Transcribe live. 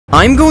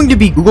I'm going to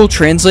be Google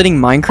translating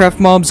Minecraft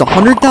mobs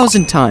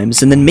 100,000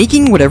 times and then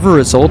making whatever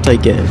result I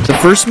get. The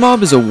first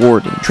mob is a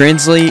warden.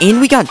 Translate,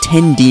 and we got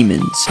 10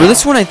 demons. For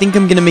this one, I think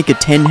I'm gonna make a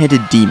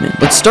 10-headed demon.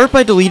 Let's start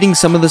by deleting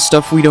some of the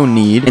stuff we don't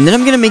need, and then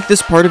I'm gonna make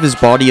this part of his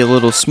body a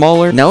little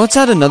smaller. Now let's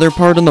add another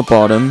part on the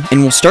bottom,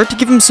 and we'll start to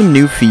give him some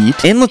new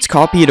feet, and let's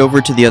copy it over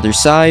to the other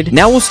side.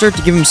 Now we'll start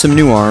to give him some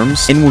new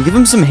arms, and we'll give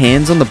him some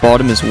hands on the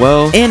bottom as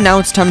well, and now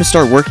it's time to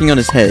start working on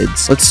his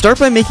heads. Let's start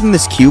by making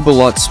this cube a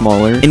lot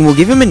smaller, and we'll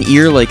give him an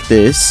ear like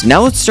this.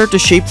 Now let's start to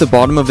shape the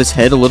bottom of his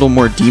head a little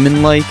more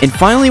demon-like, and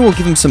finally we'll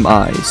give him some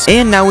eyes.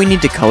 And now we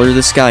need to color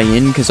this guy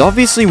in, because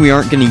obviously we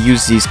aren't going to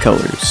use these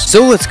colors.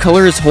 So let's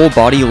color his whole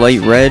body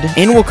light red,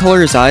 and we'll color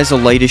his eyes a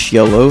lightish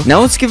yellow.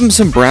 Now let's give him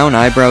some brown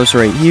eyebrows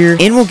right here,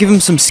 and we'll give him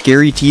some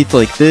scary teeth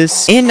like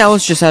this, and now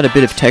let's just add a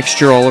bit of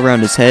texture all around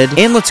his head,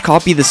 and let's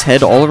copy this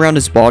head all around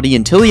his body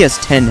until he has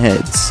 10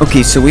 heads.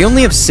 Okay, so we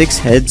only have 6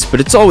 heads,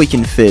 but it's all we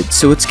can fit,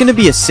 so it's gonna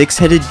be a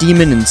 6-headed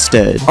demon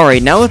instead.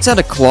 Alright, now let's add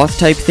a cloth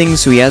type thing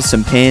so he has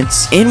some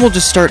pants, and we'll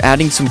just start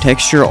adding some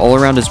texture all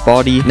around his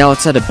body. Now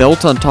let's add a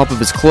belt on top of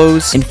his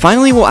clothes, and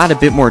finally we'll add a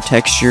bit more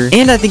texture,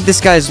 and I think this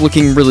guy is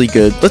looking really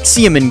good. Let's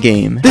see him in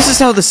game. This is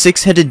how the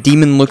 6-headed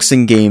demon looks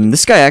in game.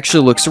 This guy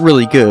actually looks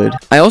really good.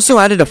 I also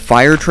added a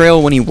fire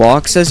trail when he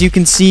walks, as you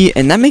can see,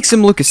 and that makes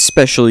him look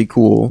especially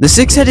cool. The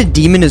 6-headed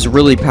demon is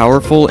really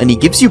powerful, and he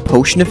gives you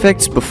potion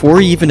effects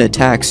before he even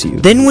attacks you.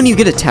 Then when you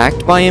get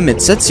attacked by him,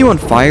 it sets you on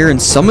fire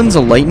and summons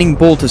a lightning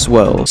bolt as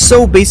well.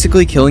 So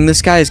basically killing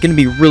this guy is going to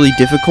be really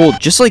difficult,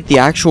 just like the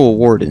actual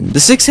warden. The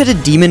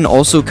 6-headed demon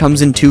also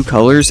comes in 2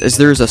 colors, as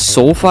there is a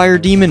soulfire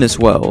demon as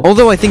well,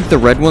 although I think the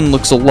red one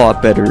looks a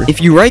lot better.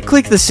 If you right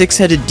click the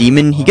 6-headed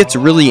demon, he gets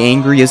really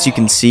angry, as you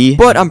can see,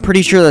 but I'm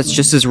pretty sure that's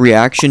just his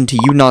reaction to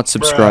you not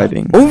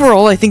subscribing.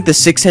 Overall, I think the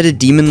 6-headed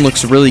demon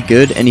looks really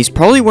good, and he's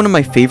probably one of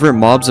my favorite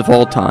mobs of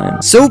all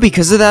time. So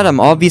because of that, I'm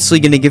obviously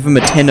gonna give him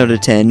a 10 out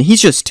of 10.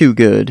 He's just too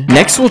good.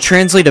 Next, we'll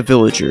translate a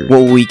villager.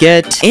 What will we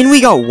get? And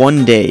we got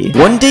one day.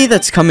 One day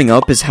that's coming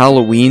up is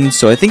Halloween,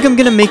 so I think I'm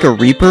gonna make a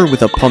reaper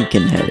with a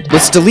pumpkin head.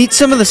 Let's delete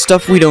some of the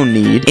stuff we don't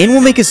need, and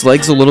we'll make his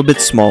legs a little bit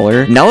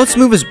smaller. Now let's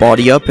move his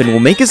body up, and we'll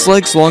make his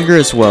legs longer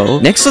as well.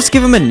 Next, let's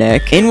give him a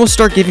neck, and we'll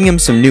start giving him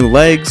some new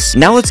legs.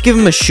 Now let's give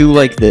him a shoe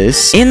like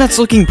this, and that's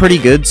looking pretty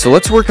good, so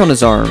let's work on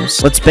his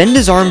arms. Let's bend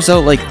his arms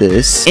out like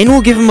this, and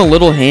we'll give him a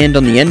little hand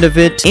on the end of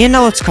it, and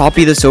now let's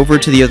copy this over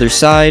to the other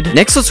side.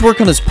 Next, let's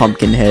work on his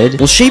pumpkin head.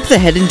 We'll shape the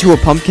head into a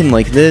pumpkin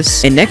like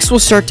this, and next we'll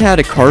start to add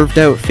a carved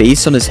out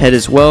face on his head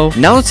as well.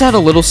 Now let's add a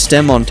little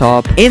stem on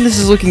top, and this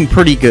is looking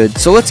pretty good,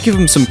 so let's give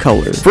him some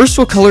color. First,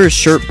 we'll color his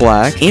shirt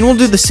black, and we'll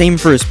do the same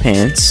for his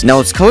pants. Now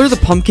let's color the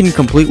pumpkin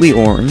completely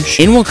orange,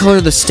 and we'll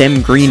color the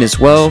stem green as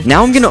well.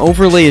 Now I'm gonna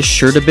overlay his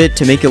shirt a bit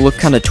to make it look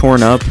kind of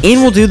torn up,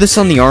 and we'll do this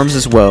on the arms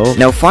as well.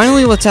 Now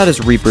finally, let's add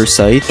his reaper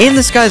scythe, and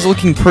this guy's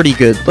looking pretty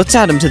good. Let's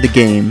add him to the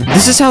game.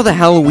 This is how the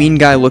Halloween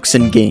guy looks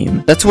in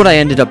game. That's what I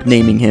ended up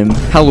naming him,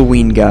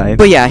 Halloween guy.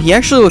 But yeah, he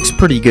actually looks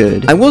pretty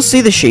good. I will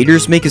say the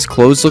shaders make his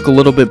clothes look a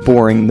little bit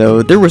boring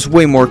though. There was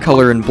way more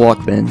color in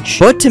blockbench.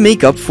 But to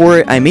make up for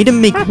it, I made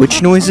him make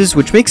witch noises,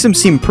 which makes him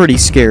seem pretty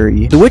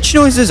scary. The witch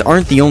noises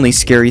aren't the only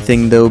scary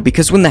thing though,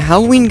 because when the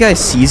Halloween guy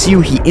sees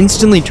you, he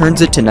instantly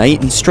turns it to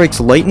night and strikes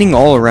lightning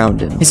all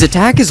around him. His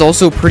attack is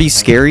also pretty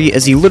scary,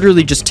 as he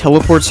literally just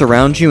teleports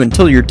around you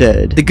until you're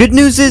dead. The good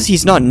news is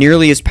he's not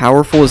nearly as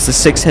powerful as the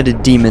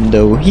 6-headed demon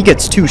though. He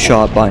gets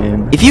 2-shot by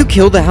him. If you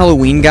kill the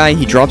Halloween guy,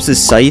 he drops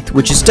his scythe,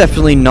 which is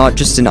definitely not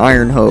just an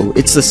iron hoe.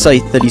 It's the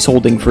scythe that he's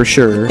holding for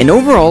sure. And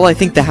overall, I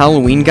think the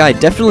Halloween guy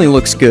definitely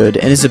looks good,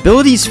 and his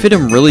abilities fit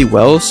him really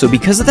well, so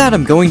because of that,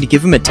 I'm going to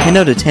give him a 10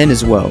 out of 10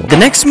 as well. The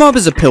next mob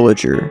is a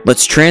pillager.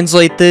 Let's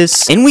translate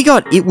this, and we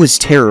got it was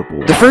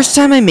terrible. The first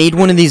time I made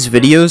one of these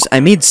videos, I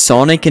made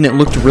Sonic and it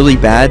looked really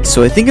bad,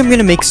 so I think I'm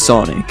gonna make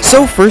Sonic.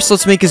 So first,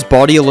 let's make his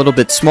body a little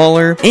bit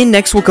smaller, and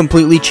next we'll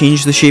completely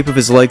change the shape of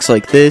his legs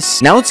like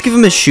this. Now let's give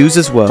him his shoes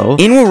as well,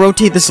 and we'll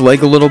rotate this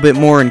leg a little bit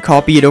more and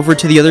copy it over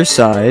to the other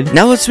side.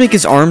 Now let's make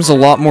his arms a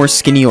lot more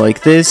skinny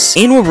like this,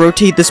 and we'll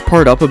rotate this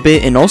part up a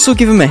bit and also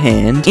give him a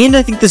hand. And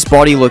I think this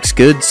body looks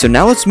good, so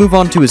now let's move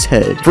on to his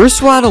head.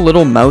 First, we'll add a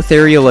little mouth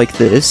area like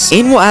this,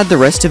 and we'll add the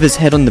rest of his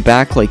head on the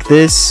back like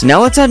this.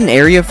 Now let's add an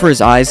area for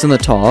his eyes on the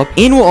top,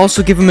 and we'll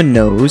also give him a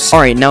nose.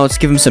 Alright, now let's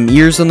give him some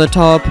ears on the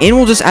top, and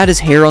we'll just add his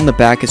hair on the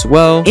back as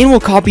well, and we'll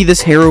copy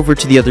this hair over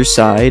to the other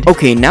side.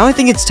 Okay, now I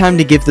think it's time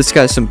to give this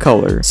guy some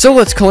color. So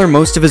let's color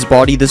most of his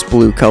body this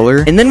blue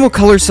color, and then we'll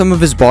color some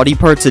of his body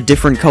parts a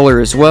different color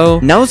as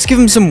well. Now let's give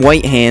him some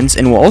white hands,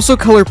 and we'll also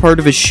color part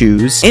of his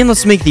shoes, and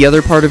let's make the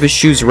other part of his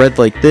shoes red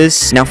like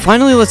this. Now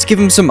finally, let's give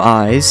him some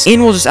eyes,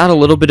 and we'll just add a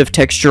little bit of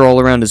texture all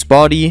around his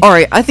body.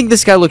 Alright, I think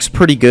this guy looks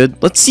pretty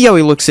good. Let's see how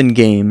he looks in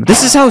game.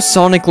 This is how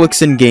Sonic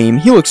looks in game.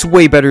 He looks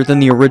way better than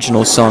the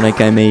original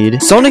Sonic I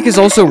made. Sonic is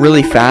also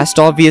really fast,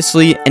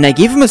 obviously, and I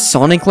gave him a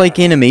Sonic-like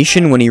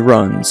animation when he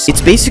runs.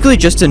 It's basically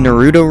just a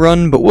Naruto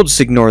run, but we'll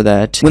just ignore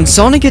that. When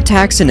Sonic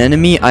attacks an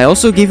enemy, I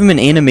also gave him an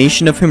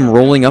animation of him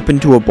rolling up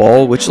into a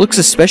ball, which looks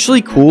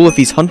especially cool if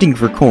he's hunting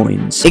for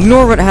coins.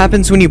 Ignore what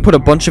happens when you put a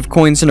bunch of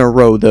coins in a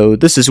row, though.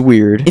 This is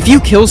weird. If you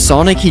kill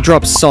Sonic, he he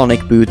drops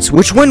Sonic Boots,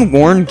 which when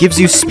worn gives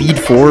you speed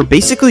 4,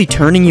 basically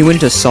turning you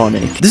into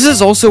Sonic. This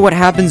is also what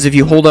happens if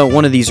you hold out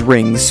one of these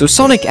rings, so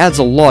Sonic adds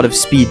a lot of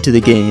speed to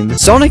the game.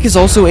 Sonic is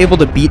also able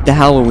to beat the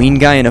Halloween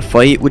guy in a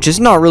fight, which is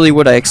not really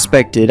what I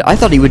expected. I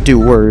thought he would do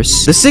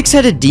worse. The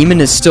 6-headed demon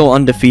is still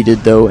undefeated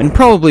though, and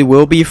probably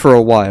will be for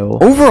a while.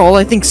 Overall,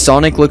 I think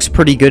Sonic looks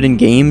pretty good in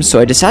game, so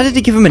I decided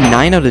to give him a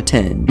 9 out of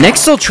 10.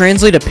 Next, I'll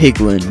translate a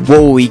piglin. What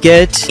will we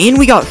get? And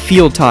we got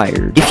feel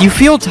tired. If you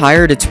feel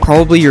tired, it's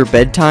probably your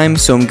bedtime,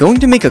 so I'm going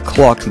to make a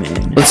clock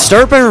man. Let's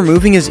start by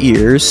removing his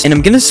ears, and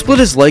I'm gonna split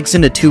his legs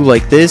into 2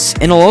 like this,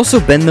 and I'll also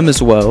bend them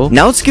as well.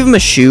 Now let's give him a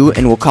shoe,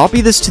 and we'll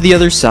copy this to the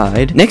other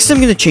side. Next, I'm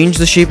gonna change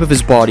the shape of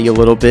his body a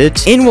little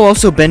bit, and we'll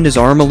also bend his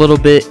arm a little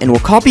bit, and we'll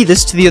copy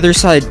this to the other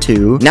side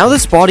too. Now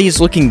this body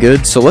is looking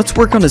good, so let's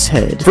work on his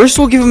head. First,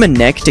 we'll give him a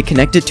neck to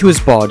connect it to his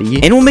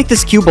body, and we'll make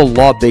this cube a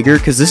lot bigger,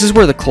 because this is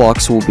where the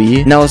clocks will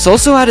be. Now let's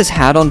also add his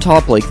hat on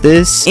top like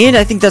this, and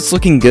I think that's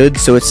looking good,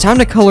 so it's time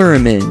to color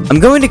him in. I'm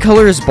going to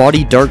color his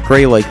body dark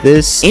gray like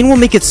this, and we'll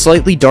make it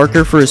slightly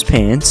darker for his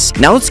pants.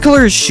 Now let's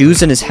color his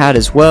shoes and his hat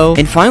as well,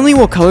 and finally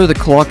we'll color the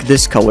clock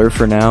this color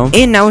for now.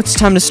 And now it's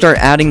time to start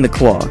adding the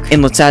clock,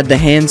 and let's add the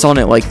hands on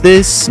it like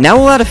this. Now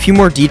we'll add a few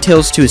more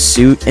details to his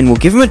suit, and we'll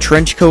give him a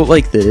trench coat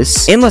like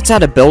this, and let's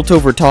add a belt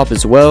over top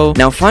as well.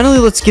 Now finally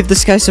let's give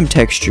this guy some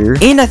texture,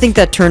 and I think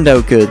that turned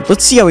out good.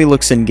 Let's see how he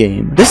looks in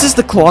game. This is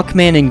the clock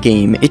man in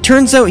game. It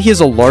turns out he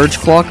has a large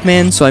clock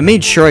man, so I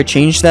made sure I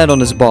changed that on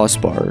his boss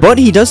bar. But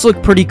he does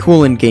look pretty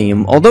cool in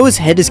game, although his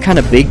head is kind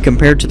of big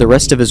compared to the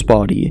rest of his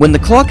body. When the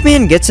clock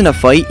man gets in a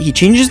fight, he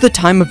changes the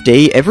time of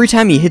day every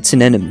time he hits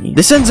an enemy.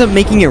 This ends up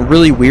making it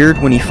really weird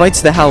when he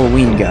fights the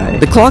Halloween guy.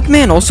 The clock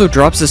man also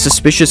drops a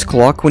suspicious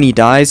clock when he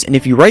dies, and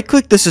if you right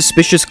click the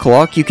suspicious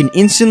clock, you can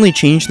instantly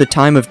change the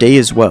time of day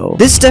as well.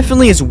 This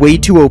definitely is way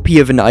too OP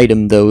of an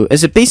item though,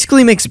 as it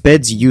basically makes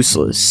beds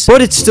useless.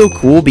 But it's still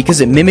cool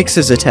because it mimics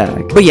his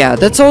attack. But yeah,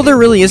 that's all there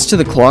really is to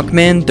the clock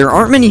man. There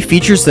aren't many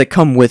features that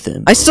come with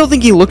him. I still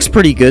think he looks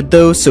pretty good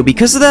though, so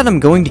because of that I'm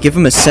going to give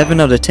him a 7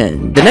 out of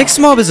 10. The next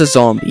mob is a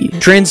zombie.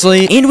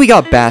 Translate, and we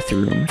got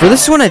bathroom. For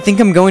this one I think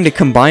I'm going to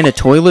combine a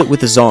toilet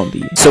with a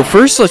zombie. So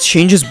first let's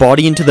change his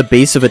body into the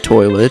base of a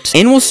toilet,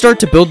 and we'll start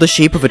to build the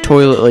shape of a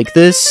toilet like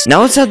this.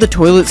 Now let's add the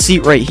toilet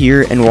seat right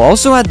here, and we'll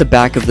also add the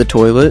back of the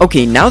toilet.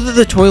 Okay, now that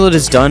the toilet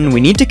is done,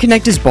 we need to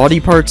connect his body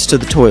parts to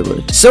the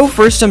toilet. So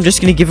first I'm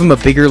just gonna give him a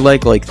bigger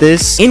leg like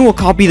this, and we'll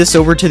copy this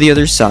over to the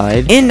other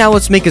side. And now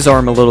let's make his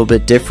arm a little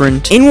bit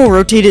different, and we'll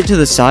rotate it to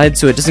the side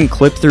so it doesn't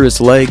clip through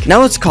his leg.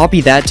 Now let's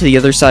copy that to the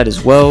other side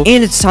as well,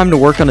 and it's time to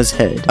work on his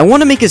head. I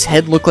want to make his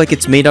head look like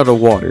it's made out of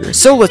water,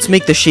 so let's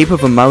make the shape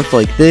of a mouth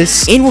like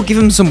this, and we'll give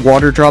him some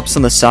water drops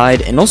on the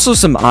side and also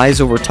some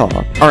eyes over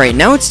top. Alright,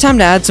 now it's time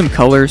to add some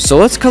color, so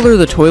let's color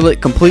the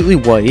toilet completely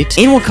white,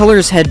 and we'll color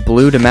his head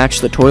blue to match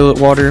the toilet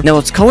water. Now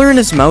let's color in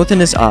his mouth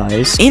and his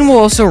eyes, and we'll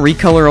also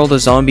recolor all the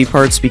zombie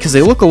parts because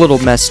they look a little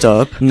messed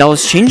up. Now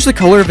let's change the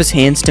color of his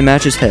hands to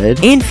match his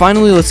head, and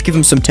finally let's give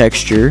him some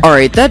texture.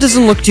 Alright, that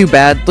doesn't look too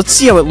bad. Let's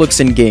see how it looks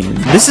in game.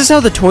 This is how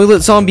the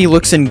toilet zombie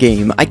looks in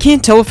game. I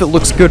can't tell if it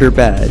looks good or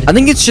bad. I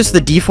think it's just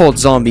the default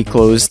zombie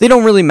clothes. They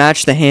don't really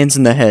match the hands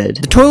and the head.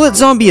 The toilet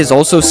zombie is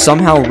also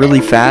somehow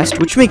really fast,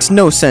 which makes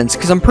no sense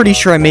because I'm pretty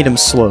sure I made him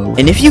slow.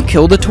 And if you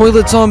kill the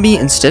toilet zombie,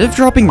 instead of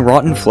dropping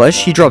rotten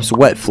flesh, he drops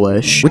wet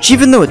flesh, which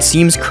even though it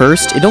seems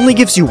cursed, it only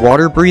gives you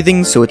water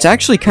breathing, so it's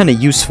actually kind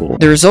of useful.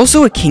 There is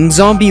also a king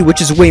zombie,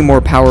 which is way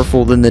more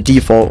powerful than the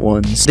default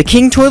ones. The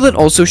king toilet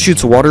also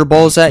shoots water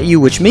balls at you,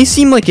 which may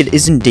seem like it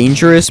isn't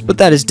dangerous, but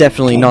that is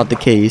definitely not the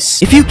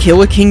case. If you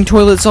kill a king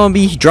toilet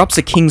zombie, he drops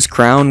a king's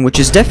crown, which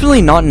is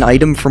definitely not an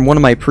item from one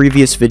of my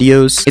previous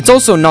videos. It's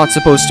also not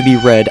supposed to be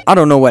red. I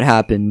don't know what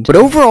happened. But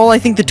overall, I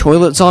think the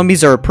toilet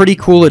zombies are a pretty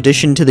cool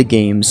addition to the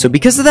game, so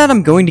because of that,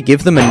 I'm going to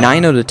give them a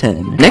 9 out of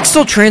 10. Next,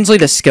 I'll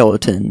translate a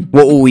skeleton.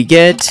 What will we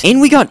get?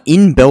 And we got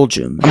in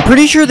Belgium. I'm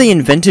pretty sure they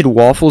invented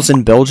waffles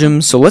in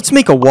Belgium, so let's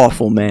make a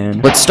waffle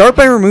man. Let's start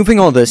by removing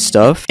all this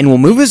stuff, and we'll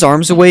move his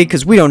arms away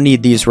because we don't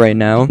need these right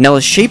now. Now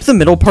let's shape the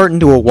middle part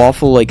into a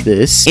waffle like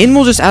this, and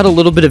we'll just add a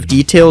little bit of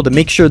detail to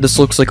make sure this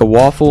looks like a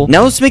waffle.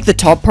 Now let's make the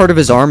top part of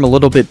his arm a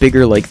little bit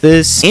bigger like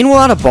this, and we'll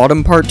add a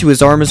bottom part to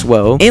his arm as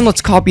well, and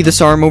let's copy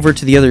this arm over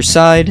to the other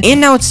side.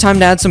 And now it's time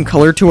to add some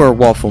color to our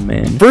waffle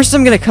man. First,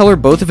 I'm going to color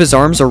both of his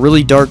arms a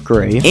really dark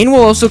gray, and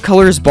we'll also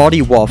color his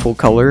body waffle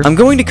color. I'm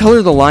going to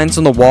color the lines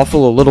on the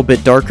waffle a little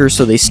bit darker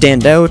so they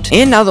stand out,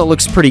 and now that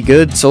looks pretty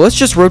good, so let's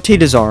just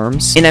rotate his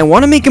arms. And I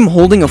want to make him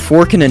holding a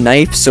fork and a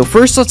knife, so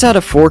first let's add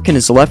a fork in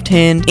his left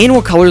hand, and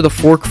we'll color the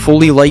fork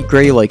fully light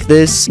gray like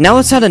this. Now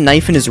let's add a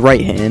knife in his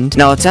right hand.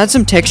 Now let's add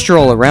some texture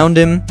all around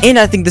him, and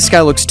I think this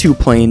guy looks too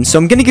plain, so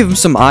I'm gonna give him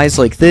some eyes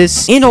like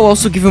this, and I'll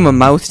also give him a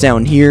mouth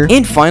down here,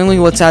 and finally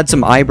let's add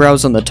some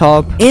eyebrows on the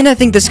top, and I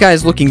think this guy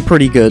is looking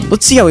pretty good.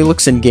 Let's see how he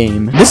looks in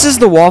game. This is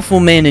the waffle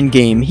man in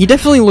game. He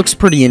definitely looks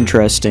pretty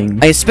interesting.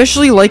 I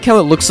especially like how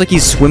it looks like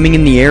he's swimming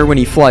in the air when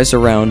he flies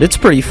around. It's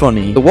pretty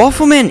funny. The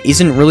waffle man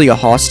isn't really a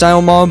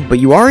hostile mob, but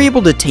you are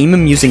able to tame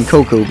him using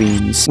cocoa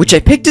beans, which I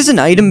picked as an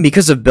item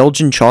because of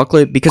Belgian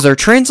chocolate, because our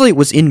translate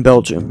was in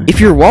Belgium. If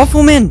your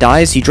waffle man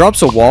dies, he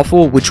drops a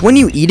waffle, which when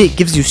you eat it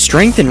gives you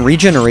strength and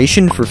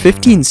regeneration for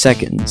 15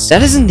 seconds.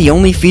 That isn't the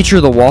only feature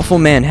the Waffle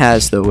Man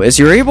has though, as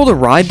you're able to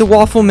ride the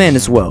Waffle Man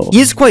as well. He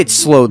is quite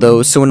slow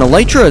though, so an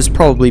Elytra is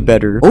probably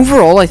better.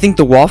 Overall, I think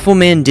the Waffle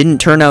Man didn't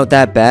turn out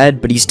that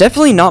bad, but he's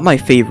definitely not my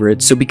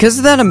favorite, so because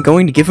of that I'm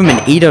going to give him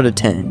an 8 out of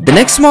 10. The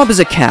next mob is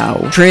a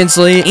cow.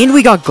 Translate, and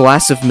we got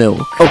glass of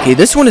milk. Okay,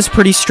 this one is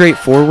pretty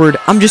straightforward.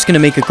 I'm just gonna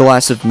make a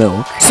glass of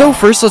milk. So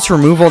first let's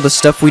remove all the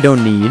stuff we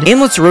don't need, and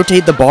let's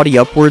rotate the body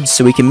upwards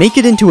so we can make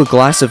it into a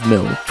glass of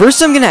milk.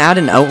 First I'm gonna add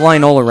an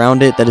outline all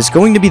around it that is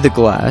going to be the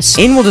glass,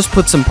 and we'll just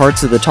put some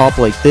parts at the top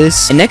like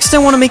this. And next I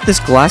want to make this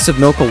glass of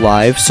milk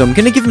alive, so I'm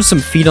gonna give him some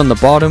feet on the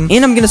bottom,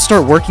 and I'm gonna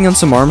start working on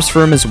some arms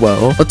for him as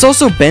well. Let's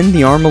also bend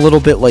the arm a little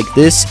bit like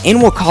this,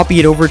 and we'll copy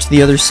it over to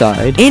the other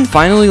side. And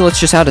finally let's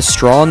just add a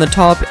straw on the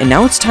top, and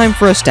now it's time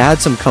for us to add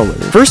some color.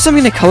 First I'm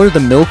gonna color the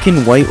milk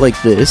in white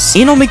like this,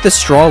 and I'll make the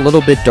straw a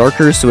little bit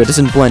darker so it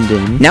doesn't blend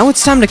in. Now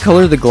it's time to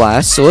color the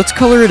glass, so let's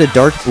color it a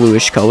dark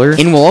bluish color,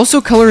 and we'll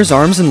also color his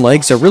arms and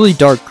legs a really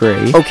dark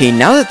gray. Okay,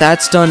 now that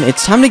that's done,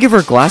 it's time to give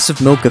our glass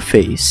of milk a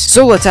face.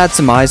 So let's add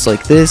some eyes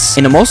like this,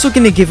 and I'm also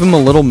gonna give him a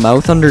little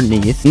mouth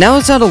underneath. Now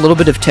let's add a little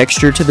bit of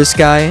texture to this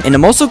guy, and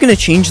I'm also gonna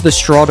change the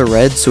straw to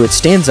red so it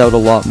stands out a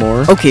lot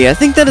more. Okay, I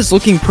think that is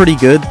looking pretty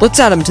good. Let's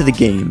add him to the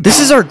game. This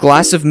is our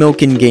glass of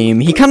milk in game.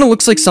 He kind of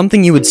looks like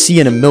something you would see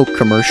in a milk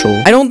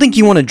commercial. I don't think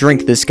you want to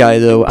drink this guy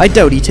though. I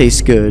doubt he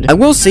tastes good. I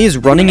will say his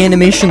running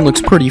animation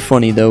looks pretty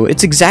funny though.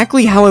 It's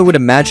exactly how I would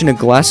imagine a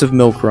glass of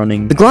milk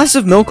running. The glass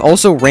of milk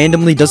also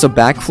randomly does a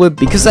backflip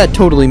because that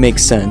totally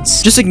makes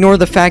sense. Just ignore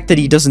the fact that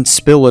he doesn't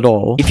spill at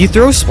all. If you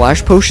throw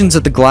splash potions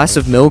at the glass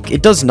of milk,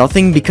 it does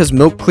nothing because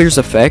milk clears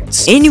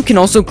effects, and you can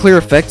also clear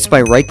effects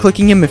by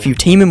right-clicking him if you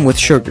tame him with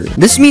sugar.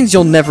 This means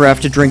you'll never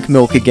have to drink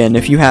milk again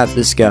if you have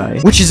this guy,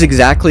 which is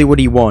exactly what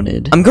he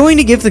wanted. I'm going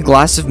to give the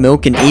glass of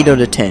milk an 8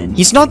 out of 10.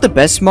 He's not the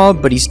best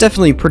mob, but he's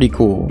definitely pretty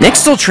cool.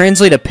 Next I'll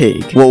translate a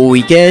pig. What will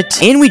we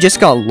get? And we just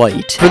got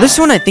light. For this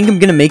one I think I'm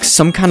gonna make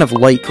some kind of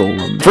light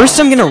golem. First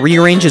I'm gonna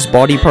rearrange his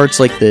body parts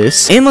like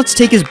this, and let's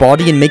take his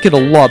body and make it a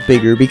lot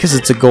bigger because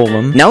it's a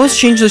golem. Now let's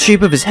change the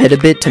shape of his head a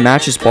bit to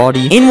match his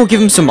body, and we'll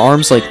give him some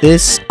arms like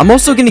this. I'm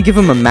also gonna give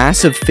him a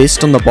massive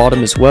fist on the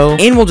bottom as well,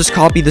 and we'll just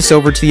copy this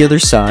over to the other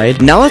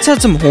side. Now let's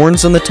add some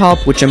horns on the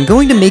top, which I'm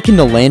going to make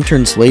into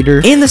lanterns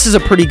later, and this is a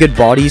pretty good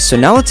body, so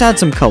now let's add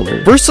some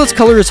color. First let's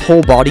color his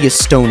whole body a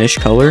stonish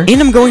color,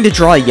 and I'm going to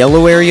draw a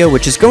yellow area,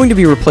 which is going to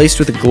be replaced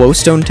with a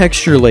glowstone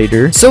texture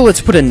later. So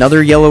let's put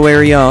another yellow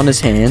area on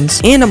his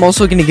hands, and I'm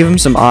also going to give him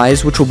some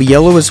eyes, which will be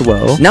yellow as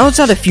well. Now let's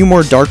add a few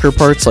more darker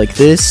parts like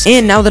this,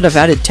 and now that I've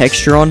added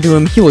texture onto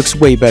him, he looks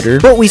way better,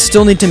 but we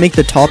still need to make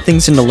the top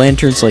things into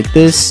lanterns like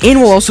this, and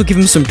we'll also give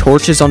him some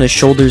torches on his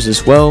shoulders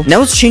as well. Now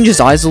let's change his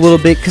eyes a little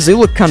bit because they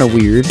look kind of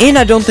weird, and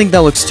I don't think that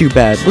looks too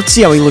bad. Let's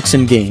see how he looks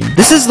in game.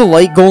 This is the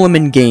light golem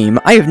in game.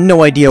 I have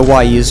no idea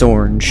why he is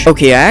orange.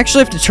 Okay, I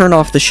actually have to turn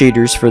off the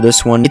shaders for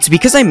this one. It's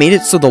because I made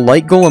it so the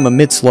light golem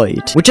emits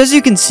light, which as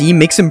you can see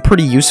makes him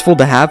pretty useful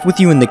to have with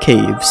you in the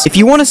caves. If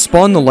you want to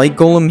spawn the light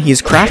golem, he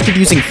is crafted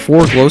using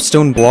 4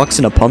 glowstone blocks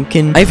and a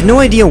pumpkin. I have no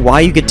idea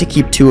why you get to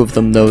keep 2 of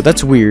them though,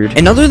 that's weird.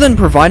 And other than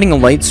providing a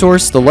light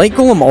source, the light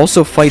golem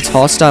also fights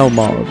hostile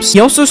mobs. He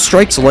also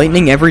strikes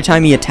lightning every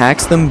time he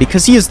attacks them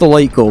because he is the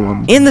light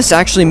golem, and this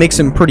actually makes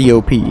him pretty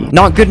OP.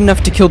 Not good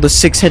enough to kill the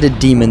 6-headed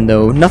demon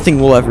though, nothing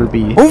will ever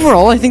be.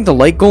 Overall, I think the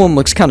light golem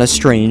looks kinda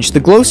strange. The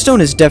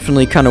glowstone is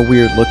definitely kinda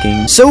weird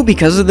looking, so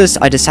because of this,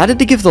 I decided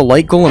to give the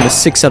light golem a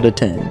 6 out of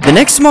 10. The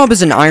next mob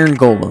is an iron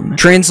golem.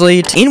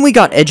 Translate, and we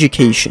got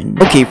education.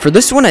 Okay, for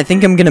this one I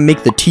think I'm gonna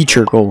make the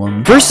teacher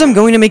golem. First I'm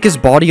going to make his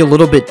body a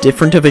little bit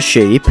different of a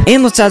shape,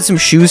 and let's add some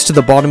shoes to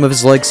the bottom of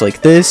his legs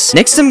like this.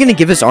 Next I'm gonna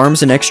give his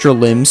arms an extra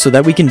limb so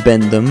that we can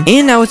bend them,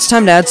 and now it's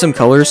time to add some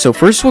color. So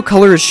first we'll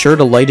color his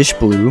shirt a lightish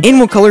blue, and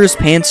we'll color his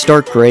pants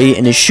dark gray,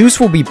 and his shoes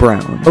will be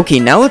brown. Okay,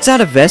 now let's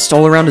add a vest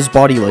all around his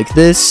body like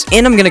this,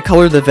 and I'm gonna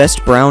color the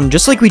vest brown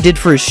just like we did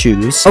for his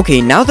shoes.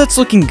 Okay, now that's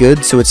looking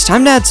good, so it's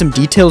time to add some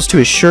details to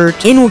his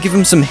shirt, and we'll give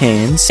him some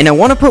hands, and I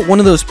want to put one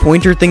of those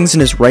pointer things in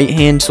his right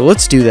hand, so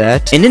let's do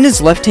that. And in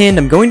his left hand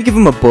I'm going to give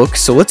him a book,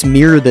 so let's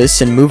mirror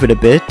this and move it a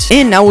bit,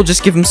 and now we'll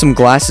just give him some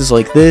glasses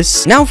like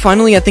this. Now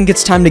finally I think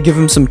it's time to give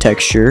him some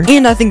texture,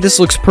 and I think this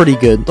looks pretty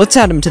good. Let's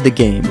add him to the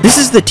game. This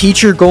is the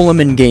teacher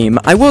golem in game.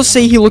 I will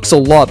say he looks a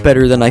lot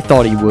better than I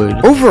thought he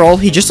would. Overall,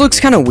 he just looks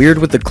kind of weird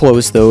with the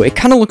clothes though. It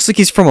kind of looks like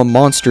he's from a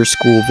monster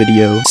school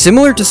video.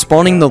 Similar to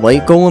spawning the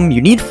light golem,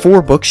 you need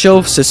 4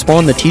 bookshelves to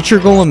spawn the teacher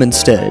golem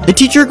instead. The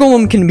teacher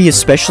golem can be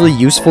especially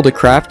useful to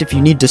craft if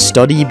you need to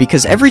study,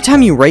 because every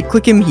time you right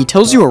click him, he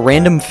tells you a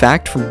random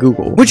fact from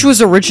Google, which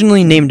was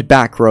originally named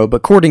Backrub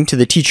according to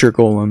the teacher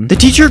golem. The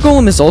teacher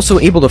golem is also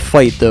able to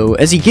fight though,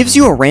 as he gives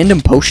you a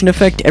random potion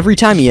effect every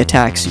time he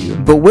attacks you.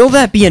 But will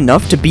that be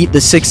enough to beat the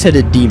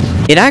 6-headed demon?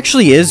 It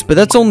actually is, but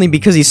that's only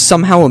because he's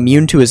somehow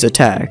immune to his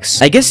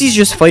attacks. I guess he's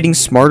just fighting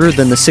smarter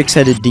than the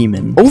 6-headed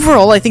demon.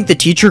 Overall, I think the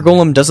teacher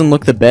golem doesn't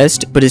look the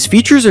best, but his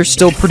features are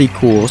still pretty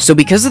cool, so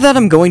because of that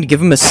I'm going to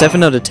give him a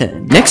 7 out of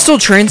 10. Next I'll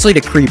translate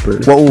a creeper.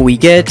 What will we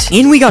get?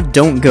 And we got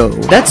don't go.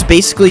 That's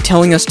basically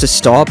telling us to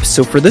stop,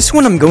 so for this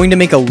one I'm going to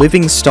make make a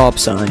living stop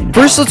sign.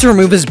 First, let's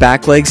remove his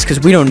back legs because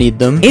we don't need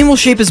them. And we'll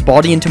shape his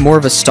body into more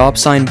of a stop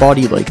sign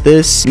body like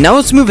this. Now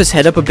let's move his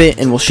head up a bit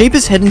and we'll shape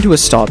his head into a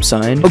stop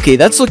sign. Okay,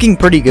 that's looking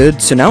pretty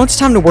good. So now it's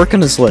time to work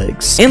on his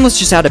legs. And let's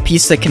just add a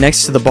piece that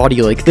connects to the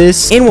body like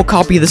this. And we'll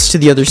copy this to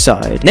the other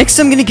side. Next,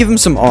 I'm gonna give him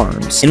some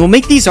arms. And we'll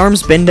make these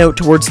arms bend out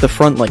towards the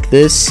front like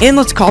this. And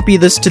let's copy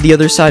this to the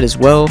other side as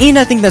well. And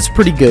I think that's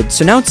pretty good.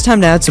 So now it's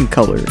time to add some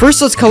color.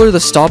 First, let's color the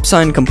stop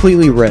sign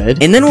completely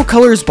red. And then we'll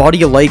color his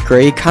body a light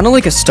gray, kind of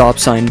like a stop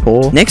sign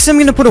pole. Next, I'm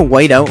gonna put a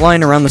white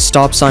outline around the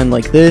stop sign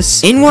like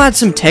this. And we'll add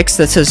some text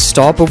that says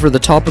stop over the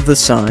top of the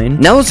sign.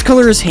 Now let's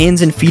color his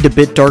hands and feet a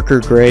bit darker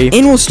gray.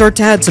 And we'll start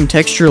to add some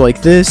texture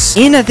like this.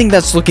 And I think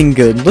that's looking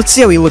good. Let's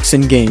see how he looks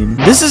in game.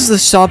 This is the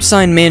stop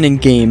sign man in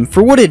game.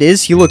 For what it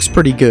is, he looks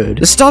pretty good.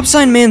 The stop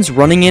sign man's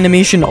running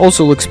animation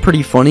also looks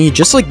pretty funny,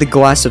 just like the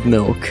glass of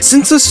milk.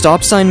 Since the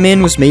stop sign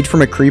man was made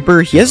from a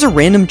creeper, he has a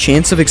random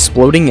chance of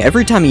exploding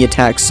every time he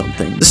attacks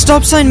something. The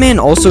stop sign man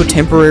also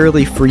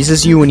temporarily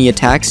freezes you when he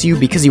attacks you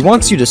because he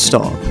wants you to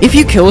stop. If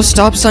you kill a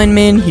stop sign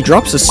man, he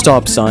drops a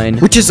stop sign,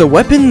 which is a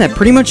weapon that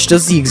pretty much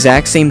does the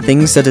exact same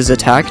things that his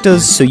attack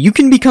does, so you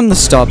can become the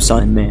stop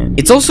sign man.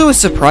 It's also a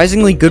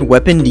surprisingly good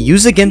weapon to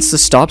use against the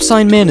stop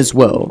sign man as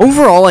well.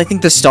 Overall, I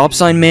think the stop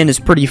sign man is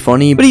pretty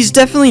funny, but he's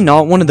definitely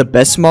not one of the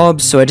best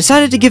mobs, so I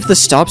decided to give the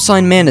stop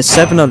sign man a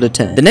 7 out of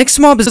 10. The next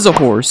mob is a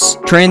horse,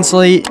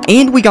 translate,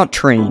 and we got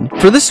train.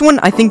 For this one,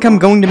 I think I'm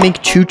going to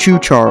make Choo Choo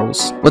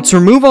Charles. Let's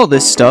remove all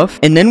this stuff,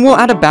 and then we'll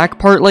add a back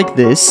part like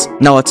this.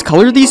 Now let's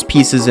color these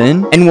pieces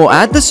in, and we'll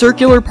add the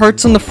circular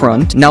parts on the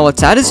front. Now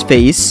let's add his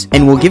face,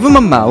 and we'll give him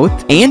a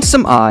mouth, and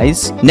some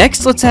eyes.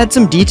 Next, let's add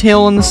some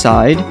detail on the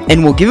side,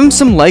 and we'll give him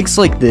some legs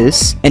like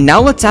this, and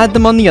now let's add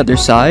them on the other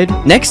side.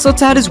 Next,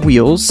 let's add his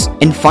wheels,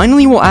 and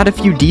finally we'll add a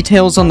few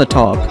details on the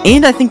top.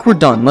 And I think we're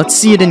done. Let's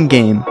see it in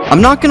game.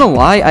 I'm not gonna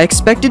lie, I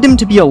expected him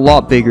to be a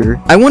lot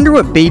bigger. I wonder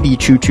what baby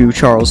Choo Choo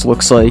Charles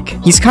looks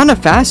like. He's kinda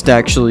fast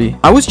actually.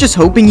 I was just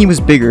hoping he was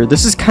bigger.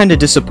 This is kinda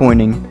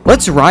disappointing.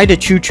 Let's ride a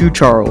Choo Choo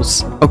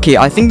Charles. Okay,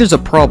 I think there's a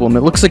problem.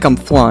 It looks like I'm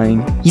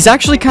flying. He's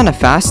actually kinda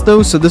fast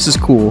though, so this is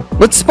cool.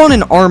 Let's spawn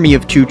an army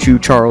of Choo Choo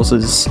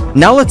Charleses.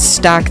 Now let's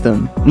stack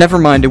them. Never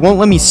mind, it won't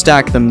let me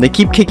stack them. They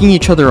keep kicking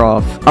each other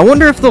off. I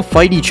wonder if they'll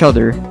fight each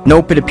other.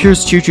 Nope, it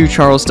appears Choo Choo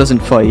Charles doesn't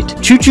fight.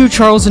 Choo Choo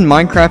Charles in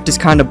Minecraft is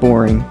kinda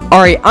boring.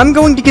 Alright, I'm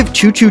going to give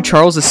Choo Choo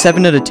Charles a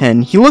 7 out of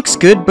 10. He looks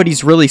good, but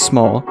he's really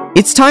small.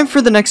 It's time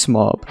for the next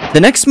mob. The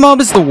next mob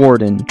is the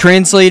Warden,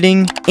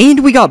 translating, and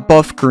we got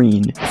buff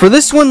green. For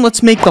this one,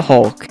 let's make the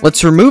Hulk.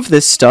 Let's remove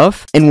this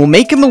stuff, and we'll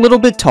make him a little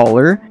bit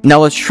taller. Now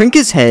let's shrink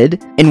his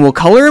head, and we'll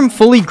color him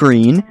fully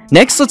green.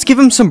 Next, let's give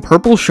him some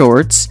purple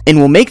shorts, and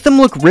we'll make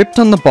them look ripped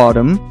on the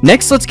bottom.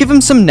 Next, let's give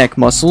him some neck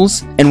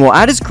muscles, and we'll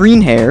add his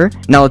green hair.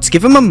 Now let's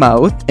give him a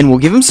mouth, and we'll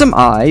give him some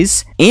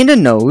eyes, and a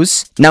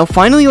nose. Now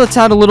finally, let's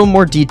add a little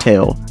more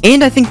detail.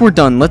 And I think we're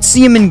done. Let's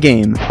see him in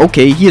game.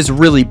 Okay, he is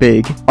really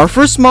big. Our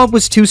first mob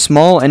was too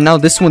small, and now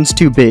this one's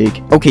too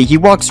big. Okay, he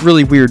walks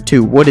really weird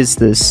too. What is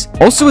this?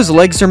 Also, his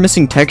legs are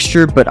missing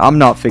texture, but I'm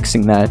not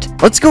fixing that.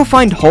 Let's go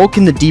find Hulk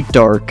in the deep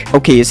dark.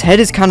 Okay, his head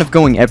is kind of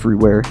going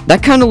everywhere.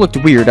 That kind of looked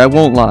weird, I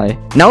won't lie.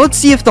 Now let's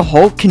see if the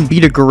Hulk can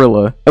beat a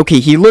gorilla. Okay,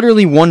 he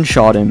literally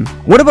one-shot him.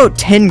 What about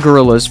 10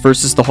 gorillas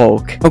versus the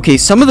Hulk? Okay,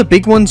 some of the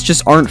big ones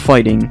just aren't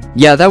fighting.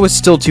 Yeah, that was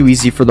still too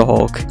easy for the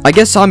Hulk. I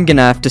guess I'm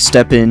gonna have to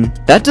step in.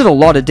 That did a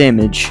lot of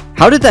damage.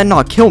 How did that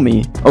not kill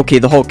me? Okay,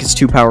 the Hulk is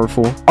too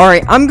powerful.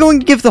 Alright, I'm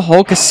going to give the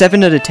Hulk a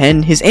 7 out of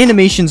 10. His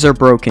animations are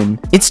broken.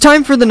 It's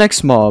time for the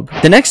next mob.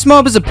 The next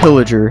mob is a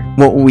pillager.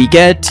 What will we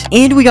get?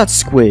 And we got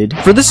Squid.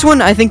 For this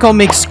one, I think I'll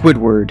make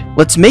Squidward.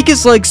 Let's make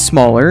his legs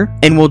smaller,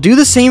 and we'll do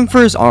the same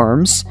for his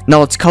arms.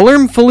 Now let's color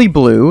him fully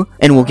blue,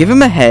 and we'll give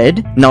him a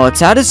head. Now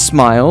let's add his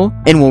smile,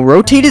 and we'll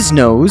rotate his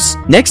nose.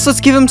 Next,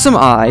 let's give him some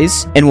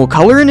eyes, and we'll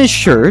color in his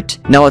shirt.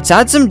 Now let's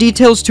add some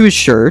details to his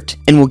shirt,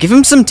 and we'll give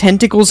him some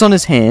tentacles on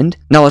his hand.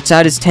 Now let's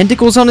add his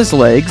tentacles on his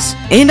legs,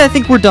 and I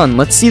think we're done.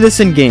 Let's see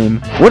this in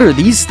game. What are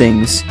these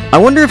things? I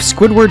wonder if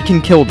Squidward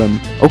can kill them.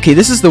 Okay,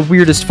 this is the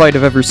weirdest fight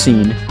I've ever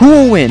seen. Who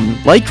will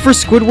win? Like for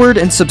Squidward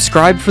and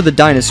subscribe for the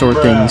dinosaur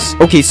things.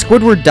 Okay,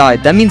 Squidward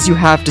died. That means you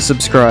have to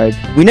subscribe.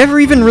 We never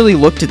even really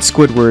looked at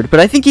Squidward,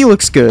 but I think he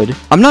looks good.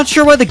 I'm not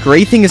sure why the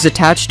gray thing is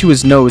attached to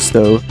his nose,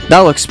 though. That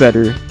looks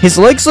better. His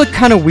legs look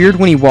kind of weird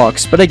when he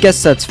walks, but I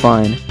guess that's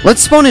fine.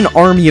 Let's spawn an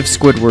army of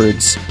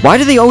Squidwards. Why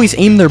do they always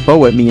aim their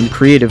bow at me in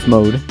creative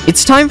mode?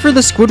 It's time for the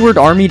Squidward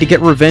army to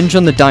get revenge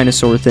on the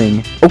dinosaur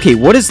thing. Okay,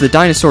 what is the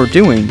dinosaur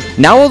doing?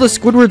 Now all the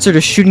Squidwards are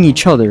just shooting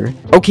each other.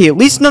 Okay, at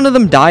least none of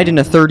them died in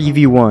a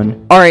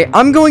 30v1. Alright,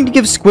 I'm going to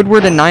give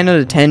Squidward a 9 out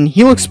of 10.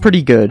 He looks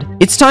pretty good.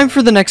 It's time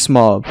for the next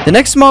mob. The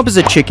next mob is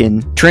a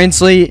chicken.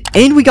 Translate,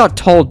 and we got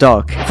Tall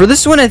Duck. For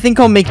this one, I think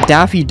I'll make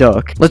Daffy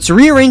Duck. Let's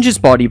rearrange his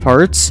body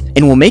parts,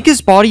 and we'll make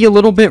his body a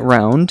little bit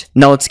round.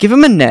 Now let's give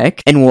him a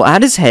neck, and we'll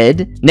add his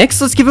head. Next,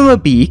 let's give him a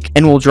beak,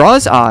 and we'll draw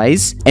his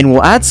eyes, and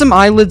we'll add some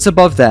eyelids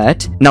above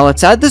that. Now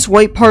let's add this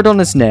white part on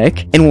his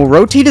neck, and we'll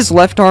rotate his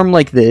left arm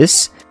like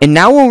this. And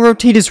now we'll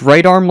rotate his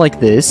right arm like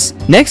this.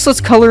 Next,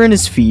 let's color in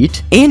his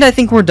feet. And I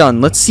think we're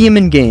done. Let's see him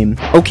in game.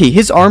 Okay,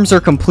 his arms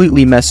are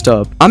completely messed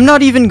up. I'm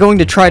not even going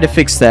to try to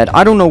fix that.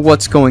 I don't know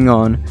what's going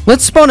on.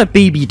 Let's spawn a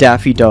baby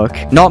Daffy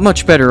Duck. Not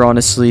much better,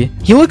 honestly.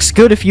 He looks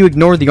good if you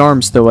ignore the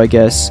arms, though, I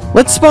guess.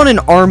 Let's spawn an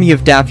army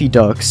of Daffy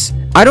Ducks.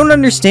 I don't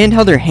understand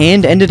how their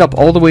hand ended up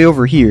all the way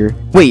over here.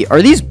 Wait,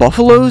 are these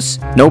buffaloes?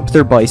 Nope,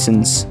 they're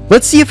bisons.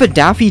 Let's see if a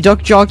Daffy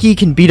Duck jockey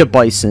can beat a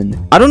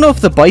bison. I don't know if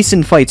the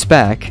bison fights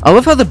back. I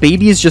love how the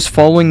baby is just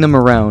following them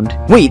around.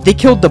 Wait, they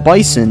killed the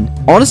bison.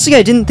 Honestly,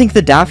 I didn't think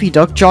the Daffy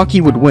Duck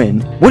jockey would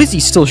win. What is he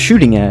still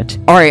shooting at?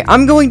 Alright,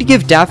 I'm going to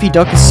give Daffy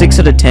Duck a 6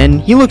 out of 10.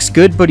 He looks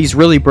good, but he's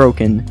really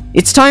broken.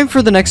 It's time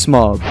for the next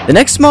mob. The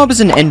next mob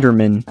is an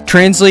Enderman.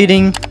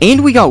 Translating,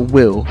 and we got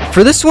Will.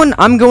 For this one,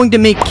 I'm going to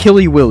make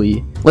Killy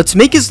Willy. Let's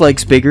make his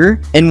legs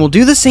bigger, and we'll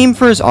do the same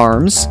for his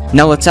arms.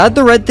 Now let's add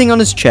the red thing on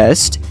his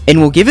chest, and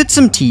we'll give it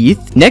some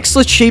teeth. Next,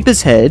 let's shape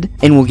his head,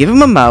 and we'll give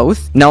him a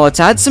mouth. Now let's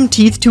add some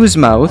teeth to his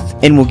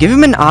mouth, and we'll give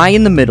him an eye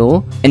in the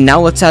middle. And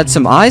now let's add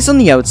some eyes on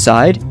the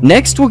outside.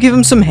 Next, we'll give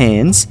him some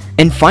hands,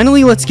 and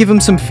finally, let's give him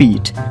some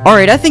feet.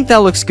 Alright, I think that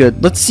looks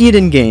good. Let's see it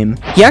in game.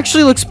 He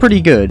actually looks pretty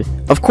good.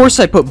 Of course,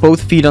 I put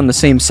both feet on the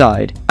same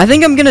side. I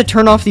think I'm gonna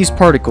turn off these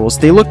particles.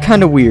 They look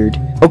kinda weird.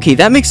 Okay,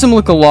 that makes him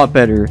look a lot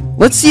better.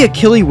 Let's see a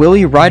Killy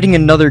Willy riding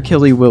another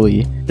Killy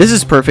Willy. This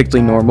is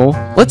perfectly normal.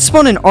 Let's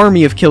spawn an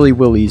army of Killy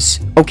Willys.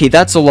 Okay,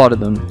 that's a lot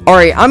of them.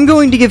 Alright, I'm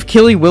going to give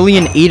Killy Willy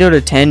an 8 out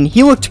of 10.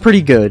 He looked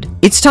pretty good.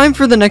 It's time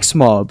for the next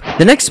mob.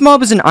 The next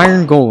mob is an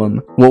Iron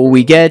Golem. What will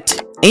we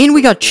get? And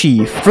we got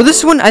Chief. For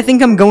this one, I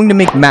think I'm going to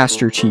make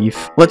Master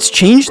Chief. Let's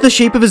change the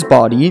shape of his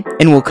body,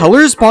 and we'll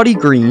color his body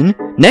green.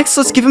 Next,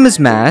 let's give him his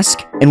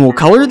mask, and we'll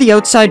color the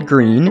outside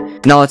green.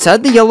 Now let's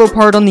add the yellow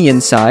part on the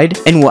inside,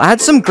 and we'll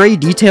add some gray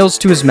details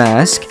to his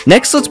mask.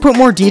 Next, let's put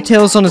more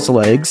details on his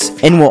legs,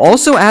 and we'll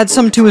also add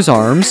some to his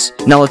arms.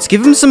 Now let's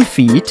give him some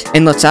feet,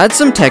 and let's add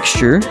some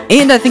texture,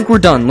 and I think we're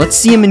done. Let's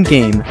see him in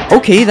game.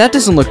 Okay, that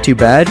doesn't look too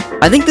bad.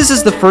 I think this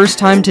is the first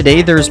time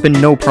today there's been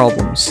no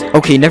problems.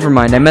 Okay, never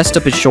mind, I messed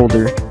up his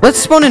shoulder. Let's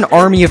spawn an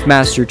army of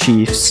Master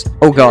Chiefs.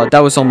 Oh god, that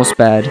was almost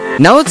bad.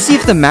 Now let's see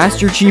if the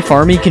Master Chief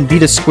army can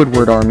beat a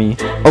Squidward army.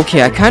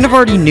 Okay, I kind of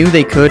already knew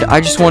they could, I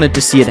just wanted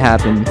to see it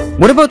happen.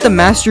 What about the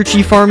Master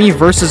Chief army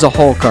versus a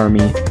Hulk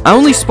army? I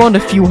only spawned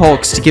a few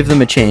Hulks to give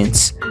them a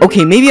chance.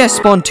 Okay, maybe I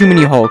spawned too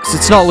many Hulks,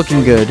 it's not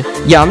looking good.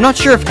 Yeah, I'm not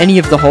sure if any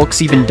of the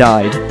Hulks even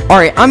died.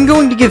 Alright, I'm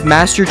going to give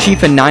Master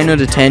Chief a 9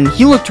 out of 10,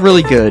 he looked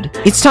really good.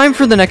 It's time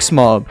for the next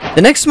mob.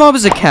 The next mob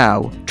is a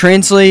cow.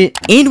 Translate,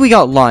 and we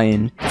got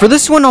Lion. For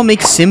this one, I'll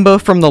make Simba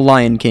from the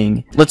Lion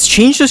King. Let's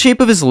change the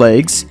shape of his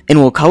legs, and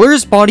we'll color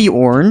his body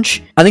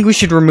orange. I think we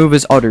should remove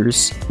his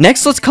udders.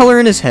 Next, let's color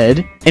in his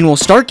head, and we'll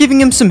start giving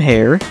him some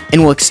hair,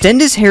 and we'll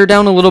extend his hair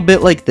down a little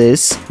bit like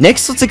this.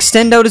 Next, let's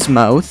extend out his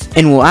mouth,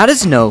 and we'll add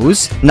his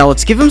nose. Now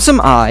let's give him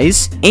some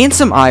eyes, and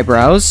some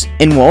eyebrows,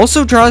 and we'll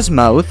also draw his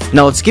mouth.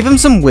 Now let's give him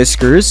some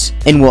whiskers,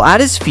 and we'll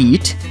add his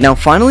feet. Now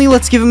finally,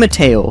 let's give him a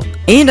tail.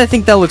 And I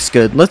think that looks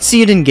good. Let's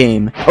see it in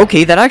game.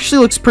 Okay, that actually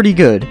looks pretty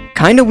good.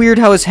 Kinda weird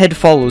how his head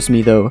follows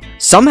me though.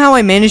 Somehow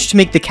I managed to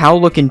make the cow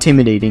look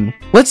intimidating.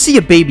 Let's see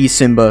a baby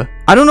Simba.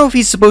 I don't know if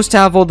he's supposed to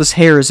have all this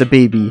hair as a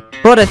baby,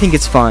 but I think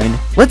it's fine.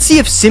 Let's see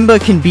if Simba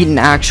can beat an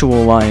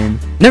actual lion.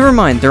 Never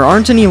mind, there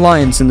aren't any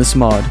lions in this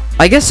mod.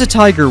 I guess a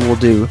tiger will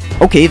do.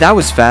 Okay, that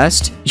was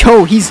fast.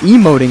 Yo, he's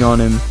emoting on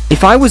him.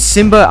 If I was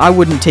Simba, I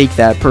wouldn't take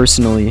that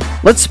personally.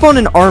 Let's spawn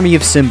an army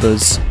of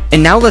Simbas.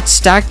 And now let's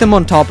stack them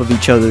on top of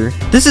each other.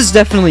 This is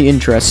definitely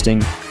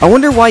interesting. I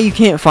wonder why you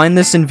can't find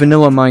this in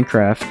vanilla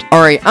Minecraft.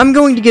 Alright, I'm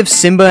going to give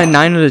Simba a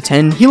 9 out of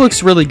 10. He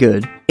looks really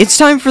good. It's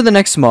time for the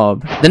next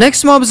mob. The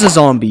next mob is a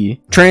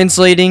zombie.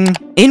 Translating,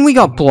 and we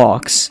got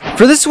blocks.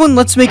 For this one,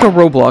 let's make a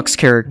Roblox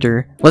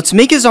character. Let's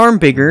make his arm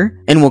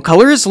bigger, and we'll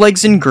color his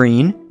legs in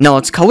green. Now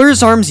let's color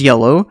his arms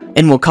yellow,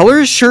 and we'll color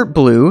his shirt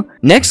blue.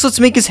 Next, let's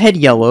make his head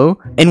yellow,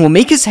 and we'll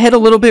make his head a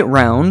little bit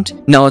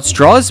round. Now let's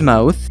draw his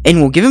mouth,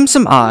 and we'll give him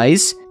some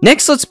eyes.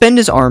 Next, let's bend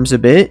his arms a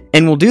bit,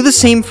 and we'll do the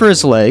same for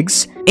his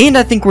legs. And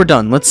I think we're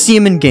done. Let's see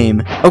him in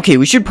game. Okay,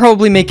 we should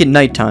probably make it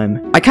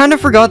nighttime. I kind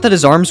of forgot that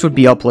his arms would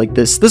be up like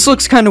this. This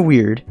looks kind of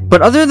weird.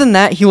 But other than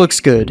that, he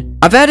looks good.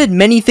 I've added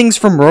many things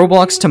from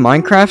Roblox to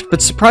Minecraft,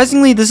 but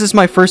surprisingly, this is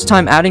my first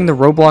time adding the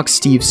Roblox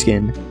Steve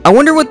skin. I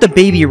wonder what the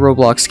baby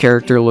Roblox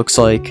character looks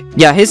like.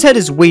 Yeah, his head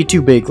is way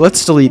too big.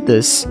 Let's delete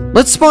this.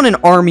 Let's spawn an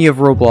army of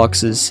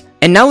Robloxes.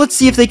 And now let's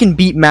see if they can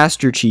beat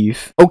Master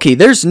Chief. Okay,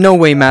 there's no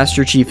way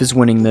Master Chief is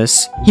winning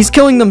this. He's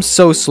killing them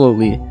so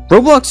slowly.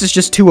 Roblox is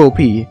just too OP.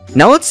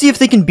 Now let's see if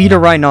they can beat a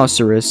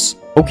rhinoceros.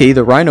 Okay,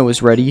 the rhino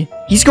is ready.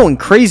 He's going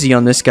crazy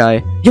on this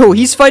guy. Yo,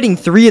 he's fighting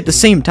 3 at the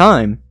same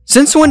time.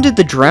 Since when did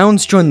the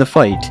drowns join the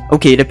fight?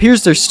 Okay, it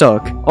appears they're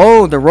stuck.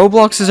 Oh, the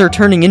Robloxes are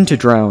turning into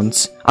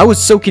drowns. I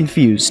was so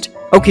confused.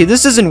 Okay,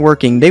 this isn't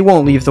working. They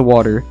won't leave the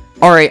water.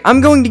 Alright, I'm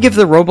going to give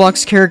the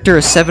Roblox character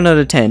a 7 out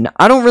of 10.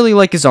 I don't really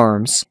like his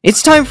arms.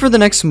 It's time for the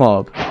next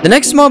mob. The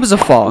next mob is a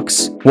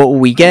fox. What will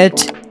we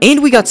get?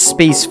 And we got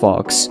Space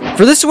Fox.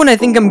 For this one, I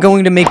think I'm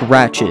going to make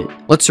Ratchet.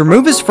 Let's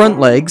remove his front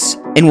legs,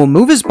 and we'll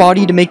move his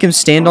body to make him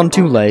stand on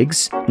 2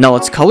 legs. Now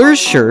let's color his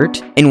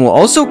shirt, and we'll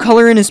also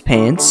color in his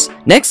pants.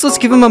 Next, let's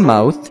give him a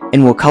mouth,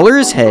 and we'll color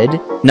his head.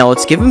 Now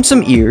let's give him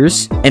some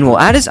ears, and we'll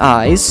add his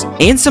eyes,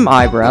 and some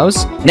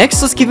eyebrows.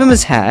 Next, let's give him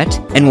his hat,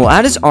 and we'll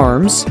add his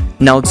arms.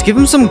 Now let's give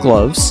him some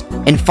gloves,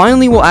 and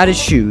finally we'll add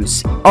his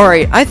shoes.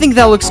 Alright, I think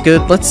that looks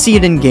good. Let's see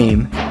it in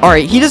game.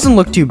 Alright, he doesn't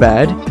look too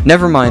bad.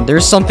 Never mind,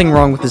 there's something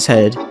wrong with his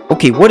head.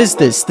 Okay, what is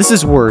this? This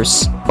is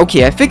worse.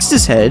 Okay, I fixed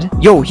his head.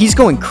 Yo, he's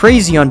going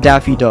crazy on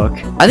Daffy Duck.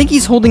 I think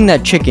he's holding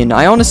that chicken.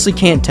 I honestly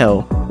can't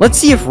tell. Let's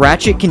see if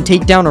Ratchet can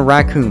take down a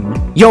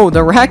raccoon. Yo,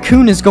 the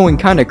raccoon is going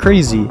kinda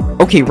crazy.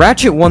 Okay,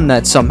 Ratchet won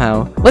that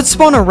somehow. Let's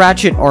spawn a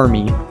Ratchet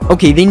army.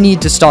 Okay, they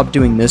need to stop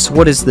doing this.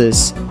 What is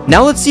this?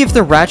 Now let's see if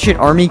the Ratchet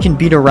army can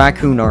beat a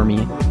raccoon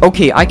army.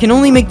 Okay, I can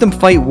only make them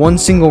fight one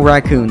single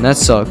raccoon. That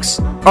sucks.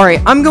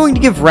 Alright, I'm going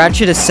to give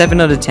Ratchet a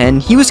 7 out of 10.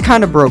 He was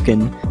kinda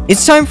broken.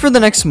 It's time for the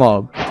next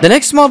mob. The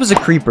next mob is a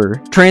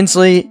creeper.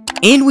 Translate.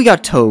 And we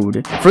got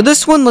Toad. For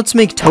this one, let's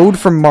make Toad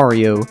from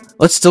Mario.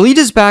 Let's delete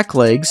his back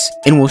legs,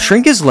 and we'll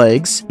shrink his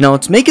legs. Now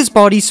let's make his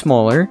body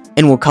smaller,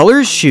 and we'll color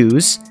his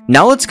shoes.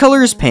 Now let's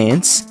color his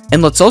pants,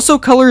 and let's also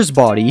color his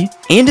body,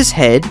 and his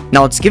head.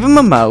 Now let's give him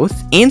a mouth,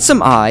 and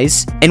some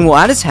eyes, and we'll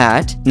add his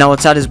hat. Now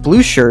let's add his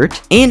blue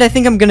shirt, and I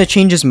think I'm gonna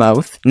change his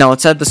mouth. Now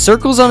let's add the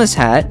circles on his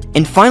hat,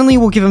 and finally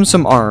we'll give him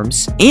some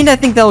arms. And I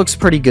think that looks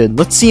pretty good.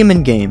 Let's see him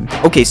in game.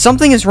 Okay,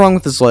 something is wrong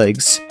with his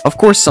legs. Of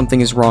course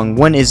something is wrong.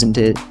 When isn't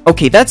it?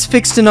 Okay, that's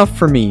fixed enough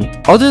for me.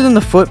 Other than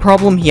the foot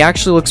problem, he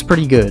actually looks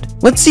pretty good.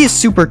 Let's see a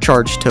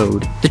supercharged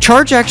Toad. The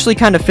charge actually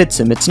kind of fits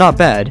him. It's not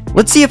bad.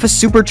 Let's see if a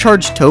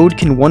supercharged Toad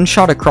can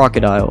one-shot a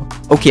crocodile.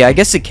 Okay, I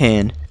guess it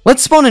can.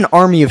 Let's spawn an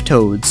army of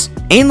Toads,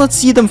 and let's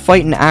see them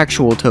fight an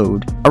actual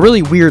Toad. A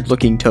really weird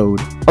looking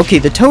Toad. Okay,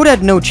 the Toad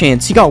had no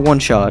chance, he got one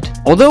shot.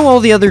 Although all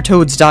the other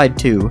Toads died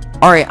too.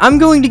 Alright, I'm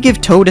going to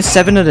give Toad a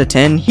 7 out of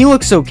 10, he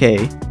looks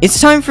okay.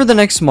 It's time for the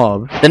next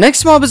mob. The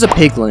next mob is a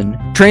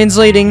piglin.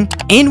 Translating,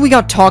 and we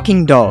got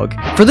Talking Dog.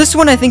 For this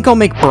one, I think I'll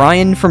make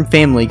Brian from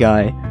Family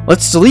Guy.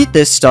 Let's delete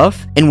this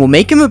stuff, and we'll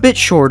make him a bit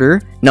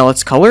shorter. Now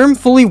let's color him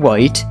fully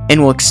white,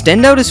 and we'll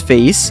extend out his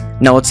face.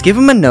 Now let's give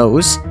him a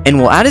nose, and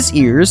we'll add his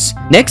ears.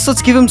 Next,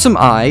 let's give him some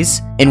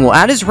eyes, and we'll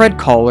add his red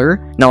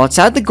collar. Now let's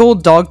add the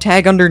gold dog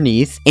tag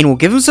underneath, and we'll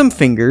give him some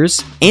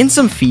fingers, and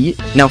some feet.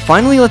 Now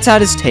finally, let's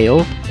add his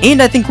tail,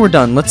 and I think we're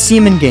done. Let's see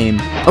him in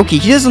game. Okay,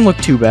 he doesn't look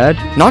too bad.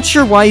 Not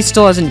sure why he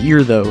still has an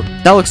ear though.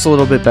 That looks a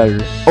little bit better.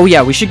 Oh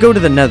yeah, we should go to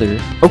the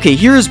nether. Okay,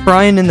 here is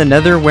Brian in the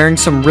nether wearing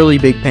some really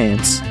big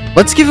pants.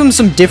 Let's give him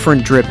some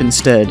different drip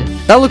instead.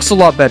 That looks a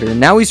lot better.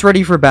 Now he's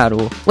ready for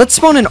battle. Let's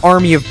spawn an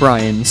army of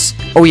Brians.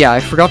 Oh yeah, I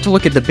forgot to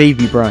look at the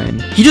baby Brian.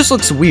 He just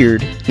looks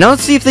weird. Now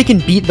let's see if they can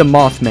beat the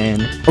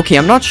Mothman. Okay,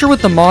 I'm not sure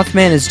what the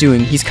Mothman is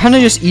doing. He's kind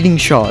of just eating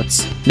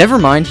shots. Never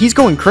mind, he's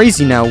going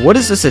crazy now. What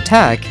is this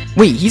attack?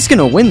 Wait, he's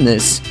gonna win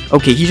this.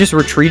 Okay, he just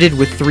retreated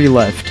with 3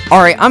 left.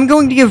 Alright, I'm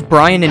going to give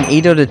Brian an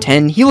 8 out of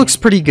 10. He looks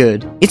pretty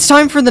good. It's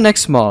time for the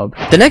next mob.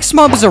 The next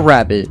mob is a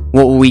rabbit.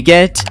 What will we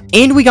get?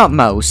 And we got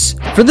Mouse.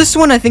 For this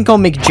one, I think I'll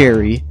make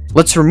Jerry.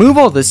 Let's remove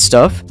all this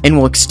stuff, and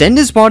we'll extend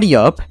his body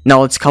up.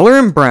 Now let's color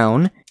him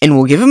brown, and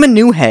we'll give him a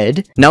new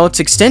head. Now let's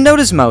extend out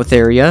his mouth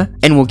area,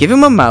 and we'll give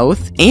him a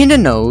mouth and a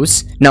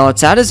nose. Now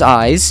let's add his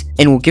eyes,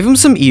 and we'll give him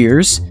some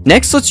ears.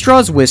 Next, let's draw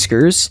his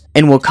whiskers,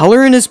 and we'll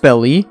color in his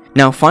belly.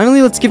 Now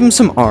finally, let's give him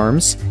some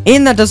arms,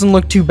 and that doesn't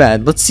look too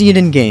bad. Let's see it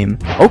in game.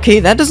 Okay,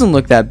 that doesn't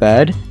look that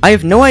bad. I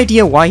have no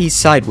idea why he's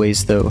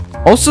sideways though.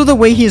 Also, the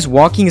way he is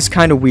walking is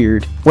kind of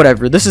weird.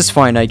 Whatever, this is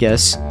fine, I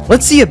guess.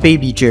 Let's see a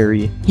baby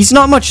Jerry. He's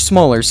not much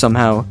smaller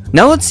somehow.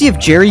 Now let's see if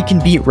Jerry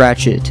can beat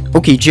Ratchet.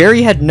 Okay,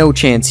 Jerry had no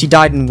chance. He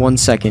died in 1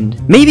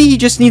 second. Maybe he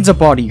just needs a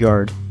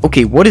bodyguard.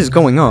 Okay, what is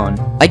going on?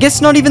 I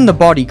guess not even the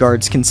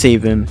bodyguards can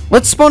save him.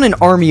 Let's spawn an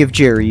army of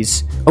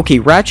Jerrys. Okay,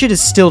 Ratchet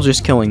is still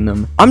just killing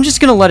them. I'm just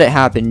gonna let it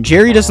happen.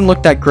 Jerry doesn't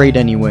look that great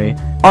anyway.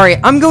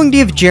 Alright, I'm going to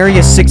give Jerry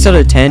a 6 out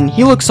of 10.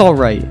 He looks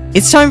alright.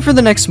 It's time for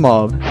the next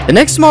mob. The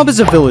next mob is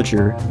a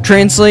villager.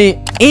 Translate,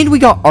 and we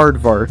got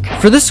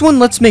Aardvark. For this one,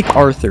 let's make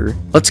Arthur.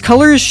 Let's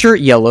color his shirt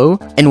yellow,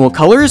 and we'll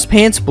color his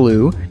pants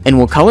blue, and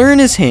we'll color in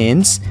his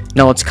hands.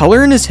 Now let's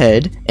color in his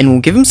head, and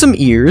we'll give him some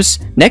ears.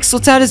 Next,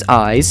 let's add his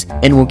eyes,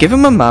 and we'll give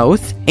him a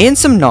mouth, and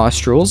some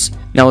nostrils.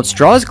 Now let's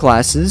draw his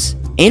glasses,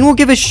 and we'll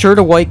give his shirt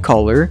a white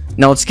collar.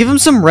 Now let's give him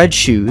some red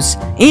shoes,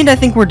 and I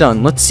think we're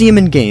done. Let's see him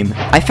in game.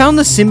 I found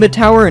the Simba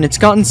Tower, and it's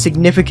gotten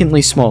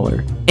significantly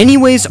smaller.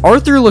 Anyways,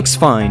 Arthur looks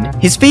fine.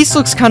 His face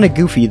looks kinda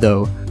goofy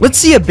though. Let's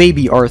see a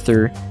baby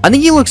Arthur. I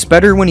think he looks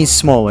better when he's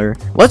smaller.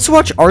 Let's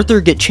watch Arthur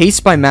get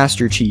chased by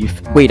Master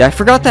Chief. Wait, I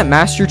forgot that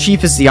Master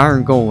Chief is the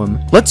Iron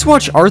Golem. Let's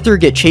watch Arthur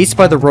get chased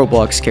by the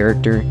Roblox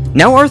character.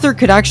 Now Arthur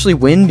could actually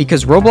win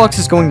because Roblox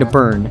is going to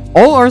burn.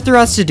 All Arthur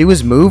has to do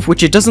is move,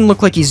 which it doesn't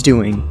look like he's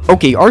doing.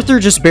 Okay, Arthur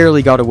just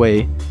barely got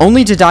away,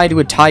 only to die die to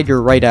a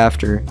tiger right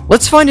after.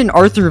 Let's find an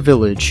Arthur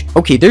village.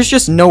 Okay, there's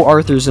just no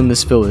Arthurs in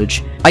this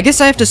village. I guess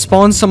I have to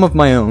spawn some of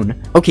my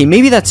own. Okay,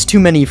 maybe that's too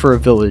many for a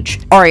village.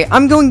 Alright,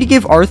 I'm going to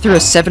give Arthur a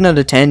 7 out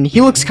of 10. He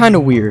looks kinda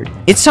weird.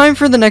 It's time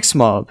for the next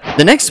mob.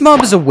 The next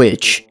mob is a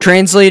witch.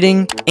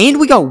 Translating, and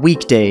we got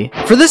weekday.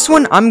 For this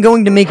one, I'm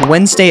going to make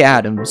Wednesday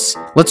Addams.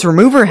 Let's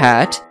remove her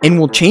hat, and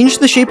we'll change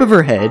the shape of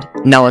her head.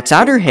 Now let's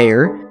add her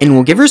hair, and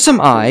we'll give her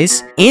some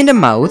eyes, and a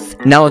mouth.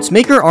 Now let's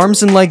make her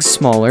arms and legs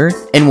smaller,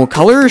 and we'll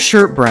color her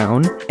shirt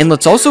brown, and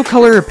let's also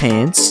color her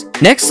pants.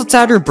 Next, let's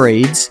add her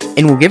braids,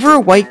 and we'll give her a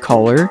white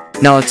collar.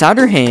 Now let's add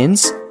her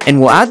hands, and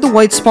we'll add the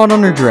white spot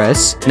on her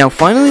dress. Now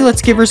finally,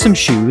 let's give her some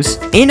shoes,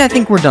 and I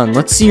think we're done.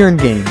 Let's see her in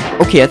game.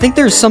 Okay, I think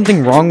there's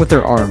something wrong with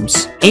her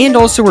arms, and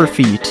also her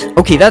feet.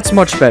 Okay, that's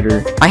much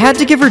better. I had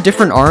to give her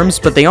different arms,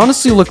 but they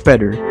honestly look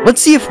better.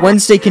 Let's see if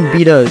Wednesday can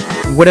beat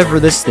whatever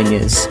this thing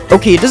is.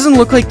 Okay, it doesn't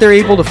look like they're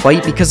able to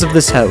fight because of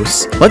this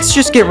house. Let's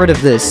just get rid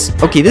of this.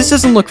 Okay, this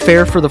doesn't look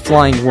fair for the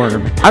flying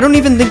worm. I don't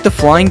even think the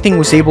flying thing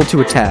was able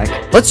to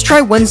attack. Let's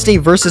try Wednesday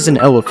versus an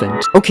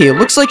elephant. Okay, it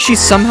looks like she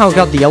somehow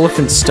got the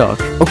elephant stuck.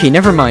 Okay,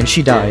 never mind,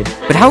 she died.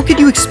 But how could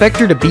you expect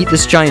her to beat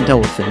this giant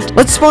elephant?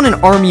 Let's spawn an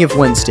army of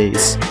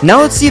Wednesdays.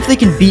 Now let's see if they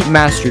can beat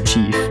Master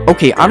Chief.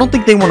 Okay, I don't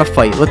think they want to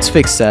fight. Let's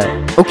fix that.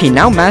 Okay,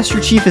 now Master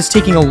Chief is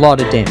taking a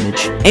lot of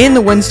damage. And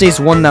the Wednesdays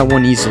won that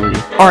one easily.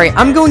 Alright,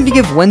 I'm going to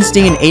give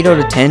Wednesday an 8 out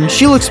of 10.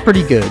 She looks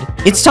pretty good.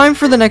 It's time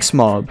for the next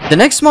mob. The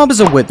next mob is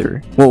a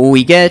wither. What will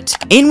we get?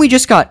 And we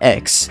just got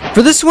X.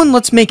 For this one,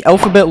 let's make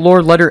alphabet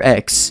lore letter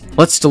X.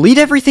 Let's delete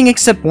everything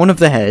except one of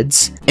the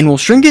heads. And we'll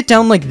shrink it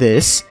down like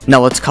this.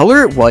 Now let's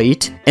color it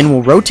white. And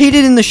we'll rotate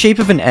it in the shape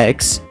of an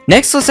X.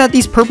 Next, let's add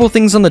these purple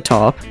things on the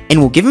top, and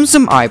we'll give him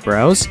some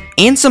eyebrows,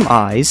 and some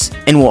eyes,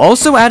 and we'll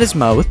also add his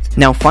mouth.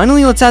 Now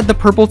finally, let's add the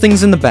purple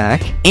things in the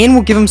back, and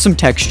we'll give him some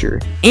texture.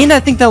 And I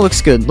think that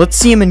looks good. Let's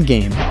see him in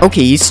game.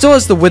 Okay, he still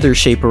has the wither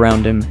shape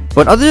around him,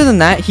 but other than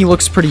that, he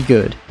looks pretty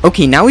good.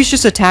 Okay, now he's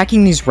just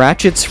attacking these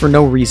ratchets for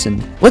no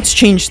reason. Let's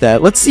change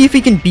that. Let's see if he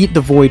can beat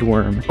the void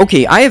worm.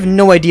 Okay, I have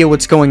no idea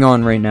what's going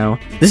on right now.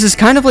 This is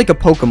kind of like a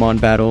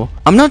Pokemon battle.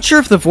 I'm not sure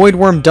if the void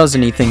worm does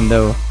anything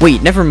though.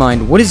 Wait, never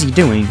mind. What is he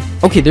doing?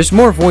 Okay, there's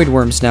more void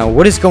worms now.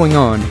 What is going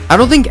on? I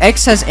don't think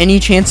X has any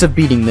chance of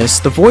beating this.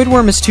 The void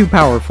worm is too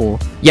powerful.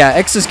 Yeah,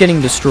 X is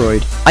getting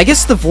destroyed. I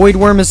guess the void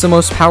worm is the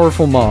most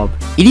powerful mob.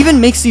 It even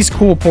makes these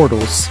cool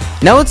portals.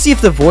 Now let's see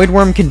if the void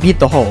worm can beat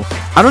the Hulk.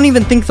 I don't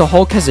even think the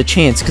Hulk has a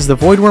chance because the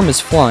void worm is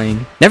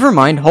flying. Never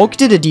mind, Hulk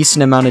did a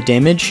decent amount of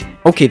damage.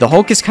 Okay, the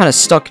Hulk is kind of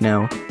stuck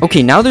now.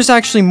 Okay, now there's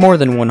actually more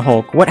than one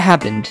Hulk. What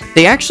happened?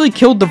 They actually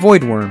killed the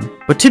void worm.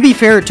 But to be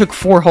fair, it took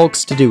 4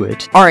 Hulks to do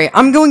it. Alright,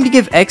 I'm going to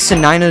give X a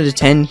 9 out of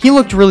 10. He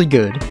looked really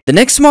good. The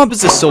next mob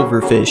is a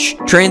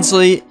silverfish.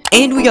 Translate,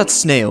 and we got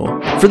snail.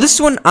 For this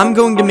one, I'm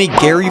going to make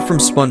Gary from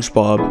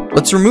SpongeBob.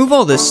 Let's remove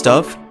all this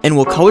stuff, and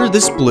we'll color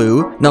this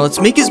blue. Now let's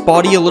make his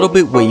body a little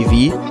bit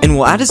wavy, and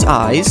we'll add his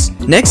eyes.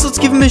 Next, let's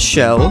give him his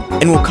shell,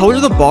 and we'll color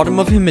the bottom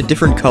of him a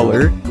different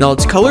color. Now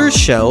let's color his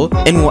shell,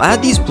 and we'll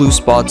add these blue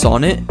spots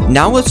on it.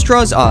 Now let's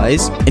draw his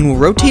eyes, and we'll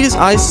rotate his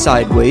eyes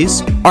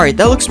sideways. Alright,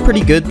 that looks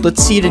pretty good.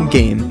 Let's see it in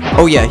game.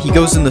 Oh yeah, he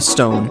goes in the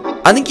stone.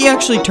 I think he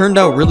actually turned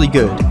out really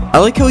good. I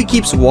like how he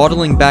keeps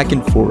waddling back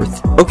and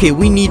forth. Okay,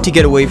 we need to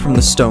get away from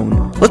the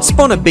stone. Let's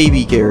spawn a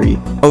baby Gary.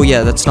 Oh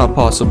yeah, that's not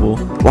possible.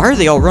 Why are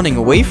they all running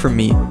away from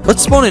me?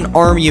 Let's spawn an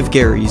army of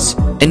Garys.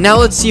 And now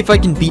let's see if I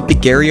can beat the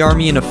Gary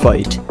army in a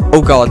fight.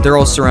 Oh god, they're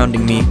all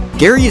surrounding me.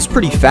 Gary is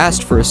pretty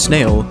fast for a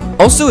snail.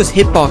 Also, his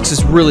hitbox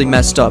is really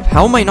messed up.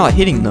 How am I not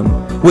hitting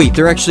them? Wait,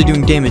 they're actually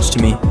doing damage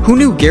to me. Who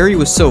knew Gary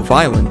was so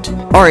violent?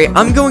 Alright,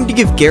 I'm going to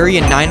give Gary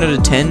a 9 out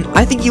of 10.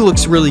 I think he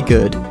looks really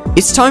good.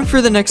 It's time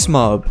for the next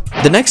mob.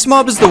 The next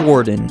mob is the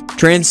Warden.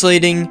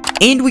 Translating,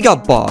 and we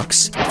got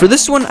Box. For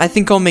this one, I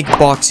think I'll make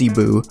Boxy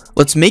Boo.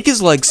 Let's make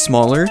his legs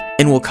smaller,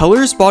 and we'll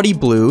color his body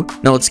blue.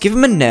 Now let's give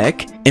him a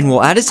neck, and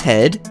we'll add his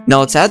head.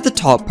 Now let's add the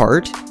top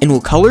part, and we'll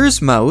color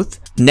his mouth.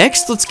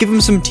 Next, let's give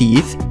him some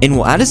teeth, and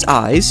we'll add his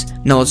eyes.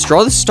 Now let's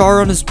draw the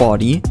star on his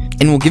body,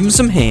 and we'll give him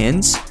some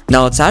hands.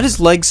 Now let's add his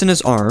legs and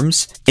his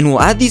arms, and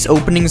we'll add these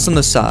openings on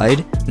the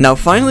side. Now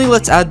finally,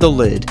 let's add the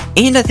lid.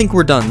 And I think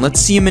we're done. Let's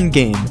see him in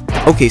game.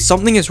 Okay,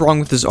 something is wrong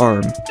with his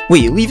arm.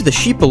 Wait, leave the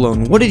sheep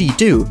alone. What did he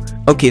do?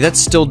 Okay, that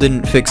still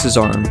didn't fix his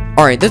arm.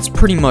 Alright, that's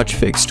pretty much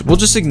fixed. We'll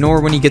just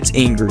ignore when he gets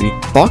angry.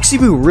 Boxy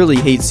Boo really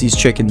hates these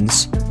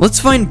chickens.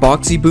 Let's find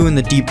Boxy Boo in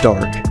the deep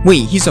dark.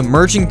 Wait, he's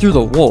emerging through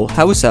the wall.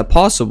 How is that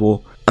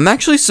possible? I'm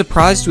actually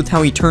surprised with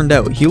how he turned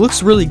out. He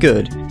looks really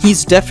good.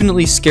 He's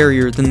definitely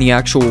scarier than the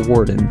actual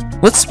Warden.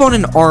 Let's spawn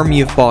an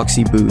army of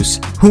Boxy Boos.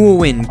 Who will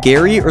win,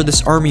 Gary or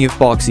this army of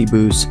Boxy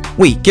Boos?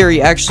 Wait,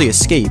 Gary actually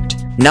escaped.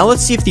 Now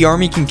let's see if the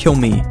army can kill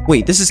me.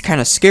 Wait, this is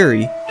kind of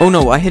scary. Oh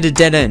no, I hit a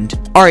dead end.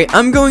 Alright,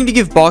 I'm going to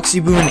give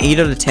Boxy Boo an 8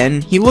 out of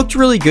 10. He looked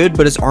really good,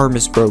 but his arm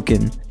is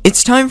broken.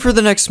 It's time for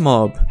the next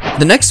mob.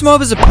 The next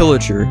mob is a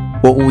pillager.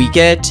 What will we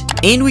get?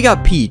 And we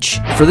got Peach.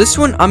 For this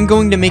one, I'm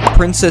going to make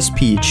Princess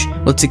Peach.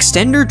 Let's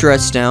extend her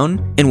dress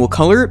down, and we'll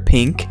color it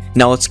pink.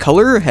 Now let's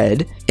color her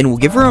head, and we'll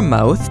give her a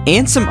mouth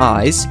and some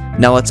eyes.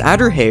 Now let's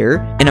add her hair,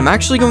 and I'm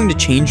actually going to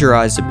change her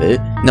eyes a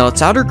bit. Now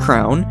let's add her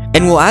crown,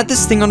 and we'll add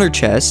this thing on her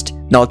chest.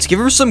 Now let's give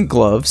her some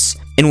gloves,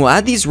 and we'll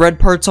add these red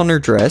parts on her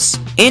dress,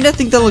 and I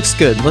think that looks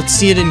good. Let's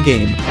see it in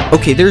game.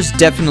 Okay, there's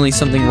definitely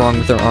something wrong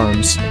with her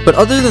arms, but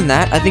other than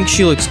that, I think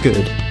she looks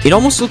good. It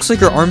almost looks like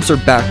her arms are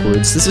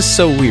backwards. This is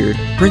so weird.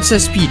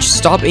 Princess Peach,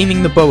 stop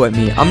aiming the bow at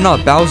me. I'm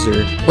not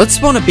Bowser. Let's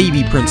spawn a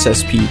baby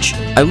Princess Peach.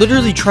 I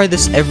literally try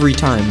this every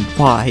time.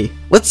 Why?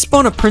 Let's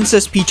spawn a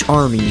Princess Peach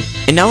army,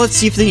 and now let's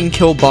see if they can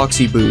kill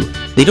Boxy Boo.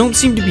 They don't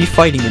seem to be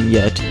fighting him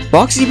yet.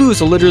 Boxy Boo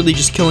is literally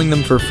just killing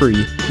them for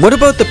free. What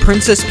about the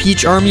Princess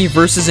Peach army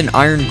versus an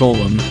Iron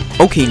Golem?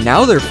 Okay,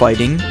 now they're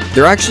fighting.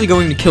 They're actually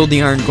going to kill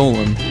the Iron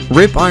Golem.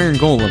 Rip Iron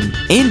Golem.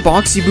 And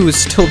Boxy Boo is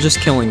still just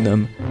killing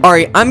them.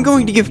 Alright, I'm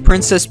going to give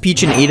Princess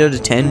Peach an 8 out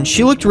of 10.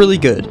 She looked really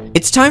good.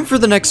 It's time for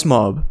the next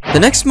mob. The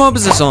next mob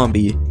is a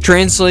zombie.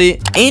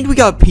 Translate, and we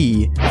got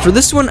P. For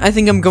this one, I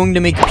think I'm going to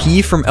make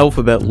P from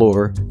alphabet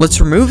lore. Let's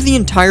remove the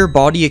entire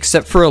body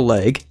except for a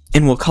leg,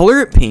 and we'll color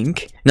it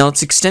pink. Now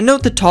let's extend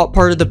out the top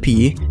part of the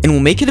P, and we'll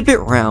make it a bit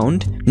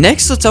round.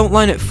 Next, let's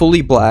outline it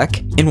fully black,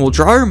 and we'll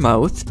draw her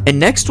mouth, and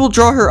next we'll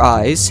draw her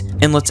eyes,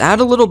 and let's add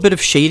a little bit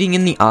of shading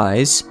in the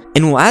eyes,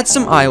 and we'll add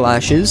some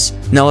eyelashes.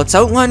 Now let's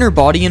outline her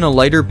body in a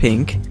lighter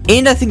pink,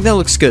 and I think that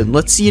looks good.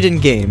 Let's see it in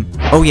game.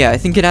 Oh yeah, I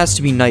think it has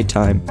to be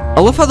nighttime. I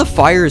love how the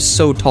fire is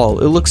so tall.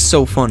 It looks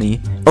so funny.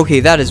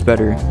 Okay, that is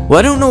better. Well,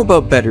 I don't know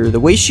about better. The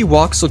way she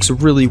walks looks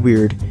really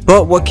weird.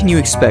 But what can you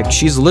expect?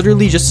 She's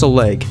literally just a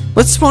leg.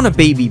 Let's spawn a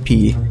baby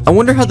P. I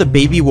wonder how the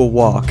baby will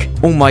walk.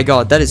 Oh my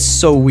god, that is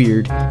so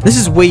weird. This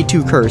is way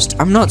too cursed.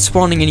 I'm not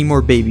spawning any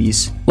more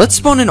babies. Let's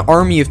spawn an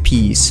army of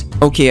Ps.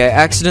 Okay, I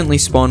accidentally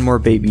spawned more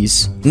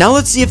babies. Now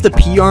let's see if the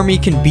P army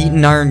can beat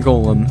an Iron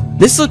Golem.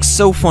 This looks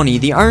so funny.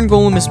 The Iron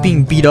Golem is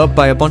being beat up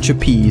by a bunch of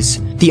Ps.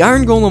 The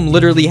Iron Golem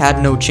literally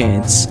had no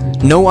chance.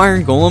 No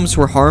Iron Golems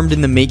were harmed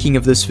in the making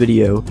of this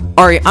video.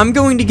 Alright, I'm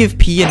going to give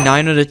P a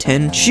 9 out of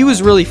 10. She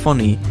was really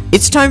funny.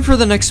 It's time for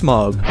the next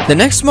mob. The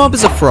next mob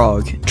is a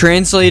frog.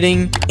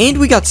 Translating, and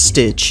we got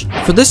Stitch.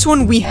 For this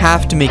one, we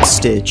have to make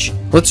Stitch.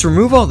 Let's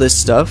remove all this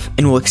stuff,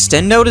 and we'll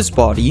extend out his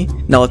body.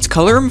 Now let's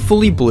color him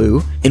fully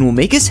blue, and we'll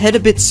make his head a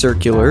bit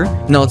circular.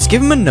 Now let's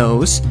give him a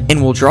nose,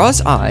 and we'll draw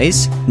his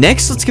eyes.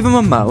 Next, let's give him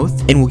a mouth,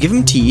 and we'll give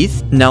him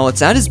teeth. Now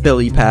let's add his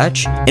belly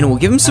patch, and we'll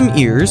give him some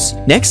ears.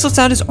 Next, let's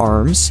add his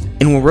arms,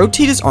 and we'll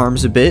rotate his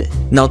arms a bit.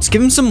 Now let's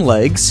give him some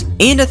legs,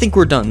 and I think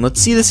we're done.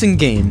 Let's see this in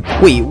game.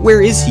 Wait,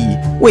 where is he?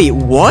 Wait,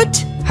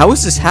 what? How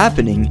is this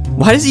happening?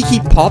 Why does he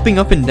keep popping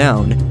up and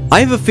down? I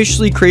have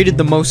officially created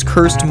the most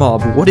cursed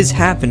mob. What is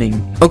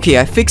happening? Okay,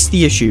 I fixed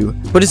the issue,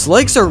 but his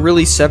legs are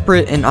really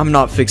separate and I'm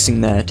not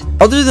fixing that.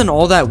 Other than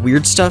all that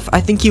weird stuff,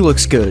 I think he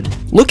looks good.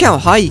 Look how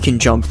high he can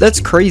jump. That's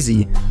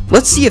crazy.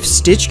 Let's see if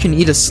Stitch can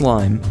eat a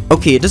slime.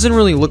 Okay, it doesn't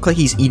really look like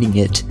he's eating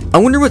it. I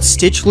wonder what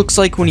Stitch looks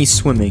like when he's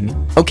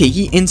swimming. Okay,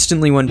 he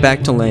instantly went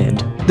back to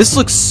land. This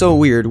looks so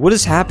weird. What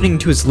is happening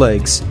to his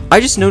legs?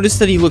 I just noticed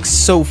that he looks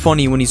so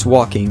funny when he's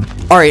walking.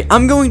 Alright,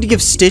 I'm going to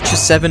give Stitch a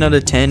 7 out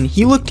of 10.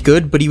 He looked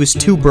good, but he was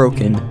too broken.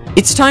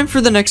 It's time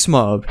for the next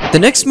mob. The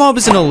next mob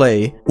is an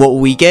allay. What will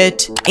we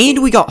get?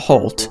 And we got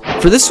Halt.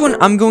 For this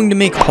one, I'm going to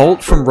make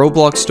Halt from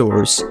Roblox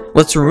doors.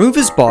 Let's remove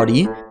his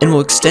body, and we'll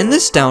extend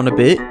this down a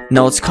bit.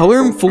 Now let's color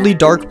him fully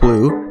dark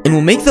blue, and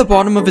we'll make the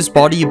bottom of his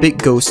body a bit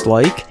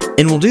ghost-like,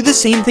 and we'll do the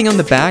same thing on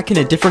the back in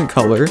a different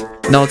color.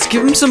 Now let's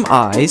give him some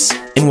eyes,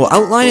 and we'll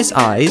outline his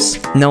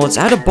eyes. Now let's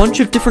add a bunch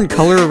of different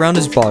color around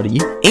his body,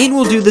 and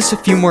we'll do this a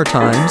few more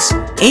times,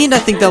 and I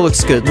think that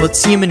looks good. Let's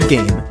see him in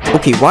game.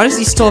 Okay, why does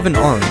he still have an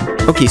arm?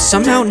 Okay,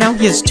 somehow now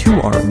he has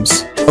 2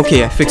 arms.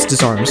 Okay, I fixed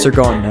his arms, they're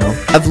gone now.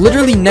 I've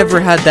literally never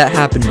had that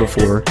happen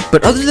before,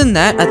 but other than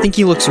that, I think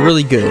he looks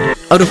really good.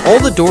 Out of all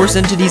the doors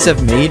entities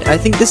I've made, I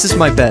think this is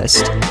my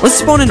best. Let's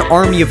spawn an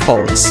army of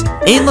Halts,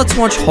 and let's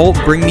watch Halt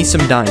bring me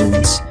some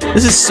diamonds.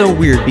 This is so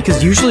weird,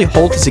 because usually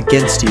Halt is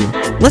against you.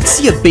 Let's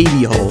see a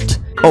baby Halt.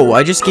 Oh,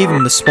 I just gave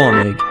him the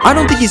spawn egg. I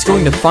don't think he's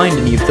going to find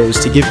any of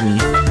those to give me.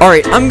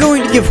 Alright, I'm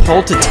going to give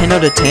Halt a 10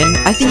 out of 10.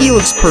 I think he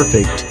looks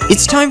perfect.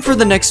 It's time for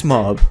the next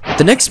mob.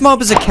 The next mob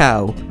is a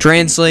cow.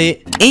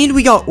 Translate, and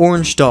we got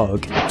Orange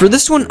Dog. For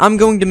this one, I'm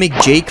going to make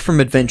Jake from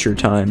Adventure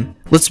Time.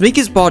 Let's make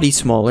his body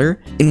smaller,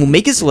 and we'll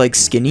make his legs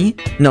skinny.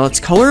 Now let's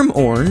color him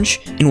orange,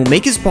 and we'll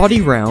make his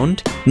body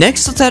round.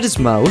 Next, let's add his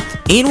mouth,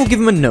 and we'll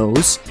give him a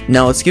nose.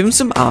 Now let's give him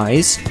some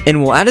eyes,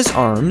 and we'll add his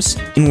arms,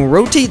 and we'll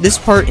rotate this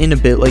part in a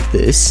bit like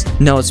this.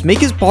 Now let's make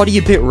his body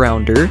a bit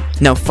rounder.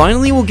 Now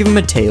finally, we'll give him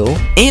a tail,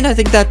 and I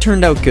think that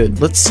turned out good.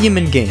 Let's see him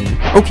in game.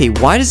 Okay,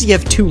 why does he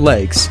have 2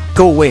 legs?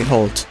 Go away,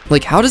 Halt.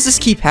 Like, how does this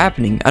keep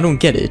happening? I don't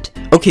get it.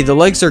 Okay, the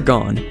legs are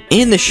gone,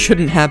 and this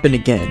shouldn't happen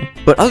again.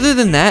 But other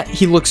than that,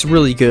 he looks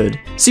really good.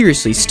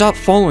 Seriously, stop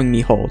following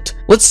me, Halt.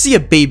 Let's see a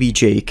baby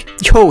Jake.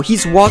 Yo,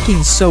 he's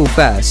walking so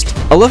fast.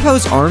 I love how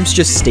his arms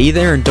just stay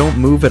there and don't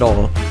move at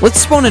all. Let's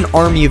spawn an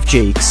army of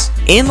Jakes,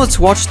 and let's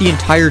watch the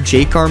entire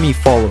Jake army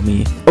follow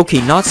me.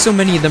 Okay, not so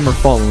many of them are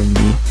following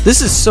me.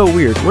 This is so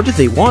weird. What do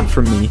they want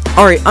from me?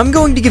 Alright, I'm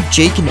going to give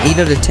Jake an 8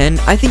 out of 10.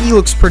 I think he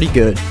looks pretty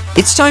good.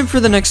 It's time for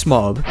the next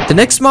mob. The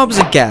next mob is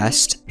a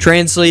ghast,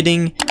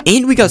 translating,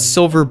 and we got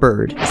silver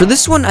bird. For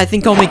this one, I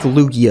think I'll make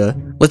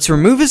Lugia. Let's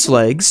remove his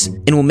legs,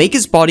 and we'll make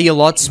his body a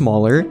lot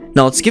smaller.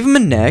 Now let's give him a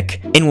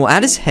neck, and we'll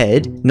add his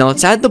head. Now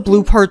let's add the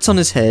blue parts on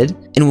his head,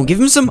 and we'll give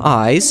him some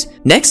eyes.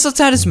 Next, let's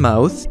add his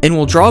mouth, and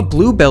we'll draw a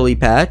blue belly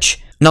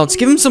patch. Now let's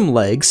give him some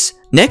legs.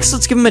 Next,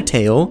 let's give him a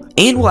tail,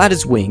 and we'll add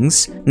his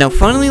wings. Now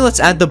finally, let's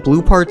add the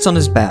blue parts on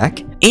his back,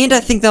 and I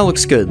think that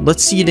looks good.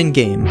 Let's see it in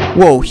game.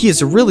 Whoa, he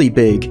is really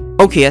big.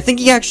 Okay, I think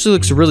he actually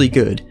looks really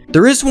good.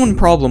 There is one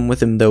problem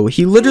with him though,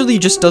 he literally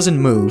just doesn't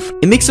move.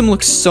 It makes him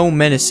look so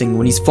menacing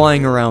when he's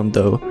flying around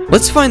though.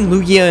 Let's find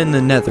Lugia in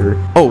the nether.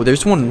 Oh,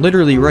 there's one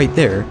literally right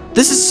there.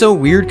 This is so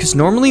weird because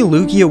normally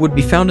Lugia would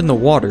be found in the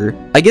water.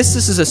 I guess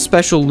this is a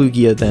special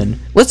Lugia then.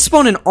 Let's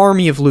spawn an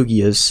army of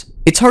Lugias.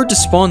 It's hard to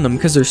spawn them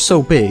because they're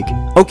so big.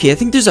 Okay, I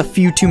think there's a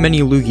few too many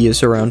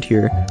Lugias around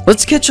here.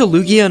 Let's catch a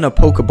Lugia and a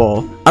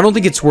Pokeball. I don't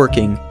think it's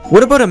working.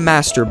 What about a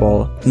Master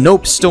Ball?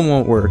 Nope, still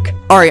won't work.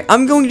 Alright,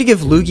 I'm going to give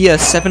Lugia a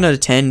 7 out of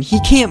 10. He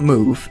can't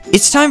move.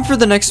 It's time for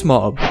the next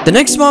mob. The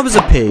next mob is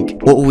a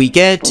pig. What will we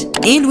get?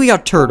 And we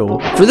got Turtle.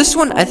 For this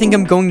one, I think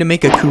I'm going to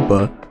make a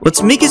Koopa.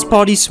 Let's make his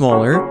body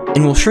smaller,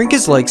 and we'll shrink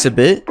his legs a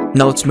bit.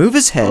 Now let's move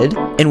his head,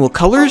 and we'll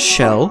color his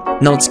shell.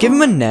 Now let's give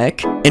him a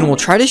neck, and we'll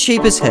try to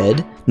shape his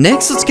head.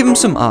 Next, let's give him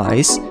some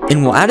eyes,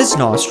 and we'll add his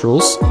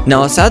nostrils.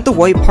 Now let's add the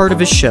white part of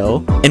his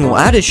shell, and we'll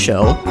add his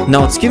shell.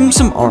 Now let's give him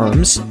some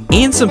arms,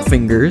 and some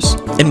fingers,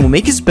 and we'll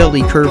make his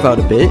belly curve out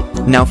a bit.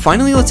 Now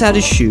finally, let's add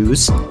his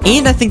shoes,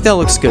 and I think that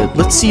looks good.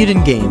 Let's see it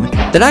in game.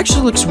 That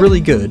actually looks really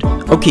good.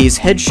 Okay, his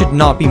head should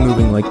not be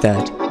moving like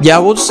that. Yeah,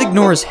 we'll just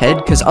ignore his head,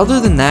 because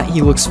other than that,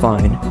 he looks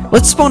fine.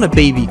 Let's spawn a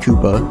baby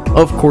Koopa.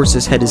 Of course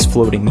his head is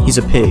floating, he's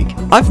a pig.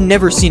 I've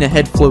never seen a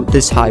head float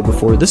this high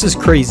before, this is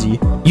crazy.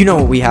 You know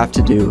what we have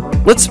to do.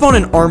 Let's spawn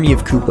an army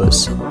of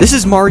Koopas. This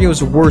is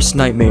Mario's worst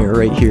nightmare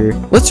right here.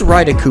 Let's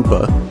ride a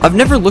Koopa. I've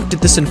never looked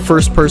at this in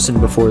first person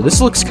before,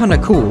 this looks kinda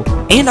cool.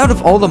 And out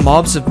of all the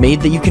mobs I've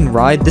made that you can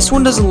ride, this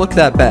one doesn't look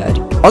that bad.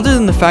 Other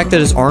than the fact that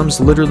his arms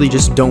literally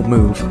just don't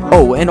move.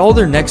 Oh, and all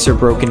their necks are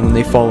broken when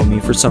they follow me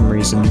for some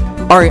reason.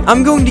 Alright,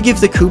 I'm going to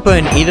give the Koopa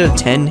an 8 out of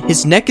 10.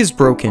 His neck is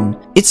broken.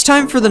 It's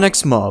time for the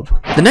next mob.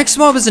 The next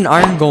mob is an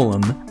Iron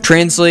Golem.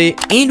 Translate,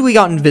 and we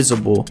got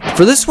invisible.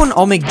 For this one,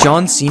 I'll make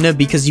John Cena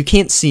because you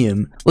can't see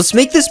him. Let's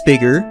make this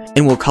bigger,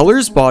 and we'll color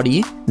his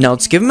body. Now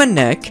let's give him a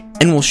neck,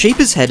 and we'll shape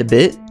his head a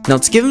bit. Now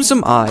let's give him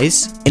some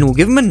eyes, and we'll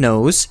give him a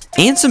nose,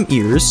 and some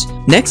ears.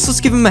 Next, let's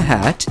give him a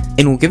hat,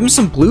 and we'll give him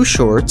some blue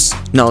shorts.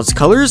 Now let's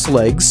color his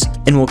legs,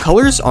 and we'll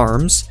color his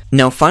arms.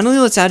 Now finally,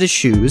 let's add his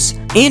shoes,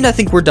 and I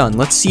think we're done.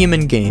 Let's see him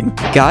in game.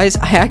 Guys,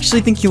 I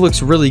actually think he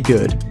looks really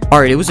good.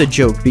 Alright, it was a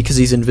joke because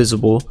he's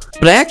invisible,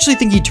 but I actually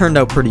think he turned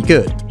out pretty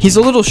good. He's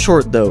a little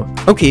short though.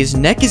 Okay, his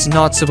neck is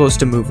not supposed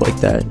to move like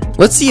that.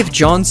 Let's see if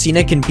John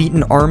Cena can beat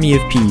an army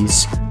of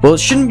peas. Well, it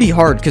shouldn't be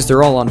hard because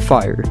they're all on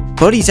fire,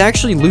 but he's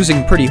actually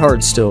losing pretty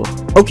hard still.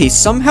 Okay,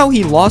 somehow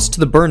he lost to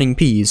the burning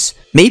peas.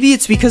 Maybe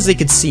it's because they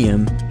could see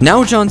him.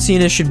 Now John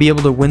Cena should be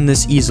able to win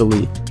this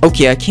easily.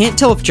 Okay, I can't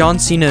tell if John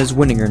Cena is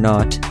winning or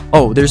not.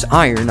 Oh, there's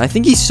iron. I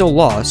think he's still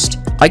lost.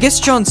 I guess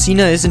John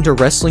Cena isn't a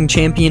wrestling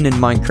champion in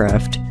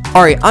Minecraft.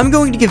 Alright, I'm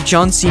going to give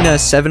John Cena a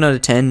 7 out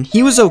of 10.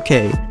 He was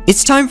okay.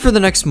 It's time for the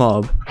next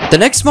mob. The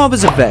next mob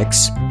is a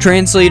Vex.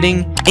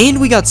 Translating,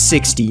 and we got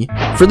 60.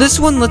 For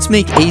this one, let's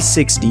make a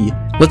 60.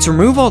 Let's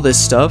remove all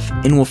this stuff,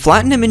 and we'll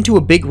flatten him into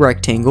a big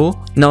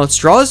rectangle. Now let's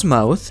draw his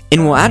mouth,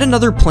 and we'll add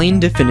another plane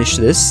to finish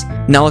this.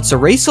 Now let's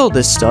erase all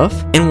this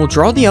stuff, and we'll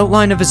draw the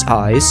outline of his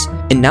eyes.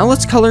 And now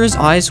let's color his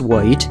eyes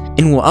white,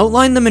 and we'll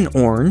outline them in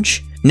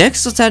orange.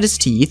 Next, let's add his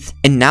teeth,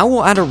 and now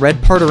we'll add a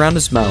red part around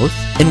his mouth,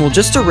 and we'll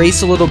just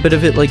erase a little bit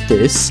of it like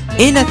this,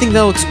 and I think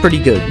that looks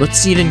pretty good. Let's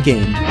see it in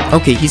game.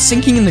 Okay, he's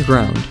sinking in the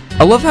ground.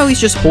 I love how he's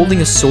just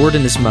holding a sword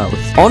in his mouth.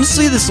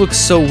 Honestly, this looks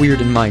so weird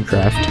in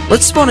Minecraft.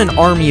 Let's spawn an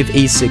army of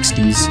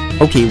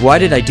A60s. Okay, why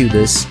did I do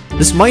this?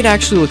 This might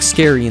actually look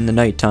scary in the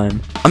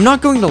nighttime. I'm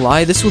not going to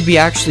lie, this would be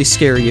actually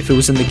scary if it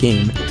was in the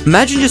game.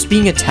 Imagine just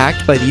being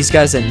attacked by these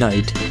guys at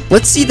night.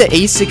 Let's see the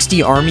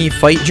A60 army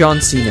fight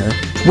John Cena.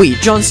 Wait,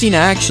 John Cena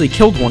actually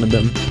killed one of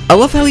them. I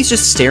love how he's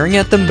just staring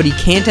at them, but he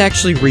can't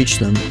actually reach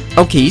them.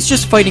 Okay, he's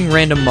just fighting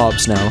random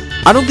mobs now.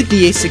 I don't think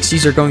the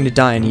A60s are going to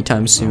die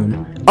anytime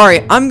soon.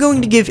 Alright, I'm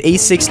going to give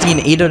A60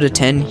 an 8 out of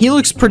 10. He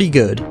looks pretty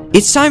good.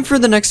 It's time for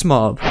the next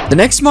mob. The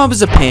next mob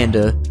is a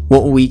panda.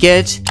 What will we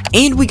get?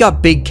 And we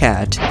got Big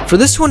Cat. For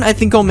this one, I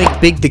think I'll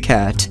make Big the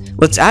Cat.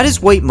 Let's add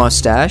his white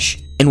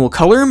mustache, and we'll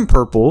color him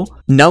purple.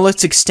 Now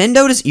let's extend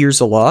out his ears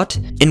a lot,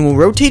 and we'll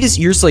rotate his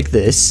ears like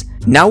this.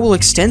 Now we'll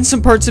extend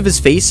some parts of his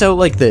face out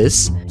like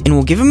this, and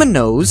we'll give him a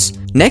nose.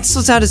 Next,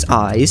 let's add his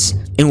eyes,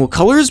 and we'll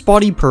color his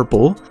body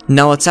purple.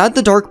 Now let's add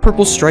the dark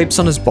purple stripes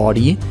on his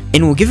body,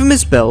 and we'll give him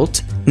his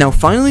belt. Now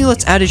finally,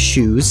 let's add his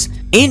shoes,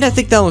 and I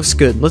think that looks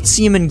good. Let's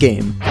see him in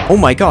game. Oh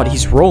my god,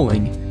 he's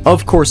rolling.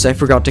 Of course I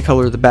forgot to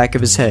color the back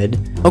of his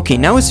head. Okay,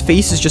 now his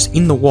face is just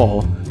in the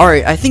wall.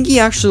 Alright, I think he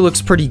actually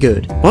looks pretty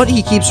good. But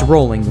he keeps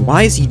rolling.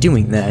 Why is he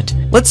doing that?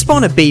 Let's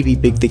spawn a baby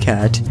Big the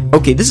Cat.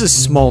 Okay, this is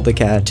Small the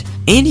Cat.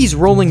 And he's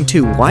rolling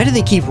too. Why do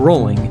they keep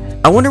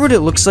rolling? I wonder what it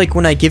looks like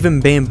when I give him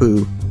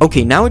bamboo.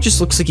 Okay, now it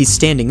just looks like he's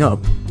standing up.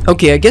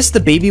 Okay, I guess the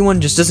baby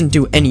one just doesn't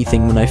do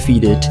anything when I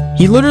feed it.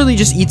 He literally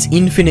just eats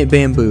infinite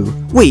bamboo.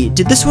 Wait,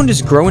 did this one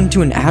just grow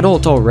into an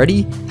adult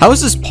already? How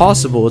is this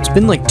possible? It's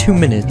been like 2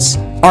 minutes.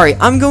 Alright,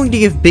 I'm going to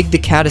give Big the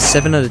Cat a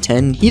 7 out of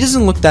 10. He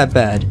doesn't look that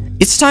bad.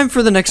 It's time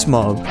for the next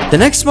mob. The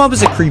next mob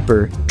is a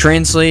creeper.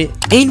 Translate,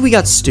 and we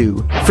got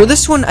Stew. For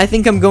this one, I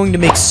think I'm going to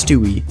make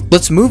Stewie.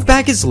 Let's move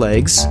back his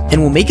legs, and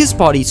we'll make his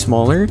body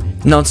smaller.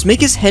 Now let's make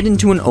his head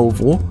into an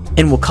oval,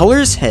 and we'll color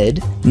his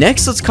head.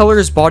 Next, let's color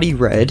his body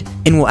red,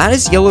 and we'll add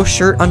his yellow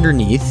shirt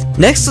underneath.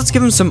 Next, let's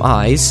give him some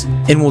eyes,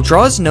 and we'll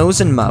draw his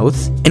nose and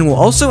mouth, and we'll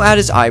also add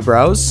his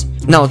eyebrows.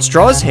 Now let's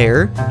draw his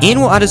hair,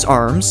 and we'll add his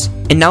arms,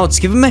 and now let's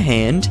give him a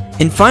hand,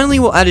 and finally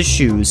we'll add his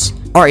shoes.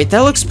 Alright, that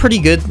looks pretty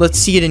good. Let's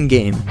see it in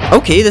game.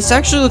 Okay, this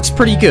actually looks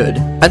pretty good.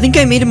 I think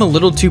I made him a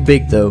little too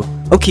big though.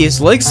 Okay,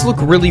 his legs look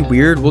really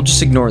weird. We'll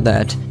just ignore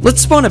that. Let's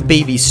spawn a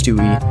baby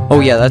Stewie. Oh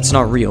yeah, that's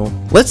not real.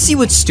 Let's see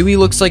what Stewie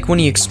looks like when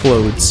he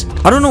explodes.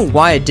 I don't know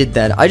why I did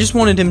that. I just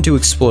wanted him to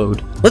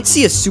explode. Let's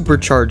see a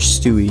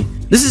supercharged Stewie.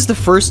 This is the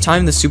first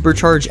time the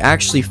supercharge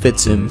actually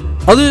fits him,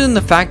 other than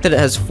the fact that it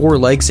has 4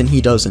 legs and he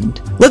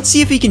doesn't. Let's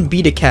see if he can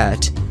beat a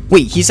cat.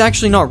 Wait, he's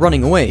actually not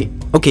running away.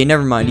 Okay,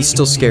 never mind, he's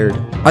still scared.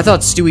 I thought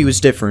Stewie was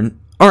different.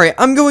 Alright,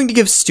 I'm going to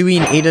give Stewie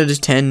an 8 out of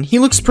 10. He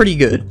looks pretty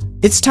good.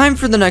 It's time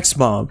for the next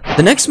mob.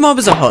 The next mob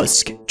is a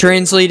husk.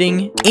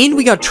 Translating, and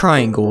we got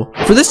Triangle.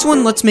 For this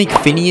one, let's make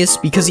Phineas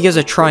because he has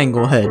a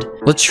triangle head.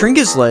 Let's shrink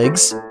his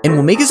legs, and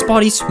we'll make his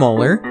body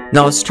smaller.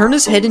 Now let's turn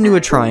his head into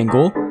a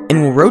triangle,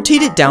 and we'll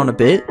rotate it down a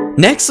bit.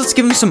 Next, let's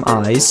give him some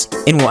eyes,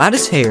 and we'll add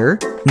his hair.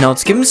 Now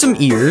let's give him some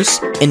ears,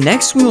 and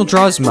next we will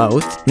draw his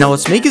mouth. Now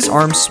let's make his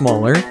arms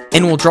smaller,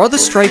 and we'll draw the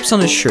stripes on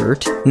his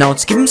shirt. Now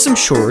let's give him some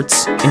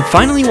shorts, and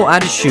finally we'll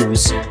add his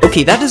shoes.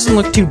 Okay, that doesn't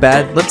look too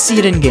bad. Let's see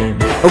it in game.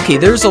 Okay,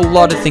 there's a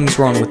lot of things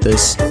wrong with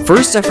this.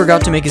 First, I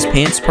forgot to make his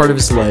pants part of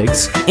his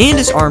legs, and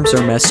his arms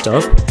are messed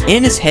up,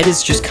 and his head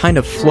is just kind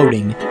of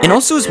floating. And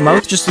also his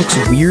mouth just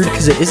looks weird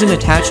because it isn't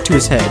attached to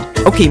his head.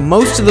 Okay,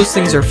 most of those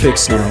things are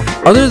fixed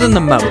now, other than the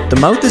mouth. The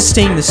mouth is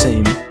staying the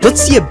same.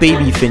 Let's see a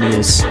baby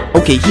Phineas.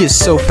 Okay, he is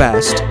so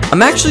fast.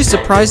 I'm actually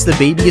surprised the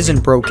baby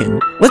isn't broken.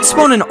 Let's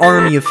spawn an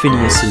army of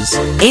Phineases,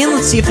 and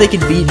let's see if they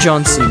can beat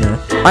John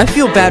Cena. I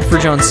feel bad for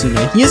John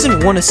Cena. He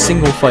hasn't won a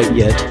single fight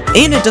yet,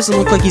 and it doesn't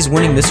look like he's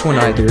winning this one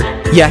either.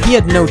 Yeah, he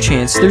had no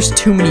chance. There's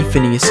too many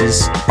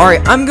Phineases.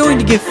 Alright, I'm going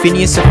to give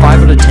Phineas a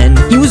 5 out of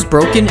 10. He was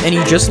broken, and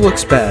he just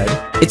looks bad.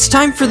 It's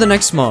time for the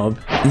next mob.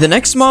 The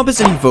next mob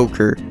is an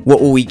evoker. What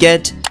will we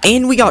get?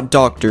 And we got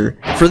Doctor.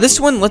 For this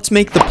one, let's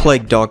make the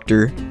Plague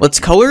Doctor. Let's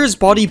color his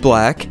body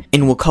black,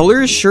 and we'll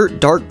color his shirt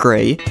dark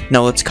gray.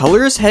 Now let's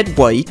color his head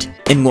white,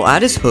 and we'll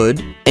add his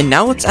hood. And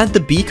now let's add the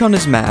beak on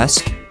his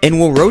mask, and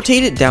we'll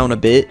rotate it down a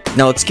bit.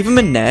 Now let's give him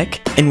a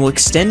neck, and we'll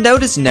extend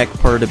out his neck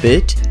part a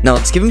bit. Now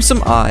let's give him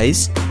some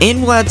eyes,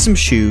 and we'll add some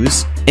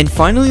shoes. And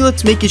finally,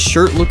 let's make his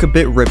shirt look a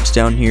bit ripped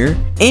down here.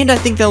 And I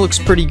think that looks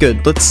pretty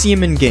good. Let's see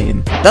him in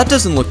game. That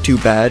doesn't look too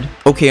bad.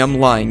 Okay, I'm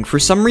lying. For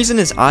some reason,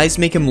 his eyes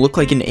make him look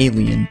like an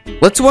alien.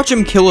 Let's watch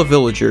him kill a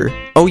villager.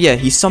 Oh yeah,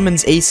 he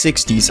summons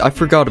A60s. I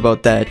forgot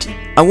about that.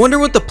 I wonder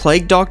what the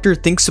Plague Doctor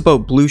thinks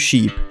about blue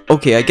sheep.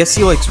 Okay, I guess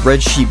he likes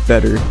red sheep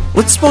better.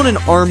 Let's spawn an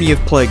army of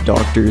Plague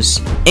Doctors.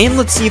 And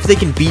let's see if they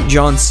can beat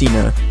John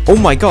Cena. Oh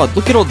my god,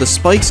 look at all the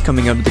spikes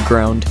coming out of the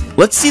ground.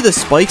 Let's see the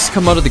spikes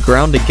come out of the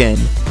ground again.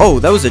 Oh,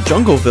 that was a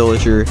jungle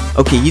villager.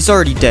 Okay, he's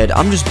already dead.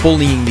 I'm just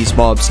bullying these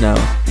mobs now.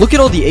 Look at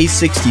all the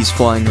A60s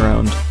flying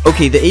around.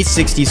 Okay, the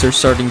A60s are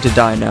starting to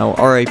die now.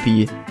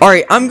 RIP.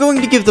 Alright, I'm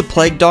going to give the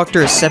Plague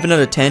Doctor a 7 out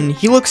of 10.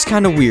 He looks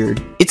kinda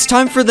weird. It's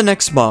time for the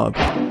next mob.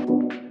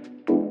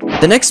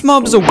 The next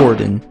mob is a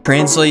warden.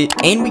 Translate,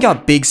 and we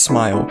got Big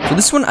Smile. For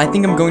this one, I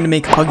think I'm going to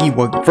make Huggy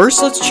Wuggy.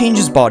 First, let's change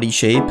his body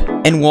shape,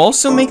 and we'll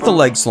also make the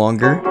legs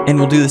longer, and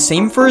we'll do the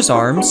same for his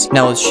arms.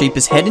 Now let's shape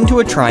his head into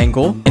a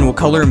triangle, and we'll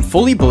color him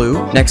fully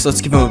blue. Next,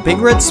 let's give him a big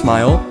red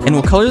smile, and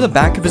we'll color the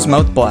back of his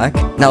mouth black.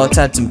 Now let's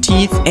add some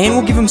teeth, and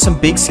we'll give him some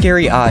big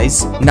scary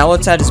eyes. Now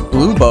let's add his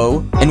blue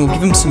bow, and we'll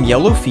give him some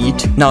yellow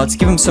feet. Now let's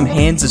give him some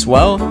hands as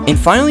well, and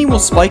finally we'll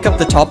spike up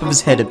the top of his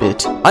head a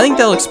bit. I think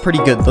that looks pretty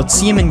good. Let's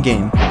see him in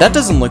game. That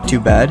doesn't look too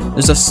bad.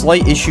 There's a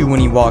slight issue when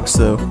he walks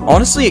though.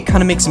 Honestly, it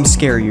kind of makes him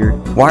scarier.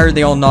 Why are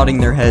they all nodding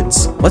their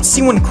heads? Let's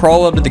see one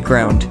crawl out of the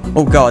ground.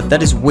 Oh god,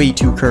 that is way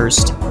too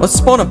cursed. Let's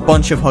spawn a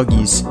bunch of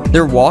Huggies.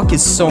 Their walk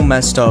is so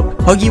messed up.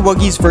 Huggy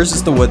Wuggies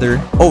versus the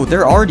Wither. Oh,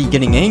 they're already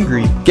getting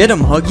angry. Get him,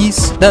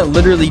 Huggies. That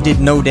literally did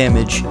no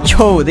damage.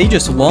 Yo, they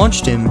just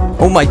launched him.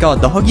 Oh my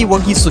god, the Huggy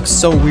Wuggies look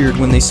so weird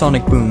when they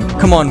Sonic Boom.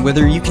 Come on,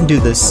 Wither, you can do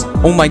this.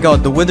 Oh my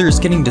god, the Wither is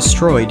getting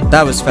destroyed.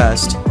 That was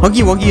fast.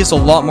 Huggy Wuggy is a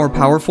lot more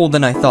powerful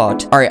than I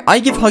thought. Alright, I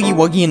give Huggy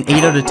Wuggy an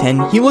 8 out of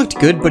 10. He looked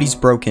good, but he's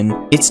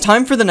broken. It's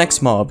time for the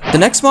next mob. The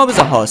next mob is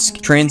a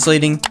husk.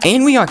 Translating,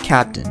 and we got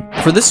Captain.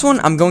 For this one,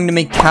 I'm going to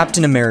make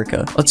Captain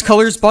America. Let's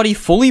color his body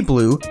fully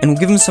blue, and we'll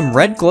give him some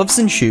red gloves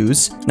and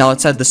shoes. Now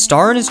let's add the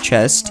star on his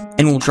chest,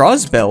 and we'll draw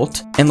his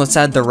belt, and let's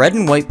add the red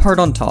and white part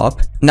on top.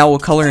 Now we'll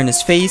color in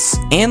his face,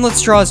 and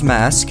let's draw his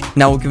mask.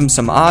 Now we'll give him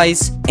some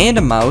eyes, and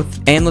a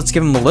mouth, and let's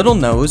give him a little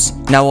nose.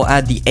 Now we'll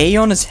add the A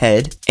on his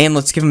head, and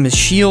let's give him his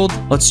shield.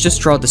 Let's just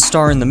draw the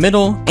star in the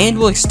middle, and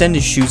we'll extend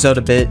his shoes out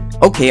a bit.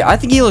 Okay, I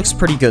think he looks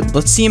pretty good.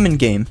 Let's see him in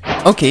game.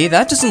 Okay,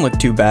 that doesn't look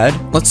too bad.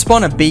 Let's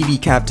spawn a baby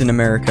Captain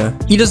America.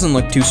 He doesn't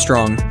look too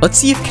strong. Let's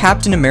see if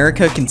Captain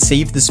America can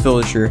save this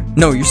villager.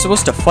 No, you're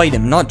supposed to fight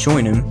him, not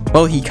join him.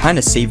 Well, he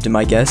kinda saved him,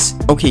 I guess.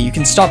 Okay, you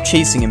can stop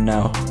chasing him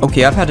now.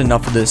 Okay, I've had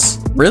enough of this.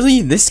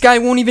 Really? This guy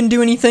won't even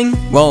do anything?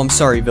 Well, I'm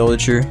sorry,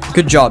 villager.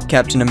 Good job,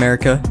 Captain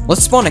America.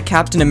 Let's spawn a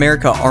Captain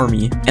America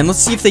army, and let's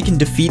see if they can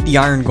defeat the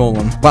Iron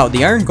Golem. Wow,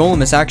 the Iron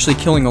Golem is actually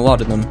killing a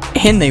lot of them.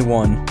 And they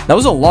won. That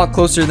was a lot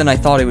closer than I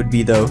thought it would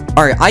be, though.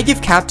 Alright, I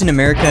give Captain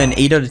America an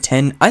 8 out of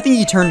 10. I think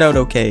he turned out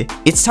okay.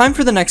 It's time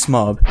for the next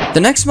mob.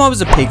 The next mob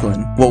is a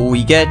piglin. What will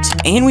we get?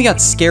 And we got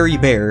Scary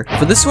Bear.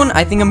 For this one,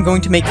 I think I'm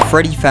going to make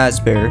Freddy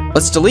Fazbear.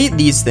 Let's delete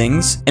these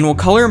things, and we'll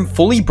color him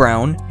fully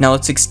brown. Now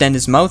let's extend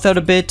his mouth out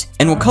a bit,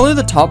 and we'll color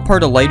the top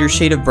part a lighter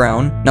shade of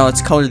brown. Now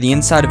let's color the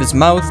inside of his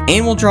mouth,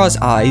 and we'll draw his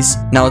eyes.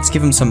 Now let's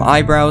give him some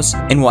eyebrows,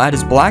 and we'll add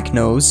his black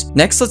nose.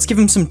 Next, let's give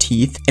him some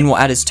teeth, and we'll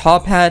add his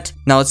top hat.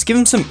 Now let's give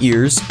him some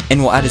ears, and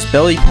we'll add his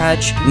belly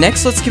patch.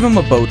 Next, let's give him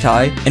a bow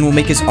tie, and we'll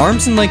make his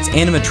arms and legs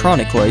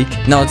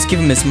animatronic-like. Now let's give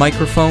him his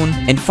microphone,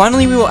 and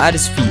finally we will add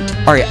his feet.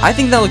 Alright, I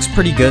think that looks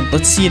pretty good.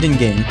 Let's see it in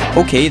game.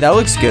 Okay, that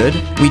looks good.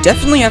 We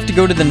definitely have to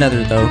go to the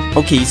nether though.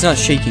 Okay, he's not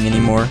shaking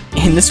anymore.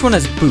 And this one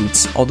has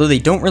boots, although they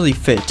don't really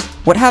fit.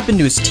 What happened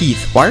to his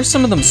teeth? Why are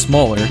some of them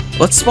smaller?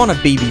 Let's spawn a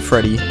baby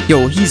Freddy.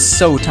 Yo, he's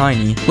so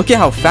tiny. Look at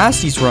how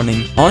fast he's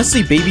running.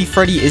 Honestly, baby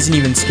Freddy isn't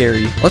even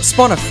scary. Let's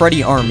spawn a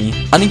Freddy army.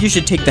 I think you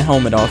should take the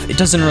helmet off. It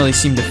doesn't really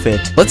seem to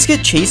fit. Let's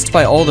get chased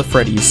by all the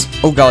Freddys.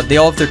 Oh god, they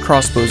all have their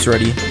crossbows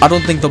ready. I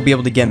don't think they'll be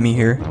able to get me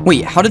here.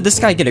 Wait, how did this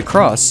guy get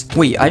across?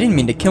 Wait, I didn't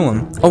mean to kill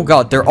him. Oh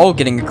god, they're all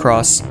getting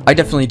across. I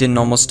definitely didn't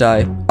almost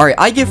die. Alright,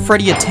 I give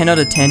Freddy a 10 out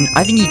of 10.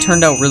 I think he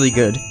turned out really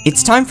good.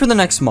 It's time for the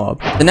next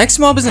mob. The next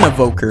mob is an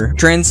evoker.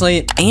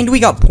 Translate, and we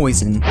got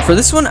poison. For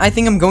this one, I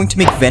think I'm going to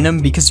make Venom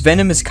because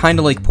Venom is kind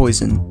of like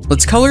poison.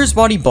 Let's color his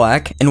body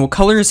black, and we'll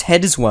color his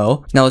head as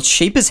well. Now let's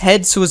shape his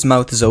head so his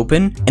mouth is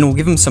open, and we'll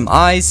give him some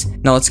eyes.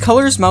 Now let's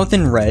color his mouth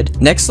in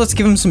red. Next, let's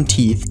give him some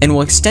teeth, and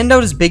we'll extend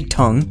out his big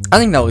tongue. I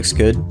think that looks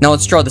good. Now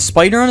let's draw the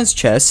spider on his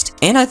chest,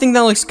 and I think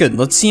that looks good.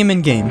 Let's see him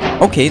in game.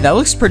 Okay, that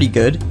looks pretty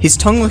good. His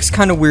tongue looks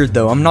kind of weird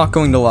though, I'm not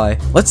going to lie.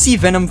 Let's see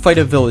Venom fight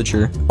a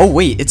villager. Oh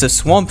wait, it's a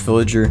swamp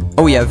villager.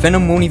 Oh yeah,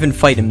 Venom won't even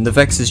fight him. The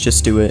Vexes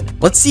just do it.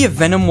 Let's see if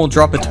Venom will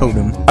drop a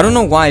totem. I don't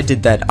know why I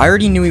did that. I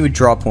already knew he would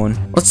drop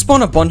one. Let's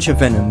spawn a bunch of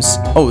Venoms.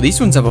 Oh, these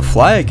ones have a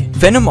flag.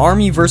 Venom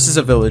army versus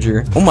a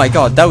villager. Oh my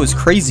god, that was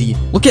crazy.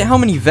 Look at how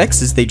many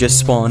Vexes they just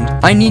spawned.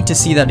 I need to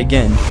see that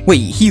again. Wait,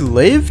 he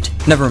lived?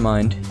 Never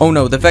mind. Oh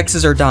no, the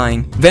Vexes are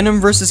dying.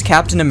 Venom versus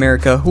Captain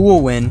America. Who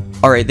will win?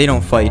 Alright, they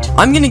don't fight.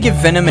 I'm gonna give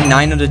Venom a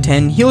 9 out of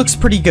 10. He looks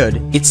pretty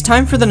good. It's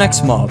time for the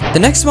next mob. The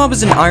next mob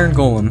is an Iron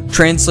Golem.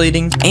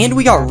 Translating, and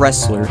we got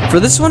Wrestler. For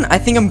this one, I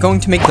think I'm going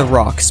to make The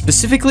Rock,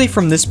 specifically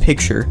from this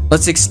picture.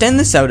 Let's extend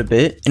this out a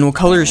bit, and we'll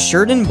color his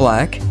shirt in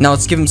black. Now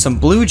let's give him some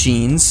blue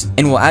jeans,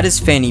 and we'll add his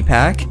fanny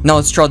pack. Now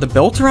let's draw the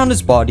belt around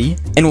his body,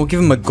 and we'll give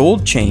him a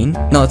gold chain.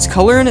 Now let's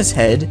color in his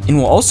head, and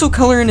we'll also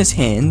color in his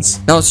hands.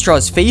 Now let's draw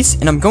his face,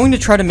 and I'm going to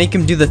try to make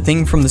him do the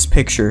thing from this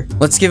picture.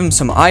 Let's give him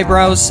some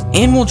eyebrows,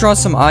 and we'll draw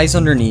some eyes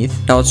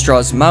underneath. Now let's draw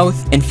his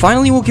mouth, and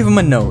finally we'll give him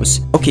a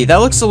nose. Okay, that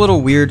looks a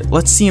little weird.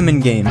 Let's see him in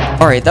game.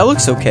 Alright, that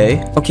looks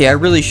okay. Okay, I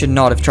really should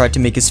not have tried to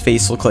make his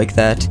face look like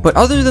that. But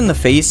other than the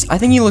face, I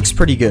think he looks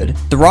pretty good.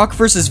 The Rock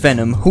versus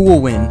Venom, who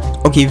will win?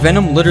 Okay,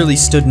 Venom literally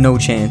stood no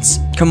chance.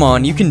 Come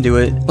on, you can do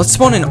it. Let's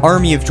spawn an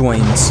army of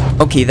Dwaynes.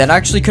 Okay, that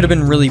actually could have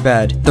been really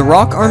bad. The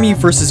Rock army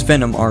versus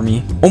Venom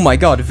army. Oh my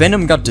god,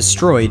 Venom got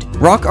destroyed.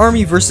 Rock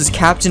army versus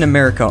Captain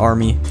America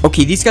army.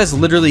 Okay, these guys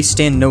literally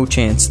stand no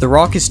chance. The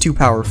Rock is too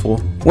powerful.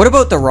 What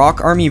about the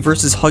Rock army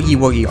versus Huggy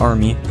Wuggy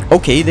army?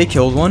 Okay, they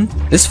killed one.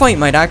 This fight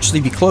might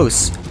actually be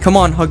close. Come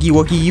on, Huggy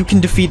Wuggy, you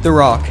can defeat The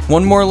Rock.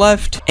 One more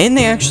left. And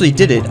they actually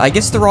did it. I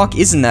guess The Rock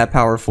isn't that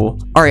powerful.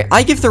 Alright,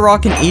 I give The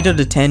Rock an 8 out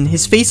of 10.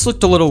 His face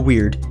looked a little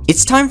weird.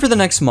 It's time for the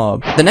next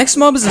mob. The next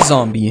mob is a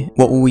zombie.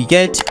 What will we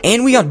get?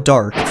 And we got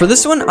Dark. For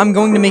this one, I'm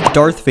going to make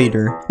Darth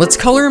Vader. Let's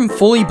color him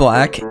fully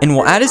black, and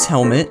we'll add his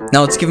helmet.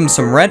 Now let's give him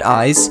some red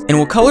eyes, and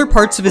we'll color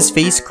parts of his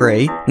face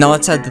gray. Now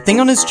let's add the thing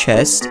on his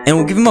chest, and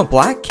we'll give him a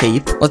black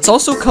cape. Let's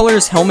also color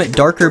his helmet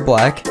darker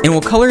black, and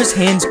we'll color his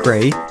hands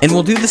gray, and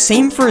we'll do the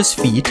same for his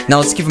feet. Now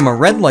let's give him a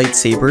red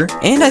lightsaber,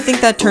 and I think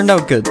that turned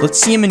out good.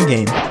 Let's see him in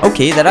game.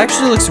 Okay, that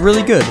actually looks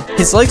really good.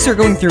 His legs are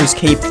going through his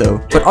cape though,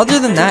 but other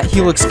than that,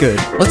 he looks good.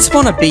 Let's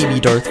spawn a baby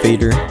Darth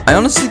Vader. I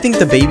honestly think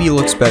the baby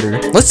looks better.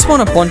 Let's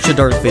spawn a bunch of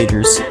Darth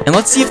Vaders, and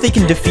let's see if they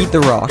can defeat The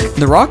Rock.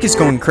 The Rock is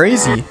going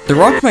crazy. The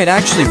Rock might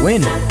actually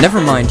win.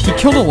 Never mind, he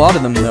killed a lot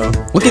of them though.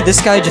 Look at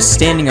this guy just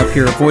standing up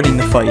here avoiding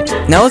the fight.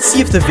 Now let's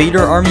see if the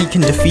Vader army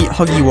can defeat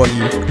Huggy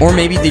Wuggy, or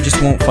maybe they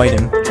just won't fight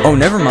him. Oh,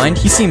 never mind.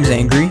 He seems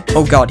angry.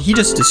 Oh god, he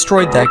just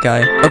destroyed that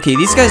guy. Okay,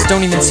 these guys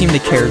don't even seem to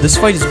care. This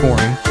fight is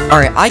boring.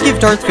 Alright, I give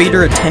Darth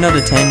Vader a 10 out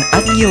of 10. I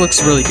think he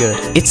looks really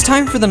good. It's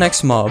time for the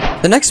next mob.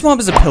 The next mob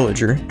is a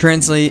pillager.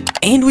 Translate.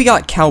 And we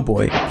got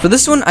cowboy. For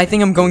this one, I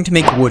think I'm going to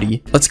make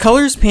Woody. Let's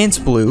color his pants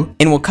blue.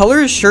 And we'll color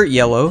his shirt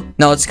yellow.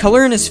 Now let's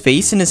color in his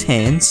face and his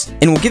hands.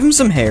 And we'll give him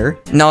some hair.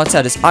 Now let's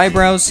add his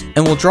eyebrows.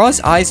 And we'll draw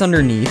his eyes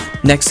underneath.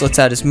 Next, let's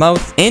add his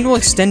mouth. And we'll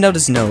extend out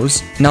his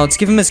nose. Now let's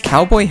give him his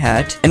cowboy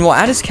hat. And we'll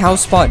add his cow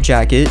spot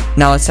jacket.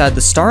 Now let's add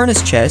the star on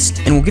his chest.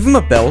 And we'll give him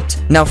a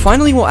belt. Now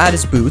finally, we'll add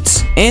his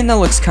boots. And that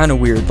looks kind of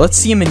weird. Let's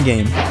see him in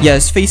game. Yeah,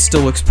 his face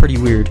still looks pretty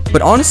weird.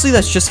 But honestly,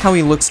 that's just how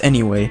he looks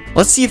anyway.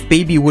 Let's see if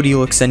baby Woody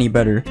looks any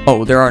better.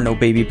 Oh, there are no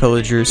baby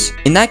pillagers.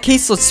 In that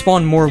case, let's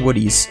spawn more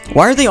Woodies.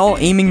 Why are they all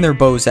aiming their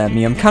bows at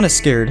me? I'm kind of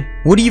scared.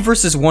 Woody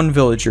versus one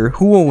villager.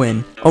 Who will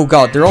win? Oh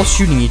god, they're all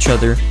shooting each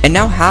other. And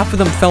now half of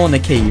them fell in a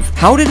cave.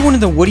 How did one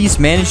of the Woodies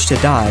manage to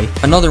die?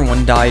 Another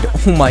one died.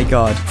 Oh my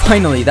god.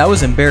 Finally, that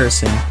was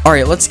embarrassing.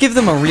 Alright, let's give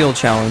them a real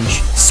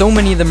challenge. So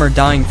many of them are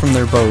dying from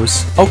their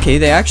bows. Okay,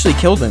 they actually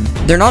killed him.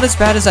 They're not as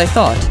bad as I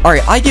thought.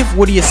 Alright, I give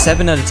Woody a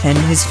 7 out of 10.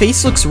 His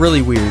face looks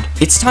really weird.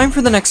 It's time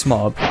for the next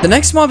mob. The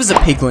next mob is a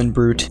piglin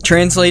brute.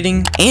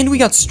 Translating. And we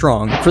got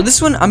strong. For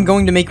this one, I'm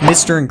going to make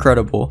Mr.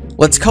 Incredible.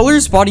 Let's color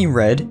his body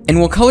red. And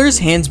we'll color his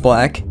hands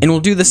black. And we'll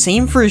do the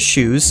same for his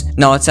shoes.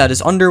 Now let's add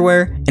his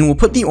underwear. And we'll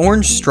put the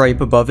orange stripe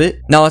above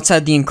it. Now let's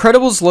add the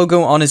Incredibles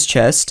logo on his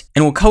chest.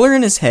 And we'll color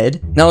in his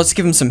head. Now let's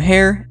give him some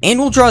hair. And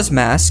we'll draw his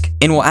mask.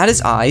 And we'll add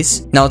his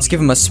eyes. Now let's give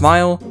him a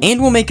smile.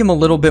 And we'll make him a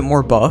little bit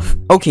more buff.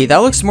 Okay, that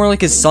looks more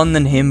like his son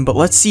than him. But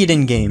let's see it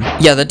in game.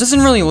 Yeah, that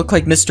doesn't really look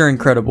like Mr.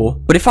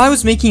 Incredible. But if I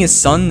was making his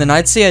son, then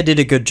I'd say I did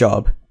a good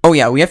job. Oh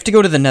yeah, we have to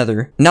go to the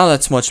Nether. Now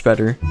that's much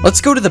better.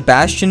 Let's go to the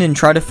Bastion and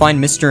try to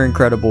find Mr.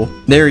 Incredible.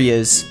 There he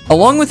is.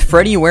 Along with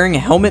Freddy wearing a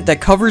helmet that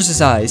covers his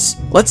eyes.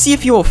 Let's see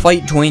if he will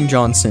fight Dwayne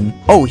Johnson.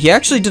 Oh, he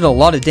actually did a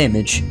lot of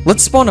damage.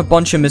 Let's spawn a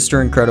bunch of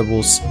Mr.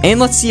 Incredibles.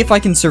 And let's see if I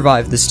can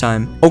survive this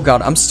time. Oh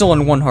god, I'm still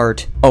on 1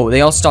 heart. Oh,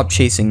 they all stopped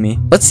chasing me.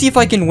 Let's see if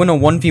I can win a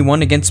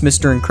 1v1 against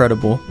Mr.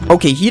 Incredible.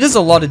 Okay, he does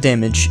a lot of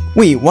damage.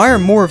 Wait, why are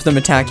more of them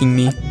attacking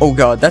me? Oh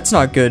god, that's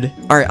not good.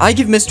 Alright, I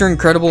give Mr.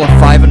 Incredible a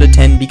 5 out of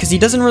 10 because he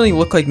doesn't really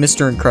look like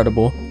Mr.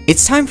 Incredible.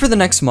 It's time for the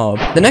next mob.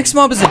 The next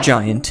mob is a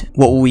giant.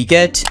 What will we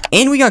get?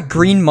 And we got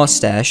green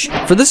mustache.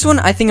 For this one,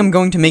 I think I'm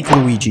going to make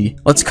Luigi.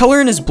 Let's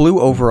color in his blue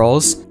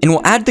overalls, and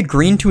we'll add the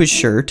green to his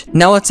shirt.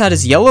 Now let's add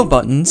his yellow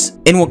buttons,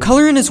 and we'll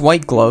color in his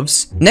white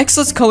gloves. Next,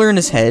 let's color in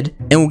his head,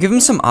 and we'll give him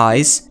some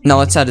eyes. Now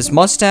let's add his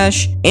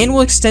mustache, and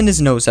we'll extend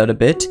his nose out a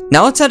bit.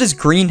 Now let's add his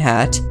green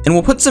hat, and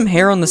we'll put some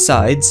hair on the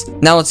sides.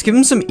 Now let's give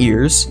him some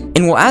ears,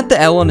 and we'll add the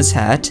L on his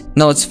hat.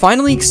 Now let's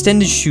finally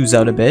extend his shoes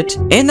out a bit,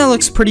 and that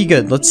looks pretty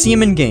good. Let's see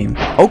him in game.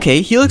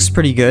 Okay, he looks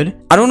pretty good.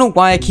 I don't know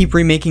why I keep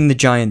remaking the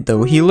giant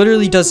though. He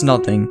literally does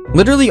nothing.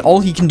 Literally all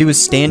he can do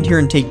is stand here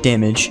and take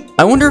damage.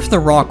 I wonder if the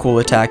rock will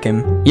attack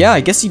him. Yeah,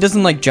 I guess he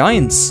doesn't like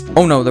giants.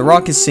 Oh no, the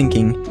rock is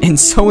sinking. And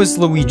so is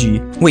Luigi.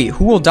 Wait,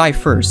 who will die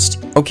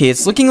first? Okay,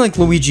 it's looking like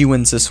Luigi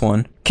wins this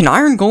one. Can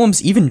iron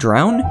golems even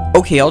drown?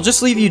 Okay, I'll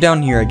just leave you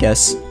down here, I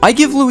guess. I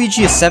give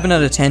Luigi a 7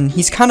 out of 10.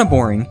 He's kind of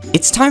boring.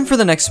 It's time for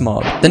the next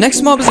mob. The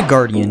next mob is a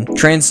guardian.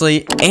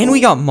 Translate. And we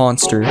got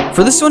monster.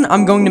 For this one,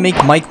 I'm going to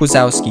make Mike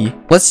Wazowski.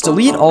 Let's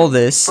delete all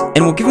this,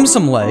 and we'll give him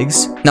some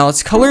legs. Now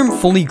let's color him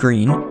fully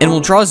green, and we'll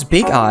draw his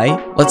big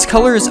eye. Let's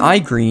color his eye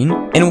green,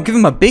 and we'll give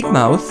him a big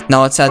mouth.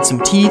 Now let's add some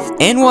teeth,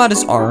 and we'll add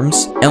his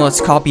arms, and let's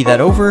copy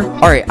that over.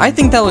 Alright, I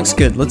think that looks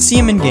good. Let's see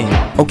him in game.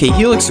 Okay,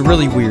 he looks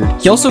really weird.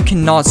 He also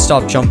cannot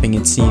stop jumping,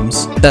 it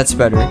seems. That's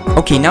better.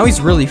 Okay, now he's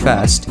really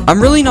fast.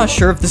 I'm really not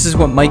sure if this is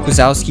what Mike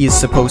Wazowski is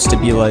supposed to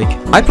be like.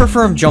 I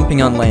prefer him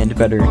jumping on land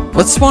better.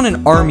 Let's spawn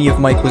an army of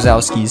Mike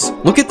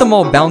Wazowskis. Look at them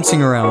all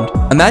bouncing around.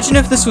 Imagine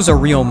if this was a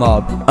real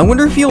mob. I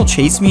wonder if he'll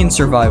chase me in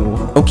survival.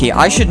 Okay,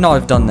 I should not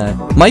have done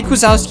that. Mike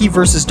Wazowski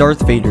versus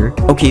Darth Vader.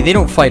 Okay, they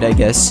don't fight, I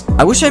guess.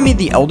 I wish I made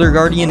the Elder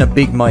Guardian a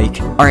big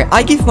Mike. Alright,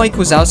 I give Mike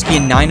Wazowski a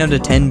 9 out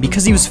of 10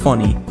 because he was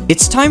funny.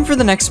 It's time for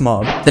the next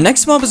mob. The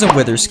next mob is a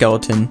wither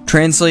skeleton.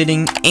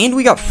 Translating, and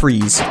we got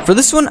freeze. For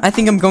this one, I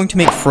think I'm going to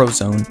make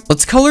Frozone.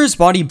 Let's color his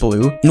body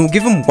blue, and we'll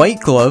give him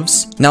white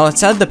gloves. Now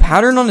let's add the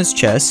pattern on his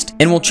chest,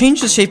 and we'll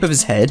change the shape of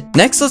his head.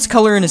 Next, let's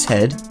color in his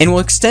head, and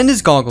we'll extend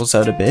his goggles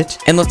out a bit.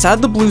 And let's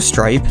add the blue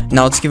stripe.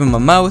 Now let's give him a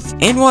mouth,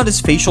 and we'll add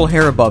his facial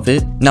hair above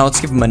it. Now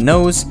let's give him a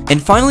nose,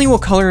 and finally we'll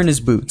color in his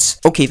boots.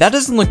 Okay, that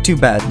doesn't look too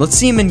bad. Let's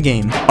see him in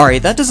game.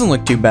 Alright, that doesn't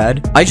look too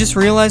bad. I just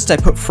realized I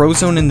put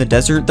Frozone in the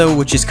desert though,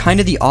 which is kind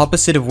of the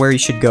opposite of where he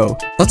should go.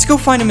 Let's go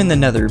find him in the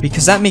Nether,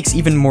 because that makes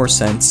even more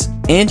sense.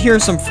 And here are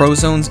some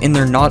Frozones in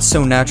their not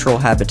so natural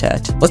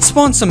habitat. Let's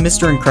spawn some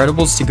Mr.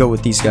 Incredibles to go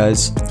with these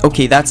guys.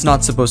 Okay, that's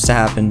not supposed to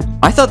happen.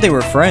 I thought they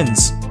were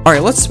friends.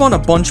 Alright, let's spawn a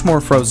bunch more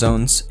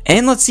Frozones.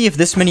 And let's see if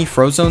this many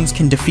Frozones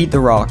can defeat the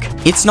rock.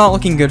 It's not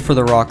looking good for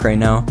the rock right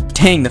now.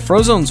 Dang, the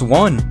Frozones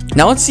won.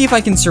 Now let's see if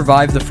I can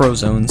survive the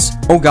Frozones.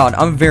 Oh god,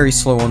 I'm very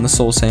slow on the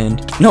soul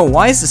sand. No,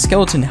 why is the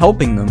skeleton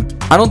helping them?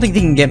 I don't think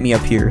they can get me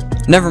up here.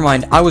 Never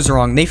mind, I was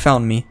wrong, they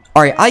found me.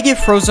 Alright, I give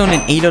Frozone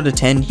an 8 out of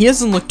 10. He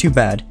doesn't look too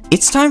bad.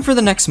 It's time for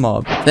the next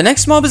mob. The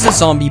next mob is a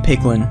zombie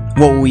piglin.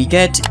 What will we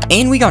get?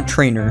 And we got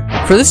trainer.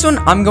 For this one,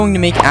 I'm going to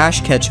make Ash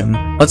catch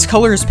him. Let's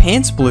color his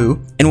pants blue,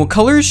 and we'll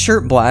color his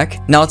shirt black.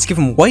 Now let's give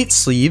him white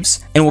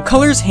sleeves, and we'll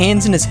color his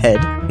hands and his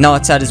head. Now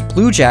let's add his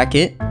blue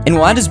jacket, and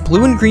we'll add his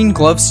blue and green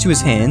gloves to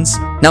his hands.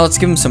 Now let's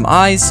give him some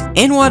eyes,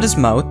 and we'll add his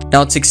mouth. Now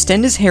let's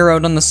extend his hair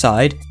out on the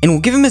side, and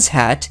we'll give him his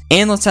hat,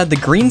 and let's add the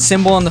green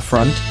symbol on the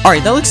front.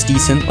 Alright, that looks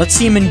decent. Let's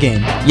see him in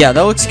game. Yeah,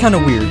 that looks kind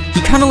of weird.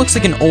 He kind of looks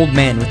like an old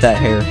man with that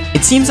hair.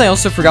 It seems I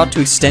also forgot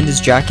to extend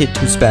his jacket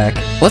to his back.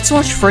 Let's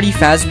watch Freddy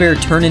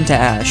Fazbear turn into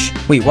Ash.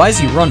 Wait, why is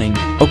he running?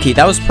 Okay,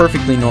 that was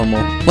perfectly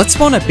normal. Let's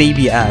spawn a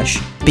baby Ash.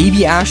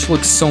 Baby Ash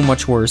looks so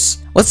much worse.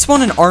 Let's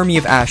spawn an army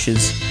of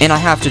Ashes, and I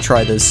have to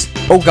try this.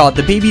 Oh god,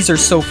 the babies are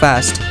so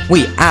fast.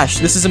 Wait, Ash,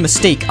 this is a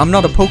mistake. I'm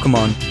not a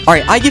Pokemon.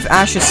 Alright, I give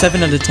Ash a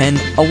 7 out of 10.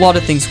 A lot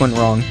of things went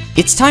wrong.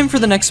 It's time for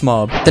the next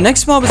mob. The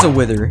next mob is a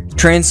Wither.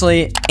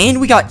 Translate,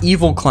 and we got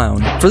Evil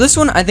Clown. For this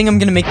one, I think I'm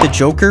gonna make the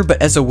Joker,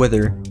 but as a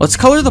Wither. Let's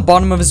color the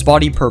bottom of his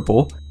body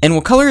purple, and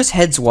we'll color his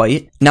heads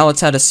white. Now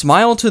let's add a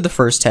smile to the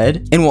first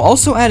head, and we'll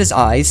also add his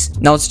eyes.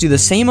 Now let's do the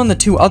same on the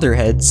two other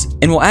heads,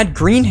 and we'll add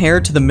green hair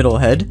to the middle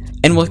head,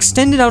 and we'll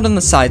extend it out on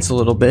the sides a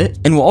little bit,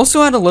 and we'll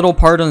also add a little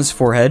part on his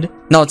forehead.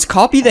 Now let's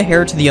copy the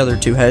hair to the other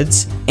two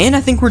heads, and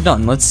I think we're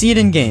done. Let's see it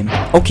in game.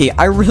 Okay,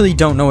 I really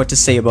don't know what to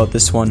say about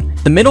this one.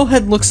 The middle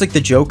head looks like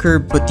the Joker,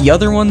 but the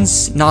other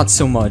ones, not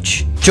so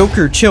much.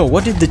 Joker, chill,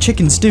 what did the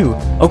chickens do?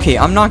 Okay,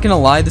 I'm not gonna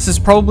lie, this is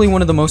probably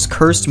one of the most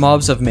cursed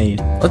mobs I've made.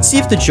 Let's see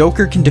if the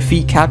Joker can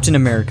defeat Captain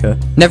America.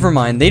 Never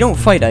mind, they don't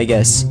fight, I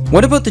guess.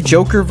 What about the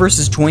Joker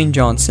versus Dwayne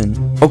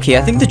Johnson? Okay,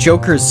 I think the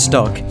Joker is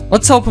stuck.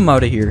 Let's help him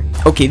out of here.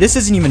 Okay, this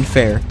isn't even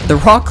fair. The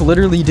Rock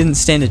literally didn't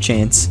stand a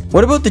chance.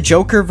 What about the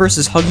Joker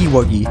versus Huggy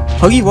Wuggy?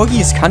 Huggy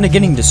Wuggy is kinda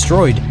getting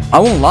destroyed. I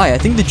won't lie, I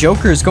think the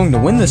Joker is going to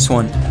win this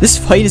one. This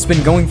fight has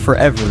been going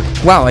forever.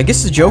 Wow, I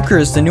guess the Joker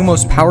is the new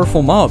most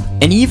powerful mob.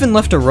 And he even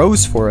left a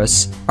rose for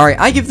us. Alright,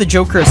 I give the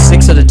Joker a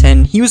 6 out of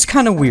 10. He was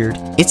kinda weird.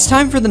 It's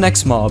time for the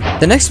next mob.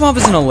 The next mob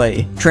is an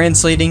LA.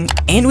 Translating,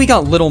 and we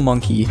got Little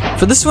Monkey.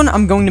 For this one,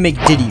 I'm going to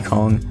make Diddy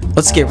Kong.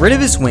 Let's get rid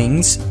of his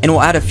wings, and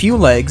we'll add a few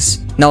legs.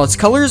 Now let's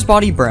color his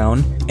body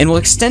brown, and we'll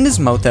extend his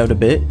mouth out a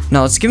bit.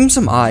 Now let's give him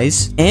some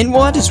eyes, and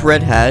we'll add his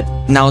red hat.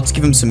 Now let's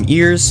give him some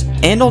ears,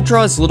 and I'll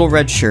draw his little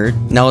red shirt.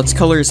 Now let's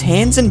color his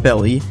hands and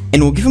belly,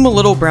 and we'll give him a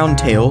little brown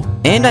tail,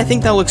 and I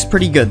think that looks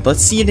pretty good.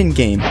 Let's see it in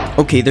game.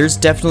 Okay, there's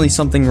definitely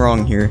something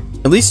wrong here.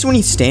 At least when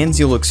he stands,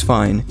 he looks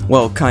fine.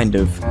 Well, kind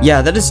of.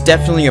 Yeah, that is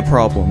definitely a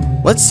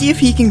problem. Let's see if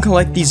he can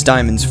collect these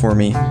diamonds for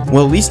me.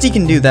 Well, at least he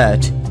can do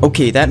that.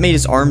 Okay, that made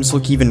his arms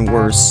look even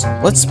worse.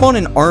 Let's spawn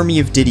an army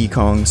of Diddy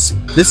Kongs.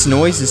 This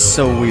noise is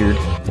so weird.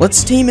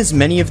 Let's tame as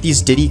many of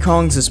these Diddy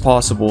Kongs as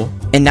possible.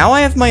 And now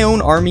I have my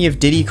own army of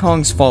Diddy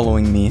Kongs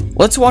following me.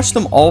 Let's watch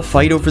them all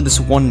fight over this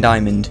one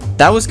diamond.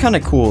 That was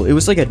kinda cool. It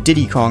was like a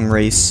Diddy Kong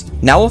race.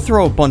 Now I'll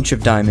throw a bunch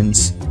of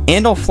diamonds.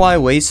 And I'll fly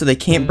away so they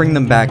can't bring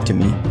them back to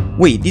me.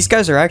 Wait, these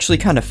guys are actually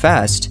kinda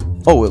fast.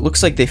 Oh, it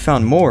looks like they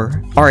found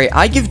more. Alright,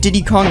 I give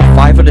Diddy Kong a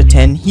 5 out of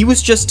 10. He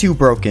was just too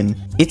broken.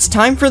 It's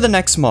time for the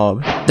next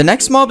mob. The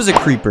next mob is a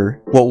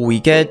creeper. What will we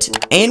get?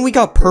 And we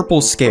got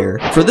Purple Scare.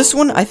 For this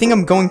one, I think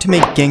I'm going to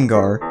make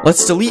Gengar.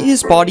 Let's delete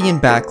his body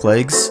and back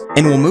legs,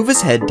 and we'll move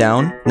his head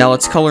down. Now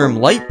let's color him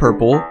light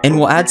purple, and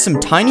we'll add some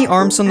tiny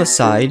arms on the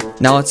side.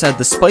 Now let's add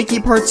the spiky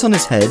parts on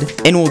his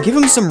head, and we'll give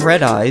him some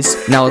red eyes.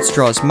 Now let's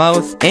draw his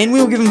mouth, and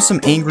we'll give him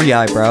some angry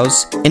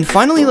eyebrows. And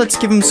finally, let's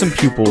give him some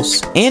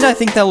pupils. And I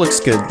think that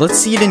looks good. Let's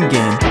see it in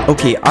game.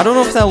 Okay, I don't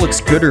know if that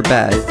looks good or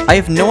bad. I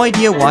have no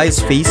idea why his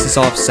face is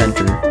off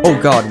center. Oh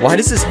god, why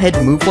does his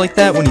head move like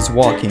that when he's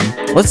walking?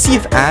 Let's see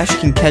if Ash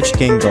can catch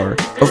Gengar.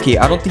 Okay,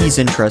 I don't think he's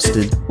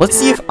interested. Let's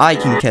see if I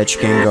can catch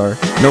Gengar.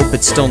 Nope,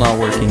 it's still not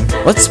working.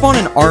 Let's spawn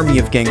an army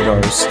of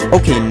Gengars.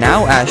 Okay,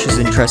 now Ash is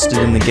interested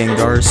in the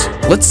Gengars.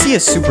 Let's see a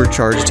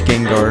supercharged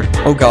Gengar.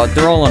 Oh god,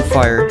 they're all on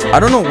fire. I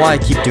don't know why I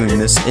keep doing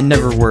this. It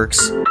never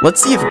works.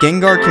 Let's see if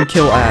Gengar can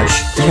kill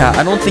Ash. Yeah,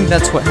 I don't think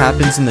that's what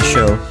happens in the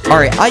show.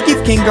 Alright, I give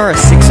Gengar a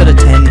 6 out of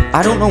 10.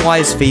 I don't know why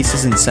his face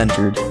isn't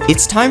centered.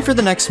 It's time for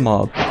the next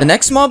mob. The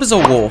next mob is a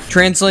wolf.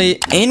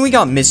 Translate, and we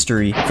got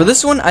Mystery. For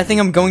this one, I think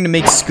I'm going to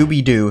make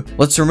Scooby-Doo.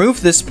 Let's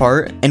remove this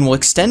part, and we'll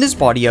extend his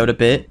body out a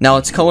bit. Now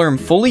let's color him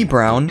fully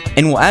brown,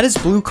 and we'll add his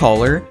blue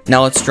collar.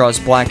 Now let's draw his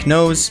black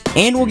nose,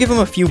 and we'll give him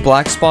a few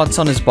black spots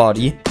on his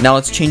body. Now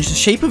let's change the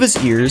shape of his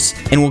ears,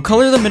 and we'll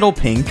color the middle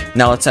pink.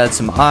 Now let's add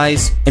some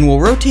eyes, and we'll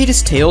rotate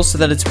his tail so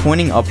that it's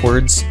pointing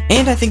upwards.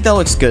 And I think that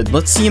looks good.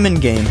 Let's see him in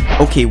game.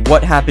 Okay,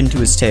 what happened to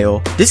his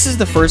tail? This is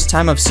the first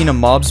time I've seen a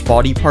mob's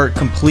body part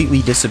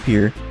completely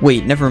disappear.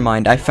 Wait, never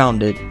mind, I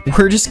found it.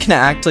 We're just gonna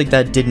act like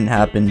that didn't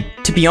happen.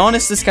 To be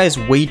honest, this guy's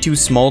way too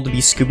small to be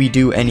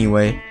Scooby-Doo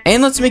anyway.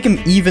 And let's make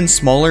him even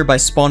smaller by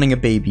spawning a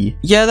baby.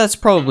 Yeah, that's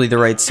probably the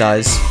right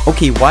size.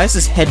 Okay, why is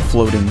his head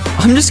floating?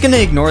 I'm just gonna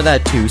ignore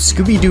that too.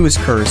 Scooby-Doo is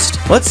cursed.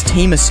 Let's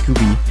tame a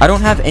Scooby. I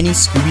don't have any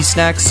Scooby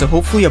snacks, so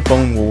hopefully a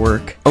bone will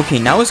work. Okay,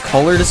 now his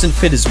collar doesn't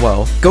fit as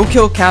well. Go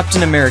kill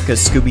Captain America,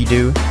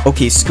 Scooby-Doo.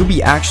 Okay,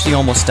 Scooby actually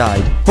almost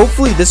died.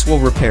 Hopefully this will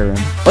repair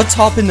him. Let's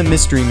hop in the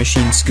mystery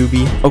machine,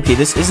 Scooby. Okay,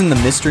 this isn't the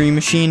mystery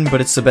machine,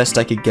 but it's the best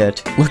I could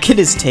get. Look at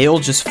his tail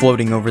just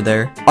floating over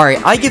there.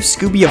 Alright, I give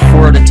Scooby a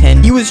 4 out of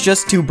 10. He was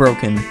just too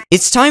broken.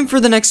 It's time for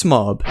the next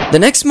mob. The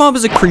next mob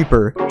is a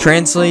creeper.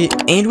 Translate,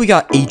 and we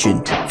got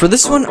agent. For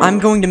this one, I'm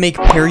going to make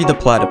Perry the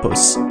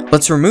Platypus.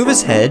 Let's remove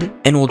his head,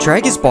 and we'll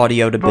drag his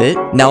body out a bit.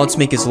 Now let's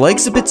make his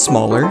legs a bit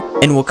smaller,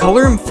 and we'll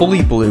color him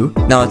fully blue.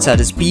 Now let's add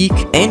his beak,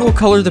 and we'll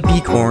color the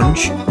beak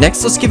orange.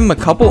 Next, let's give him a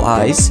couple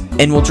eyes,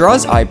 and we'll draw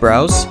his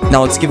eyebrows.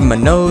 Now let's give him a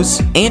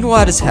nose, and we'll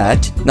add his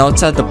hat. Now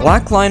let's add the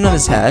black line on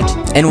his hat,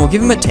 and we'll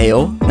give him a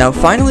tail. Now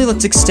finally,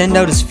 let's extend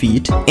out his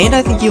feet, and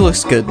I think he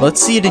looks good.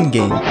 Let's see it in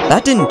game.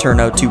 That didn't turn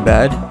out too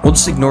bad. We'll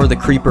just ignore the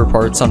creeper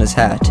parts on his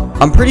hat.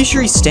 I'm pretty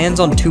sure he stands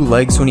on 2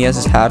 legs when he has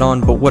his hat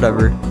on, but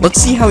whatever. Let's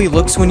see how he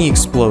looks when he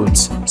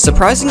explodes.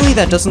 Surprisingly,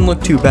 that doesn't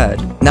look too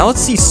bad. Now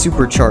let's see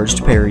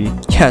supercharged Perry.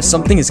 Yeah,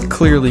 something is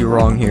clearly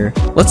wrong here.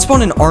 Let's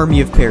spawn an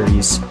army of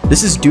Perrys.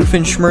 This is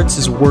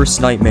Doofenshmirtz's worst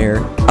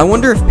nightmare. I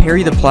wonder if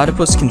Perry the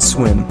Platypus can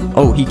swim.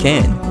 Oh, he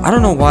can. I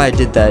don't know why I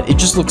did that. It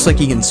just looks like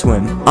he can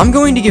swim. I'm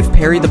going to give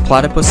Perry the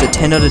Platypus a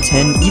 10 out of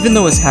 10, even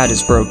though his hat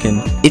is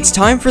broken. It's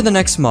time for the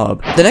next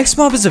mob. The next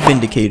mob is a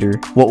Vindicator.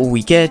 What will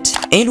we get?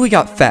 And we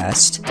got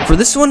Fast. For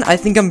this one, I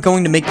think I'm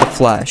going to make the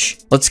Flash.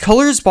 Let's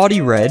color his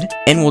body red,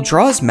 and we'll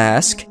draw his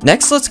mask.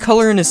 Next, let's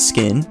color in his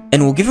skin,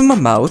 and we'll give him a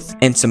mouth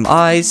and some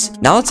eyes.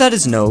 Now let's add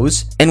his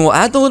nose, and we'll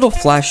add the little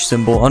Flash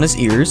symbol on his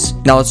ears.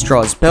 Now let's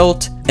draw his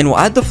belt, and we'll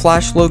add the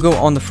Flash logo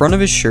on the front of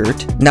his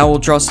shirt. Now we'll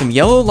draw some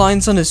yellow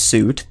lines on his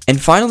suit, and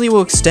finally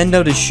we'll extend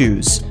out his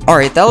shoes.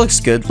 Alright, that looks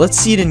good. Let's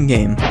see it in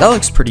game. That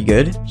looks pretty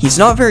good. He's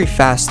not very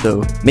fast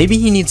though. Maybe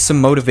he needs some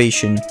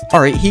motivation.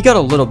 Alright, he got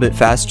a little bit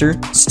faster.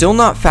 Still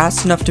not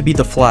fast enough to be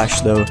the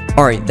Flash though.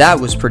 Alright, that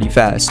was pretty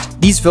fast.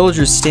 These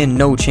villagers stand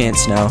no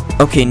chance now.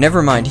 Okay,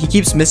 never mind. He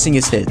keeps missing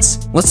his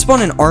hits. Let's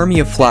spawn an army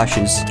of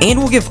Flashes, and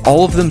we'll give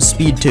all of them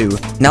speed too.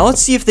 Now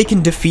let's see if they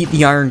can defeat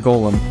the Iron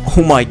Golem.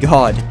 Oh my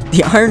god.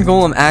 The Iron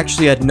Golem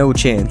actually had no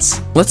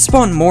chance. Let's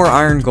spawn more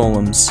Iron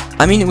Golems.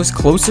 I mean, it was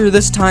closer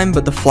this time,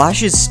 but the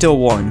Flashes still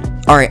won.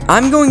 Alright,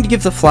 I'm going to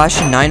give the Flash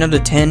a 9 out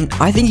of 10.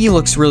 I think he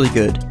looks really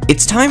good.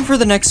 It's time for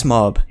the next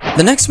mob.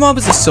 The next mob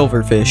is a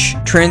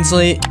Silverfish.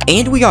 Translate,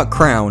 and we got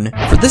Crown.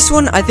 For this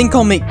one, I think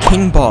I'll make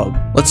King Bob.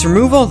 Let's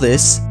remove all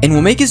this, and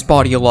we'll make his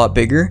body a lot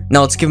bigger.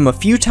 Now let's give him a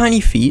few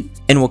tiny feet,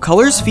 and we'll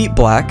color his feet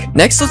black.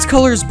 Next, let's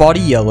color his body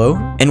yellow,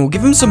 and we'll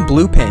give him some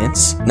blue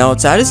pants. Now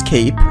let's add his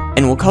cape,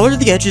 and we'll color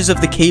the edges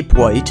of the cape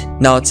white.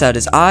 Now let's add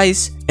his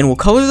eyes, and we'll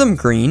color them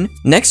green.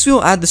 Next,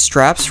 we'll add the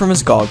straps from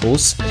his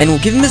goggles, and we'll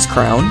give him his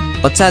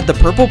crown. Let's add the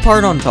purple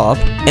part on top,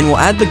 and we'll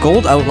add the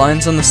gold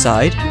outlines on the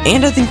side,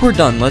 and I think we're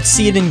done. Let's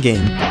see it in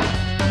game.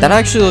 That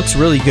actually looks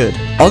really good.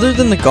 Other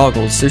than the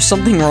goggles, there's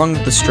something wrong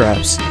with the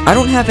straps. I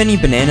don't have any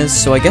bananas,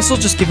 so I guess I'll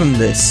just give him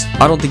this.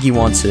 I don't think he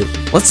wants it.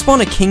 Let's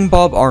spawn a King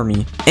Bob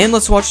army, and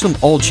let's watch them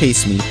all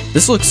chase me.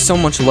 This looks so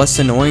much less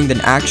annoying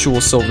than actual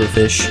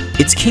Silverfish.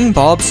 It's King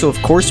Bob, so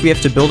of course we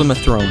have to build him a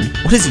throne.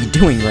 What is he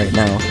doing right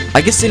now?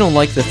 I guess they don't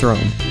like the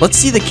throne. Let's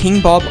see the King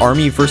Bob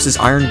army versus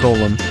Iron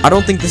Golem. I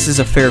don't think this is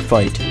a fair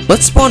fight.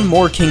 Let's spawn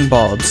more King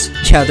Bobs.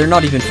 Yeah, they're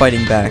not even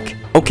fighting back.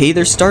 Okay,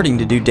 they're starting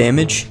to do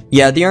damage.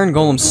 Yeah, the Iron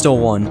Golem still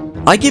won.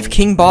 I give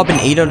King Bob an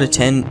 8 out of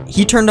 10.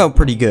 He turned out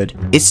pretty good.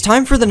 It's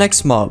time for the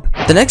next mob.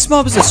 The next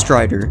mob is a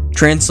Strider.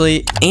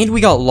 Translate, and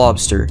we got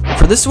Lobster.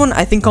 For this one,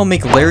 I think I'll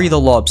make Larry the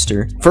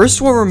Lobster.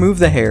 First, we'll remove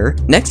the hair.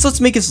 Next,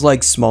 let's make his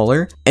legs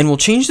smaller, and we'll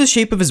change the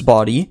shape of his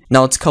body.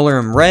 Now let's color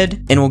him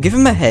red, and we'll give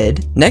him a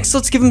head. Next,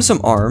 let's give him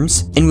some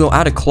arms, and we'll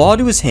add a claw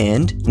to his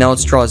hand. Now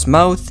let's draw his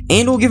mouth,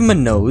 and we'll give him a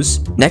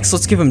nose. Next,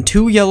 let's give him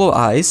 2 yellow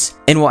eyes,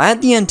 and we'll add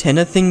the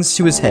antenna things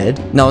to his head.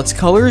 Now let's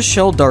color his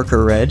shell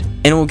darker red,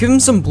 and we'll give him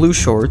some blue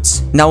shorts.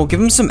 Now we'll give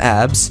him some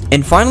abs,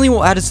 and finally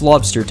we'll add his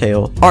lobster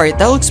tail. Alright,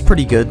 that looks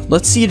pretty good.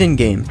 Let's see it in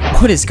game.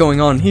 What is going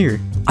on here?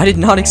 I did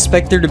not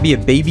expect there to be a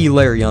baby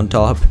Larry on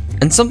top.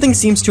 And something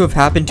seems to have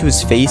happened to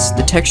his face.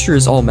 The texture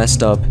is all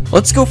messed up.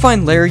 Let's go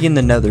find Larry in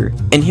the nether.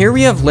 And here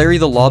we have Larry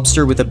the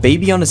Lobster with a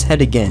baby on his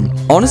head again.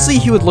 Honestly,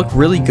 he would look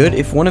really good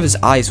if one of his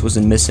eyes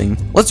wasn't missing.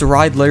 Let's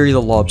ride Larry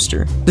the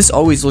Lobster. This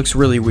always looks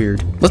really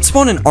weird. Let's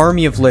spawn an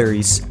army of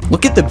Larrys.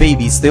 Look at the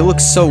babies, they look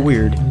so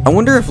weird. I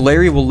wonder if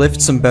Larry will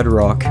lift some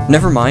bedrock.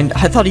 Never mind,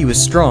 I thought he was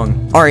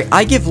strong. Alright,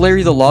 I give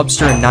Larry the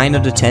Lobster a 9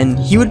 out of 10.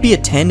 He would be a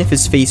 10 if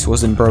his face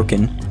wasn't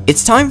broken.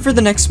 It's time for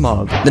the next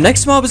mob. The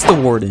next mob is the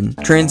Warden.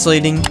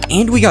 Translating,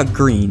 and we got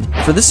green.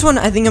 For this one,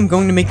 I think I'm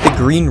going to make the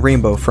green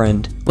rainbow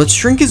friend. Let's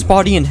shrink his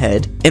body and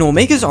head, and we'll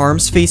make his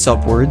arms face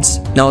upwards.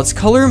 Now let's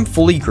color him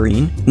fully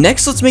green.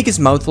 Next, let's make his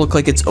mouth look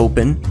like it's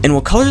open, and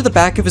we'll color the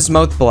back of his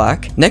mouth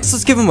black. Next,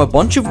 let's give him a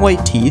bunch of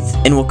white teeth,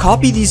 and we'll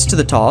copy these to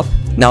the top.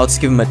 Now let's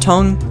give him a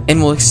tongue,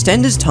 and we'll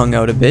extend his tongue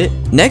out a bit.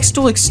 Next,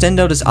 we'll extend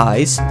out his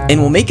eyes, and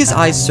we'll make his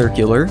eyes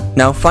circular.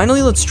 Now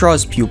finally, let's draw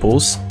his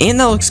pupils, and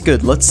that looks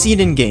good. Let's see it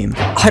in game.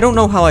 I don't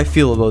know how I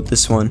feel about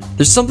this one.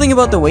 There's something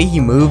about the way he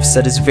moves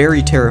that is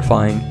very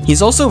terrifying.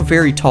 He's also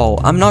very tall.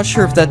 I'm not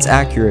sure if that's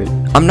accurate.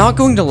 I'm not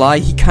going to lie,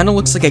 he kind of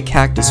looks like a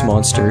cactus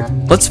monster.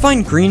 Let's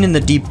find green in the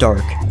deep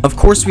dark. Of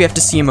course we have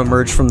to see him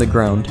emerge from the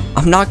ground.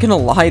 I'm not gonna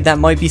lie, that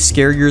might be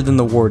scarier than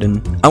the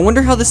warden. I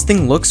wonder how this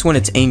thing looks when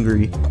it's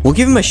angry. We'll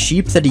give him a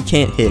sheep that he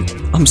can't hit.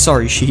 I'm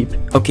sorry, sheep.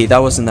 Okay, that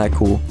wasn't that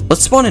cool.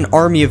 Let's spawn an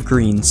army of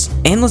greens,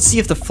 and let's see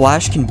if the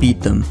Flash can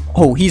beat them.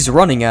 Oh, he's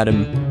running at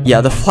him.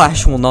 Yeah, the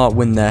Flash will not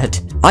win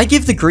that. I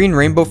give the green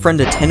rainbow friend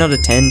a 10 out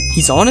of 10.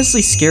 He's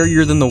honestly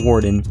scarier than the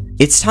warden.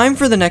 It's time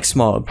for the next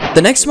mob.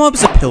 The next mob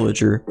is a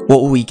pillager.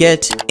 What will we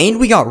get? And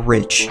we got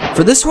rich.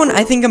 For this one,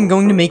 I think I'm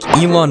going to make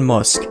Elon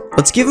Musk.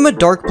 Let's give him a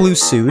dark blue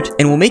suit,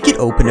 and we'll make it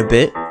open a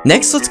bit.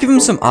 Next, let's give him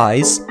some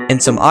eyes,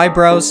 and some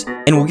eyebrows,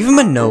 and we'll give him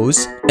a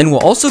nose, and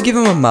we'll also give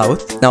him a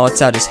mouth. Now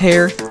let's add his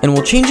hair, and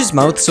we'll change his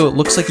mouth so it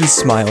looks like he's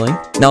smiling.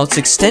 Now let's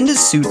extend his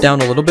suit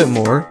down a little bit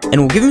more, and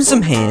we'll give him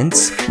some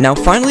hands. Now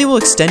finally we'll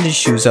extend his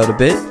shoes out a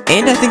bit,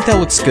 and I think that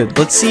looks good.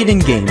 Let's see it in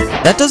game.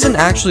 That doesn't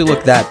actually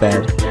look that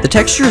bad. The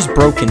texture is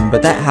broken,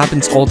 but that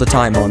happens all the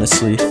time,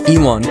 honestly.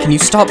 Elon, can you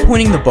stop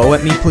pointing the bow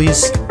at me,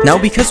 please? Now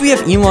because we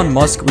have Elon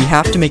Musk, we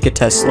have to make a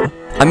Tesla.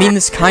 I mean,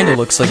 this kinda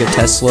looks like a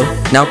Tesla.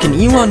 Now, can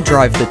Elon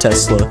drive the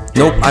Tesla?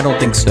 Nope, I don't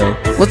think so.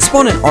 Let's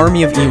spawn an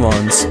army of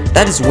Elons.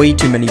 That is way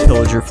too many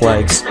pillager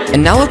flags.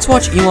 And now let's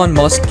watch Elon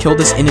Musk kill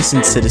this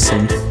innocent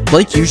citizen.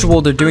 Like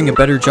usual, they're doing a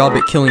better job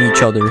at killing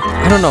each other.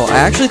 I don't know, I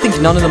actually think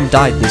none of them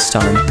died this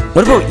time.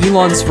 What about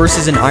Elon's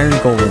versus an iron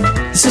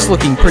golem? This is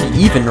looking pretty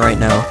even right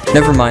now.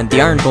 Never mind,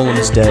 the iron golem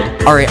is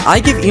dead. Alright, I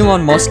give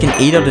Elon Musk an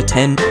 8 out of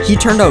 10. He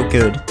turned out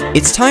good.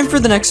 It's time for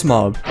the next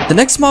mob. The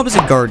next mob is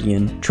a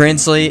guardian.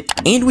 Translate,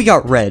 and we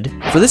got red.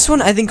 For this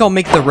one, I think I'll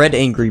make the red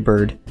angry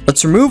bird.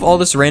 Let's remove all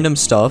this random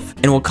stuff,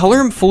 and we'll color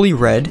him fully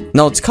red.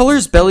 Now let's color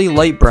his belly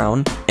light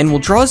brown, and we'll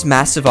draw his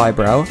massive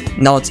eyebrow.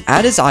 Now let's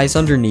add his eyes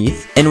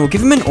underneath, and we'll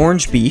give him an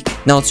orange beak.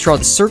 Now let's draw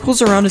the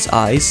circles around his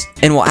eyes,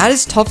 and we'll add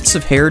his tufts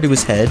of hair to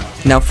his head.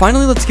 Now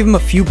finally, let's give him a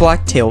few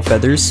black tail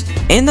feathers,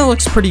 and that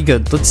looks pretty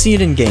good. Let's see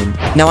it in game.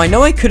 Now I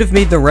know I could have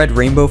made the red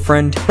rainbow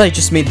friend, but I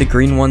just made the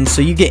green one,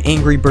 so you get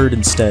angry bird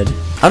instead.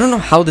 I don't know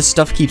how this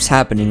stuff keeps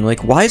happening.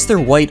 Like, why is there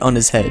white on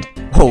his head?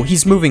 Whoa,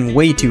 he's moving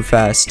way too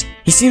fast.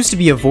 He seems to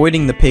be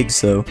avoiding the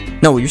pigs though.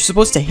 No, you're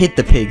supposed to hit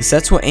the pigs.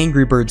 That's what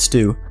angry birds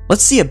do.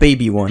 Let's see a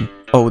baby one.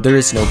 Oh, there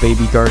is no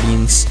baby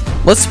guardians.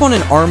 Let's spawn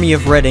an army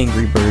of red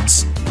angry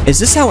birds. Is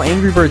this how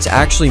angry birds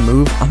actually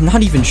move? I'm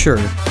not even sure.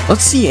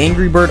 Let's see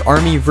angry bird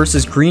army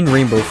versus green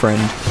rainbow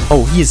friend.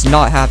 Oh, he is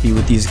not happy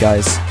with these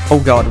guys.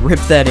 Oh god, rip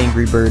that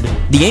angry bird.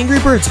 The angry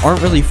birds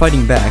aren't really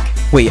fighting back.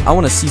 Wait, I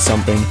want to see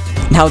something.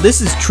 Now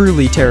this is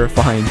truly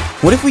terrifying.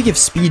 What if we give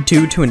speed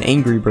 2 to an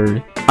angry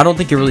bird? I don't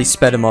think it really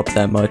sped him up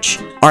that much.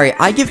 Alright,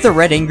 I give the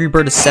red angry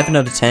bird a 7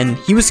 out of 10.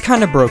 He was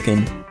kinda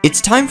broken. It's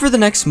time for the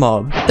next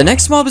mob. The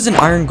next mob is an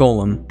iron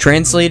golem.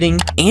 Translating,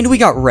 and we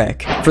got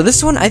Wreck. For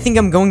this one, I think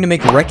I'm going to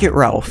make Wreck-It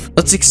Ralph.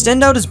 Let's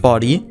extend out his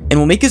body, and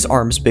we'll make his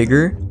arms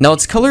bigger. Now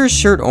let's color his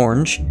shirt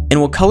orange, and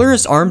we'll color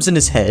his arms and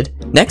his head.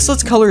 Next,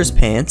 let's color his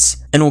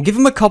pants, and we'll give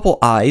him a couple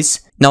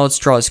eyes. Now let's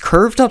draw his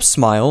curved up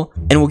smile,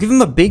 and we'll give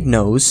him a big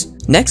nose.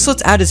 Next,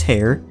 let's add his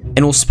hair, and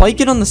we'll spike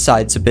it on the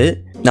sides a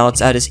bit. Now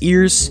let's add his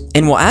ears,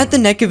 and we'll add the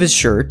neck of his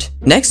shirt.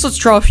 Next, let's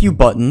draw a few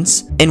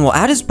buttons, and we'll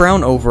add his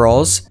brown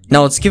overalls.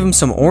 Now let's give him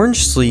some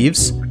orange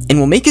sleeves, and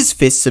we'll make his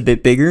fists a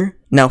bit bigger.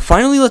 Now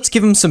finally, let's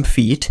give him some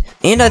feet,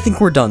 and I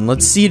think we're done.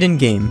 Let's see it in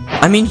game.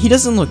 I mean, he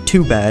doesn't look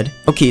too bad.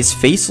 Okay, his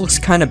face looks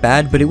kinda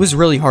bad, but it was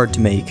really hard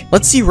to make.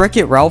 Let's see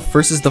Wreck-It Ralph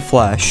versus the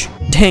Flash.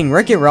 Dang,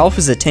 Wreck-It Ralph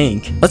is a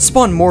tank. Let's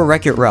spawn more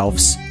Wreck-It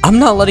Ralphs. I'm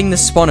not letting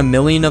this spawn a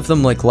million of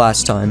them like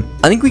last time.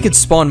 I think we could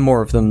spawn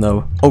more of them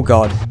though. Oh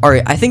god.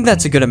 Alright, I think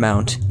that's a good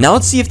amount. Now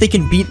let's see if they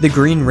can beat the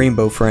green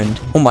rainbow friend.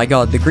 Oh my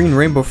god, the green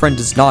rainbow friend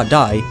does not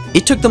die.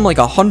 It took them like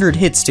 100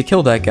 hits to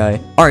kill that guy.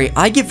 Alright,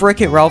 I give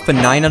Wreck-It Ralph a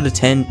 9 out of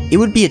 10. It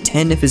would be a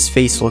 10 if his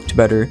face looked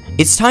better.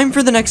 It's time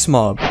for the next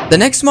mob. The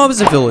next mob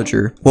is a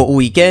villager. What will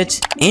we get?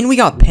 And we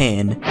got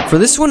Pan. For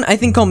this one, I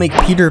think I'll make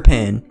Peter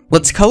Pan.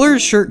 Let's color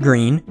his shirt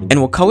green, and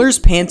we'll color his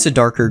pants a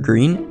darker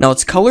green. Now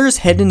let's color his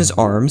head and his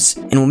arms,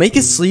 and we'll make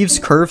his sleeves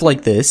curve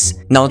like this.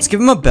 Now let's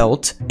give him a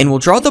belt, and we'll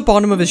draw the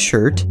bottom of his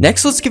shirt.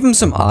 Next, let's give him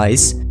some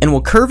eyes, and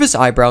we'll curve his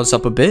eyebrows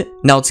up a bit.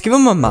 Now let's give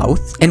him a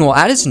mouth, and we'll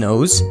add his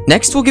nose.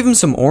 Next, we'll give him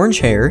some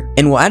orange hair,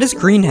 and we'll add his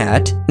green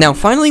hat. Now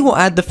finally, we'll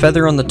add the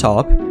feather on the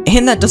top.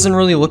 And that doesn't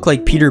really look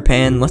like Peter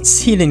Pan. Let's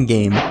see it in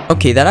game.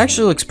 Okay, that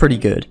actually looks pretty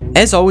good.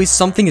 As always,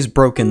 something is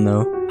broken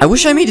though. I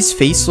wish I made his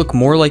face look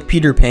more like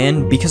Peter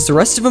Pan because the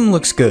rest of him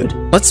looks good.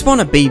 Let's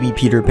spawn a baby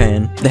Peter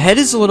Pan. The head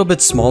is a little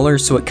bit smaller,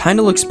 so it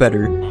kinda looks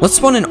better. Let's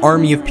spawn an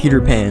army of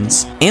Peter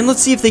Pans. And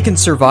let's see if they can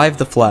survive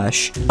the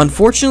Flash.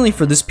 Unfortunately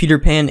for this Peter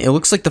Pan, it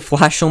looks like the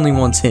Flash only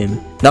wants him.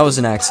 That was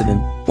an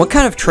accident. What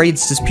kind of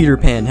traits does Peter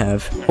Pan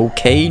have?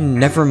 Okay,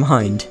 never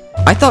mind.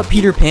 I thought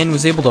Peter Pan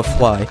was able to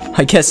fly.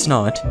 I guess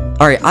not.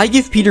 Alright, I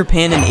give Peter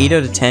Pan an 8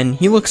 out of 10.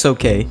 He looks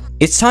okay.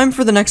 It's time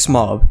for the next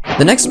mob.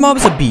 The next mob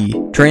is a bee.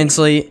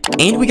 Translate.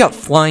 And we got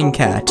flying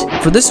cat.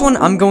 For this one,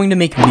 I'm going to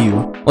make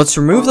Mew. Let's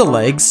remove the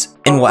legs,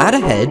 and we'll add a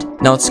head.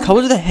 Now let's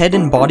color the head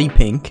and body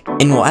pink,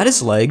 and we'll add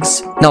his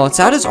legs. Now let's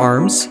add his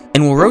arms,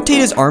 and we'll rotate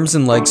his arms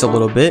and legs a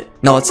little bit.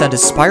 Now let's add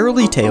his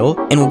spirally tail,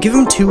 and we'll give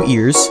him 2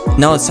 ears.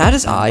 Now let's add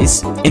his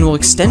eyes, and we'll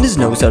extend his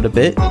nose out a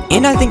bit.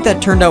 And I think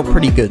that turned out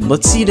pretty good.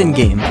 Let's see it in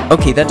game.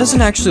 Okay, that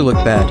doesn't actually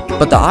look bad,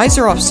 but the eyes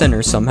are off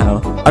center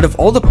somehow. Out of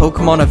all the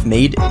Pokemon I've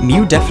made,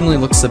 Mew definitely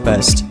looks the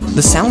best.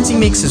 The sounds he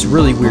makes is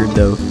really weird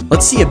though.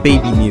 Let's see a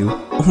baby Mew.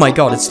 Oh my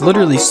god, it's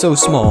literally so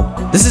small.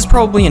 This is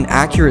probably an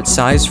accurate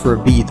size for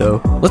a bee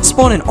though. Let's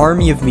spawn an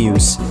army of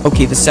Mews.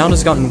 Okay, the sound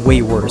has gotten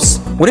way worse.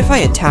 What if I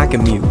attack a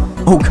Mew?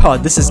 Oh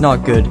god, this is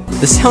not good.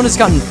 The sound has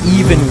gotten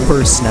even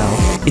worse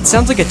now. It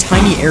sounds like a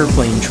tiny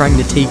airplane trying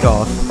to take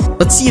off.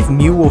 Let's see if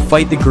Mew will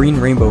fight the green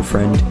rainbow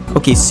friend.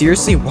 Okay,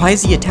 seriously, why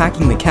is he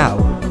attacking the cow?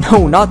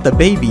 No, not the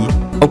baby.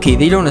 Okay,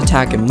 they don't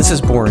attack him. This is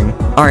boring.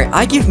 Alright,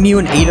 I give Mew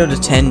an 8 out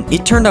of 10.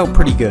 It turned out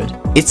pretty good.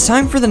 It's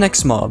time for the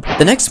next mob.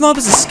 The next mob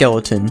is a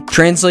skeleton.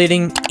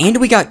 Translating, and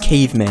we got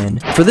caveman.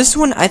 For this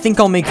one, I think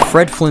I'll make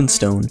Fred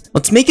Flintstone.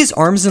 Let's make his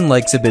arms and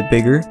legs a bit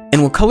bigger,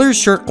 and we'll color his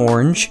shirt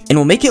orange, and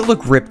we'll make it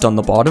look ripped on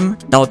the bottom.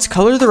 Now let's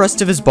color the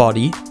rest of his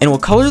body, and we'll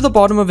color the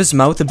bottom of his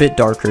mouth a bit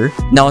darker.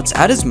 Now let's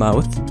add his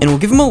mouth, and we'll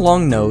give him a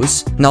long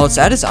nose. Now let's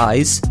add his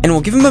eyes, and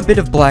we'll give him a bit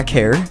of black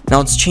hair. Now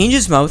let's change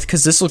his mouth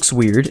because this looks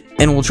weird,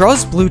 and we'll draw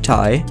his blue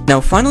tie.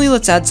 Now finally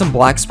let's add some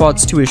black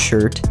spots to his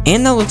shirt,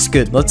 and that looks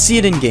good. Let's see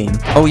it in game.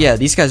 Oh yeah,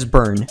 these guys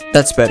burn.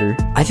 That's better.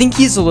 I think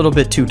he's a little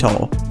bit too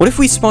tall. What if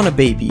we spawn a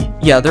baby?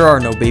 Yeah, there are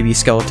no baby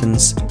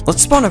skeletons.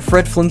 Let's spawn a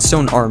Fred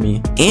Flintstone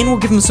army, and we'll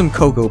give him some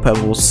cocoa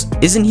pebbles.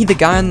 Isn't he the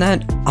guy on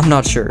that? I'm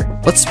not sure.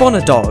 Let's spawn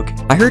a dog.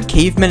 I heard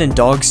cavemen and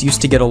dogs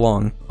used to get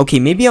along. Okay,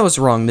 maybe I was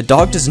wrong. The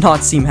dog does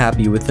not seem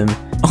happy with him.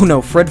 Oh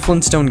no, Fred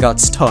Flintstone got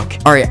stuck.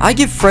 Alright, I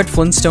give Fred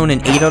Flintstone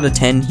an 8 out of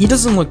 10. He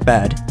doesn't look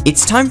bad.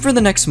 It's time for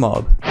the next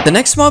mob. The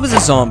next mob is a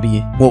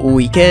zombie. What will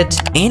we get?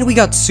 And we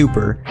got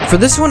Super. For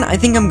this one, I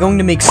think I'm going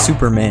to make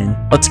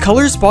Superman. Let's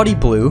color his body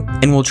blue,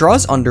 and we'll draw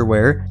his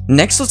underwear.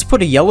 Next, let's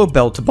put a yellow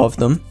belt above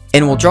them,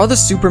 and we'll draw the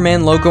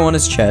Superman logo on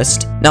his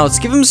chest. Now let's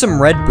give him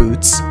some red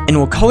boots, and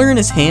we'll color in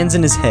his hands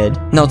and his head.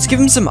 Now let's give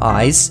him some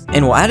eyes,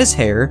 and we'll add his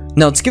hair.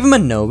 Now let's give him a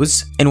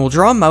nose, and we'll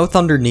draw a mouth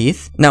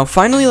underneath. Now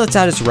finally let's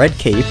add his red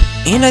cape,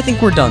 and I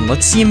think we're done.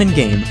 Let's see him in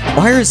game.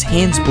 Why are his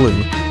hands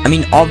blue? I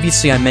mean,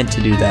 obviously I meant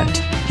to do that.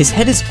 His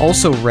head is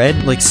also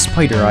red, like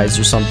spider eyes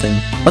or something.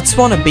 Let's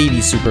spawn a baby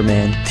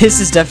Superman.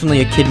 This is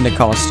definitely a kid in a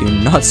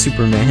costume, not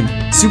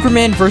Superman.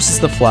 Superman versus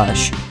the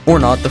Flash. Or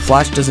not, the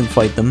Flash doesn't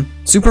fight them.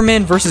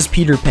 Superman versus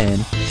Peter Pan.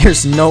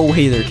 There's no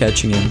way they're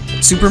catching him.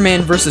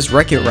 Superman versus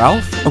Wreck-It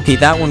Ralph? Okay,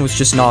 that one was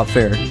just not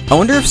fair. I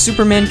wonder if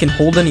Superman can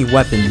hold any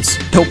weapons.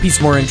 Nope,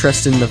 he's more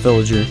interested in the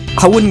villager.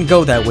 I wouldn't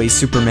go that way,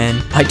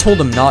 Superman. I told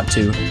him not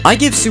to. I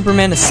give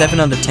Superman a 7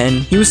 out of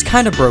 10. He was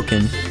kinda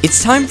broken.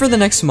 It's time for the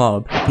next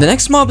mob. The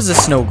next mob is a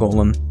snow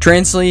golem.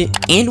 Translate,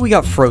 and we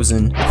got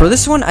Frozen. For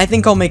this one, I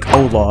think I'll make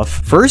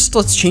Olaf. First,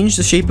 let's change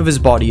the shape of his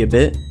body a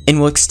bit, and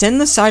we'll extend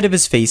the side of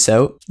his face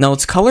out. Now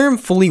let's color him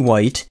fully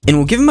white, and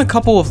we'll give him a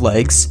couple of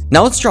legs.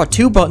 Now let's draw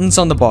 2 buttons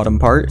on the bottom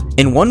part,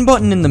 and 1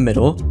 button in the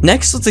middle.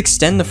 Next, let's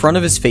extend the front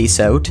of his face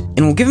out,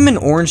 and we'll give him an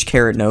orange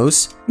carrot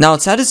nose. Now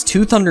let's add his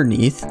tooth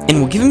underneath, and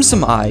we'll give him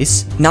some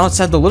eyes. Now let's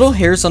add the little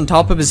hairs on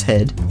top of his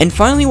head, and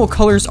finally we'll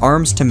color his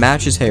arms to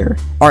match his hair.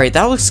 Alright,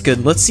 that looks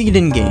good. Let's see it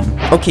in game.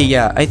 Okay,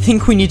 yeah, I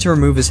think we need to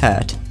remove his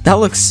hat. That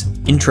looks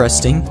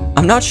interesting.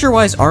 I'm not sure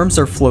why his arms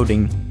are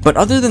floating, but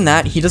other than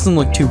that, he doesn't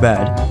look too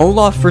bad.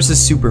 Olaf versus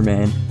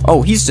Superman.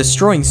 Oh, he's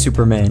destroying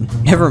Superman.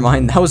 Never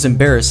mind, that was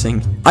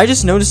embarrassing. I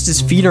just noticed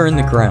his feet are in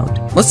the ground.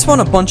 Let's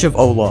spawn a bunch of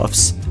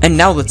Olafs. And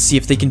now let's see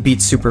if they can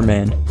beat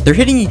Superman. They're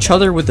hitting each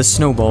other with the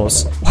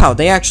snowballs. Wow,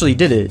 they actually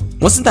did it.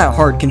 Wasn't that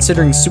hard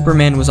considering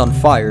Superman was on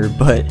fire,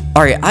 but...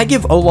 Alright, I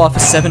give Olaf a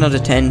 7 out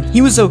of 10.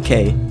 He was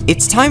okay.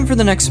 It's time for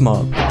the next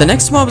mob. The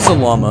next mob is a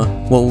llama.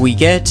 What will we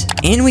get?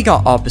 And we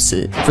got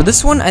opposite. For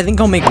this one, I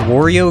think I'll make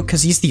Wario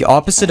because he's the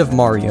opposite of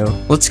Mario.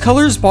 Let's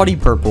color his body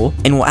purple,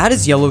 and we'll add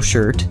his yellow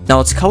shirt. Now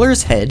let's color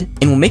his head,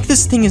 and we'll make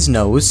this thing his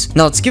nose.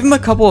 Now let's give him a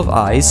couple of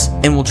eyes,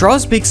 and we'll draw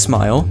his big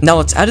smile. Now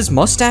let's add his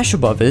mustache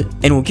above it,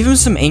 and we'll give him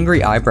some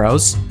angry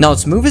eyebrows. Now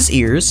let's move his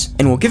ears,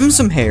 and we'll give him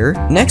some hair.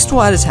 Next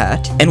we'll add his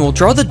hat, and we'll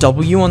draw the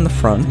W on the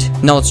front.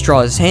 Now let's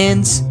draw his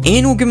hands,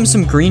 and we'll give him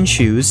some green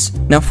shoes.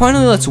 Now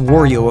finally let's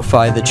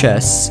Wario-ify the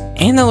chests.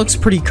 And that looks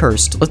pretty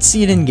cursed. Let's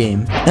see it in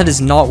game. That is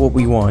not what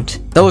we want.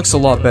 That looks a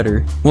lot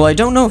better. Well, I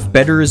don't know if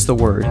better is the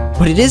word,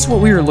 but it is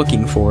what we were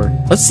looking for.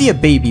 Let's see a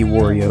baby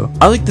Wario.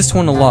 I like this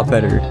one a lot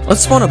better.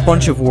 Let's spawn a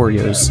bunch of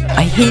Warios.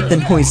 I hate the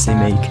noise they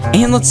make.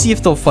 And let's see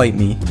if they'll fight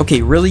me.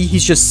 Okay, really?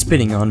 He's just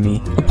spitting on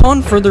me.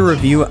 Upon further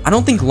review, I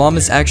don't think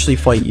llamas actually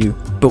fight you.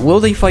 but will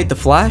they fight the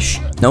Flash?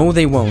 No,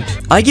 they won't.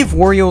 I give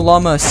Wario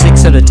Llama a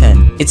 6 out of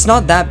 10. It's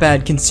not that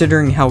bad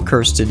considering how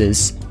cursed it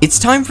is. It's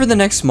time for the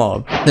next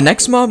mob. The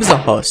next mob is a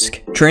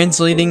husk.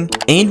 Translating,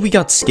 and we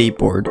got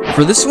skateboard.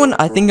 For this one,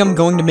 I think I'm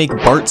going to make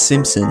Bart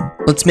Simpson.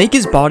 Let's make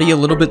his body a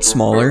little bit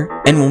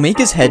smaller, and we'll make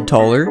his head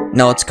taller.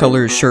 Now let's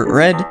color his shirt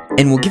red,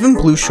 and we'll give him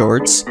blue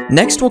shorts.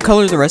 Next, we'll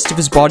color the rest of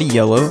his body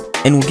yellow,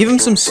 and we'll give him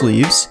some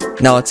sleeves.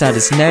 Now let's add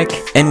his neck,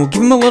 and we'll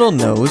give him a little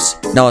nose.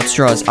 Now let's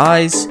draw his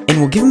eyes, and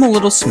we'll give him a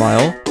little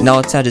smile. Now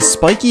let's add his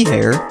spiky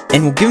hair,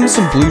 and we'll give him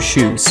some blue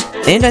shoes.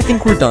 And I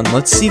think we're done.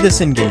 Let's see this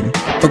in game.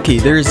 Okay,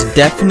 there is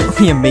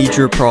definitely a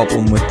major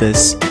problem with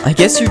this. I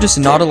guess you're just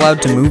not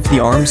allowed to move the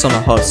arms on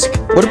a husk.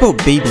 What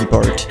about Baby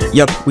Bart?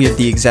 Yup, we have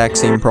the exact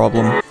same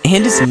problem.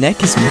 And his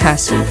neck is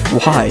massive.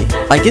 Why?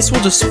 I guess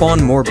we'll just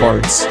spawn more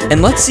Barts.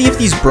 And let's see if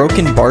these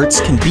broken Barts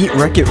can beat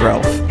Wreck-It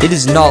Ralph. It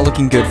is not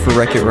looking good for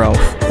Wreck-It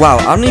Ralph. Wow,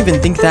 I don't even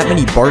think that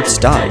many Barts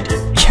died.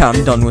 Yeah,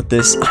 I'm done with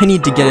this. I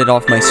need to get it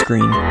off my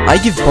screen.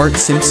 I give Bart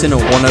Simpson a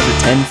 1 out of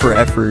 10 for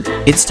effort.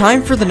 It's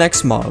time for the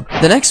next mob.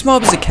 The next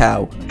mob is a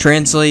cow.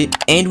 Translate,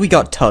 and we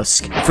got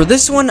Tusk. For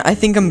this one, I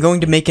think I'm going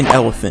to make an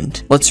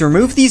elephant. Let's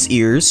remove these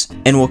ears,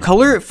 and we'll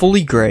color it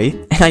fully gray,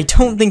 and I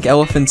don't think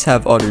elephants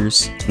have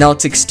udders. Now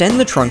let's extend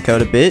the trunk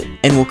out a bit,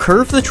 and we'll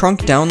curve the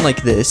trunk down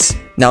like this.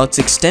 Now let's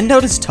extend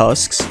out his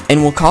tusks,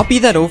 and we'll copy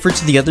that over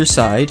to the other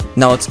side.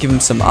 Now let's give him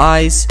some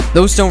eyes.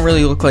 Those don't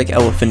really look like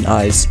elephant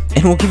eyes.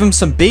 And we'll give him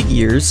some big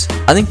ears.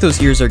 I think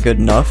those ears are good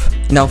enough.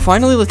 Now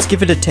finally, let's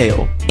give it a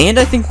tail. And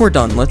I think we're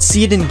done. Let's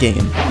see it in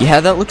game.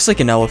 Yeah, that looks like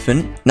an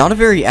elephant. Not a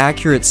very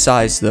accurate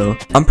size though.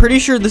 I'm pretty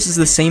sure this is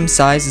the same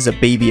size as a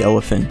baby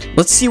elephant.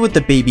 Let's see what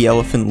the baby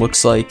elephant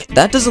looks like.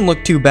 That doesn't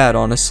look too bad,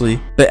 honestly.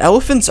 But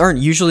elephants aren't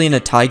usually in a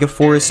taiga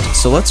forest,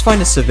 so let's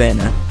find a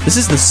savanna. This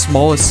is the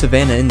smallest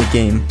savanna in the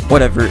game.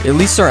 Whatever, at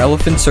least our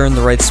elephants are in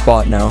the right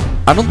spot now.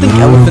 I don't think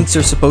elephants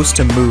are supposed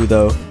to moo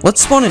though.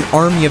 Let's spawn an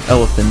army of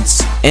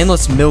elephants, and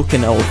let's milk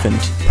an elephant.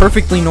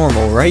 Perfectly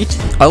normal, right?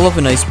 I love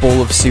a nice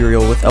bowl of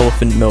cereal with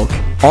elephant milk.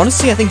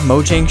 Honestly, I think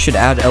Mojang should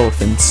add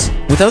elephants.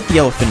 Without the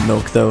elephant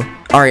milk though.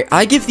 Alright,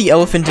 I give the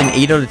elephant an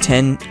 8 out of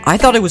 10. I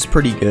thought it was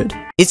pretty good.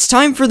 It's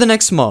time for the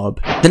next mob.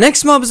 The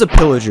next mob is a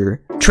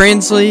pillager.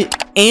 Translate,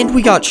 and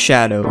we got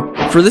Shadow.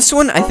 For this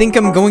one, I think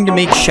I'm going to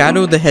make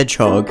Shadow the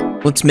Hedgehog.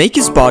 Let's make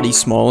his body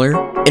smaller,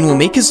 and we'll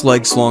make his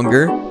legs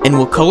longer, and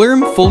we'll color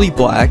him fully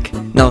black.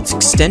 Now let's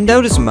extend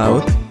out his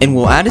mouth, and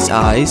we'll add his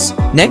eyes.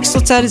 Next,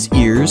 let's add his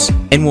ears,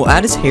 and we'll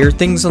add his hair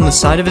things on the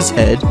side of his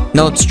head.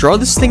 Now let's draw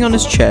this thing on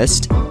his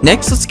chest.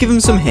 Next, let's give him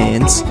some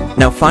hands.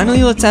 Now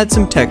finally, let's add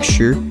some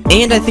texture,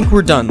 and I think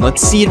we're done.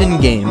 Let's see it in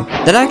game.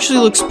 That actually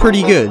looks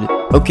pretty good.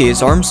 Okay,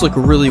 his arms look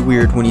really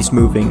weird when he's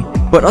moving.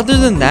 But other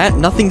than that,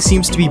 nothing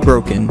seems to be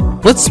broken.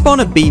 Let's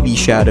spawn a baby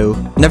Shadow.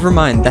 Never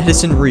mind, that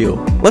isn't real.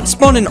 Let's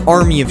spawn an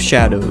army of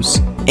shadows.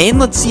 And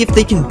let's see if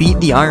they can beat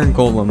the Iron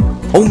Golem.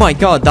 Oh my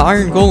god, the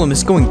Iron Golem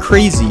is going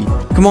crazy.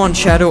 Come on,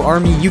 Shadow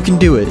Army, you can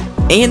do it.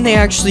 And they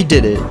actually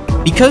did it.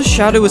 Because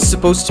Shadow is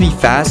supposed to be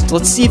fast,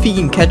 let's see if he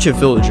can catch a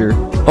villager.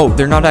 Oh,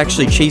 they're not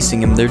actually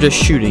chasing him, they're just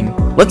shooting.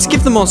 Let's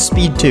give them all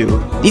speed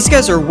too. These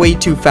guys are way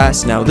too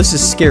fast now, this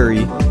is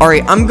scary.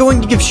 Alright, I'm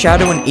going to give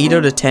Shadow an 8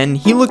 out of 10,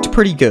 he looked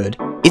pretty good.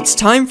 It's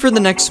time for the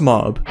next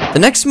mob. The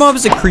next mob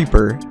is a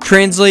creeper.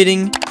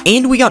 Translating,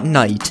 and we got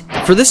Knight.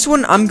 For this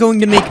one, I'm going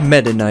to make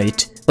Meta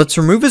Knight. Let's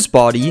remove his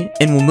body,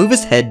 and we'll move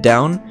his head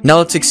down. Now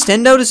let's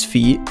extend out his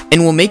feet,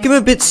 and we'll make him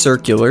a bit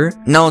circular.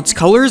 Now let's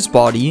color his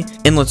body,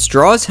 and let's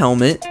draw his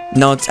helmet.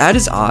 Now let's add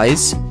his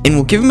eyes, and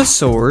we'll give him a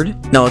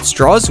sword. Now let's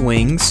draw his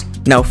wings.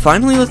 Now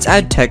finally, let's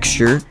add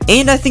texture,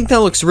 and I think that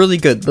looks really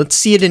good. Let's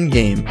see it in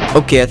game.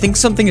 Okay, I think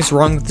something is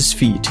wrong with his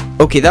feet.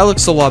 Okay, that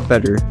looks a lot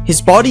better.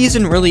 His body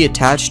isn't really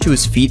attached to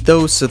his feet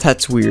though, so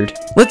that's weird.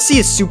 Let's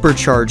see a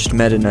supercharged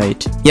Meta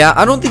Knight. Yeah,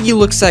 I don't think he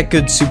looks that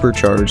good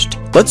supercharged.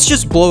 Let's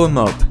just blow him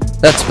up.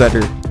 That's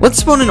better. Let's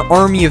spawn an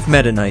army of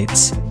Meta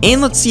Knights,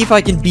 and let's see if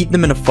I can beat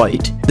them in a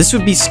fight. This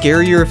would be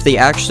scarier if they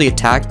actually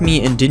attacked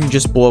me and didn't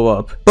just blow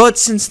up. But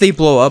since they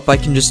blow up, I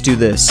can just do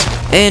this.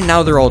 And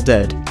now they're all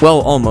dead.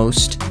 Well,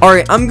 almost.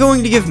 Alright, I'm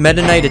going to give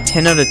Meta Knight a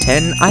 10 out of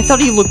 10. I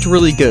thought he looked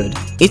really good.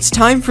 It's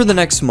time for the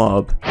next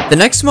mob. The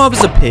next mob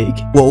is a pig.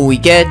 What will we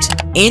get?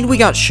 And we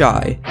got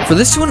Shy. For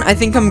this one, I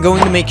think I'm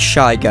going to make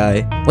Shy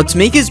Guy. Let's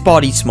make his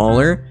body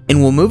smaller,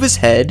 and we'll move his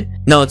head.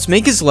 Now let's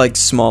make his legs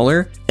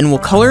smaller, and we'll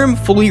color him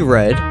fully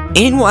red,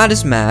 and we'll add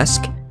his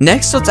mask.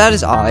 Next, let's add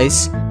his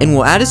eyes, and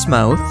we'll add his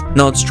mouth.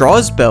 Now let's draw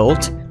his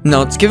belt. Now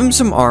let's give him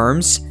some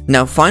arms.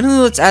 Now finally,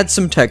 let's add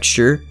some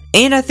texture.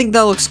 And I think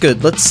that looks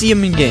good. Let's see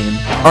him in game.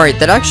 Alright,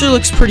 that actually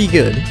looks pretty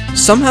good.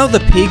 Somehow the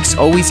pigs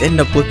always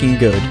end up looking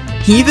good.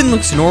 He even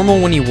looks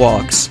normal when he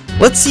walks.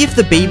 Let's see if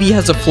the baby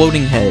has a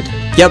floating head.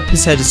 Yep,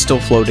 his head is still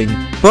floating.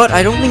 But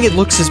I don't think it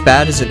looks as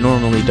bad as it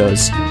normally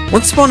does.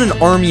 Let's spawn an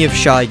army of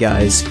Shy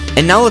Guys.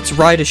 And now let's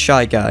ride a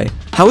Shy Guy.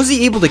 How is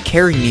he able to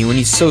carry me when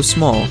he's so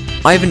small?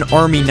 I have an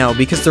army now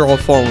because they're all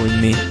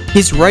following me.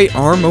 His right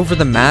arm over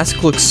the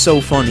mask looks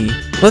so funny.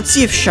 Let's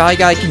see if Shy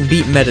Guy can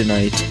beat Meta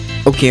Knight.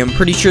 Okay, I'm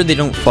pretty sure they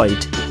don't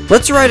fight.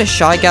 Let's ride a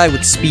Shy Guy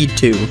with speed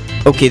 2.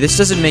 Okay, this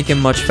doesn't make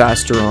him much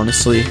faster,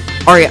 honestly.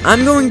 Alright,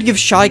 I'm going to give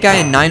Shy Guy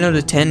a 9 out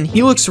of 10.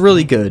 He looks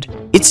really good.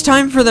 It's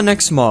time for the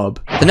next mob.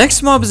 The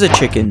next mob is a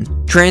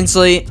chicken.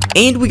 Translate,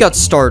 and we got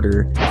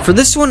starter. For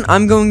this one,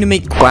 I'm going to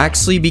make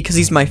Quaxly because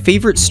he's my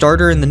favorite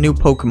starter in the new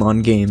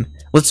Pokemon game.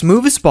 Let's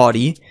move his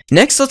body.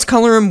 Next, let's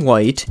color him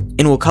white,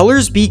 and we'll color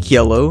his beak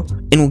yellow,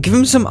 and we'll give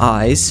him some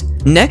eyes.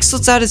 Next,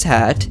 let's add his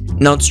hat.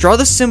 Now let's draw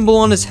the symbol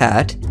on his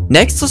hat.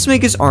 Next, let's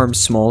make his arms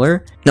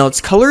smaller. Now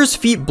let's color his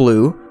feet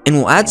blue, and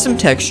we'll add some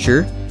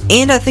texture.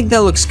 And I think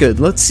that looks good.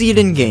 Let's see it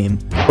in game.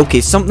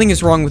 Okay, something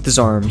is wrong with his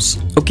arms.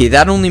 Okay,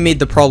 that only made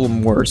the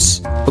problem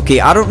worse. Okay,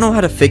 I don't know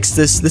how to fix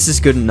this. This is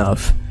good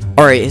enough.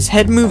 Alright, his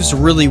head moves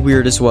really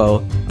weird as well.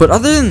 But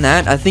other than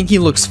that, I think he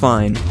looks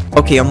fine.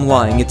 Okay, I'm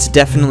lying. It's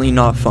definitely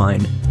not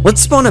fine.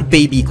 Let's spawn a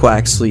baby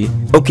Quaxly.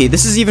 Okay,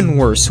 this is even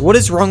worse. What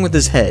is wrong with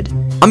his head?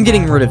 I'm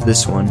getting rid of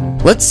this one.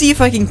 Let's see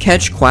if I can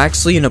catch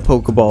Quaxly in a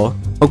Pokeball.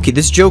 Okay,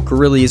 this joke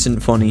really isn't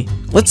funny.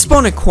 Let's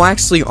spawn a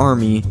Quaxly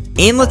army,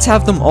 and let's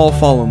have them all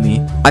follow me.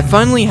 I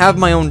finally have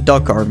my own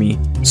duck army.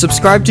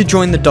 Subscribe to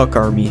join the duck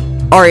army.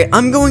 Alright,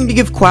 I'm going to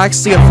give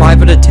Quaxly a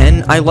 5 out of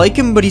 10. I like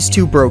him, but he's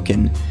too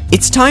broken.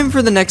 It's time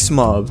for the next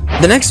mob.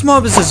 The next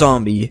mob is a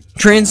zombie.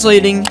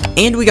 Translating,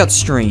 and we got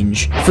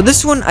Strange. For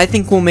this one, I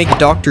think we'll make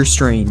Dr.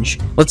 Strange.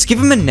 Let's give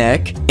him a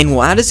neck, and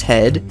we'll add his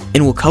head,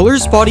 and we'll color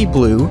his body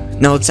blue.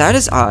 Now let's add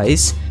his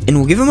eyes, and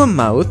we'll give him a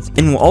mouth,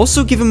 and we'll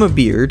also give him a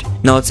beard.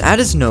 Now let's add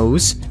his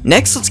nose.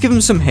 Next, let's give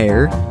him some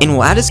hair, and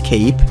we'll add his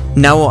cape.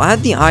 Now we'll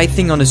add the eye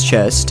thing on his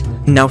chest.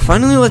 Now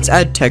finally, let's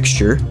add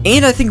texture,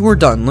 and I think we're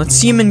done. Let's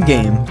see him in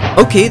game.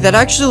 Okay, that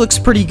actually looks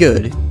pretty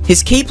good.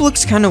 His cape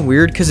looks kind of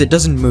weird because it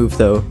doesn't move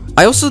though.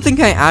 I also think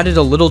I added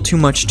a little too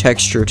much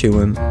texture to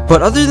him,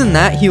 but other than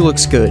that, he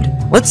looks good.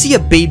 Let's see a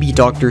baby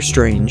Doctor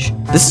Strange.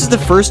 This is the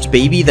first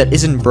baby that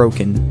isn't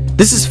broken.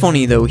 This is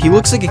funny though, he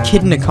looks like a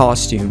kid in a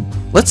costume.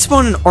 Let's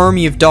spawn an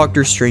army of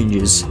Doctor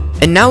Stranges.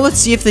 And now let's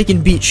see if they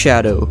can beat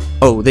Shadow.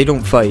 Oh, they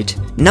don't fight.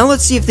 Now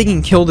let's see if they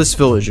can kill this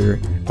villager.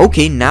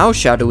 Okay, now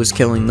Shadow is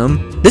killing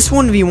them. This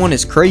 1v1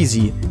 is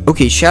crazy.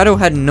 Okay, Shadow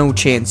had no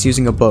chance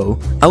using a bow.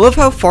 I love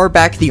how far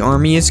back the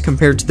army is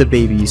compared to the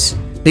babies.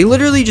 They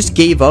literally just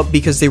gave up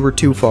because they were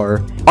too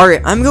far.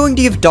 Alright, I'm going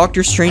to give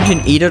Doctor Strange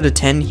an 8 out of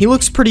 10. He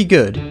looks pretty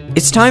good.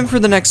 It's time for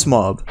the next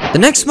mob. The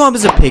next mob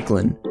is a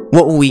piglin.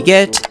 What will we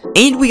get?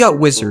 And we got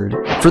Wizard.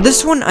 For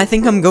this one, I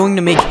think I'm going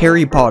to make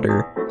Harry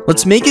Potter.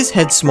 Let's make his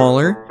head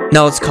smaller.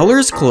 Now let's color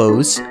his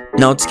clothes.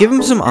 Now let's give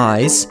him some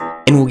eyes.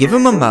 And we'll give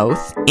him a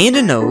mouth and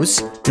a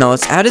nose. Now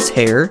let's add his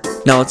hair.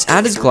 Now let's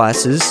add his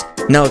glasses.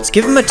 Now let's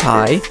give him a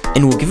tie.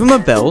 And we'll give him a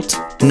belt.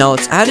 Now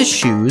let's add his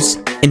shoes.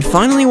 And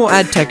finally we'll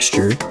add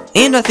texture.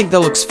 And I think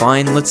that looks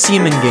fine. Let's see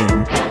him in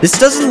game. This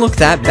doesn't look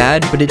that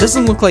bad, but it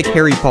doesn't look like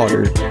Harry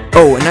Potter.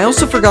 Oh, and I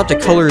also forgot to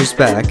color his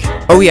back.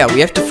 Oh yeah, we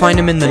have to find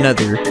him in the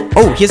nether.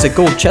 Oh, he has a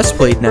gold chest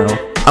plate now.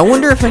 I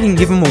wonder if I can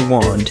give him a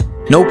wand.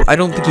 Nope, I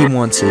don't think he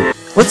wants it.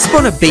 Let's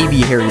spawn a baby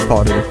Harry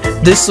Potter.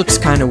 This looks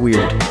kinda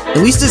weird. At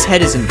least his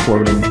head isn't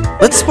floating.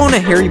 Let's spawn a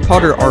Harry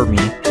Potter army.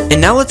 And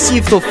now let's see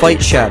if they'll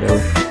fight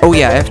Shadow. Oh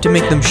yeah, I have to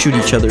make them shoot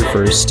each other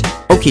first.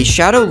 Okay,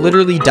 Shadow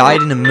literally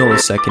died in a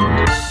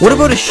millisecond. What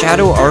about a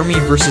Shadow army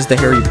versus the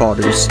Harry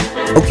Potters?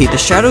 Okay, the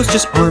Shadows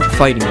just aren't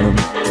fighting them.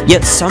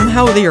 Yet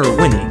somehow they are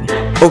winning.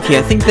 Okay,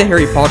 I think the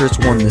Harry Potters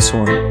won this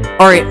one.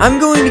 Alright, I'm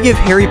going to give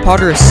Harry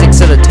Potter a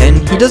 6 out of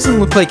 10. He doesn't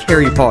look like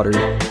Harry Potter.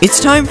 It's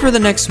time for the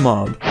next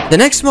mob. The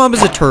next mob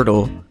is a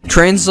turtle.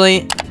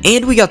 Translate,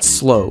 and we got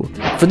slow.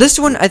 For this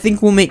one, I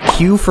think we'll make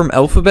Q from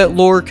alphabet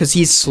lore because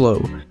he's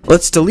slow.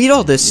 Let's delete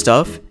all this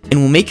stuff, and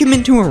we'll make him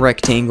into a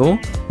rectangle.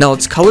 Now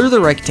let's color the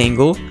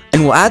rectangle,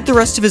 and we'll add the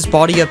rest of his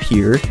body up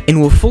here, and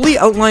we'll fully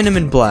outline him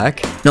in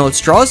black. Now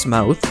let's draw his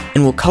mouth,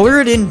 and we'll color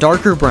it in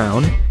darker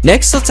brown.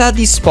 Next, let's add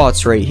these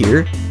spots right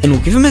here, and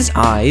we'll give him his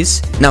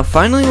eyes. Now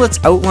finally,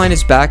 let's outline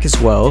his back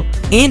as well,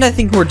 and I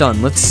think we're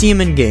done. Let's see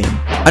him in game.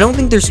 I don't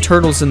think there's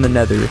turtles in the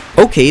nether.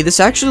 Okay, this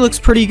actually looks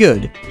pretty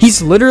good.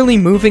 He's literally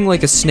moving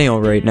like a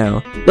snail right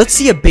now. Let's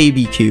see a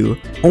baby Q.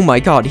 Oh my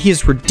god, he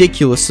is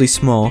ridiculously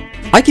small.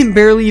 I can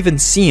barely even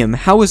see him.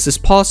 How is this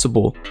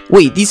possible?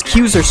 Wait, these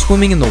Qs are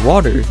swimming in the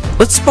water.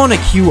 Let's spawn a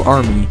Q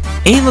army,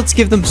 and let's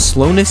give them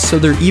slowness so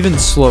they're even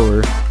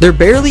slower. They're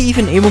barely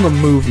even able to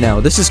move now.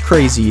 This is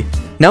crazy.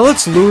 Now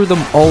let's lure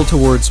them all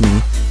towards me.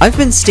 I've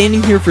been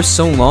standing here for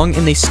so long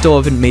and they still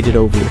haven't made it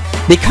over.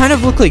 They kind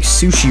of look like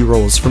sushi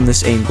rolls from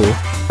this angle.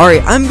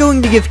 Alright, I'm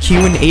going to give Q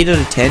an 8 out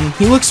of 10.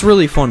 He looks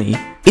really funny.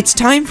 It's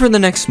time for the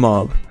next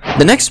mob.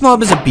 The next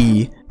mob is a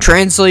bee.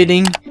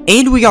 Translating,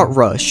 and we got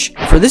Rush.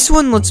 For this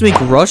one, let's make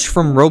Rush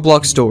from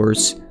Roblox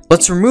doors.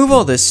 Let's remove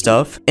all this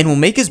stuff, and we'll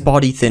make his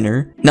body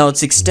thinner. Now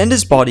let's extend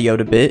his body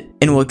out a bit,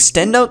 and we'll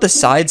extend out the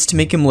sides to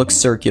make him look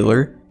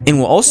circular. And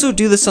we'll also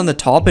do this on the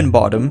top and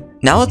bottom.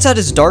 Now let's add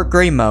his dark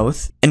gray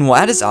mouth, and we'll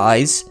add his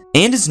eyes,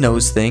 and his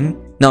nose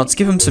thing. Now let's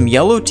give him some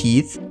yellow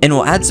teeth, and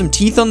we'll add some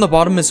teeth on the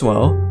bottom as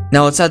well.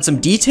 Now let's add some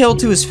detail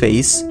to his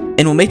face,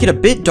 and we'll make it a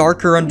bit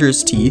darker under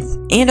his teeth,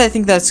 and I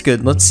think that's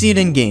good. Let's see it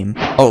in game.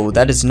 Oh,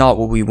 that is not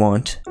what we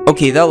want.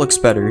 Okay, that looks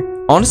better.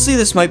 Honestly,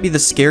 this might be the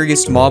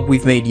scariest mob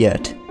we've made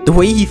yet. The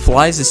way he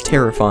flies is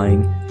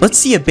terrifying. Let's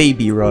see a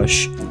baby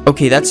rush.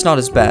 Okay, that's not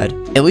as bad.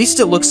 At least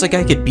it looks like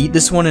I could beat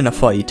this one in a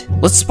fight.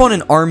 Let's spawn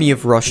an army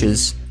of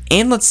rushes.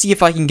 And let's see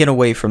if I can get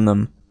away from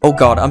them. Oh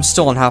god, I'm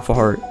still on half a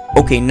heart.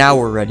 Okay, now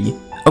we're ready.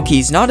 Okay,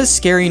 he's not as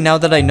scary now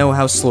that I know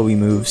how slow he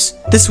moves.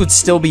 This would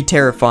still be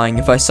terrifying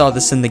if I saw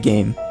this in the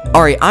game.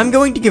 Alright, I'm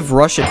going to give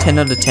Rush a 10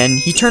 out of 10.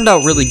 He turned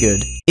out really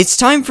good. It's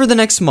time for the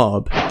next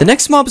mob. The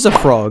next mob is a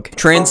frog.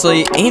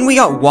 Translate, and we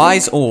got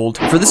Wise Old.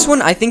 For this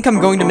one, I think I'm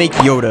going to make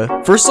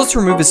Yoda. First, let's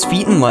remove his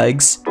feet and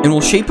legs, and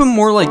we'll shape him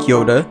more like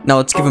Yoda. Now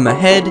let's give him a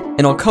head,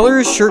 and I'll color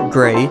his shirt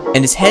gray, and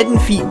his head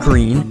and feet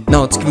green.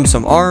 Now let's give him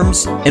some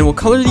arms, and we'll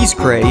color these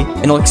gray,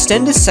 and I'll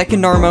extend his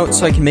second arm out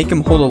so I can make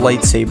him hold a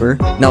lightsaber.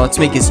 Now let's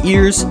make his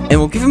ears, and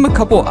we'll give him a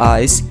couple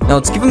eyes. Now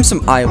let's give him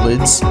some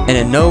eyelids, and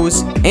a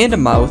nose, and a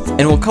mouth,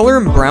 and we'll color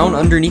him brown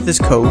underneath his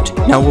coat.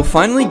 Now we'll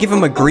finally give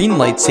him a green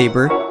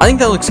lightsaber. I think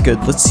that looks good.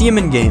 Let's see him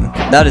in game.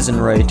 That isn't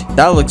right.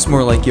 That looks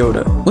more like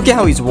Yoda. Look at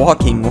how he's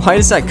walking. Why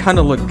does that kind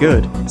of look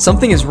good?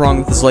 Something is wrong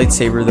with his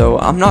lightsaber though.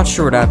 I'm not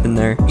sure what happened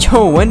there.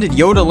 Yo, when did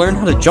Yoda learn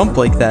how to jump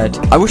like that?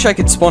 I wish I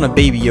could spawn a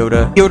baby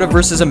Yoda. Yoda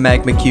versus a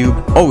magma cube.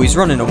 Oh, he's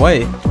running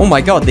away. Oh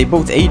my god, they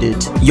both ate it.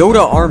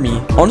 Yoda army.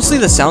 Honestly,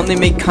 the sound they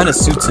make kind of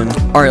suits him.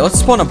 Alright, let's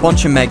spawn a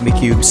bunch of magma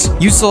cubes.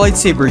 Use the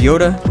lightsaber,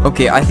 Yoda.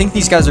 Okay, I think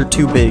these guys are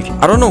too big.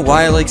 I don't know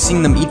why I like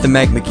seeing them eat the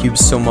magma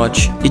cubes so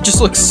much. It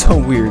just looks so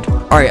weird.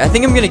 Alright, I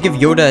think I'm gonna give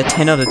Yoda a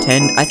 10 out of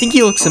 10. I think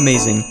he looks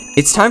amazing.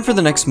 It's time for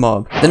the next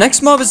mob. The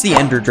next mob is the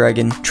Ender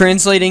Dragon.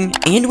 Translating,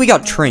 and we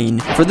got Train.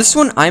 For this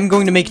one, I'm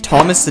going to make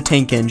Thomas the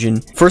Tank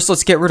Engine. First,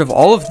 let's get rid of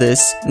all of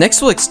this.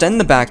 Next, we'll extend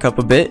the back up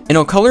a bit, and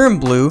I'll color him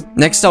blue.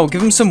 Next, I'll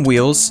give him some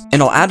wheels,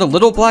 and I'll add a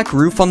little black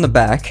roof on the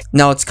back.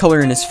 Now, let's color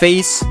in his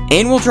face,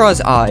 and we'll draw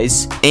his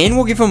eyes, and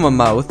we'll give him a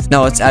mouth.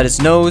 Now, let's add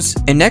his nose,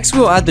 and next,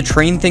 we'll add the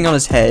train thing on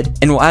his head,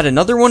 and we'll add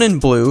another one in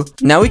blue.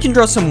 Now, we can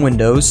draw some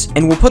windows,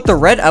 and we'll put the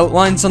red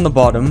outlines on the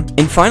bottom,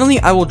 and finally,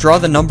 I will draw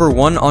the number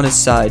 1 on his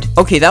side.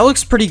 Okay, that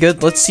looks pretty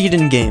good. Let's see it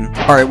in game.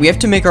 Alright, we have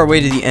to make our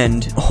way to the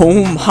end.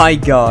 Oh my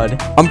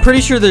god. I'm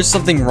pretty sure there's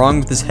something wrong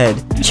with his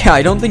head. Yeah,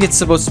 I don't think it's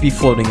supposed to be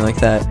floating like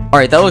that.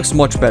 Alright, that looks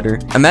much better.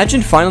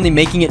 Imagine finally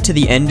making it to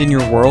the end in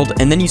your world,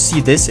 and then you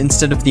see this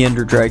instead of the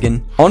Ender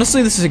Dragon.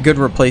 Honestly, this is a good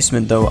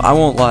replacement though, I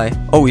won't lie.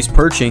 Oh, he's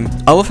perching.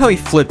 I love how he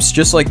flips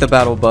just like the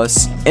battle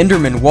bus.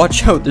 Enderman,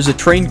 watch out, there's a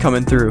train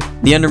coming through.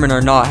 The Endermen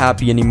are not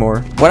happy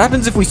anymore. What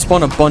happens if we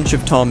spawn a bunch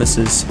of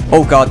Thomases?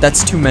 Oh god,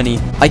 that's too many.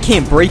 I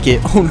can't break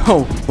it. Oh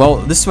no. Well,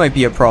 this might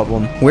be a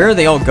problem. Where are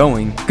they all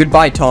going?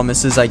 Goodbye,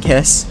 Thomases, I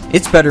guess.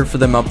 It's better for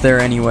them up there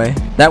anyway.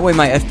 That way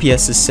my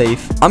FPS is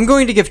safe. I'm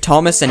going to give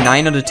Thomas a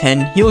 9 out of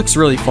 10. He looks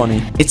really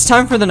funny. It's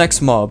time for the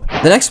next mob.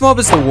 The next mob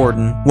is the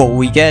Warden. What will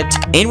we get?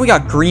 And we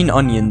got green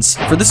onions.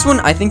 For this one,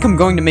 I think I'm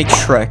going to make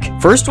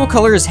Shrek. First, we'll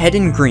color his head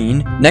in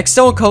green. Next,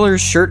 I'll color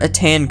his shirt a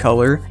tan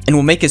color. And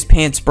we'll make his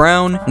pants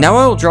brown. Now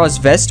I will draw his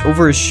vest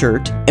over his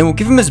shirt. And we'll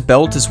give him his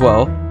belt as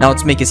well. Now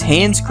let's make his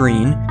hands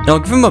green. Now I'll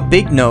give him a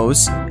big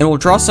nose. And we'll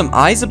draw some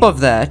eyes above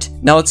that.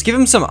 Now let's give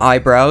him some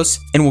eyebrows.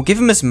 And we'll give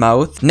him his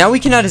mouth. Now we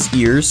can add his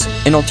ears.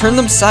 And I'll turn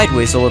them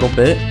sideways a little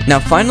bit. Now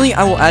finally,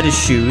 I will add his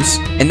shoes.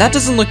 And that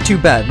doesn't look too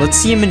bad. Let's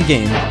see him in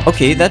game.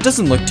 Okay, that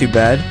doesn't look too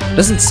bad.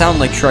 Doesn't sound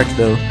like Shrek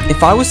though.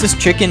 If I was this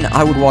chicken,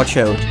 I would watch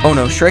out. Oh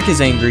no, Shrek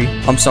is angry.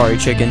 I'm sorry,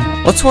 chicken.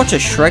 Let's watch a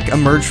Shrek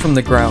emerge from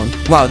the ground.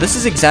 Wow, this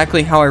is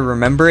exactly how I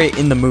remember it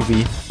in the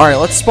movie. Alright,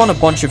 let's spawn a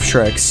bunch of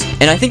Shreks.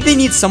 And I think they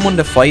need someone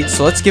to fight,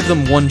 so let's give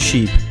them one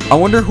sheep. I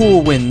wonder who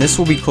will win. This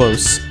will be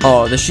close.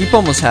 Oh, the sheep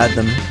almost had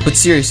them. But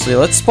seriously,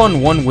 let's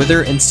spawn one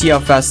wither and see how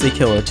fast they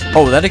kill it.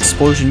 Oh, that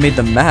explosion made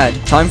them mad.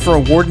 Time for a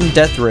Warden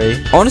Death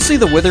Ray. Honestly,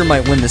 the wither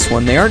might win this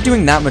one. They aren't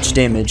doing that much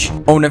damage.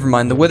 Oh, never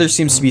mind. The wither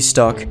seems to be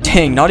stuck.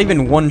 Dang, not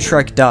even one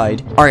Shrek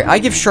died. Alright, I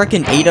give Shrek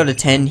an 8 out of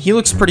 10. He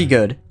looks pretty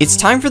good. It's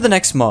time for the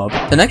next mob.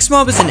 The next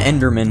mob is an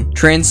Enderman.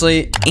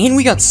 Translate, and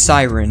we got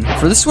Siren.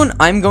 For this one,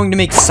 I'm going to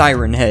make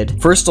Siren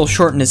head. First, I'll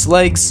shorten his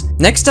legs.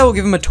 Next, I will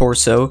give him a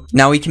torso.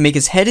 Now we can make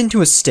his head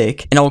into a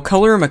stick, and I will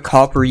color him a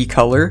coppery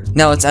color.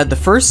 Now let's add the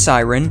first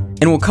Siren,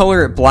 and we'll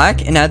color it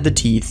black and add the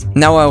teeth.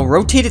 Now I'll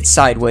rotate it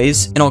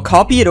sideways, and I'll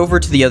copy it over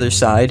to the other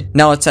side.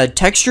 Now let's add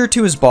texture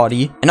to his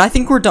body, and I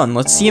think we're done.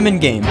 Let's see him in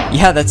game.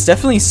 Yeah, that's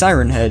definitely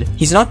Siren head.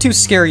 He's not too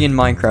scary in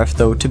Minecraft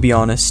though, to be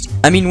honest.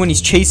 I mean, when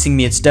he's chasing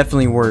me, it's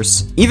definitely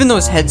worse. Even though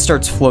his head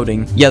starts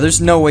floating. Yeah,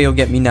 there's no way you'll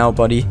get me now,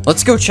 buddy.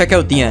 Let's go check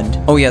out the end.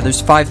 Oh yeah,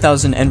 there's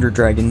 5,000 Ender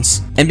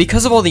Dragons. And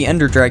because of all the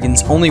Ender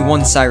Dragons, only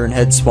one Siren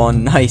head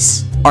spawned.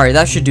 Nice. Alright,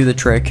 that should do the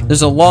trick.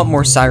 There's a lot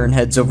more Siren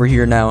heads over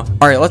here now.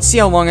 Alright, let's see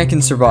how long I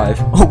can survive.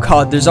 Oh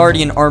god, there's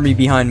already an army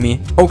behind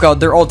me. Oh god,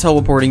 they're all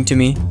teleporting to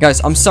me.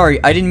 Guys, I'm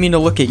sorry, I didn't mean to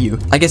look at you.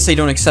 I guess they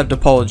don't accept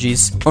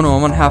apologies. Oh no,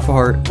 I'm on half a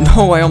heart.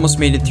 No, I almost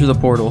made it through the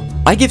portal.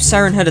 I give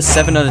Siren Head a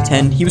 7 out of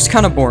 10. He was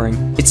kind of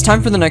boring. It's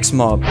time for the next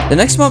mob. The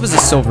next mob is a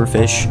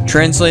silverfish.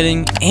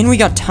 Translating, and we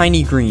got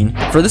Tiny Green.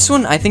 For this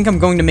one, I think I'm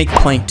going to make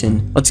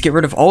Plankton. Let's get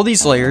rid of all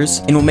these layers,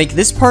 and we'll make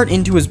this part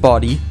into his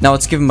body. Now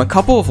let's give him a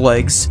couple of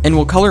legs, and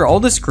we'll color all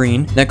the his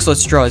green. Next,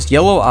 let's draw his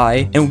yellow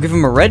eye, and we'll give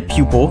him a red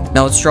pupil.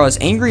 Now let's draw his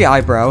angry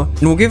eyebrow,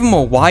 and we'll give him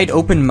a wide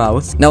open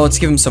mouth. Now let's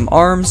give him some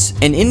arms,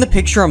 and in the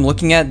picture I'm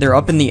looking at, they're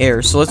up in the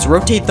air, so let's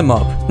rotate them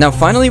up. Now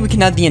finally, we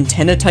can add the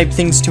antenna type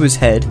things to his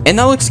head, and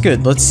that looks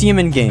good. Let's see him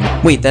in game.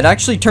 Wait, that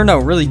actually turned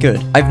out really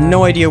good. I have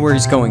no idea where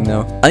he's going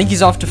though. I think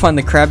he's off to find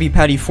the Krabby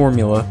Patty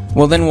formula.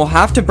 Well, then we'll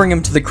have to bring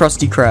him to the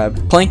Krusty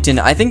Krab. Plankton,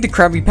 I think the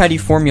Krabby Patty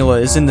formula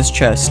is in this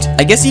chest.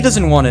 I guess he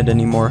doesn't want it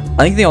anymore.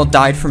 I think they all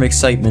died from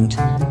excitement.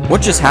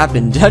 What just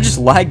happened? Did I just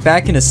lag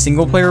back in a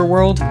single player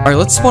world? Alright,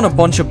 let's spawn a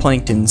bunch of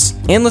Planktons.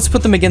 And let's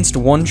put them against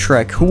one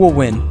Shrek. Who will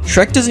win?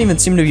 Shrek doesn't even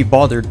seem to be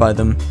bothered by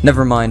them.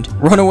 Never mind.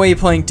 Run away,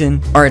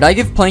 Plankton. Alright, I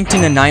give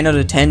Plankton a 9 out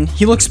of 10.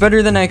 He looks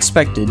better than I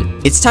expected.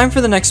 It's time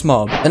for the next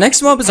mob. The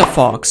next mob is a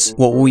fox.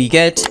 What will we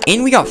get?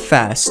 And we got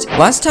fast.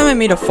 Last time I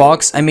made a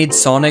fox, I made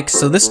Sonic,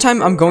 so this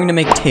time I'm going to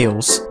make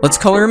Tails. Let's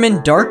color him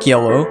in dark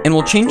yellow, and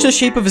we'll change the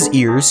shape of his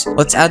ears.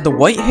 Let's add the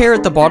white hair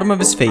at the bottom of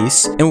his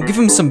face, and we'll give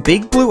him some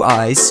big blue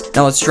eyes.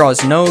 Now let's draw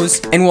his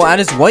nose, and we'll add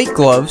his white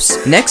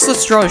gloves. Next,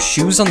 let's draw his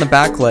shoes on the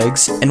back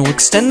legs, and we'll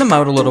extend them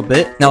out a little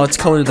bit. Now let's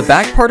color the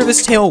back part of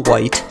his tail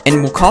white,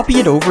 and we'll copy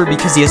it over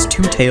because he has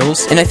two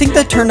tails, and I think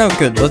that turned out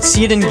good. Let's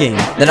see it in game.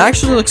 That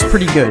actually looks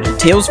pretty good.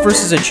 Tails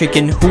versus a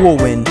chicken, who will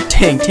win?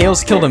 Dang,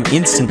 Tails killed him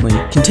instantly.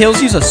 Can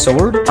Tails use a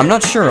sword? I'm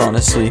not sure,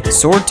 honestly.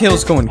 Sword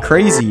Tails going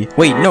crazy.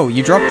 Wait, no,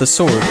 you dropped the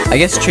sword. I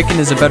guess chicken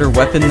is a better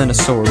weapon than a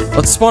sword.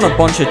 Let's spawn a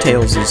bunch of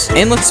Tailses.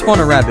 And let's spawn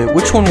a rabbit.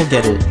 Which one will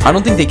get it? I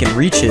don't think they can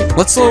reach it.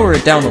 Let's lower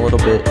it down a little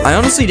bit. I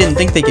honestly didn't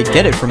think they could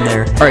get it from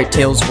there. Alright,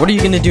 Tails, what are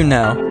you gonna do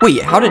now?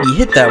 Wait, how did he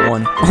hit that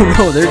one? Oh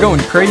no, they're going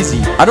crazy.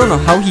 I don't know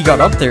how he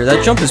got up there.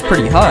 That jump is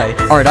pretty high.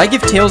 Alright, I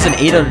give Tails an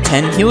 8 out of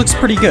 10. He looks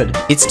pretty good.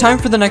 It's time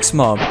for the next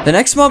mob. The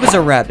next mob is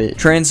a rabbit.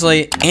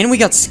 Translate, and we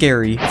got scary.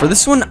 For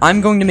this one,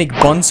 I'm going to make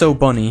Bunso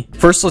Bunny.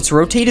 First, let's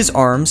rotate his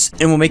arms,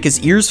 and we'll make his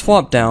ears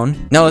flop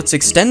down. Now let's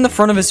extend the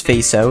front of his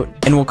face out,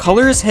 and we'll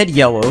color his head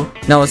yellow.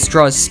 Now let's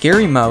draw his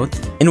scary mouth,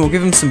 and we'll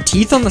give him some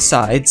teeth on the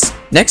sides.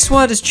 Next, we'll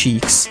add his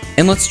cheeks,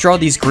 and let's draw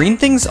these green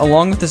things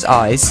along with his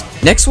eyes.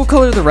 Next, we'll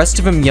color the rest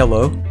of him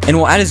yellow, and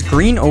we'll add his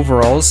green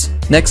overalls.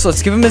 Next,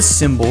 let's give him his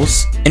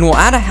symbols, and we'll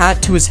add a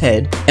hat to his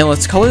head, and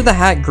let's color the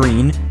hat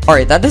green.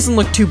 Alright, that doesn't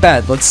look too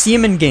bad. Let's see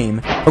him in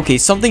game. Okay,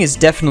 something is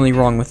definitely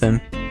wrong with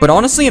him. But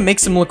honestly, it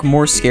makes him look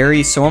more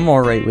scary, so I'm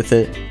alright with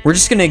it. We're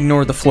just gonna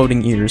ignore the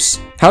floating ears.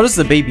 How does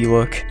the baby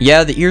look?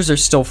 Yeah, the ears are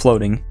still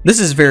floating. This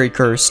is very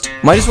cursed.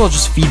 Might as well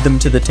just feed them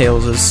to the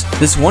Tailses.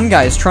 This one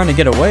guy is trying to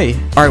get away.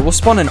 Alright, we'll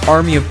spawn an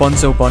army of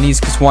Bunso Bunnies,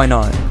 because why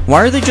not?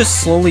 Why are they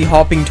just slowly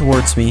hopping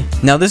towards me?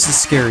 Now this is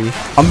scary.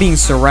 I'm being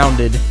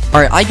surrounded.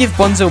 Alright, I give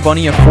Bunso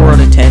Bunny a 4 out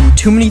of 10.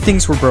 Too many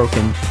things were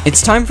broken.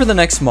 It's time for the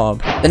next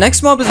mob. The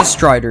next mob is a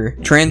Strider.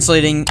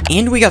 Translating,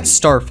 and we got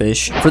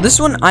Starfish. For this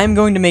one, I'm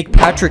going to make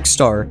Patrick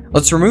Star.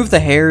 Let's remove the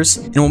hairs,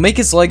 and we'll make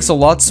his legs a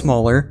lot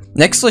smaller.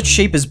 Next, let's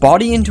shape his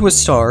body into a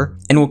star,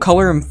 and we'll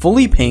color him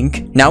fully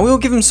pink. Now we'll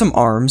give him some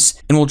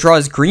arms, and we'll draw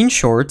his green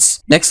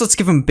shorts. Next, let's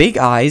give him big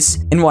eyes,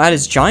 and we'll add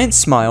his giant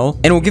smile,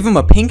 and we'll give him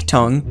a pink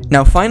tongue.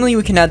 Now finally,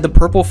 we can add the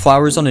purple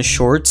flowers on his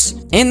shorts,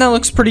 and that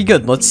looks pretty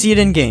good. Let's see it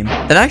in game.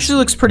 That actually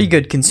looks pretty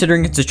good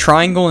considering it's a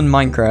triangle in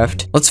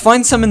Minecraft. Let's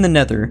find some in the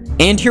nether.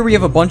 And here we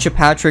have a bunch of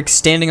Patricks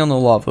standing on the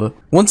lava.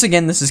 Once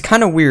again, this is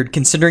kind of weird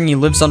considering he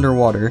lives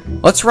underwater.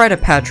 Let's ride a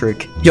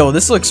Patrick. Yo,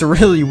 this looks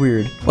really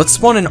weird. Let's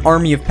spawn an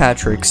army of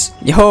Patricks.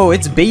 Yo,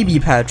 it's baby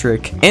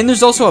Patrick. And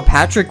there's also a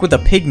Patrick with a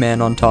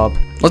pigman on top.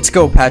 Let's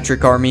go,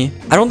 Patrick Army.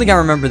 I don't think I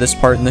remember this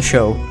part in the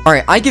show.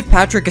 Alright, I give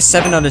Patrick a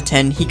 7 out of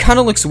 10. He kind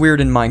of looks weird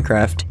in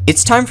Minecraft.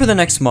 It's time for the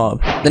next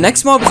mob. The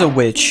next mob is a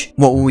witch.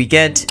 What will we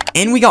get?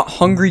 And we got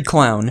Hungry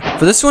Clown.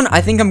 For this one,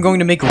 I think I'm going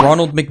to make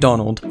Ronald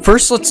McDonald.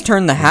 First, let's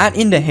turn the hat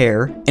into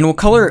hair, and we'll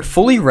color it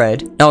fully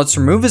red. Now let's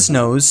remove his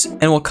nose,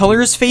 and we'll color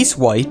his face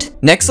white.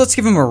 Next, let's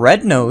give him a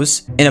red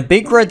nose, and a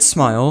big red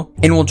smile,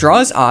 and we'll draw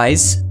his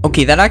eyes.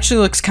 Okay, that actually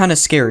looks kind of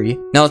scary.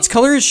 Now let's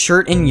color his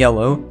shirt in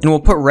yellow, and we'll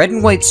put red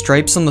and white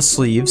stripes on the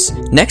sleeves.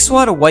 Next,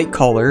 we'll add a white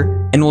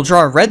collar, and we'll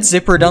draw a red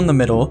zipper down the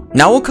middle.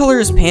 Now we'll color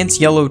his pants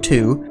yellow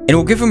too, and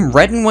we'll give him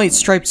red and white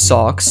striped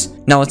socks.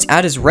 Now let's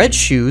add his red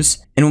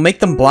shoes, and we'll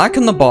make them black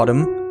on the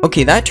bottom.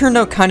 Okay, that turned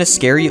out kind of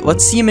scary.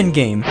 Let's see him in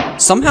game.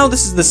 Somehow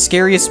this is the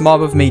scariest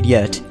mob I've made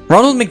yet.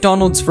 Ronald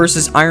McDonald's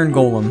versus Iron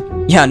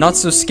Golem. Yeah, not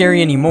so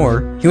scary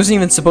anymore. He wasn't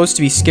even supposed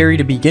to be scary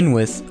to begin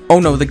with. Oh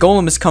no, the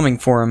golem is coming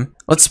for him.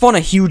 Let's spawn a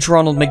huge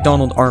Ronald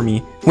McDonald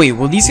army. Wait,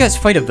 will these guys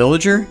fight a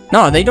villager?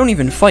 Nah, they don't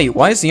even fight.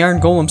 Why is the Iron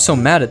Golem so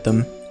mad at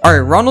them?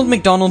 Alright, Ronald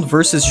McDonald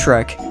versus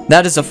Shrek.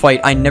 That is a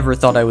fight I never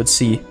thought I would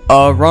see.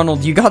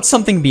 Ronald, you got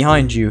something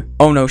behind you.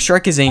 Oh no,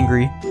 Shrek is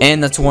angry.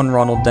 And that's one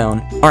Ronald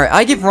down. Alright,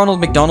 I give Ronald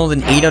McDonald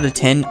an 8 out of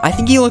 10. I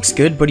think he looks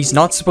good, but he's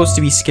not supposed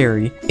to be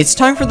scary. It's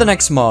time for the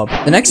next mob.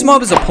 The next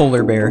mob is a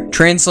polar bear.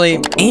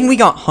 Translate, and we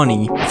got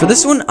Honey. For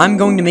this one, I'm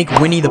going to make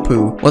Winnie the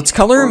Pooh. Let's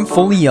color him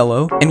fully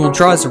yellow, and we'll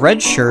draw his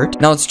red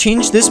shirt. Now let's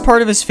change this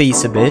part of his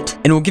face a bit,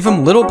 and we'll give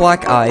him little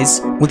black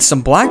eyes with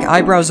some black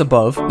eyebrows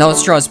above. Now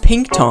let's draw his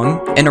pink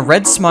tongue and a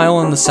red smile smile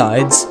on the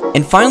sides,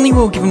 and finally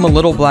we'll give him a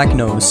little black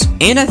nose.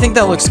 And I think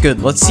that looks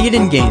good. Let's see it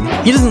in game.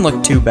 He doesn't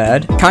look too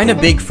bad. Kinda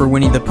big for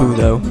Winnie the Pooh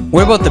though.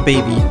 What about the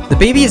baby? The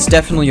baby is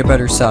definitely a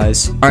better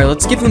size. Alright,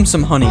 let's give them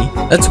some honey.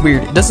 That's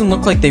weird. It doesn't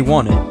look like they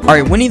want it.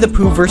 Alright, Winnie the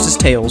Pooh versus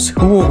Tails.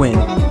 Who will win?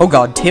 Oh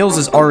god, Tails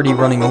is already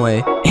running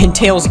away. And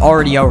Tails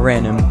already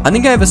outran him. I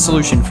think I have a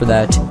solution for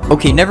that.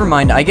 Okay, never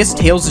mind. I guess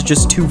Tails is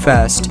just too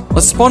fast.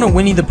 Let's spawn a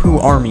Winnie the Pooh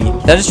army.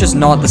 That is just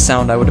not the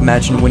sound I would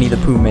imagine Winnie the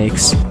Pooh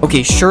makes.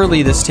 Okay,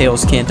 surely this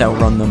Tails can't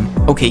outrun them.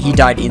 Okay, he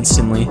died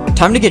instantly.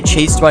 Time to get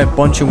chased by a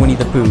bunch of Winnie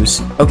the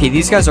Poohs. Okay,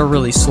 these guys are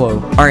really slow.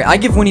 Alright, I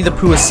give Winnie the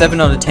Pooh a 7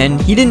 out of 10.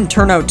 He didn't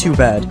turn out too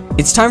bad.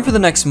 It's time for the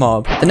next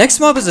mob. The next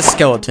mob is a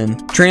skeleton.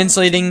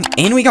 Translating,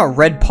 and we got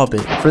Red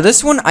Puppet. For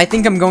this one, I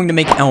think I'm going to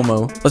make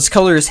Elmo. Let's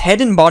color his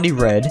head and body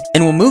red,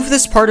 and we'll move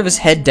this part of his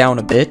head down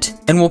a bit,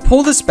 and we'll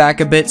pull this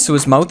back a bit so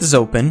his mouth is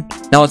open.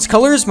 Now let's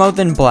color his mouth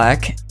in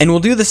black, and we'll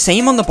do the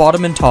same on the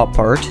bottom and top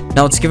part.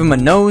 Now let's give him a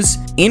nose,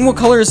 and we'll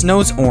color his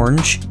nose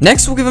orange.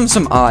 Next we'll give him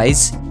some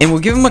eyes, and we'll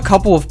give him a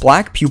couple of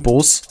black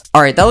pupils.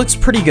 Alright, that looks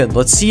pretty good.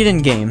 Let's see it in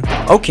game.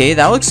 Okay,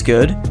 that looks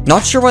good.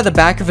 Not sure why the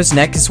back of his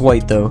neck is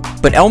white though,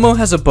 but Elmo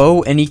has a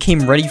bow and he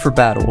came ready for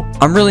battle.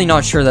 I'm really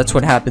not sure that's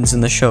what happens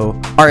in the show.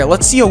 Alright,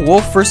 let's see a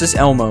wolf versus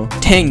Elmo.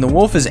 Dang, the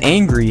wolf is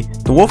angry.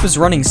 The wolf is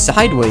running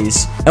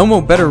sideways.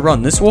 Elmo better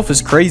run. This wolf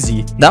is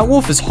crazy. That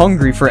wolf is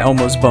hungry for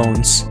Elmo's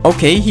bones.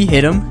 Okay, he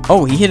hit him.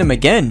 Oh, he hit him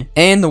again.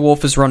 And the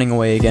wolf is running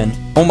away again.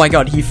 Oh my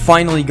god, he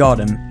finally got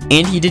him.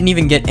 And he didn't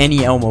even get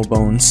any Elmo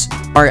bones.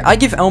 Alright, I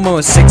give Elmo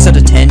a 6 out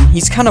of 10.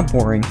 He's kinda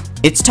boring.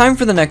 It's time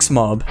for the next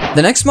mob.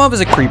 The next mob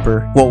is a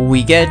creeper. What will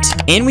we get?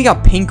 And we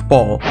got Pink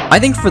Ball. I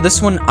think for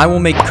this one, I will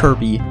make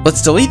Kirby.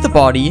 Let's delete the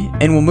body,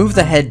 and we'll move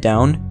the head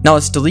down. Now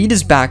let's delete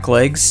his back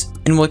legs,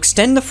 and we'll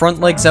extend the front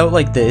legs out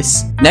like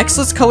this. Next,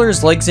 let's color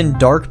his legs in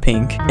dark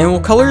pink, and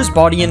we'll color his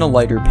body in a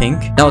lighter pink.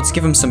 Now let's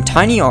give him some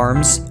tiny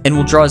arms, and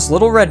we'll draw his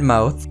little red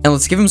mouth, and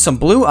let's give him some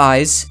blue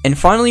eyes, and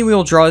finally we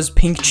will draw his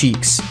pink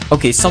cheeks.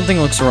 Okay, something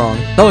looks wrong.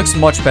 That looks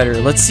much better.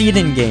 Let's see it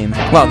in game.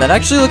 Wow, that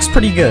actually looks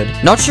pretty good.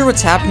 Not sure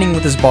what's happening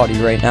with his body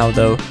right now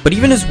though, but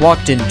even his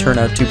walk didn't turn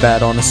out too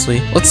bad,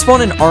 honestly. Let's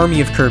spawn an army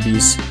of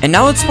Kirbys, and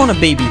now let's spawn a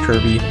baby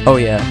Kirby. Oh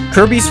yeah,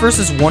 Kirbys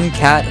versus one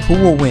cat. Who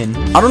will win?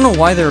 I don't know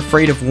why they're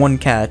afraid of one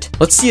cat.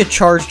 Let's see a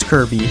charged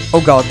Kirby.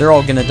 Oh god, they're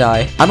all gonna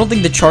die. I don't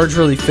think the charge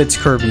really fits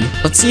Kirby.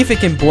 Let's see if it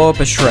can blow up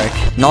a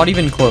Shrek. Not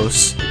even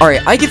close.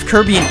 Alright, I give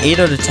Kirby an 8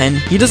 out of 10.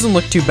 He doesn't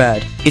look too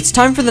bad. It's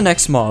time for the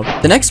next mob.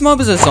 The next mob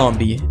is a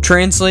zombie.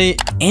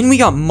 Translate, and we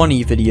got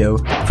money video.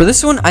 For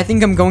this one, I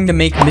think I'm going to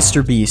make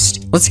Mr.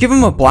 Beast. Let's give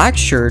him a black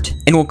shirt,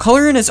 and we'll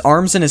color in his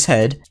arms and his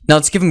head. Now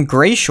let's give him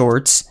gray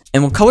shorts,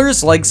 and we'll color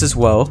his legs as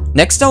well.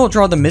 Next, I'll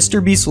draw the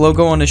Mr. Beast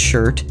logo on his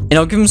shirt, and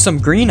I'll give him some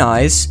green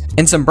eyes,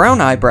 and some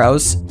brown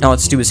eyebrows. Now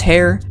let's do his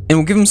hair, and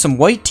we'll give him some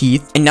white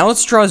teeth, and now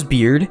let's draw his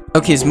beard.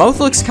 Okay, his mouth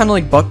looks kind of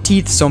like buck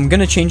teeth, so I'm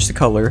gonna change the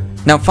color.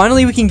 Now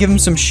finally we can give him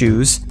some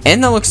shoes,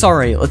 and that looks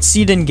alright. Let's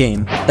see it in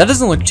game. That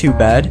doesn't look too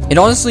bad. It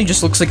honestly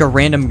just looks like a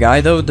random guy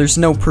though. There's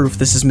no proof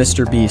this is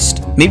Mr.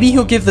 Beast. Maybe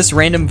he'll give this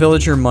random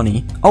villager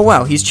money. Oh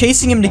wow, he's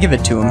chasing him to give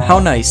it to him. How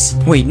nice.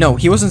 Wait, no,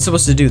 he wasn't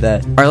supposed to do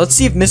that. Alright, let's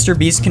see if Mr.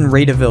 Beast can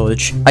raid a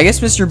village. I guess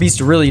Mr.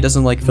 Beast really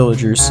doesn't like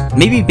villagers.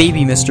 Maybe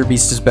baby Mr.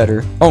 Beast is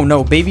better. Oh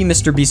no, baby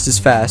Mr. Beast is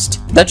fast.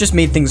 That just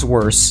made things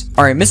worse.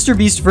 Alright, Mr.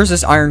 Beast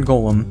versus Iron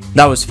Golem.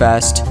 That was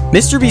fast.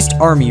 Mr. Beast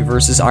army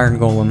versus Iron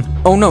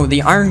Golem. Oh no,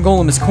 the Iron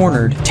Golem is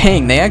cornered.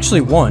 Dang, they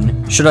actually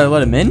won. Should I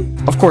let him in?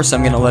 Of course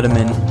I'm gonna let him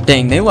in.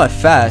 Dang, they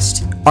left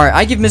fast. Alright,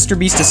 I give Mr.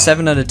 Beast a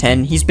 7 out of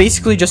 10. He's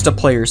basically just a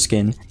player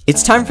skin.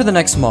 It's time for the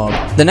next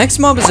mob. The next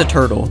mob is a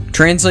turtle.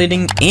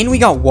 Translating, and we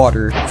got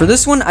water. For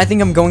this one, I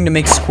think I'm going to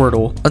make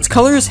Squirtle. Let's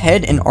color his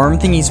head and arm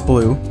thingies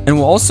blue, and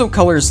we'll also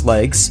color his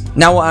legs.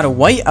 Now we'll add a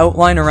white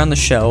outline around the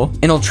shell,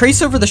 and I'll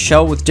trace over the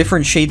shell with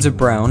different shades of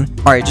brown.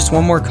 Alright, just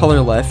one more color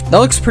left. That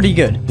looks pretty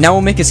good. Now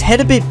we'll make his head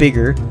a bit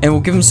bigger, and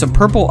we'll give him some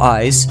purple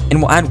eyes, and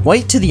we'll add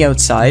white to the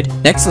outside.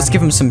 Next, let's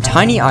give him some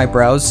tiny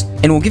eyebrows,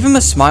 and we'll give him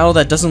a smile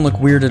that doesn't look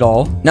weird at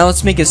all. Now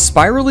let's make his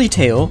spirally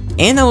tail,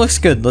 and that looks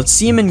good. Let's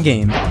see him in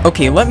game.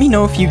 Okay, let me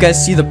know if you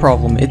guys see the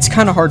problem. It's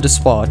kind of hard to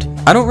spot.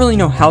 I don't really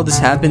know how this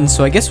happened,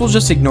 so I guess we'll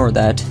just ignore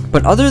that.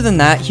 But other than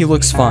that, he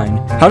looks fine.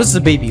 How does the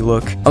baby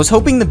look? I was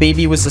hoping the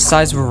baby was the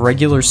size of a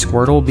regular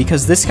Squirtle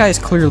because this guy is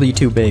clearly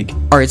too big.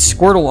 Alright,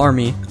 Squirtle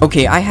army.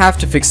 Okay, I have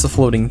to fix the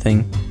floating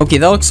thing. Okay,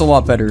 that looks a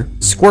lot better.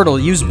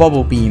 Squirtle, use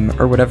Bubble Beam,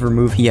 or whatever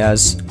move he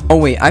has. Oh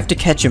wait, I have to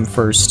catch him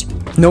first.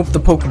 Nope, the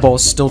Pokeballs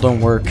still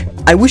don't work.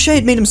 I wish I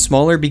had made him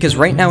smaller because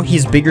right now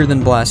he's bigger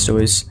than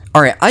Blastoise.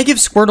 Alright, I give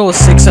Squirtle a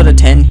 6 out of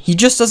 10. He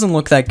just doesn't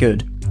look that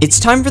good. It's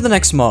time for the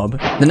next mob.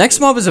 The next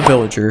mob is a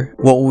villager.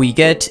 What will we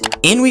get?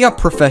 And we got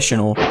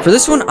professional. For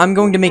this one, I'm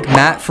going to make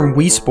Matt from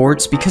Wii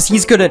Sports because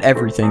he's good at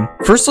everything.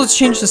 First, let's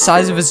change the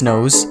size of his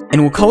nose,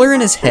 and we'll color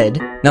in his head.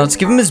 Now let's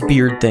give him his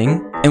beard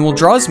thing. and we'll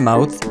draw his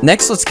mouth.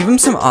 Next, let's give him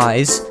some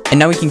eyes, and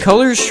now we can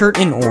color his shirt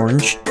in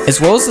orange, as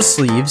well as the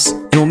sleeves,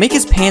 and we'll make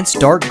his pants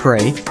dark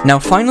gray. Now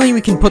finally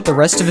we can put the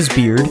rest of his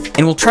beard,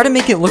 and we'll try to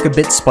make it look a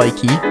bit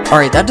spiky.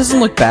 Alright, that doesn't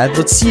look bad,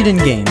 let's see it in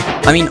game.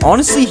 I mean,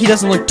 honestly, he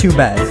doesn't look too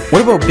bad.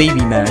 What about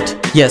baby Matt?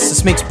 Yes,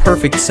 this makes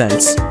perfect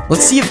sense.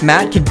 Let's see if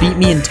Matt can beat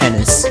me in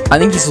tennis. I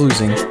think he's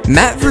losing.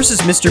 Matt versus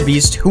Mr.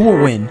 Beast, who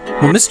will win?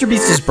 Well, Mr.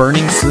 Beast is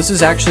burning, so this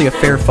is actually a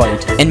fair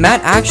fight. And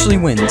Matt actually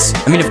wins.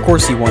 I mean, of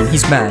course he won,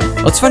 he's mad.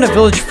 Let's find a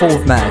village full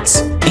of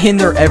Matts. And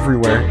they're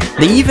everywhere.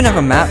 They even have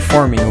a Matt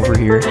farming over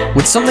here,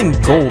 with something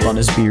gold on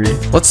his beard.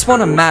 Let's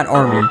spawn a Matt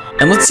army,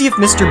 and let's see if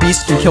Mr.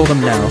 Beast can kill them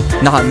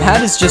now. Nah,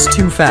 Matt is just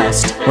too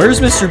fast. Where's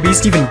Mr.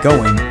 Beast even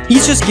going?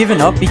 He's just given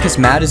up because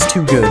Matt is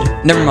too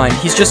good. Never mind,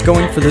 he's just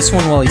going for this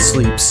one while he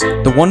sleeps.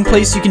 The one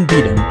place you can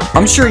beat him.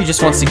 I'm sure he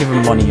just wants to give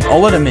him money. I'll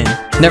let him in.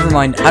 Never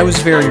mind, I was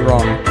very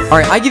wrong.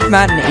 Alright, I give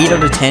Matt an 8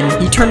 out of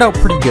 10. He turned out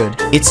pretty good.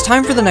 It's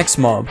time for the next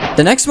mob.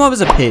 The next mob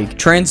is a pig.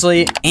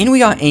 Translate, and we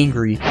got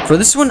angry. For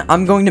this one,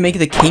 I'm going to make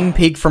the king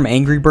pig from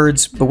Angry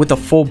Birds, but with a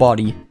full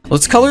body.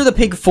 Let's color the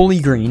pig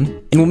fully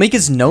green, and we'll make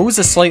his nose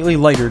a slightly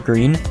lighter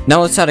green.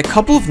 Now let's add a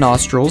couple of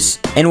nostrils,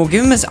 and we'll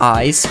give him his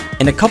eyes,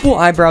 and a couple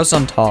eyebrows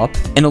on top,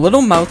 and a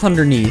little mouth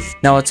underneath.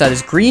 Now let's add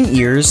his green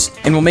ears,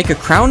 and we'll make a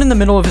crown in the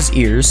middle of his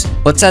ears.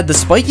 Let's add the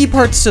spiky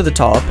parts to the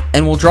top,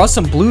 and we'll draw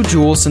some blue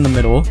jewels in the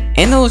middle,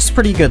 and that looks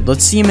pretty good.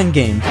 Let's see him in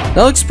game.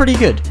 That looks pretty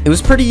good. It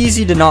was pretty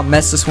easy to not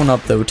mess this one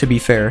up though, to be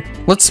fair.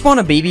 Let's spawn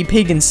a baby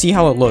pig and see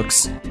how it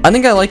looks. I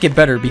think I like it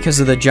better because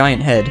of the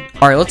giant head.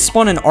 Alright, let's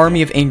spawn an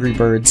army of Angry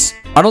Birds.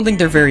 I don't think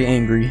they're very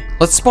angry.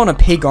 Let's spawn a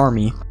pig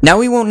army. Now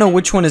we won't know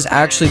which one is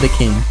actually the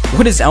king.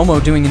 What is Elmo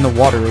doing in the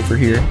water over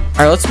here?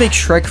 Alright, let's make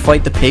Shrek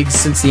fight the pigs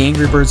since the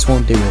Angry Birds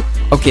won't do it.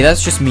 Okay,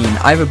 that's just mean.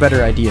 I have a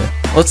better idea.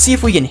 Let's see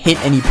if we can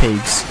hit any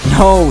pigs.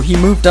 No, he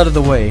moved out of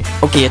the way.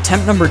 Okay,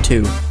 attempt number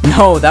 2.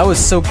 No, that was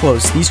so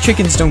close. These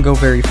chickens don't go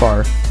very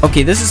far.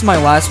 Okay, this is my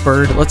last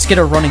bird. Let's get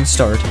a running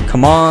start.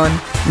 Come on.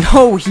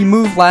 No, he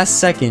moved last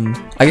second.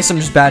 I guess I'm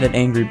just bad at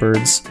Angry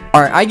Birds.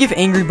 Alright, I give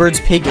Angry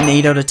Birds Pig an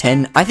 8 out of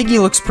 10. I think he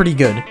looks pretty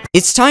good.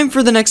 It's time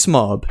for the next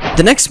mob.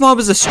 The next mob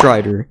is a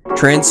Strider.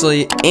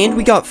 Translate, and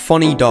we got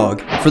Funny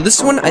Dog. For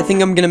this one, I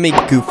think I'm gonna make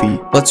Goofy.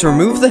 Let's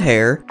remove the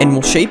hair, and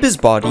we'll shape his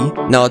body.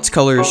 Now let's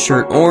color his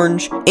shirt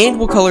orange, and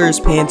we'll color his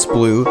pants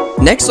blue.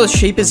 Next, let's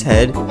shape his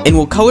head, and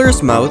we'll color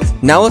his mouth.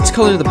 Now let's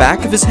color the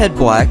back of his head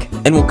black,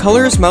 and we'll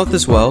color his mouth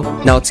as well.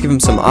 Now let's give him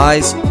some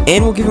eyes,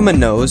 and we'll give him a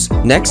nose.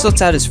 Next,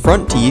 let's add his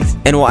front teeth,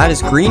 and we'll add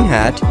his green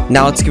hat.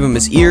 Now let's give him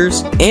his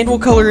ears, and we'll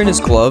color in his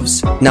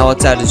gloves. Now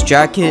let's add his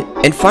jacket,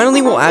 and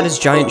finally we'll add his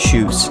giant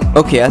shoes.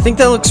 Okay, I think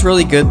that looks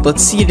really good.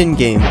 Let's see it in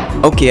game.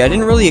 Okay, I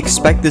didn't really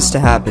expect this to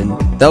happen.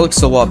 That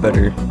looks a lot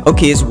better.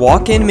 Okay, his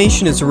walk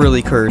animation is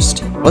really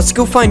cursed. Let's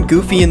go find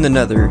Goofy in the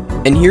Nether.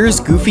 And here is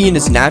Goofy in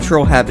his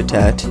natural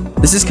habitat.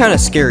 This is kind of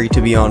scary,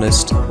 to be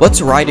honest.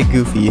 Let's ride a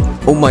Goofy.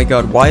 Oh my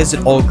god, why is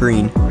it all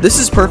green? This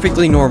is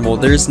perfectly normal.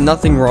 There's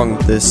nothing wrong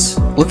with this.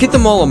 Look at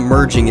them all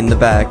emerging in the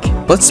back.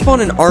 Let's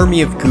spawn an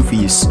army of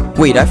Goofies.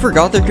 Wait, I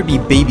forgot there could be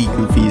baby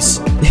Goofies.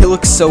 They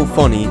look so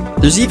funny.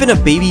 There's even a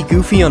baby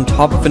Goofy on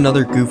top of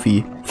another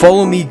Goofy.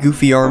 Follow me,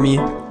 Goofy Army.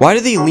 Why do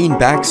they lean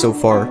back so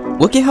far?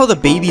 Look at how the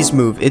babies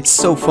move. It's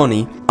so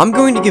funny. I'm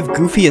going to give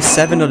Goofy a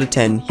 7 out of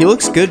 10. He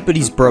looks good, but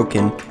he's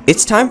broken.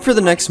 It's time for the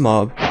next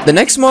mob. The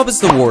next mob is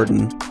the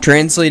Warden.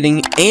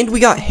 Translating, and we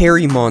got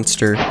Hairy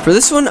Monster. For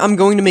this one, I'm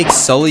going to make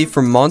Sully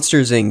from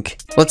Monsters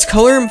Inc. Let's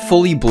color him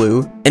fully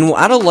blue, and we'll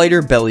add a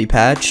lighter belly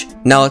patch.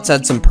 Now let's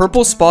add some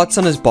purple spots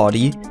on his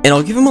body, and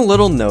I'll give him a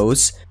little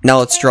nose. Now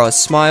let's draw a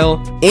smile,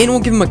 and we'll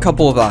give him a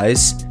couple of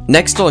eyes.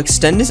 Next, I'll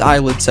extend his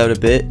eyelids out a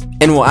bit,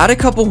 and we'll add a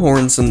couple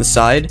horns on the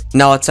side.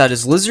 Now let's add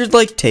his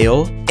lizard-like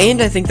tail,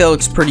 and I think that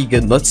looks pretty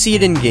good. Let's see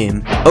it in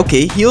game.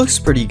 Okay, he looks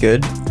pretty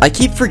good. I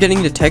keep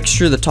forgetting to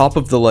texture the top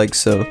of the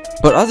legs though,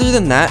 but other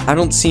than that, I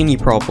don't see any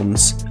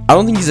problems. I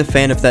don't think he's a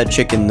fan of that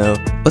chicken though.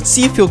 Let's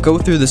see if he'll go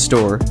through this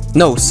door.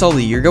 No,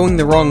 Sully, you're going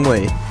the wrong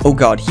way. Oh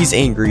god, he's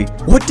angry.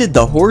 What did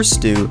the horse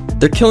do?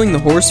 They're killing the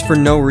horse for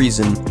no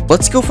reason.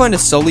 Let's go find a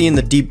Sully in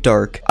the deep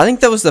dark. I think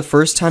that was the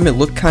first time it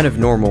looked kind of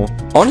normal.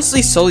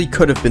 Honestly, Sully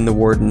could have been the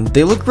Warden.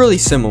 They look really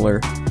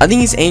similar. I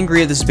think he's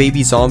angry at this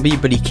baby zombie,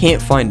 but he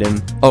can't find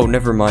him. Oh,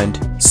 never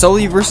mind.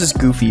 Sully versus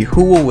Goofy,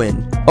 who will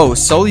win? Oh,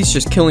 Sully's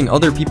just killing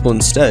other people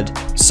instead.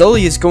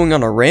 Sully is going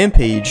on a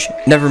rampage.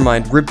 Never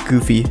mind, rip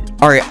Goofy.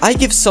 Alright, I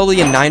give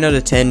Sully a 9 out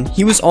of 10.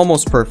 He was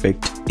almost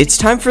perfect. It's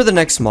time for the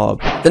next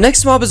mob. The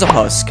next mob is a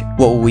husk.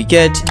 What will we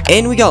get?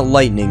 And we got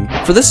lightning.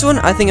 For this one,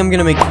 I think I'm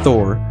gonna make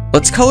Thor.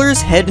 Let's color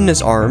his head and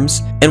his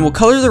arms, and we'll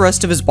color the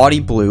rest of his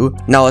body blue.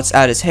 Now let's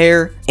add his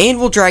hair, and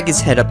we'll drag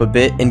his head up a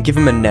bit and give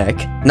him a neck.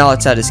 Now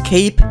let's add his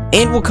cape,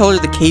 and we'll color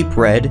the cape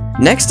red.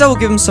 Next I will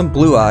give him some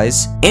blue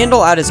eyes, and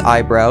I'll add his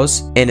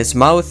eyebrows, and his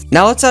mouth.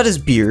 Now let's add his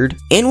beard,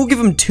 and we'll give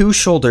him 2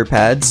 shoulder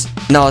pads.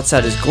 Now let's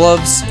add his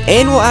gloves,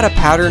 and we'll add a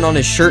pattern on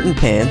his shirt and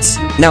pants.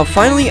 Now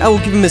finally I will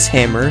give him his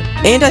hammer,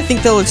 and I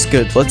think that looks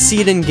good. Let's see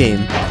it in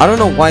game. I don't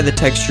know why the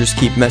textures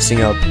keep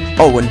messing up.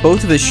 Oh, and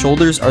both of his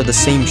shoulders are the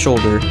same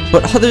shoulder,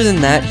 but other than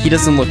that, he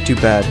doesn't look too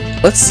bad.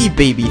 Let's see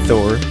baby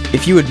Thor.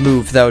 If you would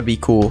move, that would be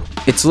cool.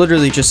 It's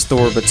literally just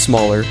Thor, but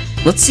smaller.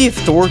 Let's see if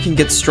Thor can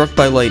get struck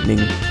by lightning.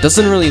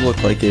 Doesn't really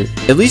look like it.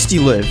 At least he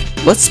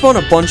lived. Let's spawn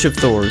a bunch of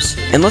Thors,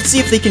 and let's see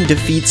if they can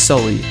defeat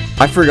Sully.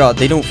 I forgot,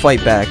 they don't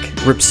fight back.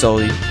 Rip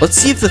Sully. Let's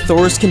see if the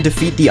Thors can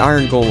defeat the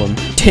Iron Golem.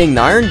 Dang,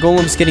 the Iron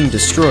Golem's getting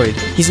destroyed.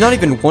 He's not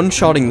even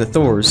one-shotting the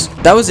Thors.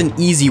 That was an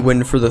easy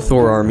win for the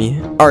Thor army.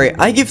 Alright,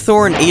 I give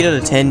Thor an 8 out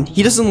of 10.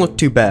 He doesn't look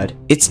too bad.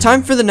 It's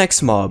time for the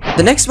next mob.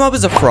 The next mob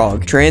is a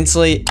frog.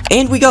 Translate.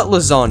 And we got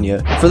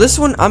lasagna. For this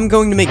one, I'm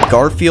going to make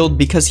Garfield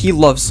because he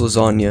loves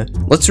lasagna.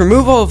 Let's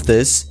remove all of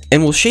this,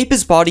 and we'll shape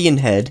his body and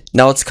head.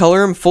 Now let's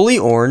color him fully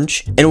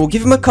orange, and we'll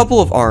give him a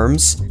couple of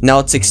arms. Now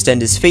let's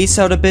extend his face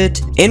out a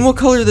bit, and we'll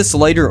color this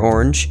lighter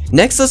orange.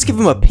 Next, let's give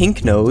him a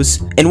pink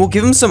nose, and we'll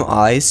give him some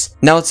eyes.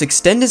 Now let's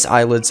extend his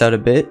eyelids out a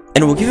bit,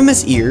 and we'll give him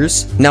his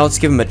ears. Now let's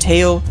give him a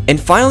tail, and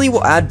finally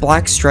we'll add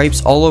black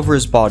stripes all over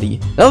his body.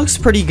 That looks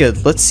pretty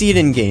good. Let's see it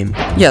in game.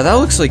 Yeah, that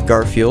looks like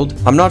Garfield.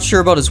 I'm not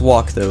sure about his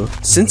walk though.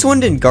 Since when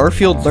did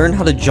Garfield learn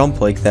how to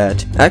jump like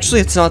that?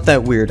 Actually, it's not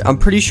that weird. I'm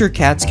pretty sure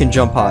cats can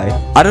jump high.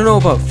 I don't know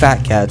about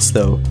fat cats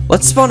though.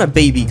 Let's spawn a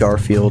baby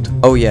Garfield.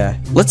 Oh yeah.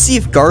 Let's see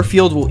if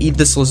Garfield will eat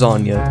this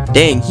lasagna.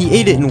 Dang, he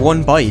ate it in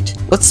one bite.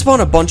 Let's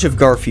spawn a bunch of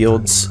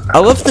Garfields. I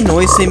love the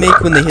noise they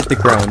make when they hit the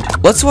ground.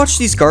 Let's watch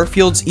these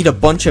Garfields eat a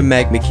bunch of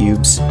magma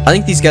cubes. I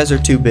think these guys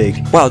are too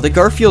big. Wow, the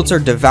Garfields are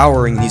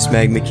devouring these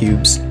magma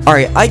cubes.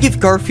 Alright, I give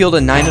Garfield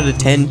a 9 out of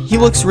 10. He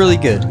looks really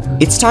good.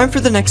 It's time for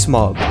the next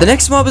mob. The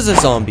next mob is a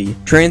zombie.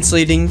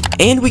 Translating.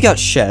 And we got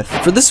Chef.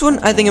 For this one,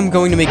 I think I'm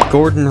going to make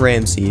Gordon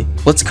Ramsay.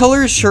 Let's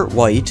color his shirt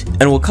white,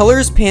 and we'll color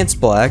his pants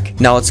black.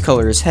 Now let's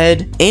color his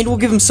head, and we'll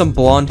give him some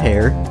blonde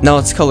hair. Now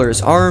let's color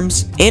his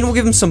arms, and we'll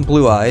give him some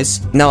blue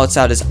eyes. Now let's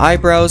add his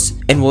eyebrows,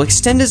 and we'll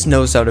extend his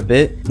nose out a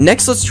bit.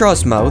 Next, let's draw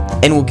his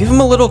mouth, and we'll give him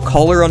a little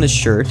collar on his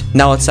shirt.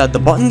 Now let's add the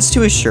buttons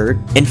to his shirt,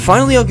 and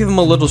finally I'll give him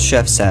a little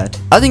chef's hat.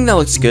 I think that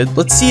looks good.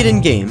 Let's see it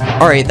in game.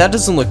 Alright, that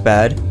doesn't look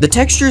bad. The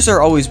textures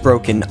are always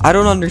broken. I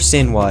don't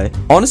understand why.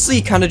 Honestly,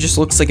 he kind of just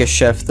looks like a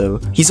chef though.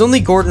 He's only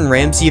Gordon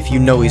Ramsay if you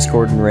know he's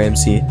Gordon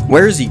Ramsay.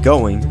 Where is he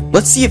going?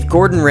 Let's see if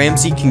Gordon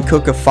Ramsay can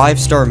cook a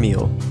 5-star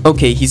meal.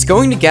 Okay, he's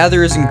going to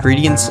gather his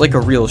ingredients like a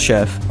real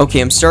chef.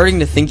 Okay, I'm starting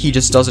to think he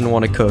just doesn't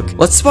want to cook.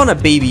 Let's spawn a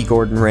baby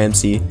Gordon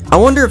Ramsay. I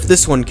wonder if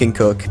this one can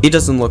cook. It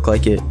doesn't look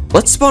like it.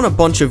 Let's spawn a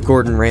bunch of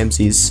Gordon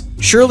Ramsays.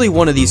 Surely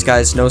one of these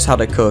guys knows how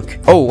to cook.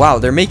 Oh wow,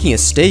 they're making a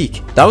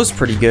steak. That was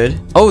pretty good.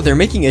 Oh, they're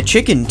making a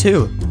chicken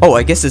too. Oh,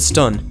 I guess it's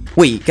done.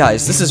 Wait,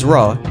 guys, this is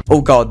raw.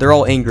 Oh god, they're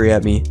all angry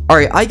at me.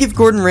 Alright, I give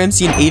Gordon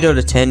Ramsay an 8 out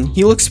of 10.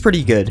 He looks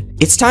pretty good.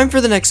 It's time for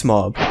the next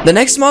mob. The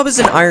next mob is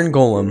an Iron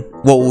Golem.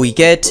 What will we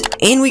get?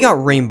 And we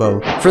got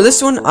Rainbow. For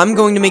this one, I'm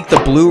going to make the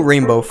blue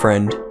Rainbow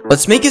friend.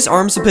 Let's make his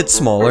arms a bit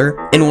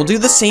smaller, and we'll do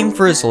the same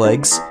for his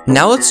legs.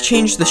 Now let's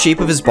change the shape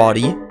of his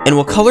body, and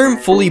we'll color him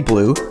fully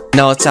blue.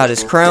 Now let's add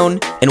his crown,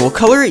 and we'll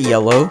color it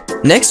yellow.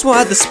 Next we'll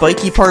add the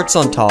spiky parts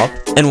on top,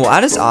 and we'll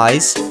add his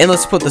eyes, and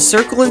let's put the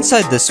circle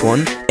inside this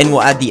one, and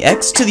we'll add the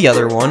X to the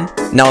other one.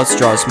 Now let's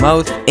draw his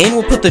mouth, and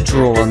we'll put the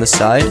drool on the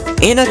side,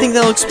 and I think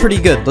that looks pretty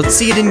good. Let's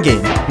see it in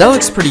game. That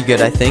looks pretty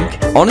good, I think.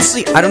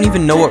 Honestly, I don't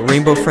even know what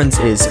Rainbow Friends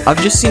is.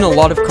 I've just seen a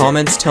lot of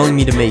comments telling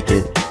me to make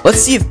it. Let's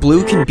see if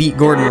Blue can beat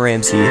Gordon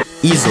Ramsay.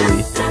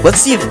 Easily. Let's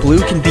see if Blue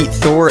can beat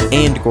Thor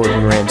and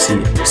Gordon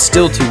Ramsay.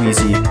 Still too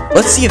easy.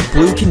 Let's see if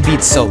Blue can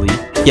beat Sully.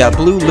 Yeah,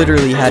 Blue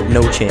literally had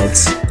no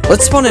chance.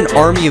 Let's spawn an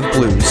army of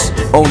blues.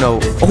 Oh no.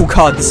 Oh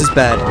god, this is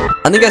bad.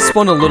 I think I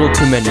spawned a little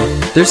too many.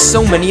 There's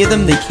so many of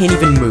them, they can't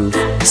even move.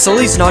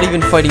 Sully's not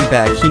even fighting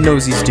back. He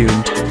knows he's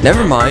doomed.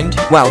 Never mind.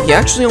 Wow, he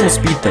actually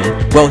almost beat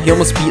them. Well, he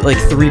almost beat like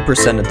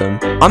 3% of them.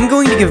 I'm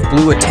going to give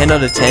Blue a 10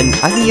 out of 10.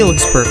 I think he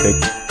looks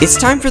perfect. It's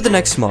time for the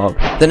next mob.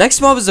 The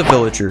next mob is a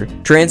villager.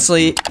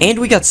 Translate, and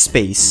we got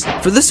space.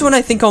 For this one,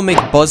 I think I'll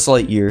make Buzz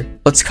Lightyear.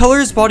 Let's color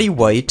his body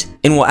white,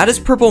 and we'll add his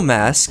purple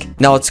mask.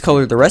 Now let's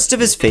color the rest of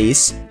his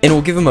face, and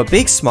we'll give him a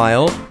big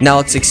smile. Now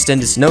let's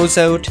extend his nose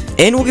out,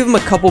 and we'll give him a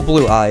couple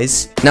blue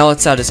eyes. Now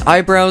let's add his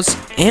eyebrows,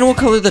 and we'll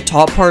color the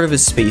top part of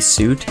his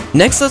spacesuit.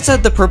 Next, let's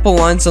add the purple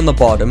lines on the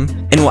bottom,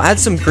 and we'll add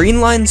some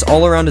green lines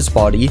all around his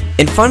body.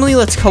 And finally,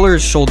 let's color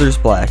his shoulders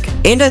black.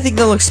 And I think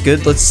that looks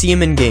good. Let's see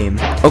him in game.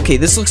 Okay,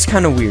 this looks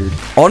kind of weird.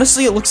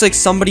 Honestly, it looks like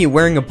somebody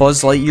wearing a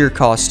Buzz Lightyear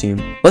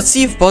costume. Let's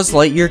see if Buzz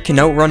Lightyear can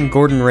outrun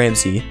Gordon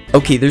Ramsay.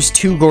 Okay, there's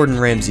 2 Gordon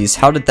Ramsays.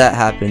 How did that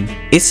happen?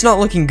 It's not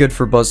looking good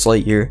for Buzz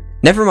Lightyear.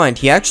 Never mind,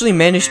 he actually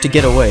managed to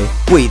get away.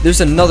 Wait, there's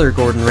another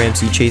Gordon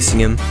Ramsay chasing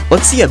him.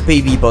 Let's see a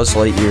baby Buzz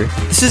Lightyear.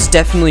 This is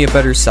definitely a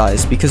better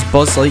size because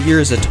Buzz Lightyear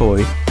is a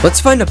toy.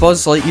 Let's find a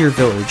Buzz Lightyear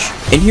village.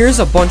 And here's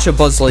a bunch of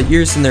Buzz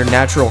Lightyears in their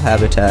natural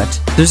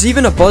habitat. There's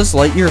even a Buzz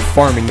Lightyear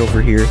farming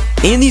over here.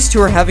 And these two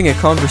are having a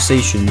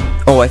conversation.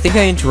 Oh, I think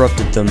I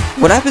interrupted them.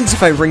 What happens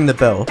if I ring the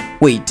bell?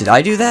 Wait, did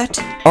I do that?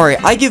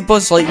 Alright, I give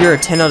Buzz Lightyear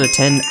a 10 out of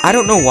 10. I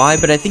don't know why,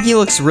 but I think he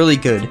looks really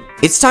good.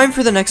 It's time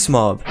for the next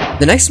mob.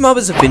 The next mob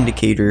is a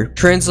Vindicator,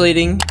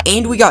 translating,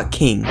 and we got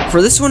King.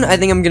 For this one, I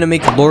think I'm gonna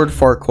make Lord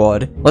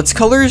Farquaad. Let's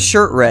color his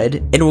shirt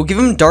red, and we'll give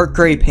him dark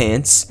gray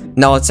pants.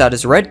 Now let's add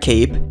his red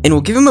cape, and we'll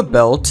give him a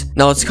belt.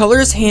 Now let's color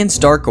his hands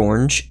dark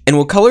orange, and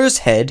we'll color his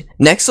head.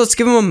 Next, let's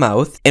give him a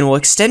mouth, and we'll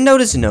extend out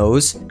his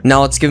nose.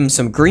 Now let's give him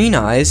some green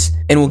eyes,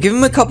 and we'll give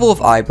him a couple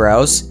of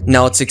eyebrows.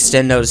 Now let's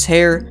extend out his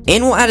hair,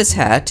 and we'll add his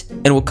hat,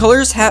 and we'll color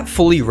his hat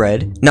fully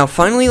red. Now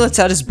finally, let's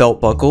add his belt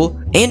buckle,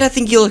 and I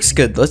think he looks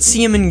good. Let's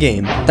see him in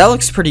game. That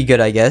looks pretty good,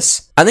 I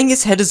guess. I think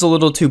his head is a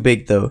little too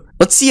big though.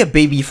 Let's see a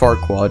baby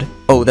Farquaad.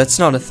 Oh, that's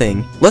not a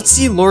thing. Let's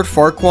see Lord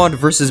Farquaad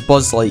versus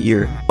Buzz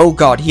Lightyear. Oh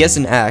god, he has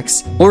an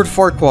axe. Lord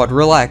Farquaad,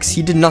 relax,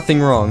 he did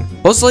nothing wrong.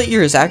 Buzz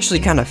Lightyear is actually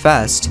kind of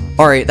fast.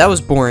 Alright, that was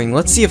boring.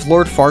 Let's see if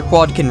Lord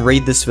Farquaad can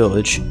raid this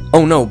village.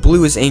 Oh no,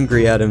 Blue is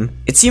angry at him.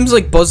 It seems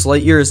like Buzz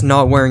Lightyear is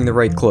not wearing the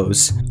right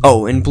clothes.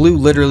 Oh, and Blue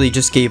literally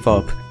just gave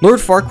up. Lord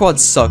Farquaad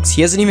sucks,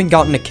 he hasn't even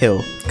gotten a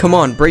kill. Come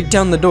on, break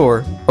down the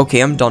door. Okay,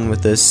 I'm done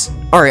with this.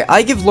 Alright,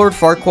 I give Lord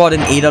Farquaad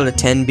an 8 out of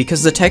 10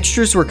 because the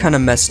textures were kind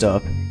of messed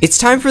up. It's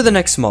time for the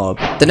next mob.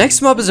 The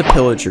next mob is a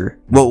Pillager.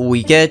 What will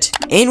we get?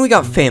 And we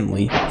got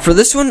Family. For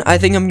this one, I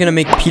think I'm gonna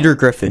make Peter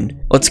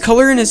Griffin. Let's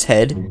color in his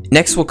head.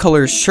 Next, we'll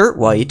color his shirt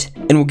white,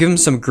 and we'll give him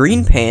some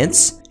green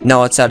pants.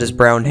 Now let's add his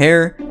brown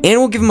hair, and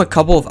we'll give him a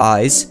couple of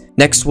eyes.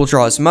 Next, we'll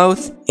draw his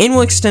mouth, and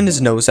we'll extend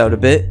his nose out a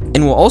bit,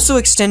 and we'll also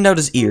extend out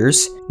his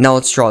ears. Now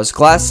let's draw his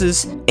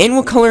glasses, and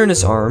we'll color in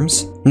his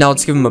arms. Now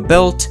let's give him a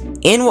belt,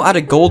 and we'll add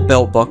a gold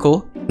belt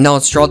buckle. Now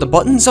let's draw the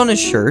buttons on his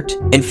shirt,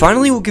 and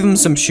finally we'll give him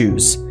some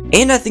shoes.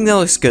 And I think that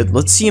looks good.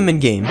 Let's see him in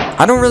game.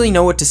 I don't really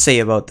know what to say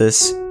about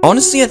this.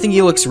 Honestly, I think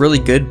he looks really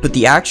good, but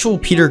the actual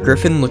Peter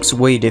Griffin looks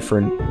way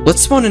different.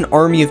 Let's spawn an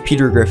army of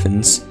Peter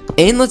Griffins.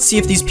 And let's see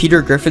if these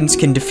Peter Griffins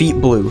can defeat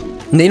Blue.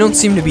 And they don't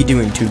seem to be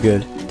doing too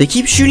good. They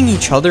keep shooting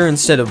each other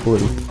instead of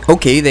Blue.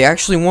 Okay, they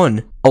actually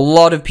won. A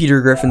lot of Peter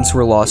Griffins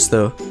were lost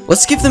though.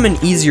 Let's give them an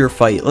easier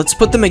fight. Let's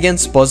put them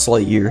against Buzz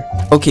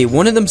Lightyear. Okay,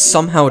 one of them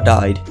somehow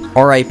died.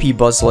 RIP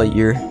Buzz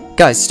Lightyear.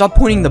 Guys, stop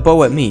pointing the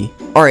bow at me.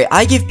 Alright,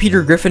 I give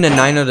Peter Griffin a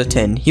 9 out of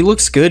 10. He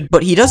looks good,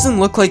 but he doesn't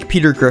look like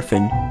Peter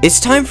Griffin. It's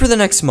time for the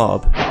next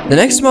mob. The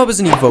next mob is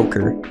an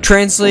Evoker.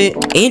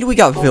 Translate, and we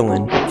got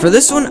Villain. For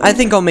this one, I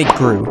think I'll make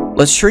Gru.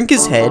 Let's shrink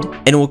his head,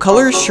 and we'll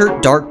color his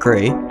shirt dark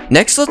gray.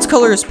 Next, let's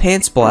color his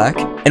pants black,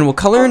 and we'll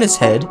color in his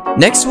head.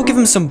 Next, we'll give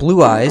him some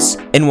blue eyes,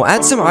 and we'll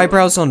add some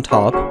eyebrows on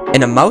top,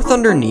 and a mouth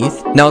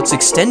underneath. Now let's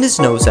extend his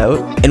nose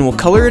out, and we'll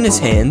color in his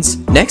hands.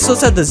 Next,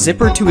 let's add the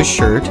zipper to his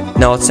shirt.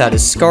 Now let's add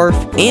his scarf,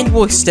 and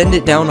we'll extend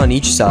it down on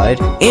each side.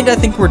 And I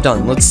think we're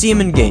done. Let's see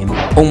him in game.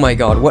 Oh my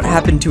god, what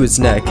happened to his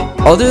neck?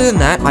 Other than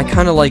that, I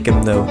kinda like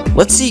him though.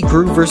 Let's see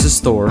Gru versus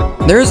Thor.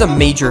 There is a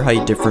major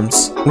height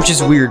difference, which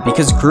is weird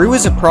because Gru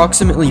is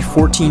approximately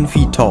 14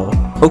 feet tall.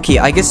 Okay,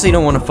 I guess they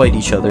don't want to fight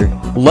each other.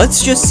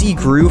 Let's just see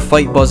Gru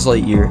fight Buzz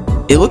Lightyear.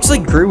 It looks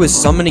like Gru is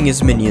summoning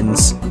his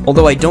minions,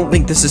 although I don't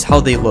think this is how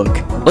they look.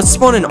 Let's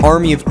spawn an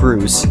army of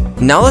Grus.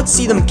 Now let's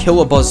see them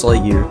kill a Buzz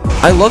Lightyear.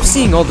 I love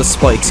seeing all the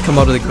spikes come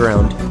out of the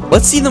ground.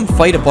 Let's see them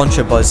fight a bunch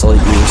of Buzz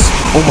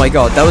Lightyears. Oh my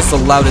god, that was the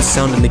loudest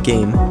sound in the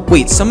game.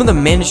 Wait, some of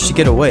them managed to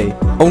get away.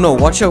 Oh no,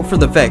 watch out for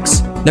the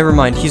Vex. Never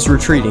mind, he's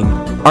retreating.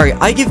 Alright,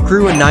 I give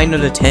Gru a 9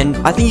 out of 10.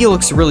 I think he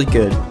looks really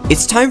good.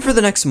 It's time for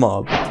the next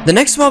mob. The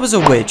next mob is a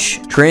witch.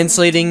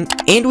 Translating,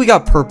 and we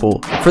got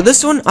purple. For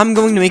this one, I'm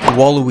going to make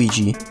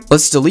Waluigi.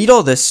 Let's delete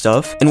all this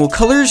stuff, and we'll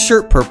color his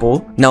shirt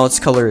purple. Now let's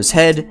color his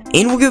head,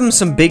 and we'll give him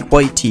some big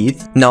white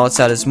teeth. Now let's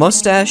add his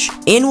mustache,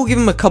 and we'll give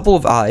him a couple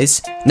of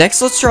eyes.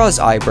 Next, let's draw his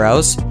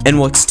eyebrows, and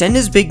we'll extend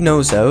his big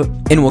nose out,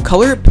 and we'll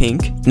color it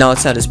pink. Now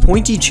let's add his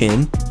pointy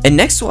chin, and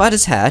next we'll add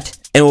his hat,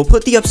 and we'll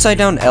put the upside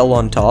down L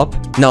on top.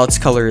 Now let's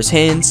color his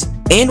hands,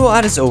 and we'll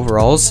add his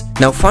overalls.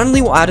 Now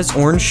finally we'll add his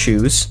orange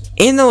shoes,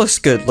 and that looks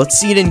good. Let's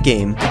see it in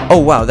game. Oh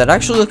wow, that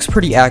actually looks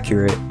pretty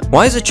accurate.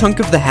 Why is a chunk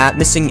of the hat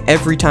missing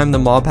every time the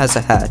mob has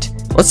a hat?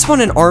 Let's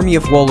spawn an army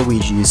of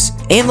Waluigis,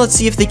 and let's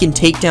see if they can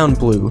take down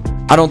Blue.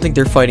 I don't think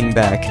they're fighting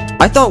back.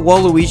 I thought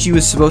Waluigi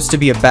was supposed to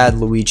be a bad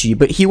Luigi,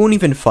 but he won't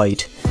even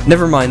fight.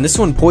 Never mind, this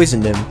one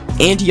poisoned him,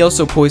 and he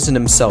also poisoned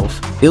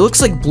himself. It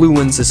looks like Blue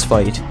wins this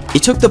fight.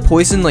 It took the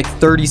poison like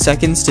 30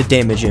 seconds to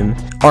damage him.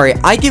 Alright,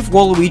 I give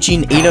Waluigi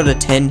an 8 out of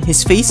 10.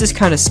 His face is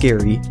kinda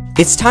scary.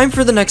 It's time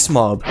for the next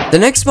mob. The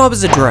next mob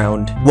is a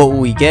Drowned. What will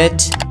we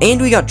get?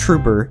 And we got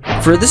Trooper.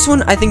 For this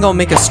one, I think I'll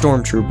make a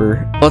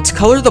Stormtrooper. Let's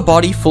color the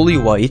body fully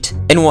white,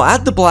 and we'll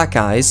add the black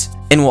eyes,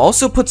 and we'll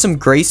also put some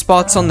gray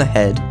spots on the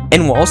head,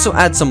 and we'll also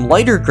add some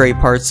lighter gray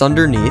parts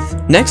underneath.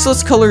 Next,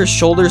 let's color his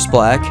shoulders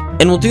black,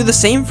 and we'll do the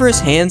same for his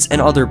hands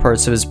and other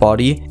parts of his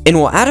body, and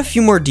we'll add a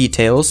few more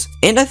details,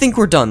 and I think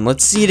we're done.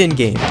 Let's see it in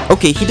game.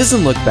 Okay, he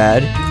doesn't look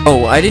bad.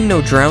 Oh, I didn't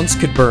know Drowns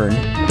could burn.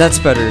 That's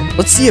better.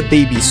 Let's see a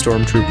baby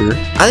Stormtrooper.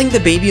 I think the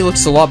baby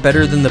looks a lot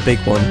better than the big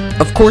one.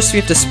 Of course, we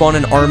have to spawn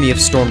an army of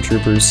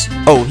Stormtroopers.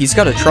 Oh, he's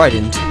got a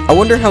trident. I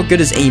wonder how good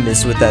his aim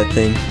is with that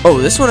thing. Oh,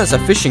 this one has a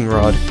fishing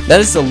rod. That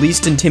is the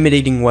least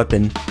intimidating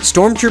weapon.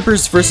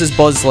 Stormtroopers versus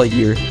Buzz Lightyear.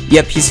 Lightyear.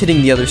 Yep, he's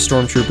hitting the other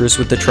stormtroopers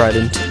with the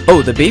trident.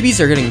 Oh, the babies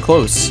are getting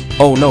close.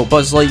 Oh no,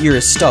 Buzz Lightyear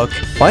is stuck.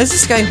 Why is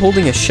this guy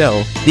holding a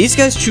shell? These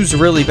guys choose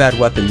really bad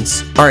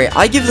weapons. Alright,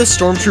 I give the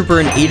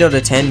stormtrooper an 8 out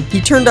of 10.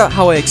 He turned out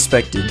how I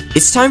expected.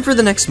 It's time for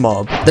the next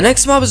mob. The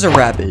next mob is a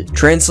rabbit.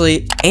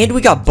 Translate, and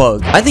we got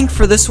Bug. I think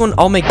for this one,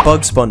 I'll make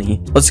Bugs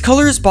Bunny. Let's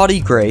color his body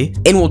gray,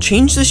 and we'll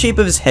change the shape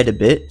of his head a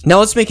bit. Now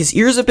let's make his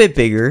ears a bit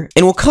bigger,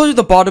 and we'll color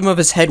the bottom of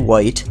his head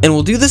white, and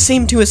we'll do the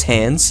same to his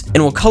hands,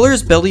 and we'll color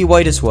his belly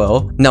white as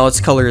well. Now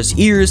let's color his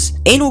ears,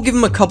 and we'll give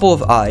him a couple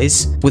of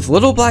eyes with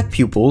little black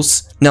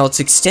pupils. Now let's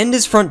extend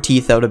his front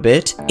teeth out a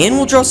bit, and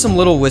we'll draw some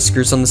little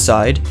whiskers on the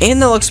side,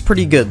 and that looks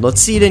pretty good.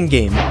 Let's see it in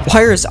game.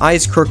 Why are his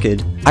eyes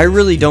crooked? I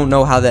really don't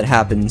know how that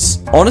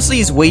happens. Honestly,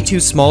 he's way too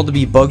small to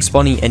be Bugs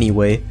Bunny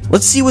anyway.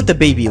 Let's see what the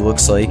baby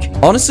looks like.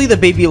 Honestly, the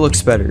baby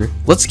looks better.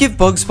 Let's give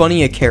Bugs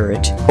Bunny a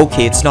carrot.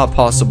 Okay, it's not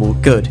possible.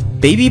 Good.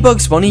 Baby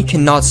Bugs Bunny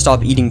cannot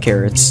stop eating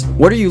carrots.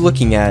 What are you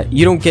looking at?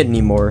 You don't get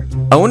any more.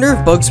 I wonder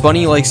if Bugs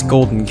Bunny likes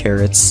golden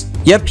carrots.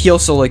 Yep, he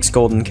also likes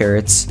golden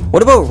carrots.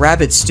 What about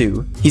Rabbit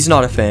Stew? He's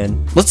not a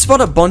fan. Let's spot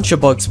a bunch of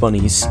Bugs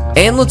Bunnies.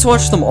 And let's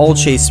watch them all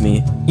chase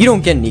me. You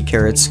don't get any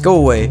carrots. Go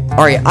away.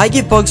 Alright, I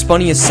give Bugs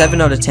Bunny a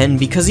 7 out of 10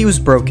 because he was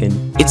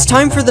broken. It's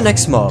time for the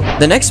next mob.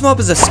 The next mob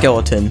is a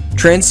skeleton.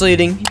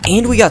 Translating,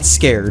 and we got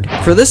scared.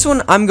 For this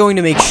one, I'm going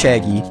to make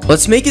Shaggy.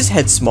 Let's make his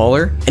head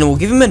smaller, and we'll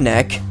give him a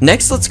neck.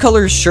 Next, let's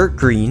color his shirt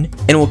green,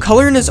 and we'll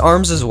color in his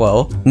arms as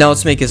well. Now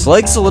let's make his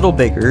legs a little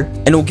bigger,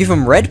 and we'll give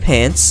him red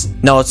pants.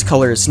 Now let's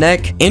color his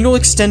neck, and we'll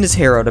extend his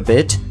hair out a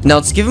bit. Now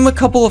let's give him a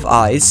couple of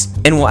eyes,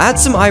 and we'll add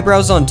some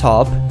eyebrows on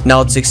top. Now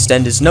let's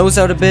extend his nose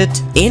out a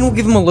bit, and we'll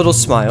give him a little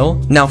smile.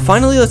 Now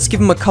finally, let's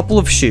give him a couple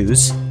of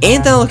shoes,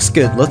 and that looks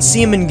good. Let's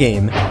see him in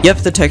game. Yep,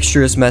 the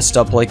texture is messed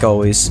up like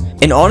always.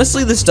 And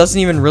honestly, this doesn't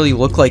even really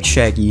look like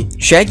Shaggy.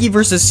 Shaggy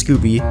versus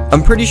Scooby.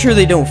 I'm pretty sure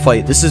they don't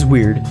fight. This is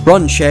weird.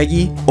 Run,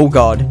 Shaggy. Oh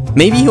god.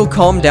 Maybe he'll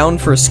calm down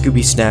for a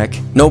Scooby snack.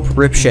 Nope,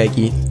 rip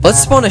Shaggy. Let's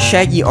spawn a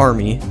Shaggy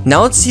army.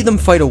 Now let's see them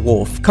fight a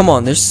wolf. Come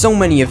on, there's so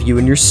many of you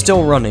and you're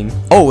still running.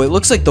 Oh, it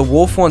looks like the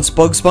wolf wants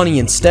Bugs Bunny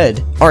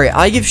instead. Alright,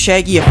 I give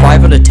Shaggy a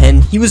 5 out of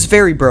 10. He was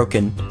very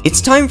broken.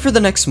 It's time for the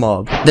next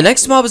mob. The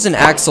next mob is an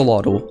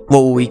axolotl. What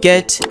will we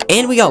get?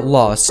 And we got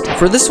lost.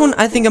 For this one,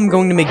 I think I'm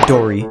going to make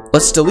Dory.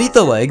 Let's delete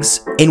the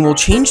legs, and we'll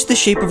change the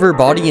shape of her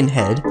body and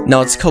head. Now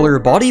let's color her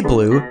body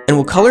blue, and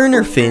we'll color in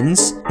her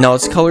fins. Now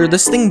let's color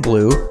this thing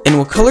blue, and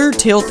we'll color her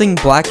tail thing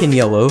black and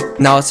yellow.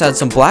 Now let's add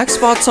some black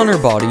spots on her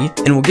body,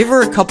 and we'll give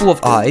her a couple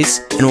of eyes,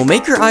 and we'll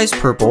make her eyes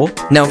purple.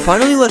 Now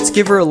finally, let's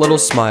give her a little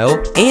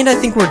smile, and I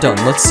think we're done.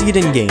 Let's see it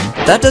in game.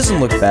 That doesn't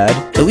look bad.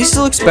 At least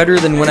it looks better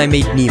than when I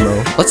made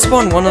Nemo. Let's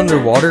spawn one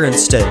underwater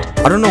instead.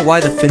 I don't know why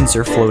the fins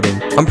are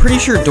floating. I'm pretty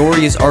sure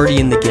Dory is already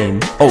in the game.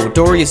 Oh,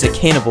 Dory is a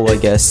cannibal, I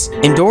guess.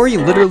 And Dory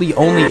literally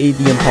only ate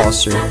the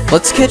imposter.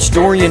 Let's catch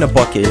Dory in a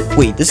bucket.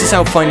 Wait, this is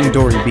how Finding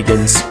Dory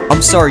begins.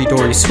 I'm sorry,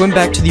 Dory. Swim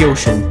back to the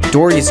ocean.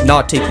 Dory is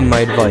not taking my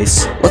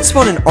advice. Let's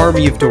spawn an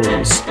army of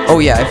Dorys. Oh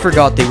yeah, I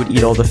forgot they would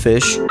eat all the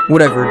fish.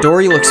 Whatever,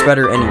 Dory looks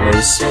better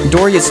anyways.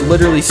 Dory is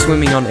literally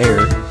swimming on air.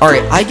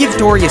 Alright, I give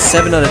Dory a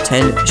 7 out of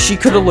 10. She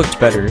could have looked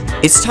better.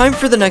 It's time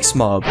for the next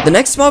mob. The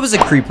next mob is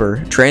a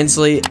creeper.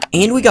 Translate,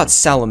 and we got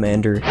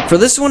Salamander. For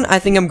this one, I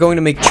think I'm going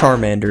to make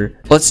Charmander.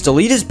 Let's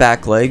delete his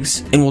back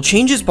legs, and we'll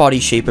change his body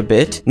shape a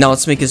bit. Now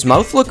let's make his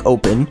mouth look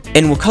open,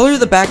 and we'll color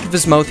the back of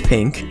his mouth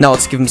pink. Now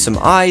let's give him some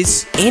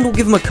eyes, and we'll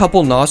give him a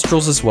couple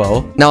nostrils as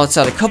well. Now let's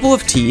add a couple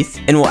of teeth,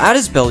 and we'll add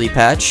his belly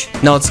patch.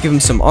 Now let's give him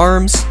some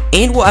arms,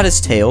 and we'll add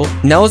his tail.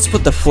 Now let's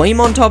put the flame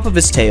on top of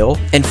his tail,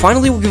 and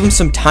finally we'll give him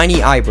some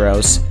tiny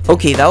eyebrows.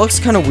 Okay, that looks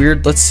kind of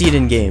weird. Let's see it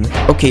in game.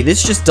 Okay,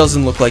 this just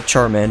doesn't look like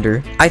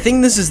Charmander. I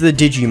think this is the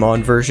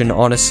Digimon version,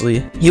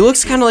 honestly. He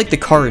looks kind of like the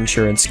car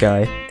insurance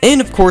guy.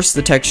 And of course,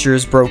 the texture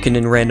is broken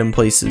in random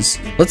places.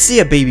 Let's see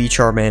a baby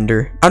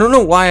Charmander. I don't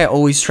know why I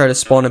always try to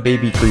spawn a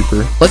baby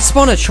creeper. Let's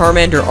spawn a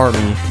Charmander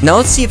army. Now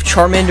let's see if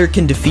Charmander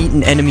can defeat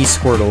an enemy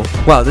Squirtle.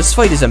 Wow, this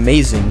fight is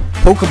amazing.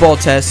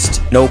 Pokeball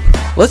test. Nope.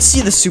 Let's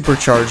see the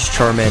supercharged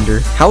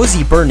Charmander. How is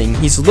he burning?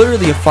 He's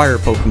literally a fire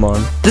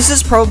Pokemon. This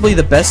is probably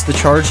the best the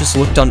charge has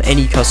looked on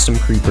any custom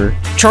creeper.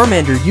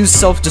 Charmander, use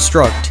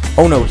self-destruct.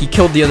 Oh no, he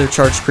killed the other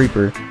charged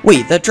creeper.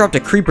 Wait, that dropped a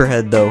creeper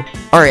head though.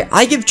 Alright,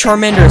 I give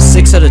Charmander a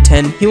 6 out of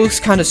 10. He looks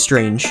kinda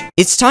strange.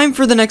 It's time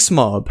for the next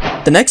mob.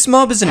 The next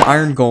mob is an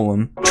Iron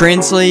Golem.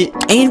 Translate,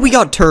 and we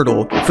got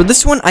Turtle. For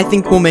this one, I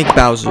think we'll make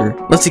Bowser.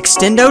 Let's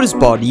extend out his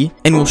body,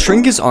 and we'll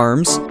shrink his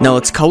arms. Now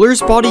let's color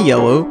his body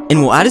yellow, and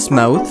we'll add his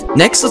mouth.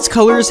 Next, let's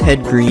color his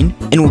head green,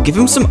 and we'll give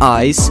him some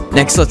eyes.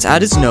 Next, let's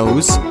add his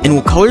nose, and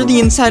we'll color the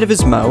inside of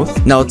his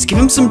mouth. Now let's give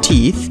him some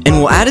teeth, and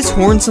we'll add his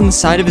horns on the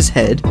side of his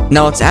head.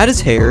 Now let's add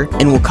his hair,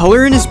 and we'll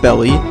color in his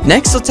belly.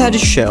 Next, let's add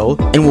his shell,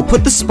 and we'll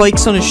put the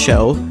spikes on his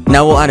shell.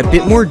 Now we'll add a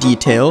bit more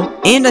detail,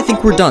 and I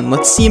think we're done.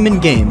 Let's see him in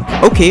game.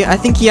 Okay, I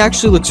think he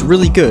actually looks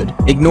really good.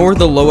 Ignore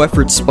the low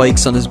effort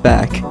spikes on his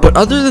back. But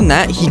other than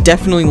that, he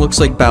definitely looks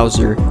like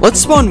Bowser. Let's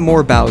spawn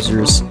more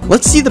Bowsers.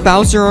 Let's see the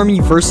Bowser army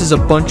versus a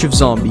bunch of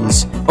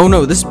zombies. Oh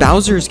no, this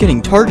Bowser is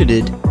getting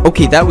targeted.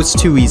 Okay, that was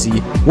too easy.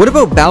 What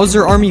about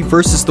Bowser Army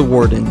versus the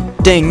Warden?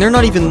 Dang, they're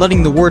not even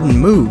letting the Warden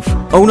move.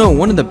 Oh no,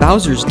 one of the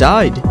Bowsers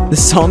died. The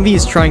zombie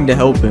is trying to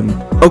help him.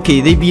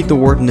 Okay, they beat the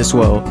Warden as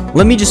well.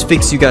 Let me just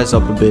fix you guys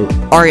up a bit.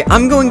 Alright,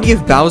 I'm going to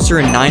give Bowser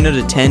a 9 out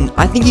of 10.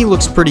 I think he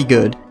looks pretty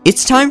good.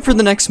 It's time for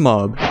the next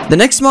mob. The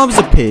next mob is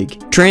a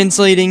pig.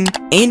 Translating,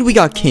 and we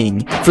got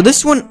King. For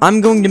this one, I'm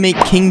going to make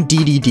King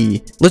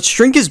DDD. Let's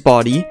shrink his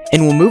body,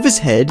 and we'll move his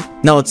head.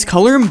 Now let's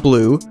color him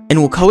blue, and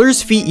we'll color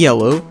his feet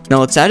yellow.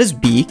 Now let's add his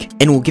beak,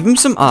 and we'll give him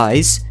some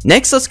eyes.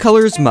 Next, let's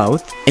color his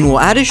mouth, and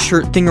we'll add his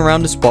shirt thing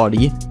around his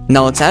body.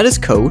 Now let's add his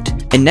coat,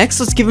 and next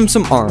let's give him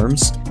some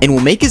arms, and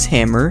we'll make his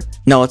hammer.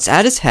 Now let's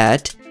add his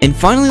hat, and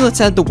finally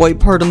let's add the white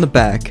part on the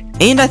back.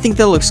 And I think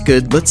that looks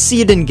good. Let's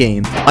see it in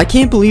game. I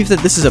can't believe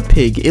that this is a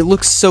pig. It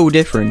looks so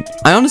different.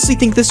 I honestly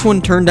think this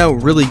one turned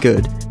out really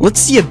good.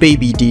 Let's see a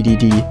baby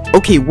DDD.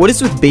 Okay, what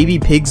is with baby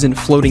pigs and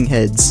floating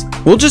heads?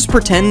 We'll just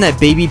pretend that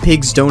baby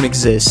pigs don't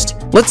exist.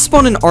 Let's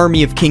spawn an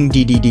army of King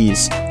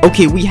DDDs.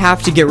 Okay, we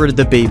have to get rid of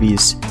the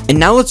babies. And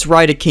now let's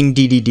ride a King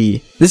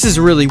DDD. This is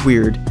really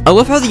weird. I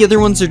love how the other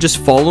ones are just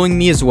following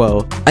me as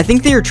well. I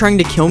think they are trying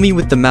to kill me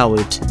with the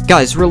mallet.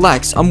 Guys,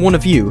 relax, I'm one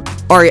of you.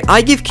 Alright,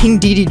 I give King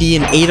DDD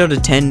an 8 out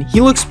of 10. He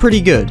looks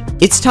pretty good.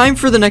 It's time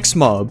for the next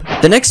mob.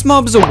 The next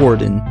mob is a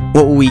Warden.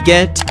 What will we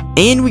get?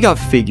 And we got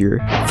Figure.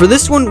 For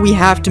this one, we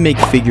have to make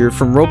Figure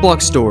from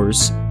Roblox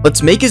stores.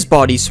 Let's make his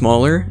body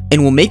smaller,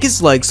 and we'll make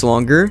his legs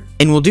longer,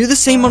 and we'll do the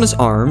same on his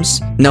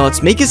arms. Now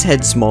let's make his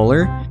head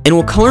smaller, and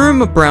we'll color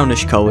him a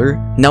brownish color.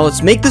 Now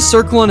let's make the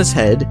circle on his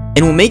head,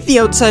 and we'll make the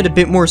outside a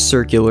bit more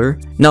circular.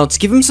 Now let's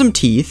give him some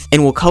teeth,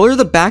 and we'll color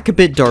the back a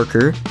bit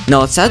darker. Now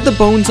let's add the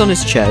bones on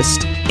his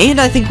chest, and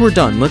I think we're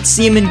done. Let's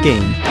see him in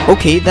game.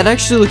 Okay, that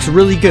actually looks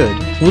really good.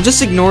 We'll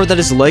just ignore that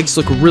his legs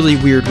look really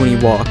weird when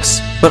he walks.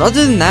 But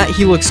other than that,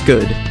 he looks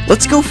good.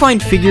 Let's go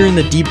find Figure in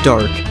the deep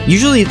dark.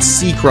 Usually it's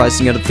Seek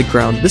rising out of the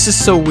ground. This is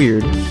so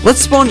weird. Let's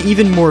spawn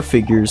even more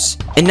figures.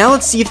 And now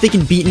let's see if they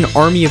can beat an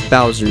army of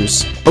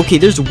Bowsers. Okay,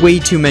 there's way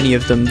too many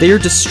of them. They are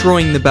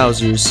destroying the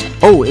Bowsers.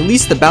 Oh, at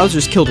least the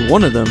Bowsers killed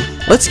one of them.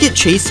 Let's get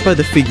chased by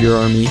the Figure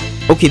army.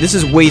 Okay, this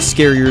is way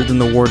scarier than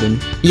the Warden.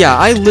 Yeah,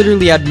 I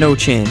literally had no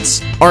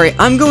chance. Alright,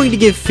 I'm going to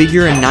give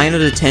Figure a 9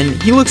 out of 10.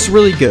 He looks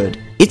really good.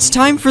 It's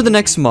time for the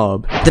next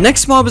mob. The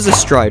next mob is a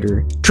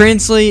Strider.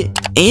 Translate,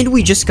 and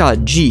we just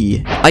got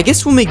G. I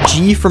guess we'll make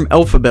G from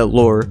alphabet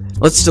lore.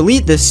 Let's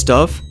delete this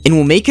stuff, and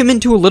we'll make him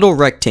into a little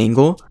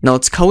rectangle. Now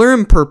let's color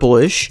him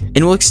purplish,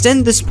 and we'll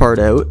extend this part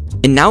out.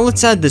 And now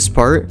let's add this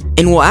part,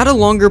 and we'll add a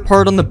longer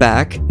part on the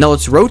back. Now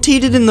let's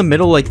rotate it in the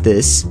middle like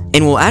this,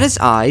 and we'll add his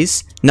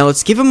eyes. Now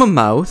let's give him a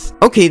mouth.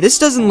 Okay, this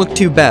doesn't look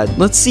too bad.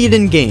 Let's see it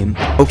in game.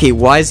 Okay,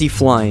 why is he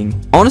flying?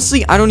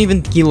 Honestly, I don't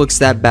even think he looks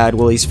that bad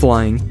while he's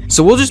flying.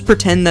 So we'll just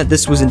pretend that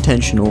this was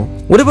intentional.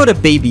 What about a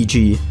baby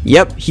G?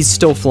 Yep, he's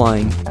still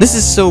flying. This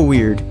is so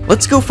weird.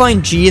 Let's go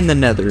find G in the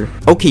nether.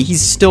 Okay,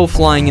 he's still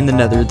flying in the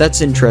nether.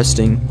 That's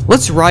interesting.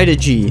 Let's ride a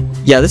G.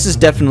 Yeah, this is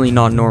definitely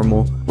not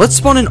normal. Let's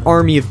spawn an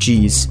army of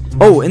Gs.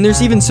 Oh, and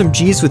there's even some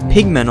Gs with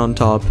pigmen on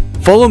top.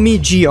 Follow me,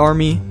 G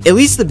army. At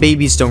least the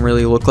babies don't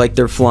really look like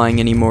they're flying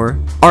anymore.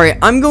 Alright,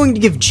 I'm going to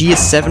give G a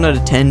 7 out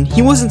of 10.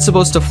 He wasn't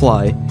supposed to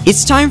fly.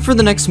 It's time for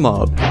the next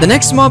mob. The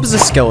next mob is a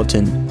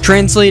skeleton.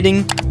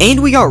 Translating,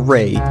 and we got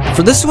Ray.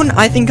 For this one,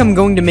 I think I'm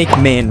going to make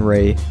Man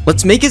Ray.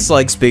 Let's make his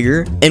legs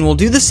bigger, and we'll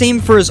do the same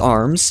for his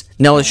arms.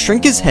 Now let's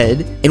shrink his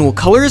head, and we'll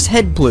color his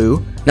head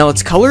blue. Now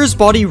let's color his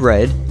body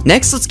red.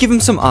 Next, let's give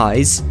him some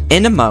eyes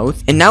and a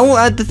mouth. And now we'll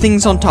add the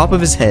things on top of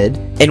his head.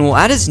 And we'll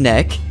add his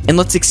neck. And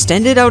let's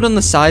extend it out on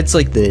the sides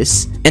like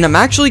this. And I'm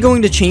actually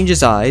going to change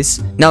his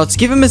eyes. Now let's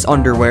give him his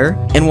underwear.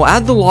 And we'll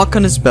add the lock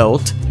on his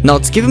belt. Now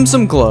let's give him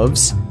some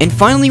gloves. And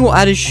finally, we'll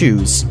add his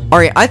shoes.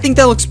 Alright, I think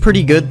that looks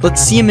pretty good.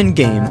 Let's see him in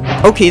game.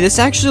 Okay, this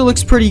actually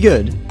looks pretty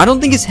good. I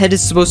don't think his head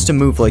is supposed to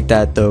move like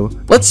that though.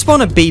 Let's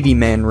spawn a baby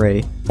Man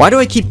Ray. Why do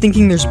I keep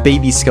thinking there's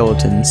baby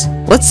skeletons?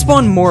 Let's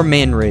spawn more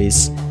Man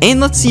Rays. And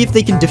let's see if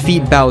they can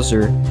defeat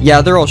Bowser.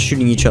 Yeah, they're all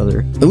shooting each other.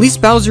 At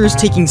least Bowser is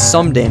taking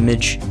some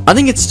damage. I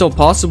think it's still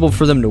possible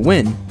for them to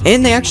win.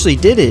 And they actually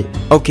did it.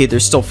 Okay, they're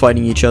still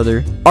fighting each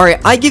other.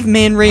 Alright, I give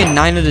Man Ray a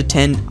 9 out of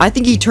 10. I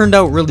think he turned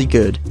out really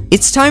good.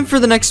 It's time for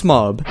the next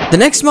mob. The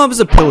next mob is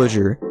a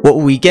pillager. What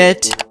will we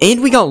get?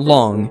 And we got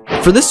Long.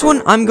 For this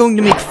one, I'm going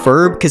to make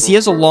Ferb because he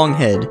has a long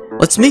head.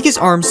 Let's make his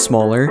arms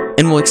smaller,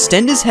 and we'll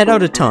extend his head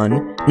out a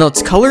ton. Now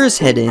let's color his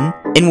head in,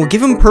 and we'll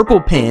give him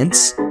purple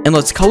pants, and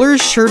let's color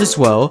his shirt as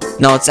well.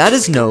 Now let's add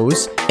his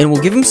nose, and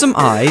we'll give him some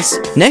eyes.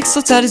 Next,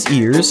 let's add his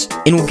ears,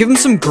 and we'll give him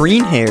some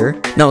green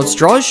hair. Now let's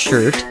draw his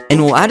shirt,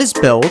 and we'll add his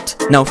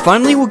belt. Now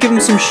finally, we'll give him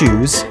some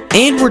shoes,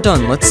 and we're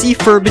done. Let's see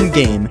Ferb in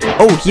game.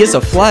 Oh, he has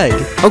a flag.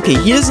 Okay,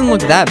 he doesn't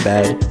look that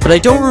bad, but I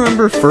don't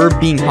remember Ferb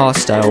being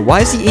hostile.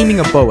 Why is he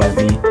aiming a bow at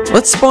me?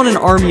 Let's spawn an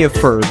army of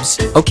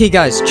Ferbs. Okay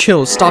guys,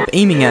 chill, stop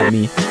aiming at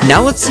me.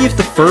 Now let's see if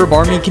the Ferb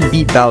army can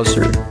beat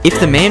Bowser. If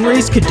the Man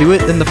Rays could do it,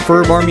 then the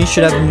Ferb army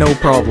should have no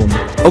problem.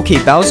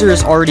 Okay, Bowser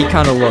is already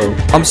kinda low.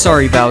 I'm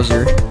sorry,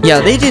 Bowser. Yeah,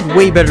 they did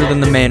way better than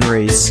the man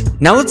race.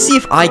 Now let's see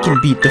if I can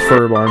beat the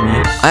Ferb army.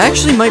 I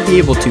actually might be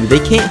able to. They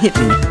can't hit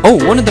me.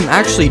 Oh, one of them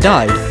actually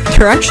died.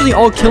 They're actually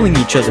all killing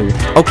each other.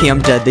 Okay,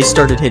 I'm dead. They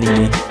started hitting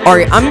me.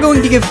 Alright, I'm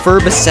going to give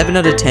Ferb a 7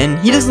 out of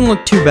 10. He doesn't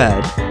look too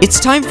bad. It's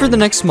time for the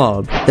next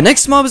mob. The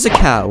next mob is a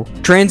cow.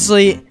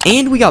 Translate,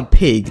 and we got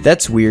pig.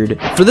 That's weird.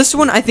 For this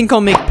one, I think I'll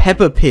make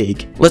Peppa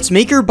Pig. Let's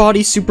make her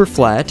body super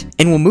flat,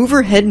 and we'll move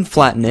her head and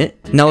flatten it.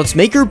 Now let's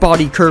make her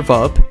body curve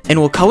up, and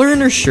we'll color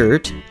in her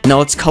shirt. Now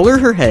let's color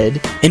her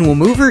head, and we'll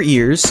move her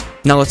ears.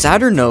 Now let's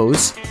add her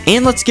nose,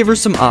 and let's give her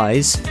some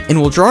eyes, and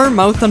we'll draw her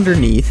mouth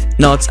underneath.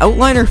 Now let's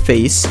outline her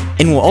face,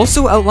 and we'll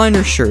also outline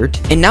her shirt,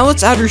 and now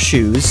let's add her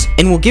shoes,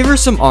 and we'll give her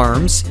some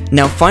arms.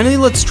 Now finally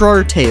let's draw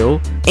her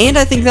tail, and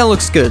I think that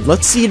looks good.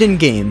 Let's see it in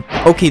game.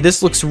 Okay,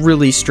 this looks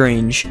really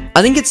strange.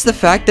 I think it's the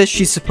fact that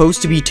she's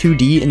supposed to be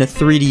 2D in a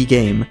 3D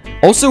game.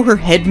 Also, her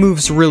head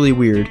moves really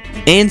weird,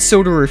 and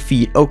so do her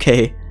feet.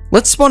 Okay.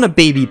 Let's spawn a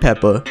baby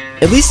Peppa.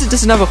 At least it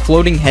doesn't have a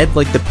floating head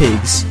like the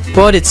pigs,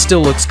 but it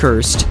still looks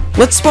cursed.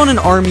 Let's spawn an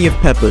army of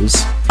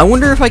Peppas. I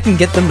wonder if I can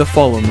get them to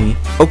follow me.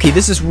 Okay,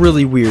 this is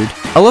really weird.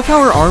 I love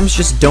how her arms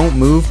just don't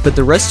move, but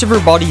the rest of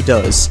her body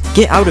does.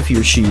 Get out of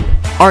here, sheep.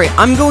 Alright,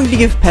 I'm going to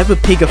give Peppa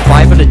Pig a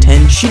 5 out of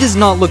 10. She does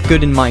not look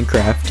good in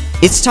Minecraft.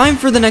 It's time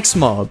for the next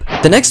mob.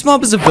 The next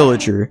mob is a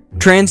villager.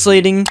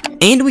 Translating,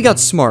 and we got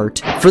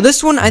smart. For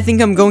this one, I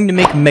think I'm going to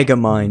make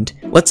Megamind.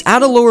 Let's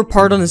add a lower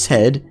part on his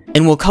head,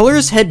 and we'll color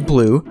his head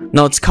blue.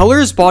 Now let's color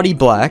his body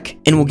black,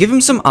 and we'll give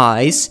him some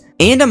eyes,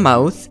 and a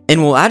mouth,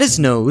 and we'll add his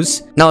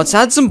nose. Now let's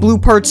add some blue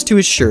parts to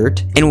his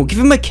shirt, and we'll give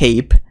him a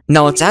cape.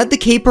 Now let's add the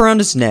cape around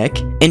his neck,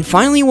 and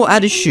finally we'll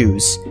add his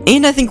shoes.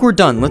 And I think we're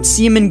done. Let's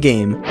see him in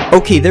game.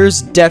 Okay,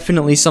 there's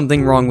definitely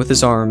something wrong with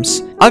his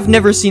arms. I've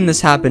never seen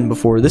this happen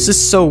before. This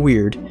is so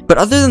weird. But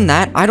other than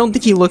that, I don't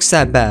think he looks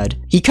that bad.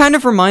 He kind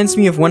of reminds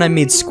me of when I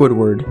made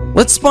Squidward.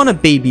 Let's spawn a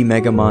baby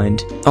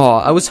Megamind. Aw,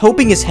 I was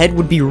hoping his head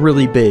would be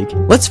really big.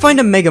 Let's find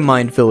a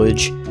Megamind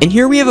village. And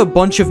here we have a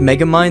bunch of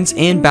Megaminds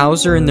and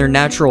Bowser in their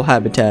natural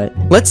habitat.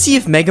 Let's see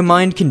if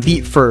Megamind can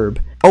beat Ferb.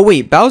 Oh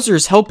wait, Bowser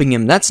is helping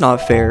him. That's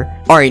not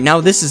fair. Alright,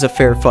 now this is a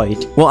fair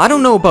fight. Well, I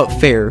don't know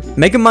about fair.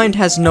 Megamind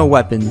has no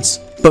weapons.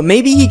 But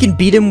maybe he can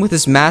beat him with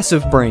his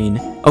massive brain.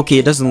 Okay,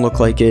 it doesn't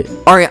look like it.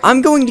 Alright,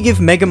 I'm going to give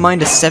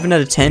Megamind a 7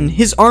 out of 10.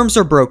 His arms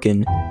are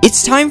broken.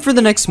 It's time for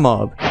the next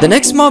mob. The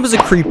next mob is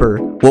a creeper.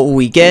 What will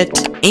we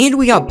get? And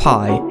we got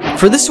pie.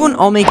 For this one,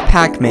 I'll make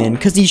Pac-Man,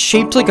 because he's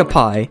shaped like a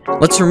pie.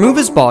 Let's remove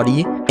his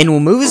body, and we'll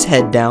move his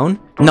head down.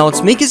 Now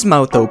let's make his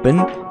mouth open,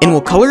 and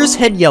we'll color his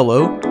head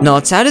yellow. Now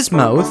let's add his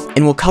mouth,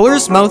 and we'll color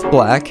his mouth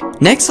black.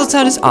 Next, let's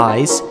add his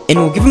eyes, and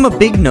we'll give him a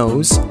big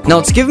nose. Now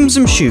let's give him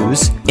some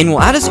shoes, and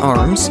we'll add his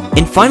arms,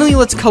 and finally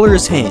let's color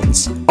his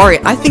hands.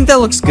 Alright, I think that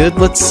looks good.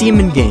 Let's see him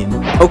in game.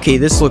 Okay,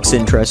 this looks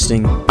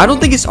interesting. I don't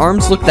think his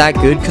arms look that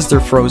good because they're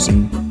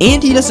frozen.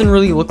 And he doesn't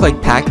really look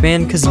like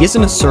Pac-Man because he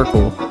isn't a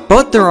circle.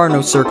 But there are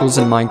no circles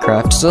in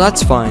Minecraft, so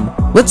that's fine.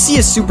 Let's see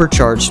a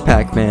supercharged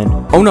Pac-Man.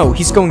 Oh no,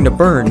 he's going to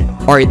burn.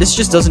 Alright, this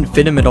just doesn't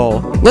fit him at all.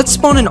 Let's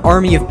spawn an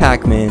army of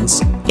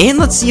Pac-Mans. And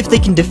let's see if they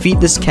can defeat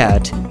this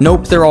cat.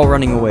 Nope, they're all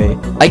running away.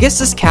 I guess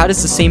this cat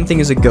is the same thing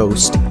as a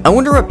ghost. I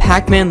wonder what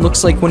Pac-Man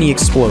looks like when he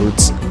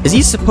explodes. Is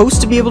he supposed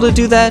to be able to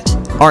do that?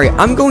 Alright,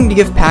 I'm going to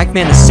give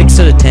Pac-Man a 6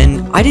 out of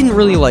 10. I didn't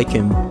really like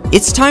him.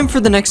 It's time for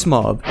the next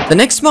mob. The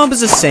next mob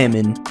is a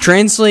salmon.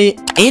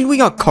 Translate, and we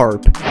got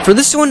carp. For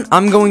this one,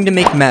 I'm going to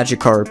make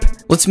Magikarp.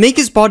 Let's make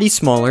his body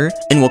smaller,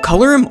 and we'll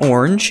color him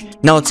orange.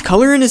 Now let's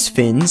color in his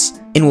fins,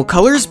 and we'll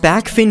color his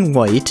back fin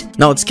white.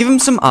 Now let's give him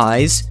some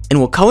eyes, and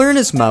we'll color in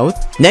his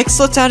mouth. Next,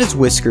 let's add his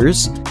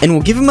whiskers, and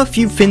we'll give him a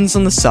few fins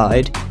on the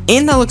side.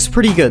 And that looks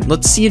pretty good.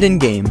 Let's see it in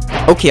game.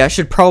 Okay, I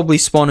should probably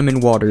spawn him in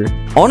water.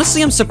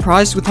 Honestly, I'm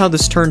surprised with how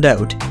this turned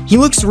out. He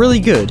looks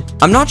really good.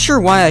 I'm not sure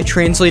why I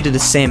translated a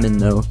salmon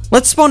though.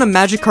 Let's spawn a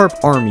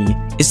Magikarp army.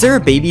 Is there a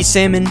baby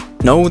salmon?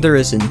 No, there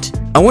isn't.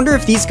 I wonder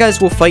if these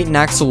guys will fight an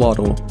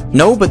axolotl.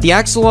 No, but the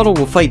axolotl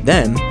will fight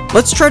them.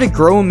 Let's try to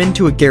grow him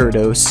into a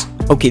Gyarados.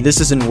 Okay, this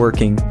isn't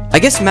working. I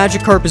guess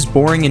Magikarp is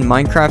boring in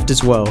Minecraft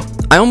as well.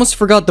 I almost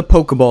forgot the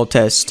Pokeball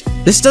test.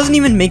 This doesn't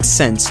even make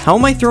sense. How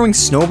am I throwing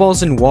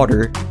snowballs in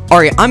water?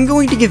 Alright, I'm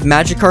going to give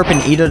Magikarp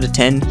an 8 out of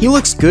 10. He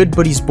looks good,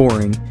 but he's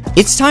boring.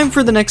 It's time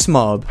for the next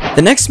mob.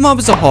 The next mob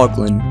is a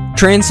Hoglin.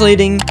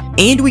 Translating,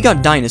 and we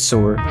got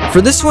Dinosaur.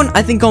 For this one,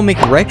 I think I'll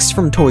make Rex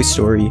from Toy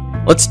Story.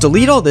 Let's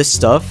delete all this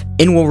stuff,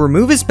 and we'll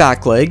remove his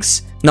back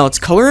legs. Now let's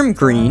color him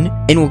green,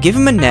 and we'll give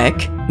him a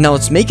neck. Now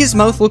let's make his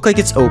mouth look like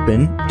it's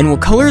open, and we'll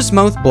color his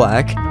mouth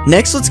black.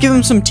 Next, let's give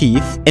him some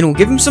teeth, and we'll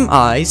give him some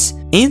eyes,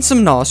 and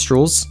some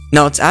nostrils.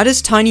 Now let's add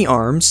his tiny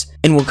arms,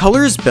 and we'll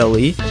color his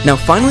belly. Now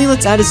finally,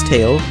 let's add his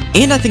tail,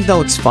 and I think that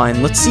looks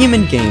fine. Let's see him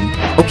in game.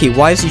 Okay,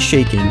 why is he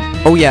shaking?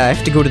 Oh yeah, I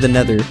have to go to the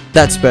nether.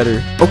 That's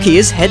better. Okay,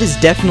 his head is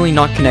definitely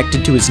not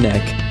connected to his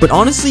neck, but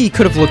honestly, he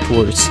could have looked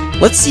worse.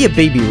 Let's see a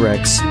baby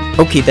Rex.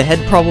 Okay, the head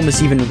problem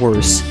is even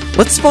worse.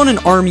 Let's spawn an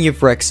army of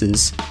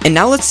Rexes. And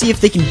now let's see if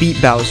they can beat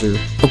Bowser.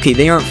 Okay,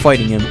 they aren't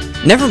fighting him.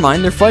 Never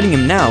mind, they're fighting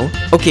him now.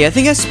 Okay, I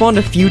think I spawned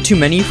a few too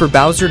many for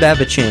Bowser to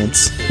have a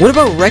chance. What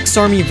about Rex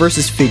Army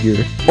versus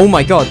Figure? Oh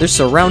my god, they're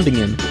surrounding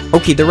him.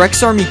 Okay, the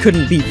Rex Army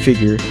couldn't beat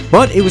Figure,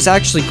 but it was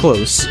actually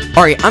close.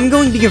 Alright, I'm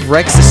going to give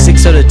Rex a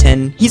 6 out of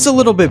 10. He's a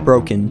little bit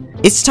broken.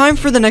 It's time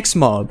for the next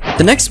mob.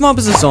 The next mob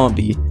is a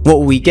zombie. What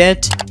will we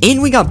get?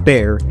 And we got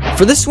Bear.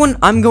 For this one,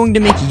 I'm going to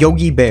make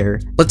Yogi Bear.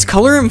 Let's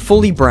color him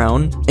fully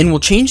brown, and we'll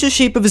change the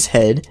shape of his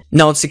head.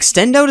 Now let's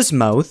extend out his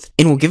mouth,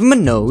 and we'll give him a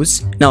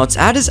nose. Now let's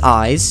add his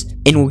eyes,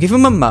 and we'll give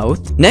him a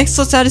mouth. Next,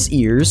 let's add his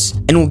ears,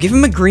 and we'll give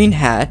him a green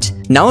hat.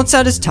 Now let's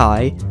add his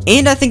tie,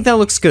 and I think that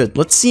looks good.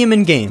 Let's see him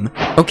in game.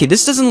 Okay,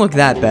 this doesn't look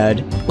that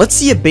bad. Let's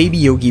see a baby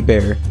Yogi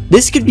Bear.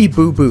 This could be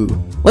Boo Boo.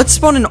 Let's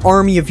spawn an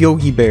army of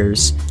Yogi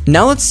Bears.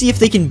 Now let's see if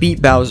they can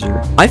beat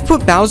Bowser. I've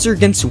put Bowser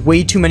against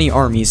way too many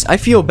armies. I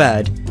feel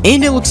bad.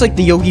 And it looks like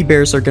the Yogi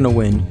Bears are gonna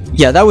win.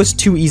 Yeah, that was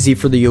too easy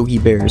for the Yogi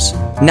Bears.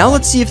 Now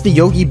let's see if the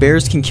Yogi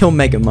Bears can kill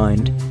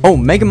Megamind. Oh,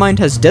 Megamind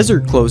has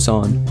desert clothes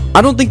on.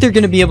 I don't think they're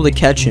gonna be able to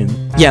catch him.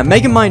 Yeah,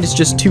 Megamind is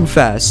just too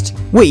fast.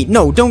 Wait,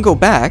 no, don't go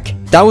back.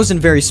 That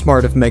wasn't very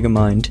smart of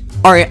Megamind.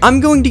 Alright, I'm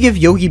going to give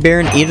Yogi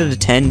Bear an 8 out of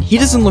 10. He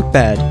doesn't look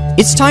bad.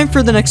 It's time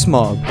for the next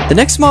mob. The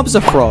next mob is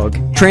a frog.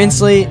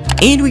 Translate,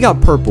 and we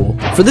got purple.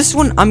 For this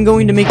one, I'm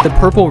going to make the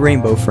purple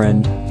rainbow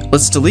friend.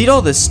 Let's delete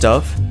all this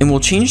stuff, and we'll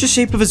change the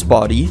shape of his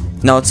body.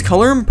 Now let's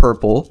color him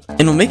purple,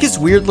 and we'll make his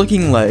weird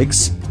looking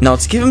legs. Now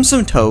let's give him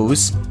some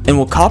toes, and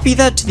we'll copy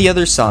that to the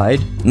other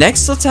side.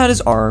 Next, let's add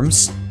his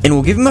arms, and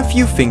we'll give him a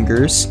few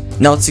fingers.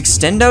 Now let's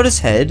extend out his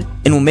head,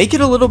 and we'll make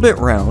it a little bit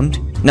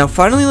round. Now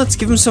finally, let's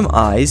give him some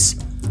eyes,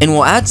 and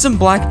we'll add some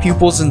black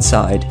pupils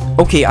inside.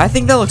 Okay, I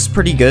think that looks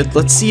pretty good.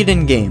 Let's see it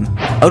in game.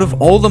 Out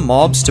of all the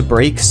mobs to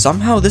break,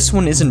 somehow this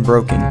one isn't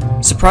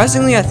broken.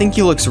 Surprisingly, I think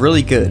he looks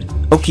really good.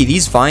 Okay,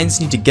 these vines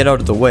need to get out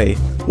of the way.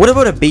 What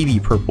about a baby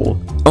purple?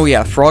 Oh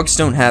yeah, frogs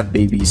don't have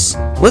babies.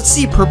 Let's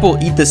see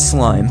purple eat this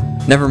slime.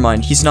 Never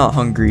mind, he's not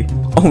hungry.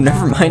 Oh,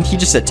 never mind, he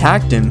just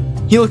attacked him.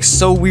 He looks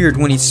so weird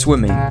when he's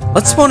swimming.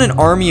 Let's spawn an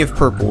army of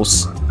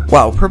purples.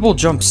 Wow, purple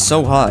jumps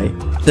so high.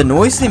 The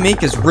noise they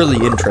make is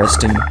really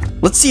interesting.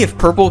 Let's see if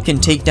purple can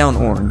take down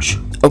orange.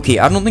 Okay,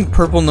 I don't think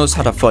purple knows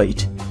how to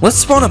fight. Let's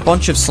spawn a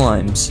bunch of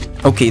slimes.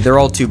 Okay, they're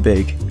all too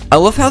big. I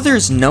love how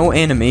there's no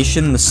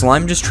animation, the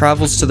slime just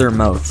travels to their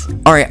mouth.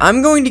 Alright,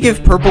 I'm going to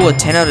give purple a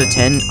 10 out of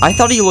 10. I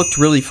thought he looked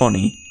really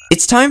funny.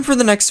 It's time for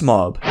the next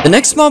mob. The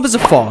next mob is a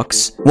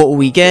fox. What will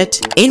we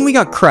get? And we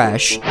got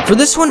Crash. For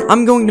this one,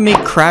 I'm going to make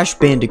Crash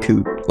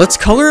Bandicoot. Let's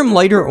color him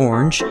lighter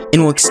orange,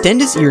 and we'll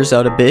extend his ears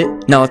out a bit.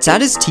 Now let's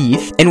add his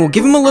teeth, and we'll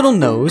give him a little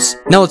nose.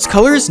 Now let's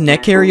color his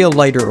neck area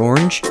lighter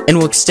orange, and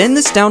we'll extend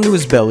this down to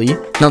his belly.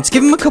 Now let's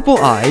give him a couple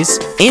eyes,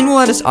 and we'll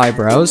add his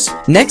eyebrows.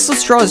 Next,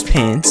 let's draw his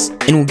pants,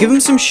 and we'll give him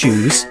some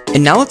shoes.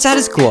 And now let's add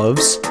his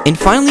gloves, and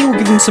finally we'll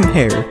give him some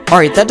hair.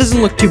 Alright, that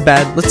doesn't look too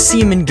bad. Let's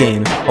see him in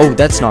game. Oh,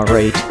 that's not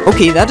right.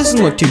 Okay, that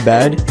doesn't look too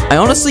bad. I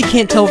honestly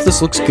can't tell if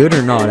this looks good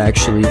or not,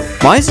 actually.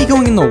 Why is he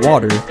going in the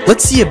water?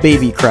 Let's see a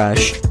baby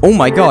Crash. Oh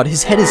my god,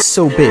 his head is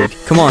so big.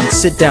 Come on,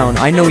 sit down.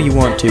 I know you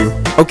want to.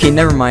 Okay,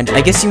 never mind.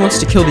 I guess he wants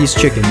to kill these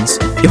chickens.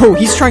 Yo,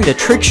 he's trying to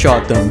trick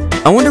shot them.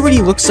 I wonder what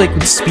he looks like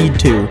with speed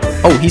 2.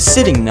 Oh, he's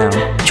sitting now.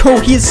 Yo,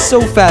 he is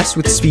so fast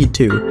with speed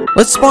 2.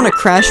 Let's spawn a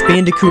Crash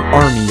Bandicoot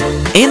army.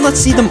 And let's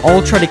see them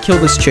all try to kill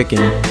this chicken.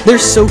 They're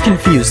so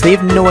confused. They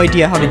have no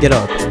idea how to get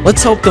up.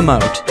 Let's help them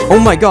out. Oh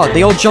my god,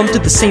 they all jumped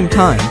at the same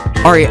time.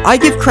 Alright, I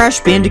give Crash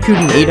Bandicoot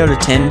an 8 out of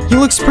 10. He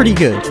looks pretty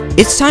good.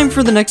 It's time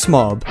for the next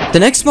mob. The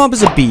next mob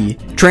is a bee.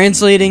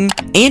 Translating,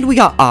 and we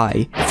got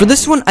eye. For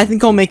this one, I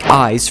think I'll make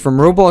eyes from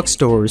Roblox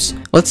doors.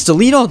 Let's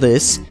delete all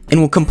this, and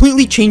we'll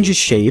completely change his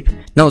shape.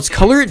 Now let's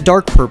color it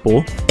dark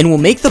purple, and we'll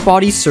make the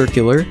body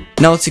circular.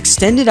 Now let's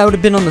extend it out a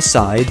bit on the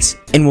sides,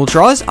 and we'll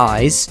draw his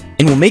eyes,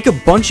 and we'll make a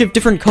bunch of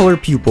different color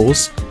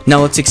pupils. Now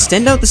let's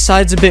extend out the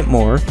sides a bit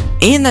more,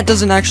 and that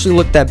doesn't actually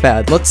look that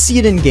bad. Let's see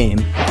it in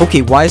game.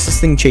 Okay, why is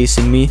this thing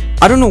chasing me?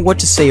 I don't know what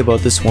to say about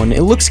this one.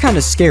 It looks kind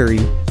of scary.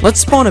 Let's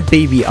spawn a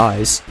baby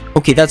eyes.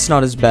 Okay, that's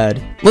not as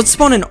bad. Let's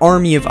spawn an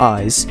army of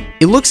eyes.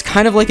 It looks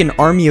kind of like an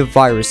army of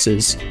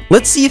viruses.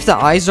 Let's see if the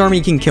eyes army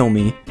can kill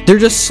me. They're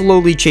just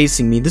slowly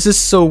chasing me. This is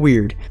so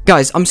weird.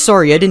 Guys, I'm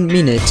sorry, I didn't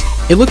mean it.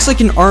 It looks like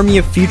an army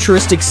of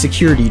futuristic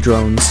security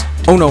drones.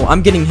 Oh no,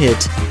 I'm getting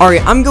hit.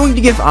 Alright, I'm going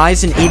to give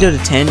eyes an 8 out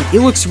of 10.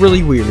 It looks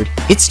really weird.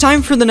 It's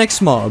time for the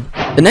next mob.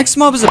 The next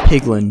mob is a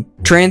piglin.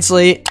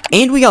 Translate,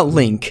 and we got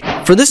Link.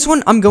 For this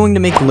one, I'm going to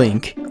make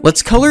Link.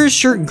 Let's color his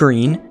shirt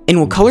green, and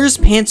we'll color his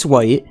pants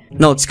white.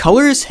 Now let's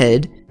color his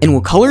head, and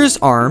we'll color his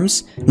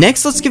arms.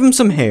 Next, let's give him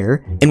some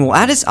hair, and we'll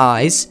add his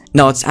eyes.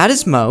 Now let's add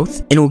his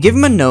mouth, and we'll give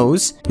him a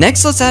nose.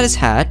 Next, let's add his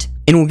hat,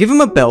 and we'll give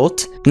him a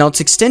belt. Now let's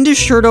extend his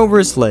shirt over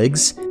his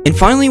legs, and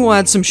finally we'll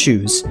add some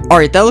shoes.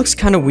 Alright, that looks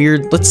kind of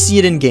weird. Let's see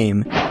it in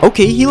game.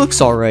 Okay, he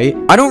looks alright.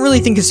 I don't really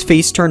think his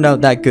face turned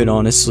out that good,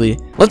 honestly.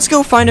 Let's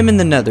go find him in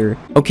the nether.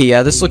 Okay,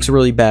 yeah, this looks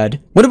really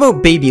bad. What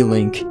about baby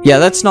Link? Yeah,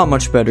 that's not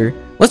much better.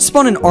 Let's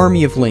spawn an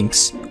army of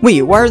Links.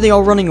 Wait, why are they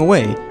all running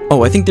away?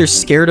 Oh, I think they're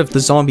scared of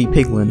the zombie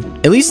piglin.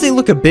 At least they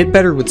look a bit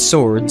better with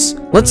swords.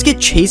 Let's get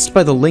chased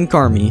by the Link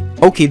army.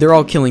 Okay, they're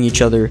all killing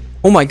each other.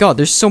 Oh my god,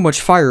 there's so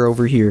much fire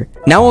over here.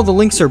 Now all the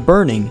Links are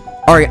burning.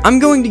 Alright, I'm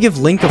going to give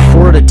Link a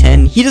 4 out of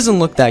 10. He doesn't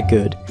look that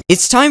good.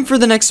 It's time for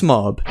the next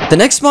mob. The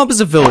next mob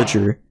is a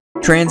villager.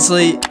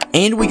 Translate,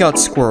 and we got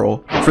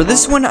Squirrel. For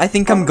this one, I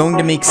think I'm going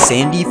to make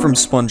Sandy from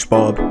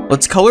SpongeBob.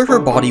 Let's color her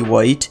body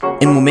white,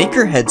 and we'll make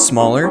her head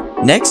smaller.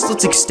 Next,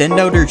 let's extend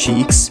out her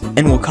cheeks,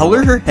 and we'll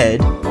color her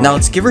head. Now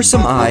let's give her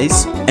some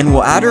eyes, and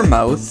we'll add her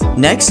mouth.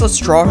 Next, let's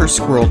draw her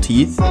squirrel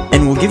teeth,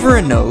 and we'll give her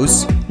a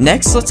nose.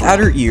 Next, let's add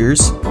her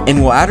ears,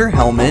 and we'll add her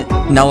helmet.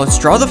 Now let's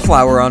draw the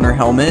flower on her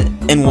helmet,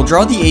 and we'll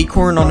draw the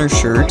acorn on her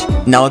shirt.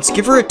 Now let's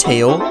give her a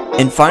tail,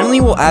 and finally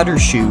we'll add her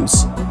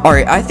shoes.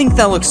 Alright, I think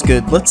that looks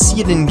good. Let's see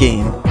it in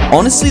game.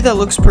 Honestly, that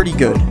looks pretty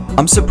good.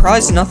 I'm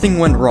surprised nothing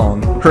went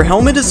wrong. Her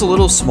helmet is a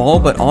little small,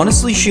 but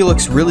honestly, she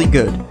looks really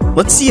good.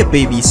 Let's see a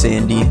baby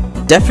Sandy.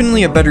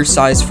 Definitely a better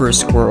size for a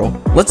squirrel.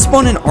 Let's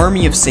spawn an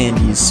army of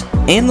Sandys,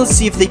 and let's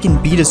see if they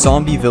can beat a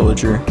zombie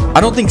villager.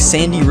 I don't think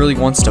Sandy really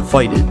wants to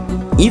fight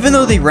it. Even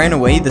though they ran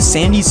away, the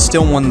Sandys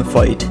still won the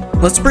fight.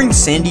 Let's bring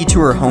Sandy to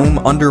her home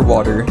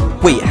underwater.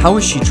 Wait, how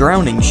is she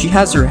drowning? She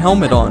has her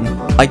helmet on.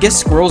 I guess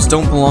squirrels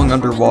don't belong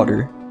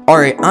underwater.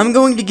 Alright, I'm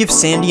going to give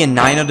Sandy a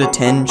 9 out of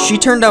 10. She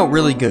turned out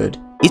really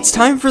good. It's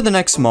time for the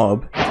next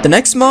mob. The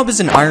next mob is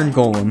an iron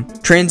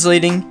golem.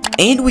 Translating,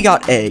 and we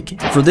got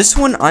Egg. For this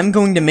one, I'm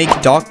going to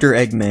make Dr.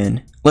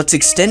 Eggman. Let's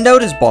extend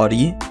out his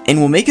body, and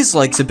we'll make his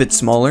legs a bit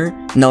smaller.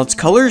 Now let's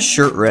color his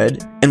shirt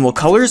red, and we'll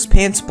color his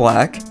pants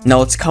black. Now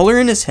let's color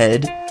in his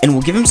head, and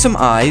we'll give him some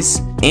eyes,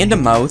 and a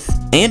mouth,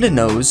 and a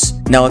nose.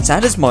 Now let's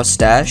add his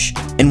mustache,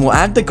 and we'll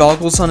add the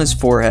goggles on his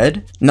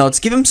forehead. Now let's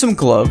give him some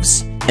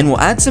gloves, and we'll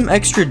add some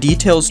extra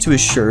details to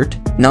his shirt.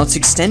 Now let's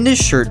extend his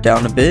shirt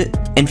down a bit,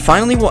 and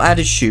finally we'll add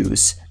his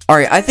shoes.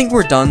 Alright, I think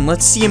we're done.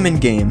 Let's see him in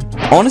game.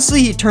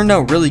 Honestly, he turned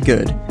out really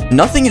good.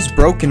 Nothing is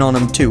broken on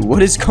him too.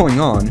 What is going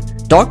on?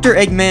 Dr.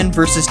 Eggman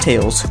versus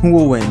Tails. Who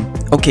will win?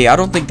 Okay, I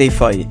don't think they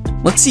fight.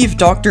 Let's see if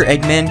Dr.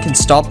 Eggman can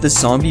stop this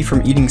zombie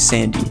from eating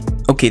Sandy.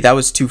 Okay, that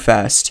was too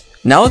fast.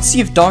 Now let's see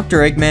if Dr.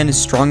 Eggman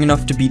is strong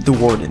enough to beat the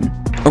Warden.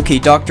 Okay,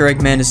 Dr.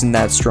 Eggman isn't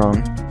that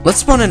strong. Let's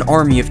spawn an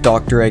army of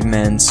Dr.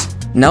 Eggmans.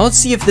 Now let's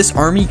see if this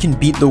army can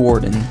beat the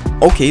Warden.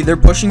 Okay, they're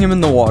pushing him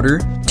in the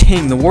water.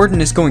 Dang, the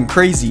Warden is going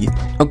crazy.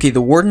 Okay,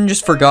 the Warden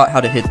just forgot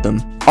how to hit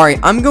them. Alright,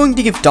 I'm going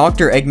to give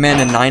Dr.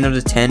 Eggman a 9 out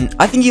of 10.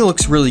 I think he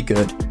looks really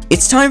good.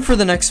 It's time for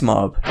the next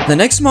mob. The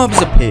next mob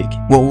is a pig.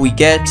 What will we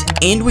get?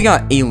 And we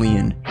got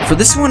Alien. For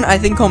this one, I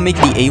think I'll make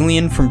the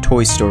Alien from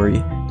Toy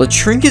Story. Let's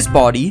shrink his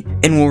body,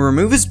 and we'll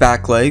remove his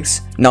back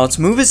legs. Now let's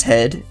move his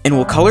head, and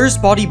we'll color his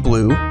body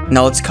blue.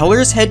 Now let's color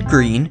his head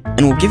green,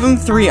 and we'll give him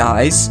 3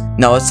 eyes.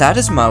 Now let's add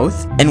his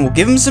mouth, and we'll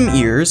give him some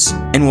ears,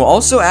 and we'll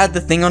also add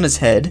the thing on his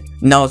head.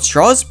 Now let's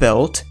draw his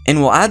belt, and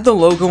we'll add the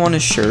logo on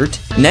his shirt.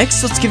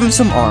 Next, let's give him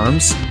some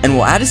arms, and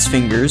we'll add his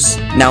fingers.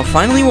 Now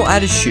finally, we'll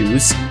add his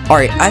shoes.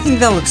 Alright, I think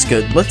that looks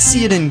good. Let's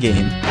see it in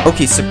game.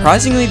 Okay,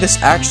 surprisingly,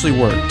 this actually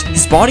worked.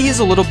 His body is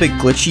a little bit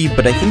glitchy,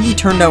 but I think he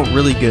turned out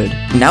really good.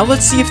 Now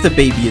let's see if the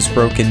baby is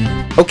broken.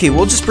 Okay,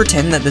 we'll just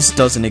pretend that this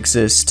doesn't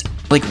exist.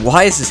 Like,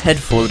 why is his head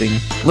floating?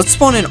 Let's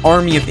spawn an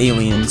army of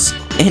aliens,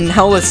 and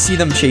now let's see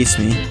them chase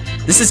me.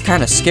 This is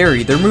kinda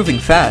scary, they're moving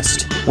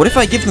fast. What if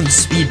I give them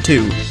speed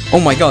too? Oh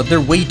my god,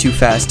 they're way too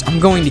fast, I'm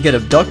going to get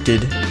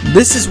abducted.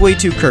 This is way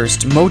too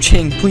cursed,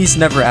 Mojang, please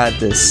never add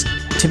this.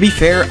 To be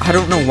fair, I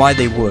don't know why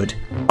they would.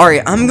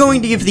 Alright, I'm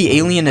going to give the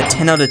alien a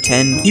 10 out of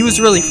 10, he was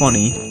really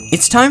funny.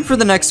 It's time for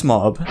the next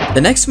mob.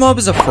 The next mob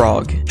is a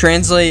frog.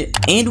 Translate,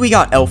 and we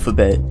got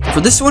Alphabet.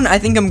 For this one, I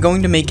think I'm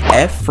going to make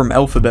F from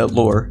Alphabet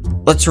lore.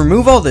 Let's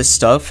remove all this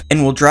stuff,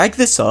 and we'll drag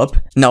this up.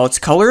 Now let's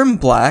color him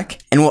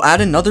black, and we'll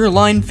add another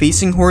line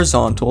facing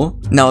horizontal.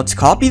 Now let's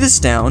copy this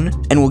down,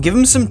 and we'll give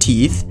him some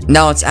teeth.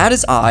 Now let's add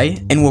his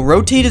eye, and we'll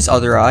rotate his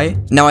other eye.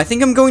 Now I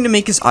think I'm going to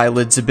make his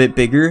eyelids a bit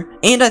bigger,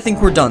 and I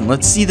think we're done.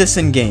 Let's see this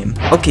in game.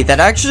 Okay,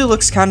 that actually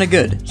looks kinda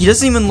good. He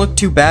doesn't even look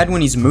too bad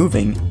when he's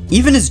moving.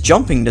 Even his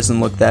jumping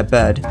doesn't look that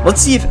bad.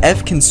 Let's see if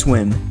F can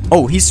swim.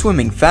 Oh, he's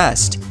swimming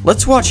fast.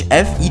 Let's watch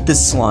F eat the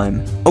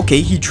slime.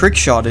 Okay, he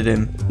trick-shotted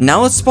him.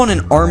 Now let's spawn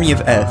an army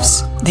of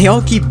Fs. They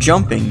all keep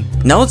jumping.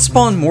 Now let's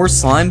spawn more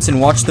slimes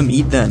and watch them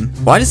eat them.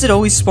 Why does it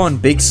always spawn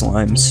big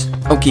slimes?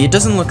 Okay, it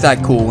doesn't look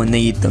that cool when they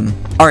eat them.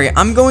 Alright,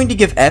 I'm going to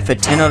give F a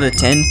 10 out of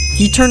 10.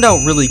 He turned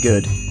out really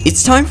good.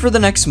 It's time for the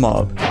next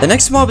mob. The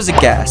next mob is a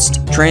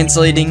ghast.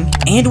 Translating,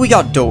 and we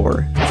got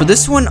door. For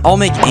this one, I'll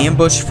make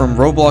ambush from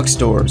Roblox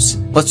doors.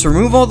 Let's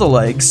remove all the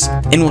legs,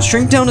 and we'll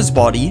shrink down his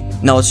body.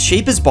 Now let's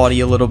shape his body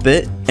a little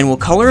bit, and we'll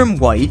color him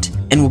white,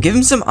 and we'll give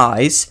him some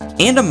eyes,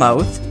 and a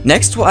mouth.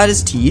 Next, we'll add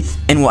his teeth,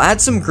 and we'll add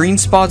some green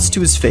spots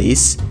to his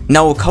face.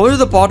 Now we'll color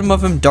the bottom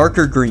of him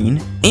darker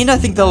green, and I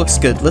think that looks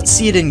good. Let's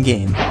see it in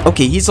game.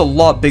 Okay, he's a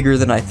lot bigger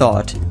than I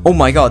thought. Oh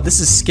my god, this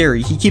is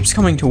scary. He keeps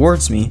coming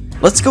towards me.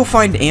 Let's go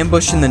find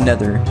ambush in the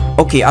nether.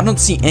 Okay, I don't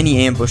see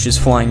any ambushes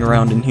flying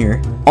around in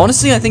here.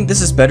 Honestly, I think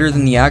this is better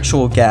than the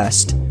actual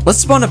ghast. Let's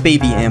spawn a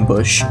baby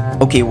ambush.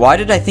 Okay, why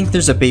did I think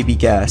there's a baby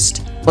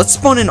ghast? Let's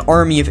spawn an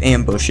army of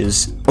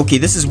ambushes. Okay,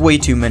 this is way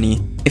too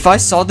many. If I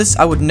saw this,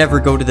 I would never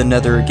go to the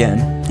nether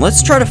again.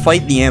 Let's try to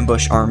fight the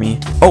ambush army.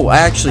 Oh, I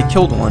actually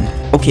killed one.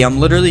 Okay, I'm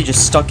literally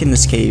just stuck in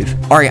this cave.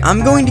 Alright,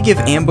 I'm going to give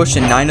ambush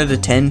a 9 out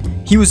of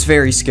 10. He was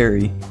very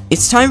scary.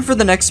 It's time for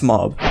the next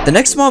mob. The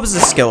next mob is a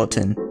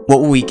skeleton.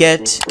 What will we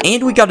get?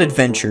 And we got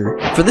adventure.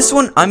 For this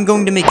one, I'm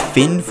going to make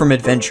Finn from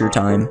Adventure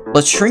Time.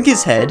 Let's shrink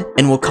his head,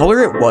 and we'll color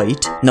it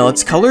white. Now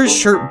let's color his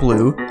shirt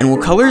blue, and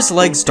we'll color his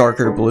legs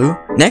darker blue.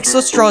 Next,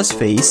 let's draw his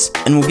face,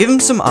 and we'll give him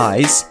some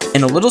eyes,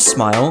 and a little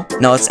smile.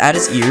 Now let's add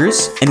his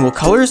ears, and we'll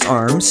color his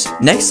arms.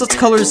 Next, let's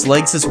color his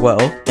legs as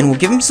well, and we'll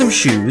give him some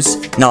shoes.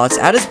 Now let's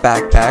add his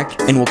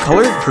backpack, and we'll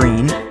color it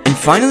green. And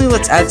finally,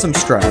 let's add some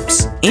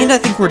straps. And I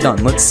think we're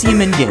done. Let's see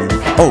him in game.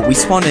 Oh, we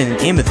spawned in an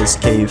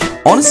amethyst cave.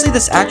 Honestly,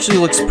 this actually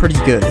looks pretty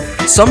good.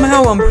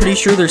 Somehow, I'm pretty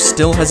sure there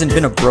still hasn't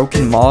been a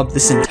broken mob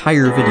this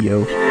entire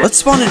video. Let's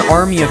spawn an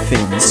army of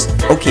Finns.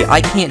 Okay, I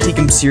can't take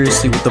him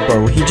seriously with the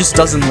bow. He just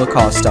doesn't look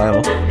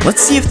hostile.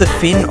 Let's see if the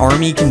Finn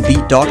army can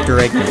beat Dr.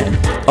 Eggman.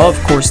 Of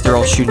course, they're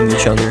all shooting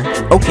each other.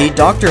 Okay,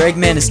 Dr.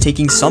 Eggman is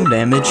taking some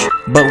damage,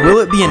 but will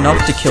it be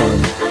enough to kill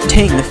him?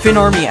 Dang, the Finn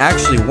army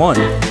actually won.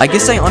 I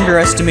guess I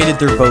underestimated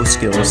their bow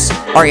skills.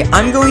 Alright,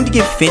 I'm going to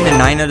give Finn a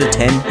 9 out of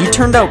 10. He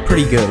turned out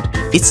pretty good.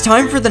 It's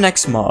time for the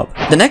next mob.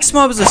 The next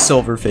mob is a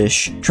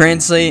silverfish.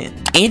 Translate,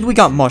 and we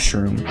got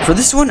mushroom. For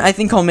this one, I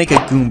think I'll make a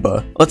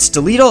Goomba. Let's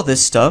delete all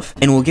this stuff,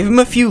 and we'll give him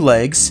a few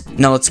legs.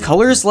 Now let's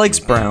color his legs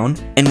brown,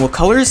 and we'll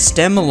color his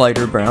stem a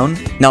lighter brown.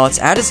 Now let's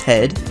add his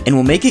head, and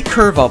we'll make it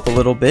curve up a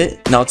little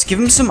bit. Now let's give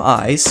him some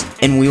eyes,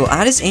 and we will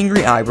add his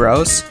angry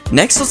eyebrows.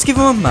 Next, let's give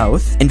him a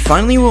mouth, and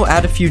finally we'll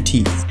add a few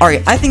teeth.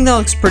 Alright, I think that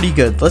looks pretty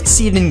good. Let's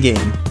see it in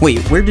game. Wait,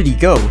 where did he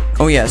go?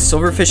 Oh yeah,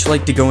 silverfish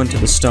like to go into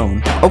the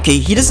stone. Okay,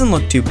 he doesn't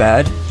look too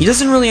bad. He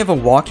doesn't really have a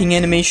walking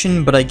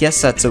animation, but I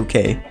guess that's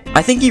okay.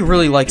 I think he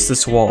really likes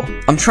this wall.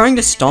 I'm trying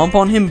to stomp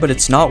on him, but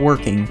it's not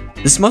working.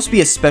 This must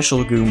be a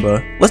special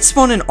Goomba. Let's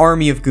spawn an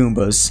army of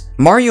Goombas.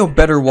 Mario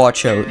better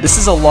watch out. This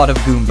is a lot of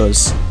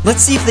Goombas.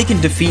 Let's see if they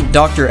can defeat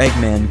Dr.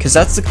 Eggman, because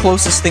that's the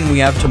closest thing we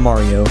have to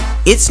Mario.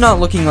 It's not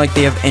looking like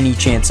they have any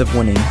chance of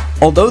winning.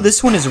 Although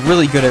this one is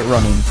really good at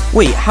running.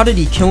 Wait, how did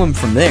he kill him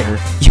from there?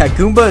 Yeah,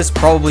 Goomba is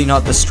probably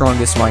not the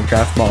strongest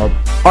Minecraft mob.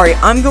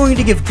 Alright, I'm going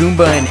to give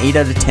Goomba an 8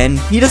 out of 10.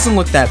 He doesn't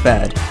look that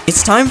bad.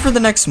 It's time for the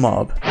next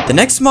mob. The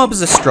next mob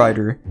is a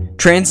Strider.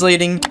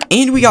 Translating,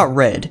 and we got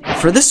red.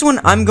 For this one,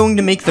 I'm going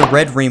to make the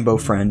red rainbow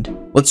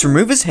friend. Let's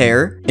remove his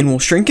hair, and we'll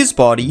shrink his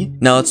body.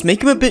 Now let's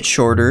make him a bit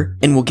shorter,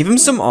 and we'll give him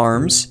some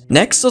arms.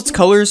 Next, let's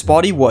color his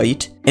body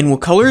white, and we'll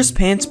color his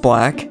pants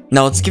black.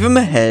 Now let's give him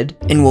a head,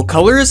 and we'll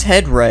color his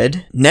head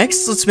red.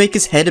 Next, let's make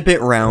his head a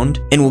bit round,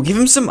 and we'll give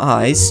him some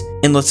eyes,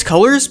 and let's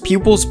color his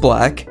pupils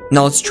black.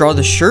 Now let's draw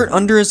the shirt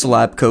under his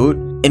lab coat,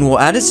 and we'll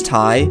add his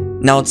tie.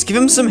 Now let's give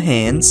him some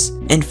hands,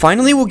 and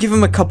finally we'll give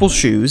him a couple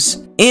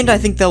shoes. And I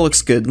think that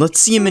looks good. Let's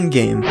see him in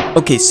game.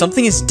 Okay,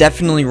 something is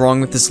definitely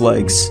wrong with his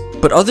legs.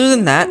 But other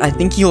than that, I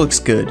think he looks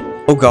good.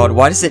 Oh god,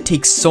 why does it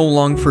take so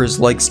long for his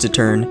legs to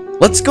turn?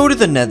 Let's go to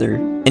the nether.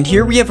 And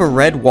here we have a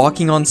red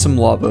walking on some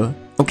lava.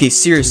 Okay,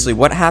 seriously,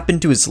 what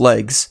happened to his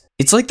legs?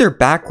 It's like they're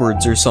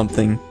backwards or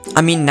something.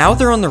 I mean, now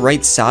they're on the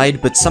right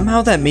side, but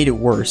somehow that made it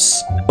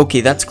worse. Okay,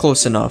 that's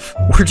close enough.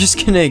 We're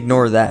just gonna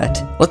ignore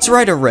that. Let's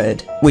ride a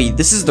red. Wait,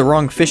 this is the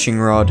wrong fishing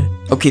rod.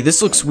 Okay,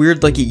 this looks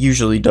weird like it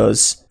usually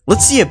does.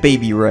 Let's see a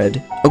baby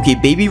red. Okay,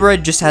 baby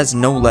red just has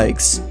no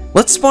legs.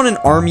 Let's spawn an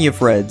army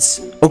of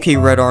reds. Okay,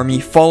 red army,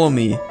 follow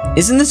me.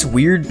 Isn't this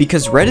weird?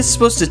 Because red is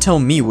supposed to tell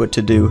me what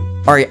to do.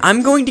 Alright,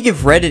 I'm going to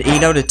give red an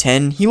 8 out of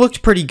 10. He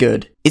looked pretty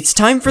good. It's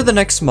time for the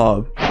next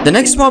mob. The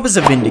next mob is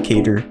a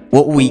Vindicator.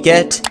 What will we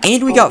get?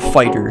 And we got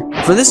Fighter.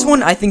 For this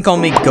one, I think I'll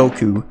make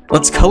Goku.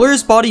 Let's color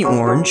his body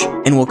orange,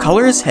 and we'll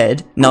color his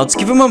head. Now let's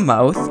give him a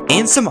mouth,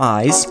 and some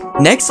eyes.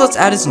 Next, let's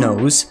add his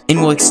nose, and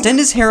we'll extend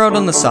his hair out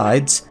on the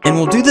sides, and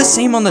we'll do the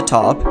same on the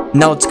top.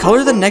 Now let's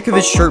color the neck of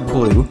his shirt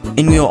blue,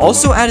 and we'll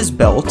also add his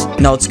belt.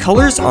 Now let's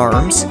color his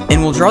arms,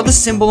 and we'll draw the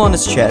symbol on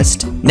his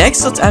chest.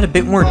 Next, let's add a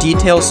bit more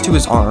details to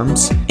his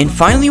arms, and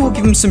finally we'll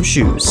give him some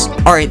shoes.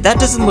 Alright, that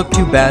doesn't look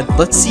too bad.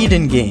 Let's see it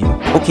in game.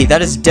 Okay,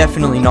 that is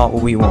definitely not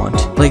what we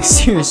want. Like,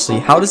 seriously,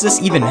 how does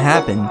this even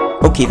happen?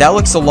 Okay, that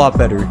looks a lot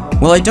better.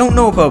 Well, I don't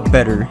know about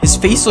better. His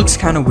face looks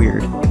kind of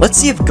weird. Let's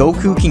see if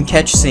Goku can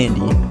catch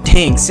Sandy.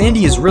 Dang,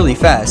 Sandy is really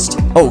fast.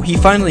 Oh, he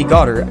finally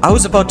got her. I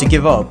was about to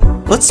give up.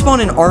 Let's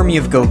spawn an army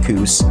of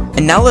Gokus.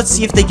 And now let's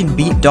see if they can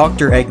beat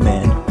Dr.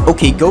 Eggman.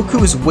 Okay,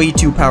 Goku is way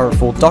too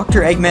powerful.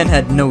 Dr. Eggman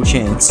had no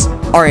chance.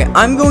 Alright,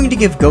 I'm going to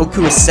give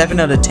Goku a 7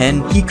 out of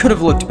 10. He could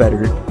have looked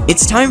better.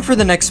 It's time for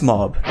the next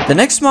mob. The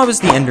next mob is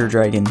the Ender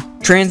Dragon.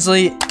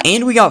 translate,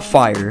 and we got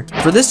fire.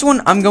 For this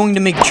one, I'm going to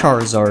make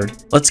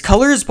Charizard. Let's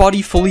color his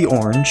body fully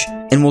orange,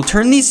 and we'll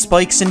turn these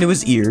spikes into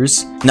his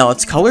ears. Now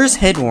let's color his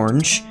head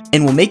orange,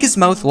 and we'll make his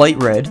mouth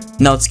light red.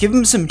 Now let's give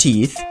him some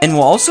teeth, and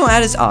we'll also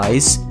add his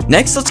eyes.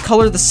 Next, let's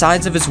color the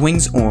sides of his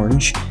wings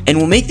orange, and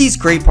we'll make these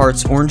gray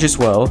parts orange as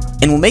well,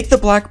 and we'll make the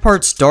black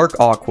parts dark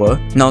aqua.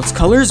 Now let's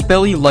color his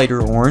belly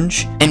lighter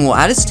orange, and we'll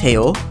add his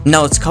tail.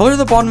 Now let's color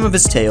the bottom of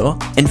his tail,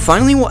 and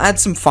finally we'll add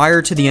some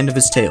fire to the end of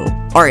his tail.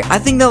 Alright, I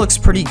think that looks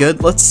pretty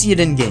good. Let's see it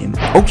in game.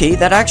 Okay,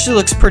 that actually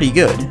looks pretty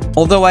good,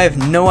 although I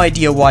have no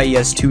idea why he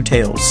has two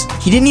tails.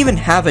 He didn't even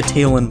have a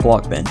tail in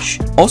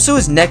Blockbench. Also,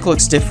 his neck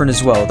looks different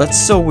as well. That's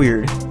so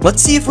weird.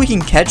 Let's see if we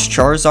can catch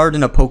Charizard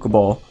in a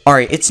Pokeball.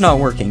 Alright, it's not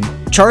working.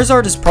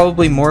 Charizard is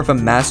probably more of a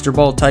Master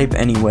Ball type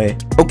anyway.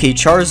 Okay,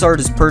 Charizard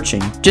is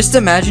perching. Just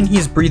imagine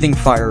he's breathing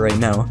fire right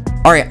now.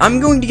 Alright, I'm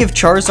going to give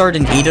Charizard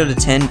an 8 out of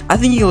 10. I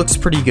think he looks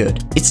pretty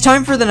good. It's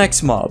time for the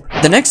next mob.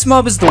 The next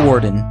mob is the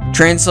Warden.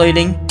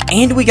 Translating,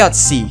 and we got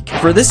Seek.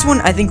 For this one,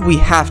 I think we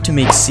have to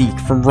make Seek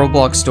from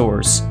Roblox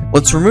doors.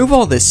 Let's remove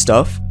all this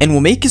stuff, and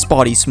we'll make his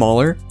body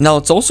smaller. Now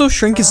let's also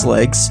shrink his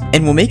legs,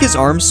 and we'll make his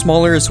arms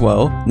smaller as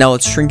well. Now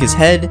let's shrink his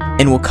head,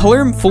 and we'll color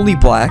him fully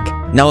black.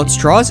 Now let's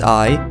draw his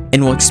eye,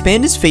 and we'll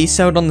expand his face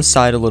out on the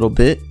side a little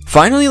bit.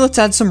 Finally, let's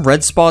add some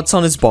red spots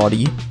on his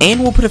body, and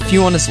we'll put a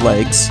few on his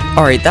legs.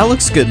 Alright, that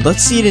looks good.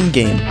 Let's see it in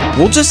game.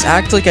 We'll just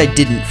act like I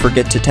didn't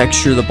forget to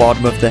texture the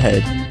bottom of the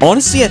head.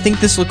 Honestly, I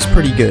think this looks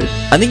pretty good.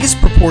 I think his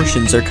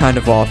proportions are kind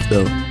of off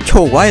though.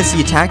 Yo, why is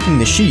he attacking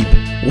the sheep?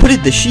 What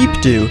did the sheep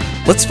do?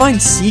 Let's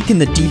find Seek in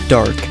the deep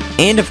dark.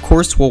 And of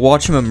course, we'll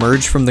watch him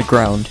emerge from the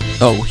ground.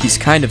 Oh, he's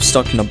kind of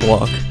stuck in a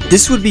block.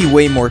 This would be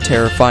way more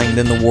terrifying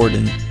than the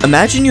Warden.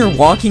 Imagine you're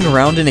walking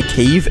around in a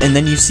cave and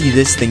then you see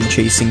this thing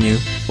chasing you.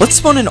 Let's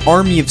spawn an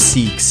army of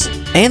Seeks.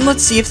 And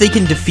let's see if they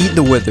can defeat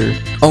the Wither.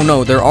 Oh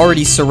no, they're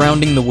already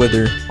surrounding the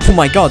Wither. Oh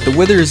my god, the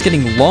Wither is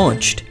getting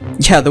launched.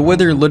 Yeah, the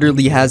Wither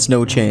literally has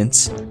no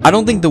chance. I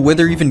don't think the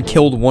Wither even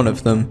killed one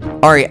of them.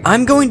 Alright,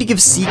 I'm going to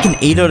give Seek an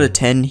 8 out of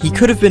 10. He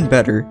could have been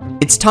better.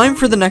 It's time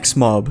for the next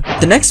mob.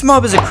 The next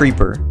mob is a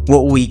creeper.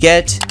 What will we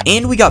get?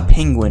 And we got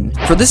Penguin.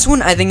 For this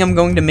one, I think I'm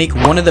going to make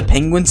one of the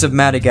penguins of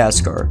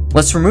Madagascar.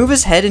 Let's remove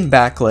his head and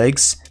back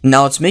legs.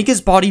 Now let's make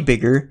his body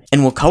bigger,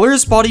 and we'll color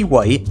his body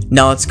white.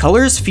 Now let's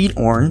color his feet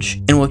orange,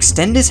 and we'll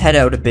extend his head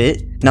out a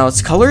bit. Now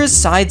let's color his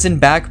sides and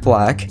back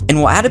black, and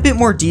we'll add a bit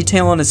more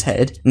detail on his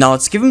head. Now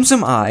let's give him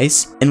some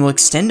eyes, and we'll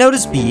extend out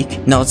his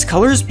beak. Now let's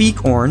color his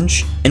beak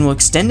orange, and we'll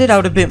extend it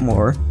out a bit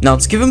more. Now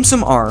let's give him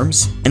some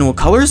arms, and we'll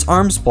color his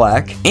arms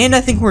black, and I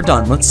think we're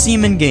done. Let's see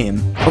him in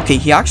game. Okay,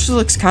 he actually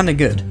looks kinda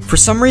good. For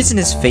some reason,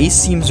 his face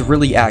seems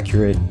really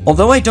accurate.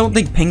 Although I don't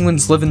think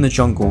penguins live in the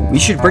jungle, we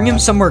should bring him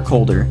somewhere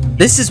colder.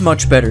 This is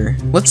much better.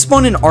 Let's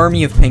spawn an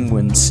army of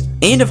penguins.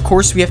 And of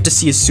course, we have to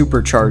see a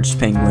supercharged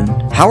penguin.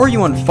 How are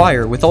you on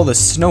fire with all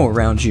this snow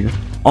around you?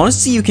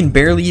 Honestly, you can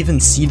barely even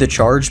see the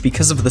charge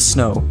because of the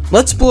snow.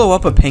 Let's blow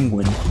up a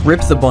penguin.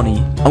 Rip the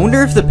bunny. I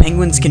wonder if the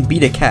penguins can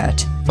beat a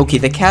cat. Okay,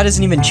 the cat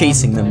isn't even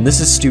chasing them. This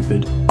is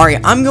stupid.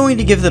 Alright, I'm going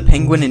to give the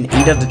penguin an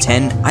 8 out of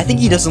 10. I think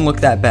he doesn't look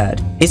that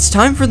bad. It's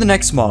time for the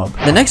next mob.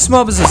 The next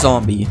mob is a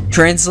zombie.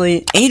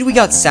 Translate, and we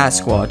got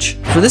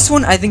Sasquatch. For this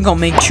one, I think I'll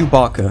make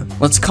Chewbacca.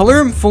 Let's color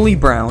him fully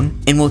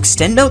brown, and we'll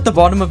extend out the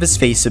bottom of his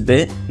face a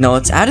bit. Now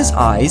let's add his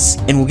eyes,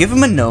 and we'll give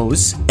him a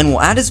nose, and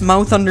we'll add his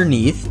mouth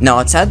underneath. Now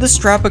let's add the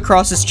strap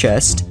across his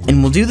chest,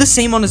 and we'll do the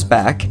same on his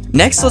back.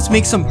 Next, let's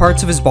make some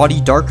parts of his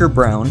body darker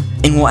brown,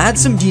 and we'll add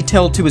some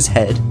detail to his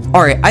head.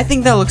 Alright, I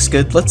think that looks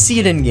good. Let's see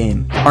it in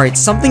game. Alright,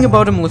 something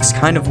about him looks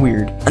kind of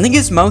weird. I think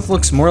his mouth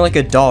looks more like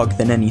a dog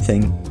than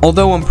anything.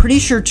 Although I'm pretty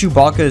sure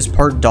Chewbacca is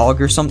part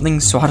dog or something,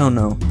 so I don't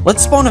know.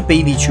 Let's spawn a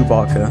baby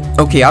Chewbacca.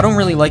 Okay, I don't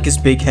really like his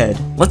big head.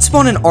 Let's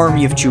spawn an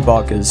army of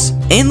Chewbaccas.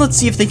 And let's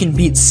see if they can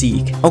beat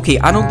Seek. Okay,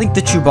 I don't think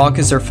the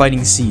Chewbaccas are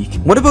fighting Seek.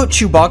 What about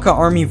Chewbacca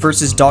army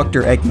versus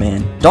Dr.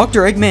 Eggman?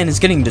 Dr. Eggman is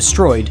getting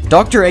destroyed.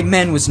 Dr.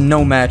 Eggman was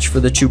no match for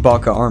the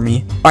Chewbacca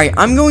army. Alright,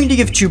 I'm going to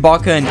give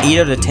Chewbacca an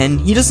 8 out of 10.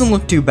 He doesn't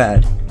look too bad.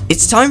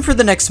 It's time for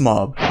the next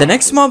mob. The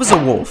next mob is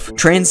a wolf.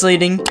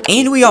 Translating,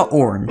 and we got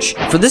orange.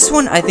 For this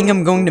one, I think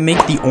I'm going to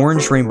make the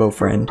orange rainbow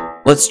friend.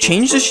 Let's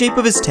change the shape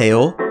of his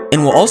tail,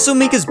 and we'll also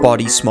make his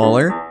body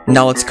smaller.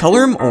 Now let's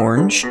color him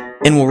orange,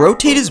 and we'll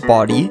rotate his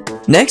body.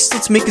 Next,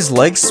 let's make his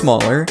legs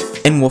smaller,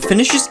 and we'll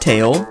finish his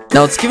tail.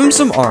 Now let's give him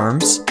some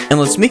arms, and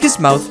let's make his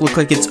mouth look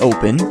like it's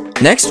open.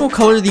 Next, we'll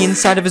color the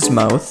inside of his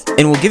mouth,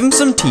 and we'll give him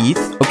some teeth.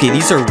 Okay,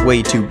 these are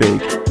way too big.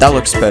 That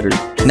looks better.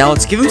 Now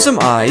let's give him some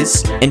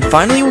eyes, and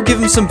finally we'll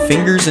give him some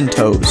fingers and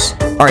toes.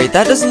 Alright,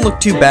 that doesn't look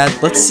too bad.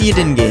 Let's see it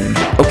in game.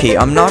 Okay,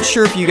 I'm not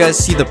sure if you guys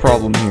see the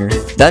problem here.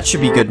 That should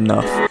be good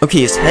enough.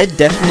 Okay, his head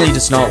definitely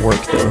does not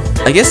work though.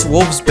 I guess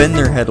wolves bend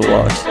their head a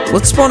lot.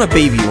 Let's spawn a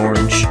baby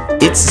orange.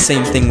 It's the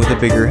same thing with a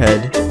bigger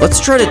head. Let's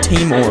try to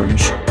tame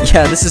orange.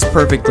 Yeah, this is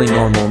perfectly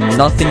normal.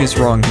 Nothing is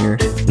wrong here.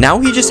 Now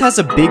he just has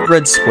a big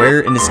red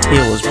square and his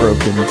tail is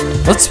broken.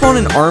 Let's spawn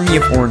an army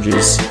of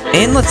oranges.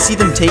 And let's see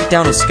them take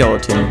down a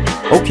skeleton.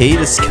 Okay,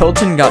 the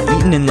skeleton got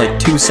eaten in like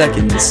 2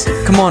 seconds.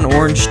 Come on,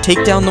 Orange,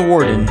 take down the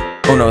warden.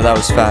 Oh no, that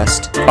was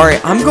fast.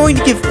 Alright, I'm going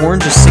to give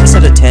Orange a 6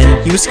 out of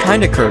 10. He was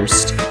kinda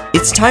cursed.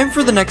 It's time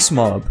for the next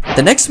mob.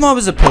 The next mob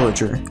is a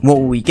pillager. What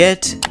will we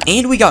get?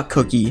 And we got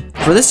Cookie.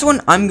 For this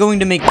one, I'm going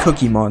to make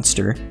Cookie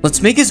Monster.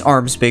 Let's make his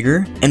arms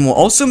bigger, and we'll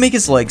also make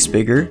his legs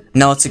bigger.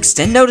 Now let's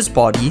extend out his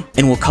body,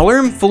 and we'll color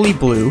him fully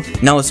blue.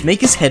 Now let's make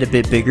his head a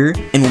bit bigger,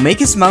 and we'll make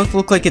his mouth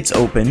look like it's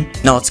open.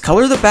 Now let's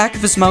color the back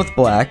of his mouth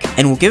black,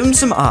 and we'll give him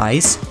some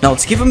eyes. Now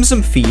let's give him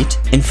some feet,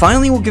 and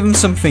finally we'll give him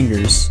some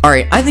fingers.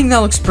 Alright, I think that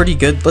looks pretty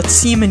good. Let's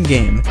see him in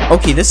game.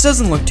 Okay, this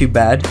doesn't look too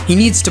bad. He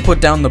needs to put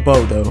down the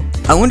bow though.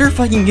 I wonder if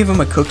I can give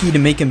him a cookie to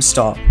make him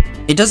stop.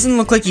 It doesn't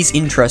look like he's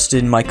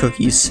interested in my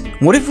cookies.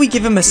 What if we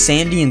give him a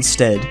Sandy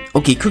instead?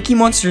 Okay, Cookie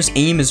Monster's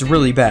aim is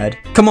really bad.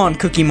 Come on,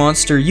 Cookie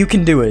Monster, you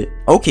can do it.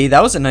 Okay,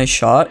 that was a nice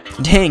shot.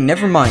 Dang,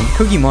 never mind.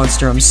 Cookie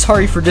Monster, I'm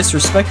sorry for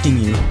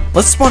disrespecting you.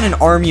 Let's spawn an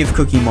army of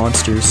Cookie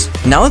Monsters.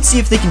 Now let's see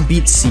if they can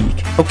beat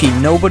Seek. Okay,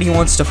 nobody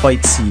wants to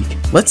fight Seek.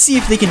 Let's see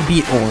if they can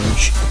beat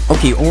Orange.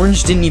 Okay,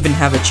 Orange didn't even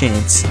have a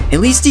chance. At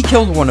least he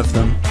killed one of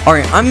them.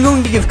 Alright, I'm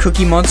going to give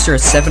Cookie Monster a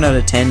 7 out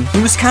of 10.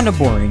 He was kinda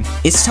boring.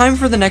 It's time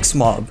for the next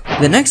mob.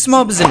 The next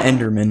mob is an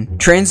Enderman.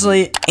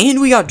 Translate, and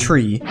we got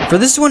Tree. For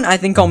this one, I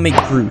think I'll make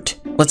Groot.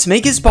 Let's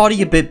make his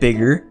body a bit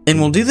bigger, and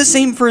we'll do the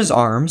same for his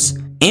arms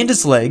and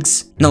his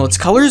legs. Now let's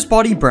color his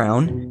body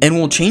brown, and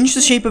we'll change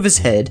the shape of his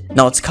head.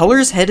 Now let's color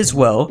his head as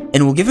well,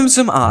 and we'll give him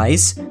some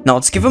eyes. Now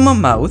let's give him a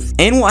mouth,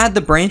 and we'll add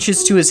the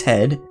branches to his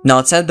head. Now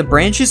let's add the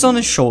branches on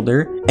his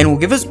shoulder, and we'll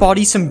give his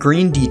body some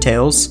green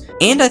details.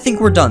 And I think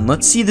we're done.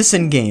 Let's see this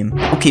in game.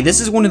 Okay,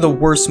 this is one of the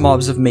worst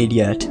mobs I've made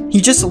yet.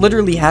 He just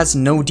literally has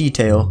no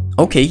detail.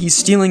 Okay, he's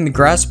stealing the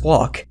grass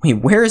block. Wait,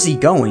 where is he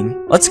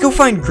going? Let's go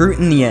find Groot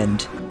in the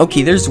end.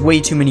 Okay, there's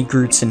way too many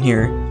Groots in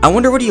here. I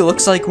wonder what he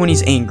looks like when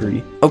he's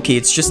angry. Okay,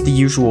 it's just the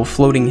usual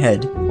floating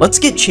head. Let's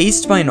get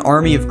chased by an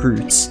army of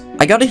Groots.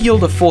 I gotta heal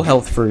to full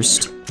health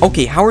first.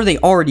 Okay, how are they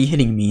already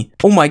hitting me?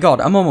 Oh my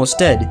god, I'm almost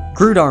dead.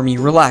 Groot army,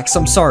 relax,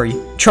 I'm sorry.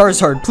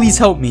 Charizard, please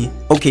help me.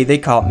 Okay, they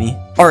caught me.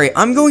 Alright,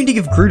 I'm going to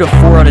give Groot a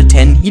 4 out of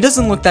 10. He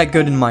doesn't look that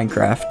good in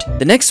Minecraft.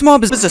 The next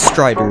mob is a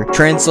Strider.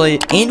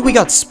 Translate, and we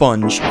got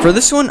Sponge. For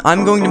this one,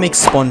 I'm going to make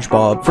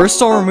SpongeBob.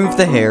 First, I'll remove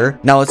the hair.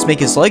 Now let's make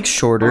his legs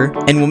shorter,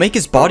 and we'll make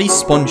his body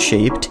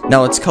sponge-shaped.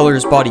 Now let's color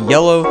his body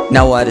yellow.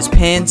 Now we'll add his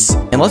pants,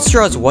 and let's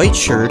draw his white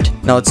shirt.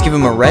 Now let's give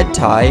him a red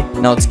tie.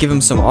 Now let's give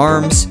him some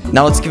arms.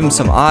 Now let's give him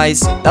some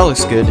eyes. That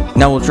looks good.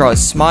 Now we'll draw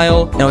his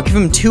smile. Now we'll give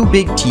him 2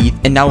 big teeth,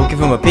 and now we'll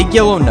give him a big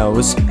yellow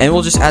nose, and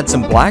we'll just add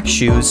some black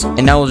shoes,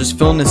 and now we'll just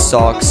fill in his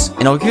socks,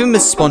 and I'll give him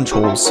his sponge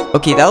holes.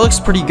 Okay, that looks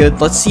pretty good.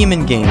 Let's see him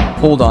in game.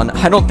 Hold on,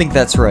 I don't think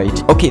that's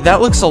right. Okay,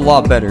 that looks a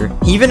lot better.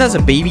 He even has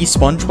a baby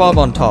SpongeBob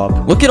on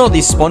top. Look at all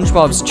these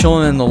SpongeBobs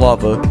chilling in the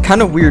lava.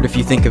 Kinda weird if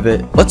you think of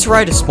it. Let's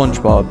ride a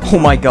SpongeBob. Oh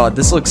my god,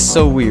 this looks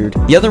so weird.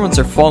 The other ones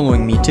are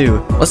following me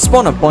too. Let's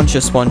spawn a bunch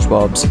of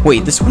SpongeBobs.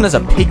 Wait, this one has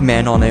a pig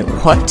man on it.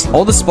 What?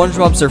 All the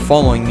SpongeBobs are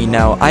following me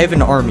now. I have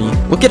an army.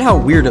 Look at how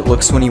weird it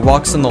looks when he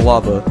walks in the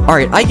lava.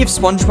 Alright, I give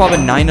SpongeBob a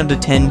 9 out of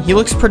 10. He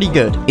looks pretty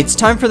good. It's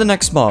time for the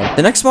next mob.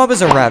 The next mob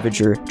is a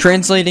Ravager.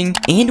 Translating,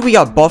 and we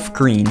got Buff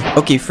Green.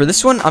 Okay, for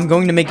this one, I'm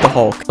going to make the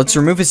Hulk. Let's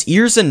remove his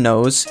ears and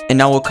nose, and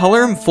now we'll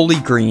color him fully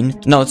green.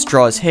 Now let's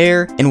draw his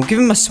hair, and we'll give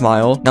him a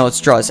smile. Now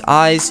let's draw his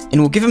eyes, and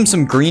we'll give him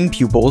some green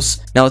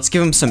pupils. Now let's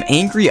give him some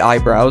angry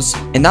eyebrows,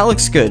 and that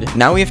looks good.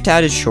 Now we have to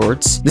add his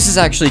shorts. This is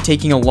actually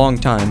taking a long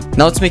time.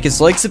 Now let's make his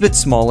legs a bit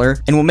smaller,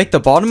 and we'll make the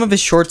bottom of his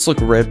shorts look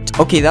ripped.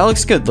 Okay, that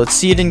looks good. Let's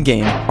see it in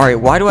game. Alright,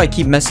 why do I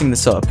keep messing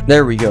this up?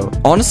 There we go.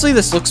 Honestly,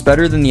 this looks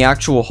better than the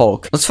actual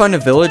Hulk. Let's find a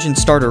village and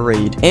start a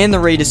raid. And the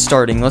raid is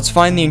starting. Let's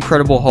find the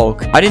Incredible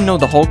Hulk. I didn't know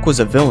the Hulk was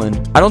a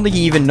villain. I don't think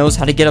he even knows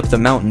how to get up the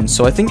mountain,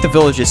 so I think the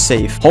village is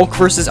safe. Hulk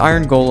versus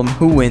Iron Golem.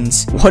 Who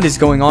wins? What is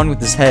going on with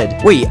his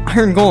head? Wait,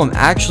 Iron Golem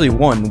actually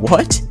won.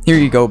 What? Here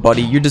you go,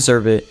 buddy. You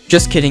deserve it.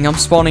 Just kidding. I'm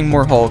spawning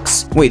more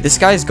Hulks. Wait, this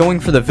guy's going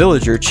for the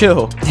villager.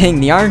 Chill. Dang,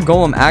 the Iron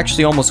Golem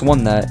actually almost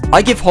won that.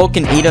 I give Hulk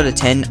an 8 out of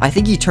 10. I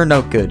think he turned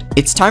out good.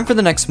 It's time for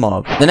the next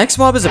mob. The next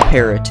mob is a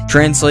parrot.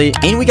 Translate,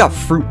 and we got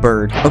Fruit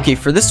Bird. Okay,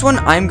 for this one,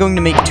 I'm going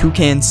to make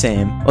Toucan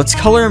Sam. Let's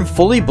color him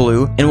fully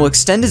blue, and we'll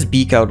extend his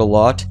beak out a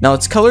lot. Now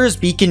let's color his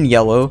beak in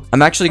yellow.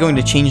 I'm actually going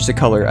to change the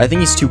color. I think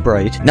he's too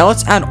bright. Now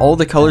let's add all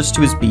the colors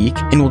to his beak,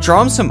 and we'll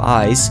draw him some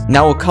eyes.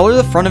 Now we'll color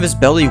the front of his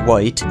belly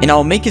white, and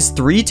I'll make his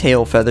 3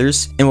 tail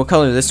feathers, and we'll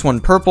color this one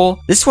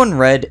purple, this one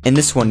red, and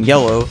this one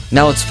yellow.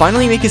 Now let's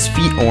finally make his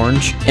feet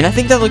orange, and I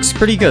think that looks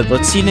pretty good.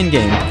 Let's see it in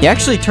game. He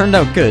actually turned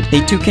out good.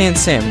 Hey, Toucan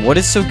Sam, what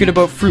is so good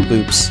about Fruit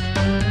Loops?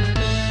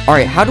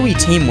 Alright, how do we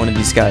tame one of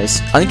these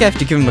guys? I think I have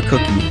to give him a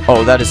cookie.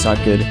 Oh, that is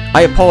not good.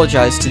 I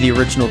apologize to the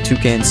original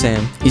Toucan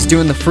Sam. He's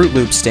doing the Fruit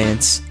Loops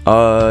dance.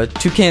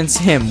 Toucan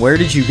Sam, where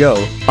did you go?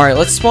 Alright,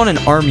 let's spawn an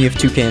army of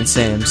Toucan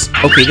Sams.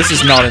 Okay, this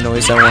is not a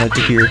noise I wanted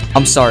to hear.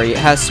 I'm sorry, it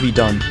has to be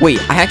done. Wait,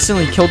 I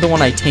accidentally killed the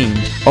one I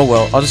tamed. Oh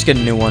well, I'll just get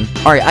a new one.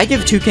 Alright, I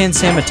give Toucan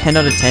Sam a 10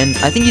 out of 10.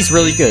 I think he's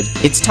really good.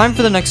 It's time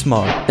for the next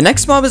mob. The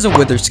next mob is a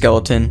wither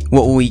skeleton.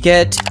 What will we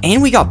get?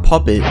 And we got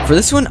puppet. For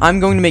this one, I'm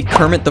going to make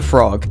Kermit the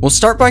Frog. We'll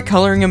start by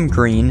coloring him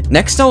green.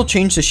 Next, I'll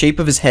change the shape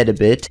of his head a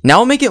bit. Now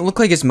I'll make it look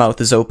like his mouth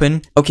is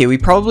open. Okay, we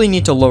probably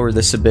need to lower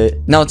this a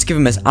bit. Now let's give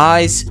him his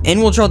eyes, and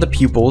we'll draw the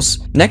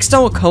pupils. Next, I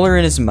will color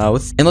in his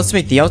mouth, and let's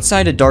make the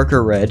outside a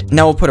darker red.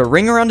 Now we'll put a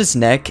ring around his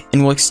neck,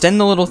 and we'll extend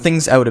the little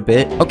things out a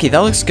bit. Okay, that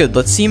looks good.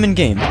 Let's see him in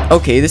game.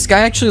 Okay, this guy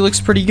actually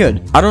looks pretty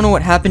good. I don't know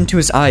what happened to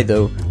his eye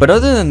though, but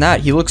other than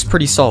that, he looks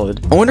pretty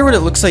solid. I wonder what it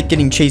looks like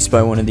getting chased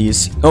by one of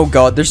these. Oh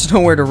god, there's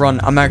nowhere to run.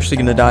 I'm actually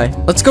gonna die.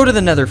 Let's go to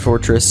the Nether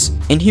Fortress,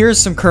 and here's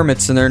some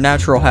Kermits in their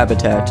natural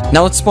habitat.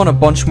 Now let's spawn a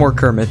bunch more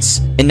Kermits,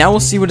 and now we'll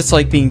see what it's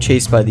like being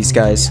chased by these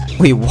guys.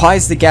 Wait, why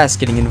is the gas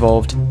getting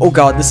involved? Oh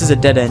god, this is a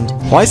dead end.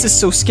 Why is this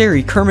so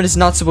scary? Kermit is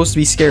not supposed to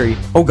be scary.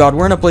 Oh god,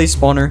 we're in a blaze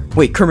spawner.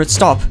 Wait, Kermit,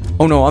 stop.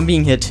 Oh no, I'm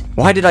being hit.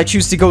 Why did I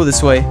choose to go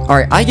this way?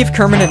 Alright, I give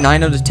Kermit a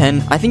 9 out of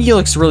 10. I think he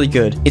looks really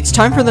good. It's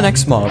time for the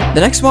next mob. The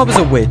next mob is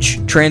a witch.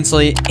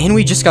 Translate, and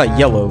we just got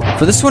yellow.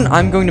 For this one,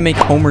 I'm going to make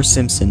Homer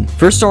Simpson.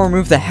 First, I'll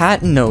remove the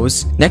hat and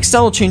nose. Next,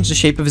 I will change the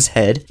shape of his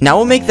head. Now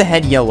we'll make the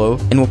head yellow,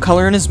 and we'll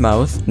color in his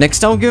mouth.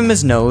 Next, I'll give him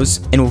his nose,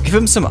 and we'll give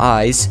him some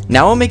eyes.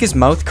 Now I'll make his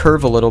mouth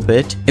curve a little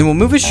bit, and we'll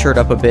move his shirt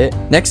up a bit.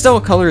 Next,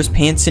 I'll color his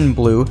pants in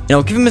blue, and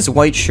I'll give him his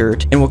white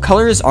shirt, and we'll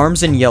color his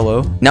arms in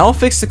yellow. Now I'll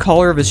fix the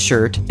collar of his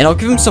shirt, and I'll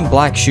give him some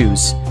black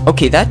shoes.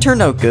 Okay, that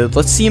turned out good.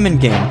 Let's see him in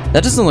game.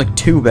 That doesn't look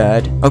too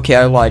bad. Okay,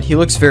 I lied. He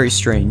looks very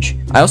strange.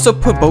 I also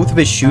put both of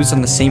his shoes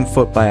on the same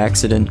foot by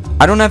accident.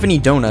 I don't have any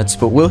donuts,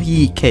 but will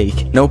he eat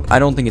cake? Nope, I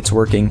don't think it's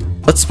working.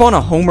 Let's spawn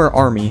a Homer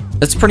army.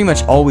 That's pretty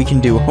much all we can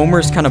do. Homer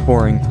is kind of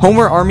boring.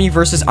 Homer army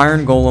versus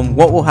Iron Golem.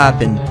 What will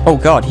happen? Oh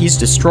god, he's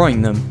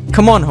destroying them.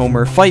 Come on,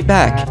 Homer, fight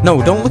back.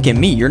 No, don't look at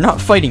me. You're not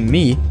fighting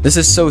me. This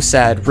is so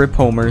sad. Rip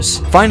Homers.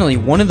 Finally,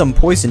 one of them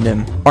poisoned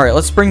him. Alright,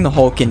 let's bring the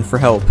Hulk in for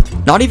help.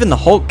 Not even the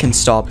Hulk can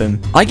stop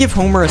him. I give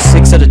Homer a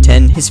 6 out of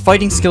 10. His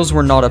fighting skills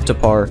were not up to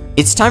par.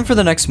 It's time for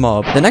the next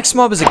mob. The next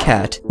mob is a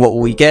cat. What will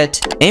we get?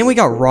 And we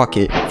got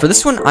Rocket. For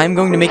this one, I'm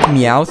going to make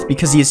Meowth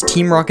because he is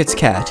Team Rocket's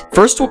cat.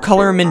 First, we'll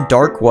color him in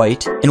dark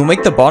white, and we'll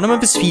make the bottom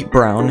of his feet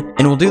brown,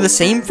 and we'll do the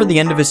same for the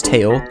end of his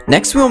tail.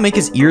 Next, we'll make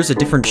his ears a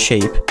different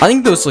shape. I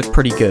think those look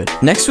pretty good.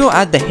 Next, we'll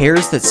add the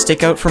hairs that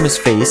stick out from his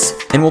face,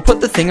 and we'll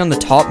put the thing on the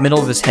top middle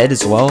of his head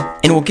as well,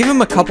 and we'll give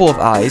him a couple of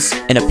eyes,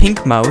 and a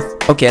pink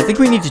mouth. Okay, I think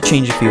we need to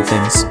change a few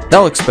things. That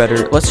looks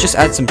better. Let's just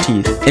add some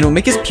teeth, and we'll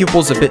make his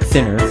pupils a bit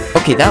thinner.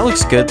 Okay, that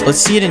looks good. Let's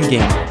see it in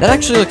game. That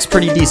actually looks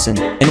pretty decent,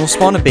 and we'll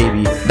spawn a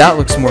baby. That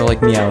looks more like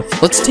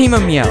Meowth. Let's tame a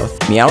Meowth.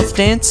 Meowth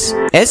dance?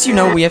 As you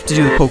know, we have to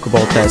do the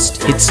Pokeball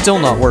test. It's still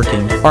not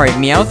working. Alright,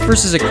 Meowth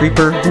versus a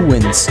Creeper. Who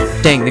wins?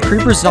 Dang, the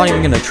Creeper's not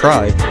even gonna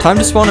try. Time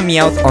to spawn a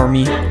Meowth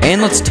army,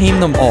 and let's tame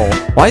them all.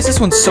 Why is this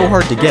one so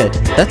hard to get?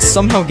 That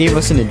somehow gave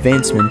us an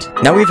advancement.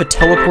 Now we have a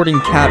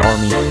teleporting cat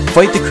army.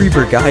 Fight the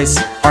Creeper, guys.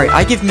 Alright,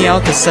 I give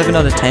Meowth a 7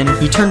 out of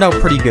 10. He turned out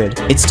pretty good.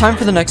 It's time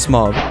for the next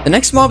mob. The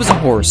next mob is a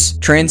horse.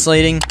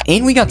 Translating,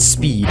 and we got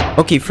speed.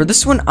 Okay, for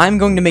this one, I'm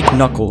going to make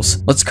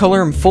Knuckles. Let's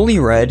color him fully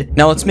red.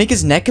 Now let's make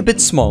his neck a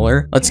bit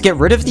smaller. Let's get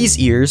rid of these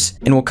ears,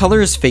 and we'll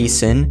color his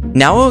face in.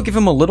 Now I'll give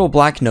him a little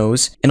black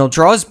nose, and I'll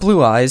draw his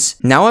blue eyes.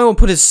 Now I will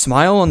put his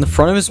smile on the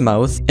front of his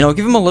mouth, and I'll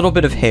give him a little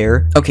bit of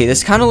hair. Okay,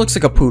 this kind of looks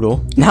like a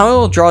poodle. Now I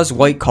will draw his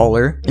white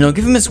collar, and I'll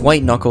give him his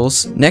white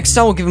knuckles. Next,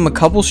 I will give him a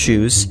couple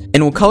shoes,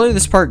 and we'll color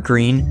this part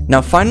green.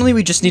 Now finally,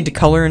 we just need to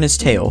color in his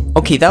tail.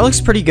 Okay, that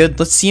looks pretty good.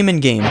 Let's see him in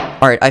game.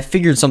 Alright, I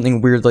figured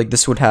something weird like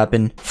this would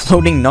happen.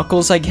 Floating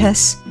knuckles, I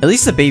guess? At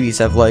least the babies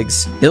have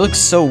legs. They look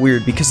so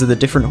weird because of the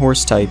different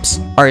horse types.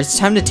 Alright, it's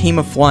time to tame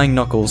a flying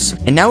Knuckles.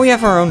 And now we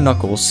have our own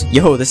Knuckles.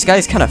 Yo, this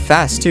guy's kind of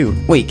fast too.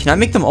 Wait, can I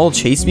make them all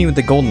chase me with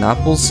the golden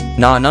apples?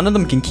 Nah, none of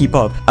them can keep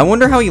up. I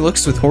wonder how he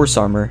looks with horse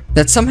armor.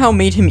 That somehow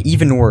made him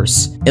even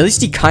worse. At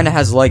least he kind of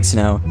has legs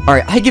now.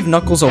 Alright, I give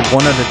Knuckles a 1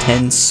 out of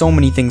 10. So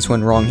many things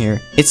went wrong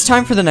here. It's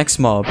time for the next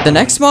mob. The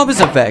next mob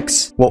is a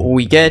Vex. What will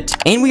we get?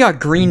 And we got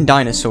Green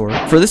Dinosaur.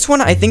 For this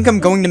one, I think I'm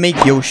going to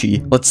make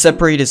Yoshi. Let's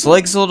separate his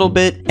legs a little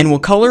bit, and we'll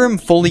color him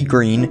fully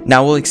green.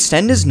 Now we'll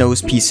extend his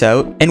nose piece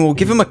out, and we'll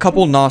give him a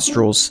couple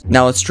nostrils.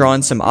 Now let's draw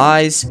in some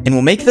eyes, and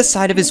we'll make the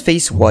side of his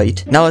face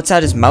white. Now let's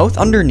add his mouth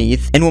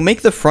underneath, and we'll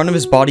make the front of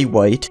his body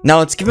white. Now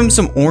let's give him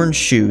some orange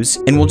shoes,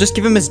 and we'll just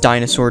give him his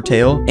dinosaur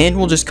tail, and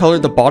we'll just color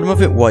the bottom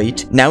of it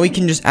white. Now we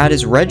can just add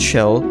his red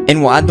shell,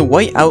 and we'll add the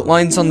white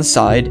outlines on the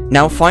side.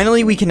 Now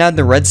finally we can add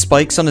the red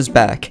spikes on his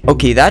back.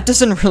 Okay, that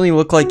doesn't really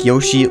look like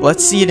Yoshi.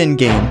 Let's see it in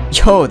game.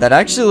 Yo, that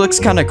actually looks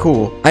kind of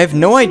cool. I have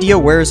no idea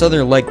where his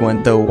other leg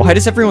went though. Why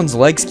does everyone's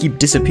legs keep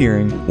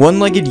disappearing?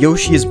 One-legged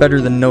Yoshi is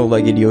better than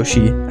no-legged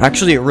Yoshi.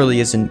 Actually, it really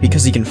isn't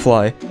because he can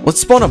fly.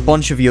 Let's spawn a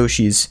bunch of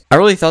Yoshis. I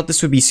really thought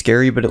this would be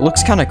scary, but it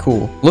looks kind of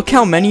cool. Look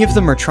how many of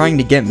them are trying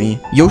to get me.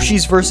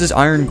 Yoshi's versus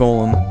Iron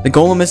Golem. The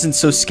Golem isn't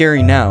so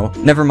scary now.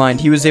 now. Never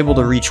mind, he was able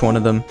to reach one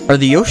of them. Are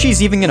the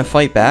Yoshis even gonna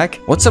fight back?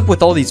 What's up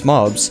with all these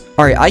mobs?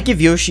 Alright, I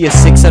give Yoshi a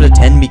 6 out of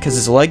 10 because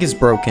his leg is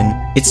broken.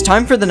 It's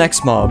time for the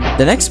next mob.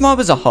 The next mob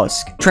is a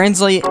husk.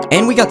 Translate,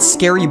 and we got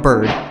Scary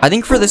Bird. I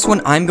think for this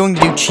one, I'm going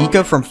to do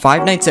Chica from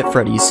Five Nights at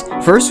Freddy's.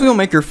 First, we'll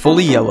make her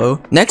fully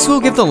yellow. Next,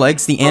 we'll give the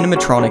legs the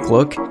animatronic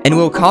look, and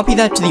we'll copy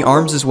that to the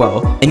arms as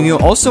well. And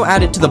we'll also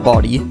add it to the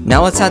body.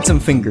 Now let's add some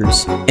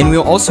fingers. And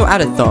we'll also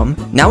add a thumb.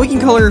 Now we can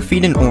color her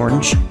feet in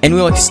orange, and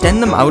we'll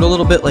extend them out a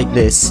little bit like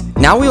this.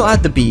 Now we'll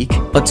add the beak.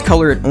 Let's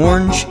color it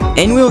orange,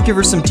 and we'll give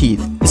her some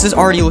teeth. This is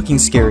already looking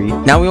scary.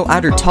 Now we'll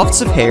add her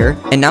tufts of hair,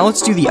 and now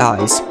let's do the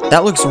eyes.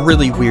 That looks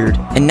really weird.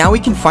 And now we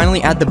can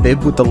finally add the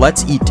bib with the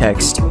let's eat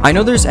text. I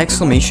know there's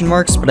exclamation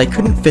marks, but I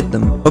couldn't fit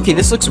them. Okay,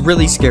 this looks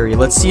really scary.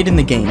 Let's see it in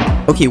the game.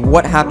 Okay,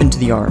 what happened to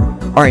the arm?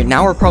 Alright,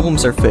 now our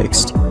problems are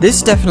fixed.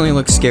 This definitely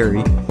looks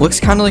scary. Looks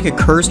kind of like a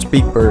cursed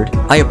big bird.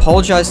 I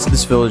apologize to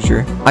this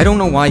villager. I don't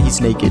know why he's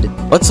naked.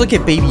 Let's look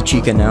at baby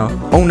Chica now.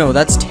 Oh no,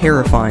 that's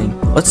terrifying.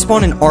 Let's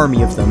spawn an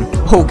army of them.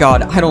 Oh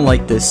god, I don't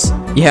like this.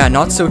 Yeah,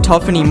 not so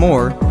tough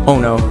anymore. Oh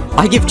no.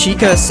 I give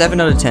Chica a 7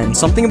 out of 10.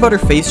 Something about her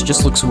face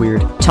just looks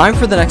weird. Time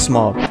for the next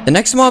mob. The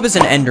next mob is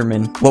an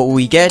Enderman. What will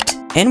we get?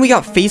 And we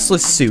got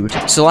faceless suit.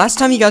 So last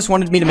time you guys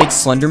wanted me to make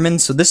Slenderman,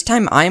 so this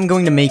time I am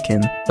going to make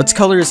him. Let's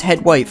color his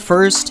head white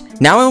first.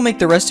 Now I will make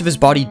the rest of his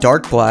body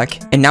dark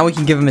black. And now we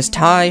can give him his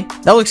tie.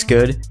 That looks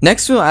good.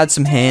 Next we'll add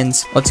some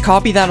hands. Let's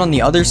copy that on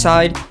the other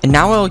side. And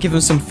now I'll give him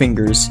some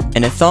fingers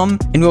and a thumb.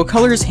 And we'll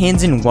color his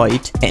hands in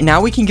white. And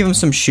now we can give him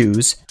some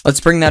shoes.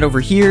 Let's bring that over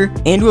here.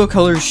 And we'll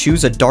color his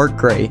shoes a dark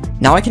gray.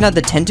 Now I can add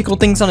the tentacle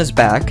things on his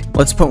back.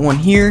 Let's put one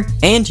here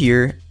and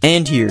here.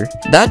 And here.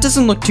 That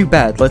doesn't look too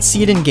bad. Let's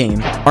see it in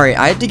game. Alright,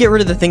 I had to get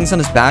rid of the things on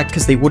his back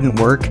because they wouldn't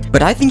work,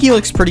 but I think he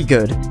looks pretty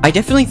good. I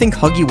definitely think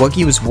Huggy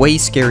Wuggy was way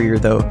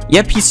scarier though.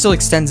 Yep, he still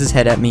extends his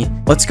head at me.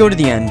 Let's go to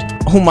the end.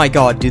 Oh my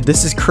god, dude,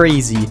 this is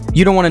crazy.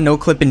 You don't want to no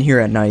clip in here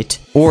at night.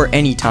 Or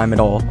any time at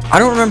all. I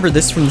don't remember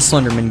this from the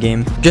Slenderman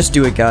game. Just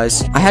do it,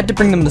 guys. I had to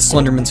bring them to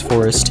Slenderman's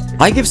forest.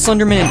 I give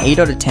Slenderman an 8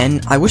 out of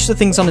 10. I wish the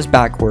things on his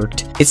back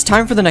worked. It's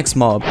time for the next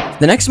mob.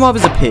 The next mob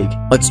is a pig.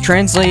 Let's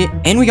translate,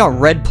 and we got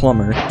Red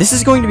Plumber. This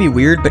is going to be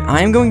weird, but I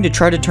am going to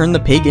try to turn the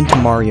pig into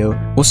Mario.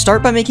 We'll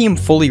start by making him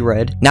fully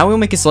red. Now we'll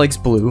make his legs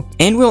blue,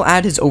 and we'll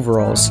add his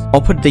overalls.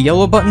 I'll put the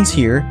yellow buttons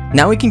here.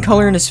 Now we can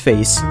color in his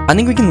face. I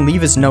think we can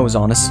leave his nose,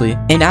 honestly,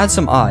 and add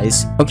some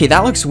eyes. Okay,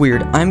 that looks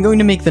weird. I'm going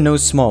to make the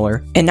nose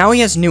smaller. And now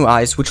he has new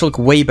eyes, which look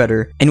way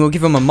better, and we'll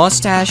give him a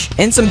mustache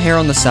and some hair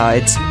on the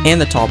sides and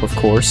the top, of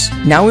course.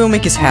 Now we'll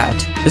make his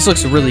hat. This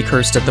looks really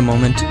cursed at the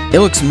moment. It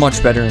looks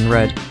much better in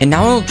red. And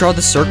now I'll draw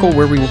the circle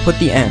where we will put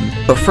the M.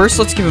 But first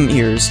let's give him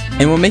ears,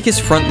 and we'll make his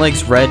front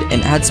legs red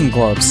and add some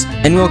gloves.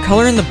 And we'll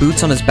color in the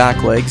boots on his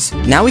back legs.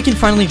 Now we can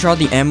finally draw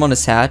the M on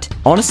his hat.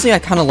 Honestly, I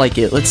kind of like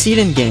it. Let's see it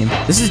in game.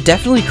 This is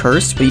definitely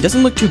cursed, but he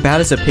doesn't look too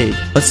bad as a pig.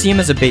 Let's see him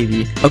as a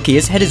baby. Okay,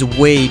 his head is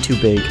way too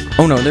big.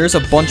 Oh no, there's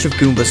a bunch of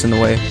Goombas in the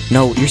way.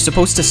 No, you're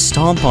supposed to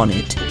stomp on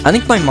it. I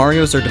think my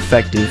Marios are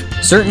defective.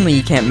 Certainly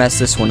you can't mess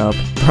this one up.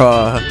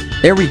 Bruh.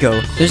 There we go.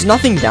 There's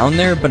nothing down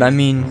there, but I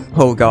mean,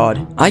 oh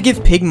god. I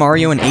give Pig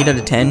Mario an 8 out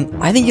of 10.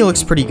 I think he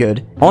looks pretty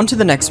good. On to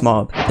the next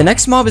mob. The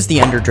next mob is the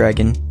Ender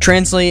Dragon.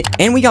 Translate,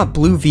 and we got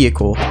Blue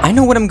Vehicle. I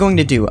know what I'm going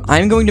to do.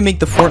 I'm going to make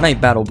the Fortnite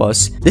Battle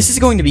Bus. This is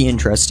going to be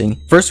interesting.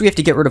 First, we have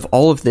to get rid of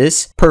all of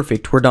this.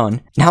 Perfect, we're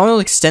done. Now I'll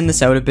extend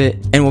this out a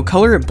bit, and we'll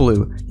color it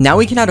blue. Now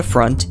we can add a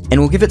front, and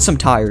we'll give it some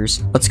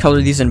tires. Let's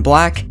color these in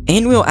black,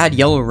 and we'll add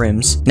yellow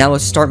rims. Now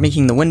let's start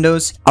making the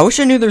windows. I wish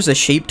I knew there was a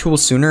shape tool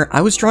sooner. I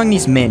was drawing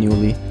these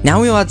manually.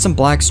 Now we'll add some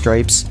black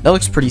stripes. That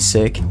looks pretty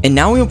sick. And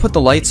now we'll put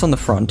the lights on the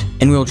front,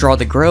 and we'll draw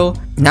the grill.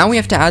 Now we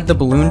have to add the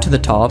balloon to the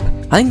top.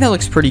 I think that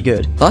looks pretty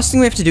good. The last thing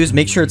we have to do is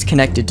make sure it's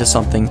connected to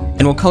something.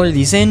 And we'll color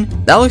these in.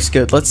 That looks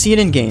good. Let's see it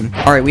in game.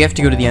 Alright, we have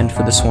to go to the end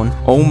for this one.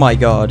 Oh my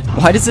god.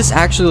 Why does this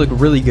actually look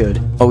really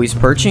good? Oh, he's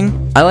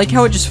perching? I like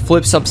how it just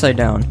flips upside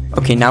down.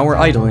 Okay, now we're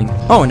idling.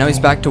 Oh, now he's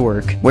back to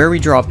work. Where are we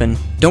dropping?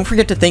 Don't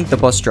forget to thank the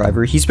bus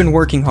driver. He's been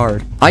working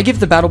hard. I give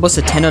the battle bus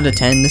a 10 out of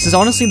 10. This is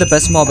honestly the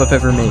best mob I've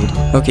ever made.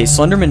 Okay,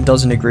 Slenderman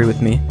doesn't agree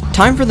with me.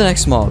 Time for the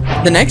next mob.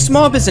 The next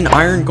mob is an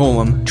iron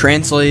golem.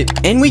 Translate,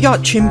 and we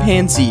got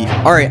chimpanzee.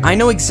 Alright, I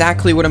know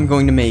exactly what I'm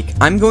going to make.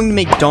 I'm going to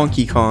make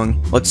Donkey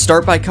Kong. Let's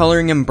start by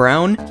coloring him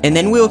brown, and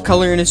then we'll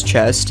color in his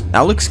chest.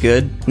 That looks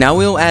good. Now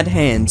we'll add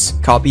hands.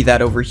 Copy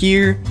that over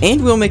here,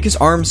 and we'll make his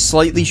arms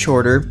slightly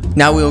shorter.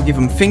 Now we'll give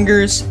him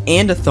fingers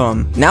and a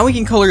thumb. Now we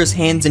can color his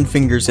hands and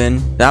fingers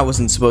in. That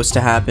wasn't supposed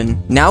to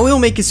happen. Now we'll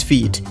make his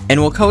feet, and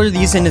we'll color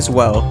these in as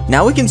well.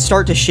 Now we can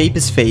start to shape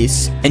his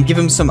face, and give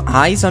him some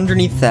eyes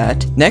underneath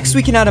that. Next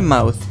we can add a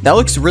mouth. That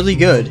looks really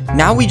good.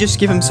 Now we just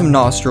give him some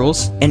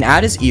nostrils, and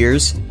add his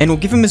ears, and we'll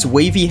give him his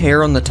wavy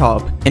hair on the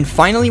top. And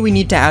finally we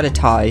need to add a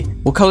tie.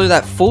 We'll color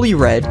that fully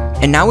red,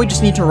 and now we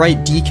just need to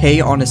write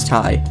DK on his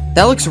tie.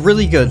 That looks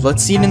really good.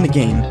 Let's see it in the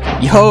game.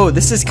 Yo,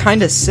 this is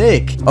kinda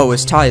sick. Oh,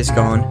 his tie is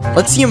gone.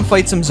 Let's see him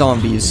fight some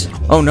zombies.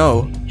 Oh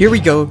no. Here we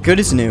go, good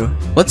as new.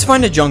 Let's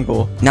find a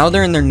jungle. Now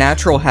they're in their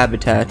natural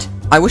habitat.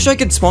 I wish I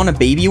could spawn a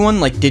baby one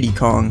like Diddy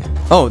Kong.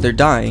 Oh, they're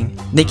dying.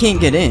 They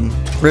can't get in.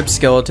 Rip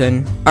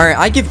skeleton. Alright,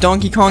 I give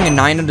Donkey Kong a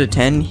 9 out of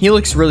 10. He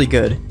looks really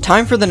good.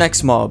 Time for the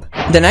next mob.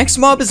 The next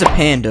mob is a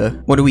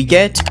panda. What do we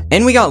get?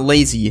 And we got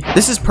lazy.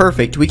 This is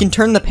perfect. We can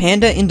turn the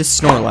panda into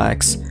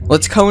Snorlax.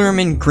 Let's color him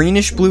in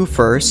greenish blue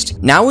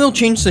first. Now we'll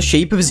change the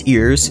shape of his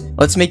ears.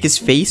 Let's make his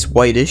face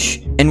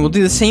whitish. And we'll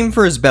do the same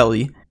for his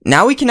belly.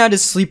 Now we can add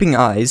his sleeping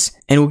eyes,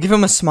 and we'll give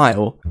him a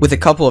smile. With a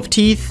couple of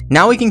teeth,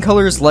 now we can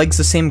color his legs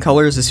the same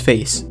color as his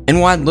face. And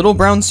we'll add little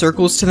brown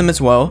circles to them as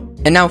well.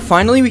 And now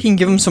finally we can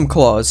give him some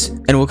claws,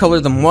 and we'll color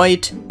them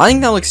white. I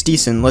think that looks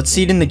decent. Let's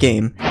see it in the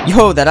game.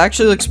 Yo, that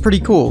actually looks pretty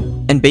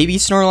cool. And baby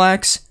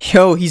Snorlax?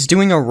 Yo, he's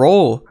doing a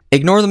roll.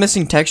 Ignore the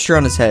missing texture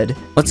on his head.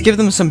 Let's give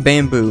them some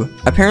bamboo.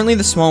 Apparently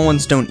the small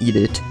ones don't eat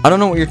it. I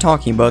don't know what you're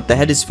talking about. The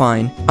head is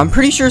fine. I'm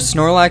pretty sure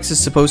Snorlax is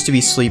supposed to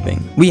be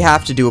sleeping. We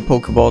have to do a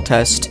Pokeball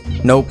test.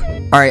 Nope.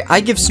 Alright, I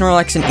give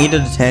Snorlax an 8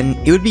 out of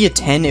 10. It would be a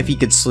 10 if he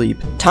could sleep.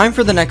 Time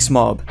for the next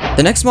mob.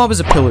 The next mob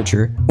is a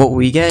pillager. What will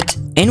we get?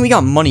 And we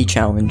got money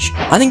challenge.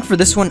 I think for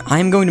this one,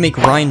 I'm going to make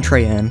Ryan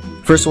Trahan.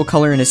 First we'll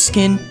color in his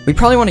skin. We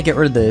probably want to get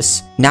rid of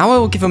this. Now I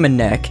will give him a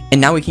neck,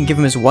 and now we can give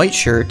him his white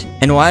shirt,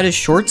 and we'll add his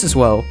shorts as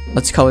well.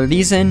 Let's color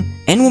these in,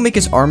 and we'll make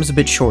his arms a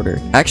bit shorter.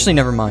 Actually,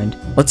 never mind.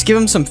 Let's give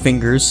him some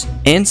fingers,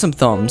 and some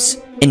thumbs.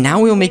 And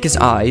now we'll make his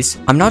eyes.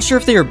 I'm not sure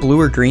if they are blue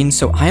or green,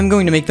 so I am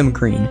going to make them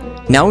green.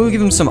 Now we'll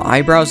give him some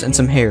eyebrows and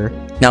some hair.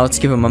 Now let's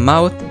give him a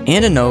mouth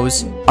and a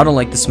nose. I don't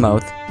like this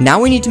mouth. Now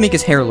we need to make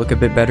his hair look a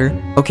bit better.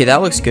 Okay,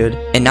 that looks good.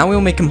 And now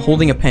we'll make him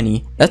holding a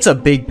penny. That's a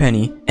big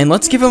penny. And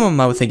let's give him a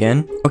mouth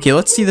again. Okay,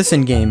 let's see this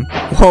in game.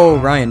 Whoa,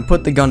 Ryan,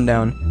 put the gun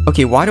down.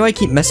 Okay, why do I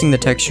keep messing the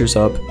textures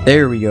up?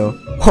 There we go.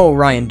 Whoa,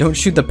 Ryan, don't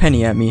shoot the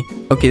penny at me.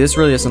 Okay, this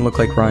really doesn't look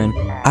like Ryan.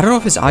 I don't know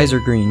if his eyes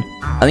are green.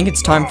 I think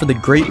it's time for the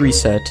Great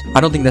Reset.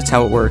 I don't think that's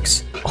how it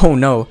works. Oh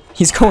no,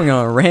 he's going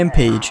on a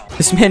rampage.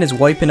 This man is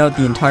wiping out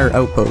the entire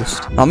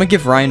outpost. I'm gonna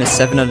give Ryan a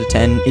 7 out of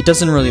 10. It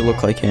doesn't really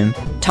look like him.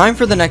 Time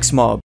for the next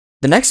mob.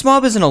 The next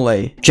mob is an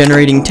allay.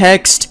 Generating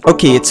text.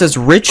 Okay, it says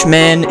rich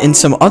man and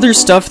some other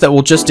stuff that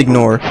we'll just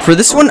ignore. For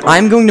this one,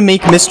 I'm going to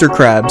make Mr.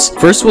 Krabs.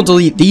 First, we'll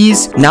delete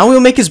these. Now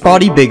we'll make his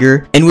body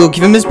bigger, and we'll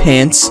give him his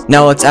pants.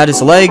 Now let's add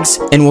his legs,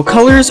 and we'll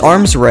color his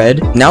arms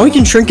red. Now we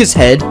can shrink his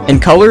head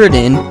and color it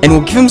in, and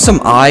we'll give him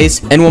some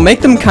eyes, and we'll make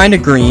them kind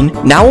of green.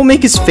 Now we'll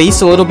make his face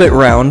a little bit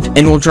round,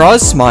 and we'll draw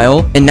his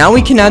smile, and now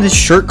we can add his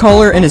shirt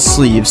collar and his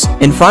sleeves.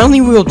 And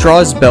finally, we will draw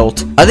his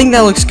belt. I think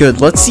that looks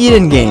good. Let's see it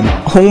in game.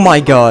 Oh my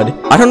god.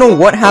 I don't know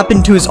what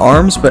happened to his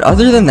arms, but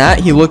other than that,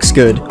 he looks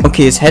good.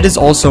 Okay, his head is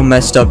also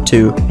messed up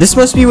too. This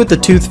must be what the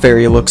Tooth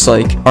Fairy looks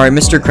like. Alright,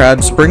 Mr.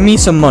 Krabs, bring me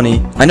some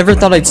money. I never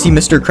thought I'd see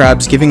Mr.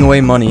 Krabs giving away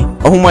money.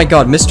 Oh my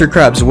god, Mr.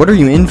 Krabs, what are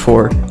you in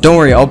for? Don't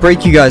worry, I'll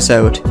break you guys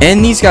out.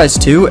 And these guys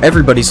too,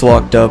 everybody's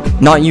locked up.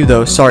 Not you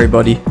though, sorry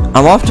buddy.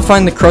 I'm off to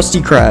find the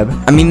Krusty Krab.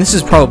 I mean, this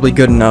is probably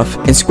good enough.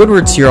 And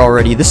Squidward's here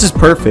already, this is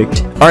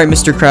perfect. Alright,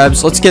 Mr.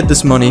 Krabs, let's get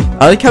this money.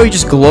 I like how he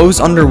just glows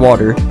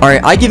underwater.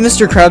 Alright, I give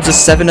Mr. Krabs a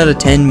 7 out of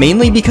 10,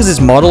 mainly because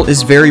his model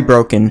is very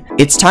broken.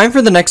 It's time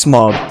for the next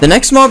mob. The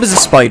next mob is a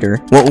spider.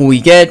 What will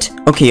we get?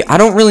 Okay, I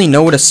don't really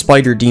know what a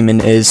spider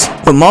demon is,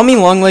 but Mommy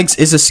Longlegs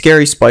is a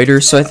scary spider,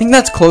 so I think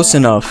that's close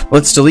enough.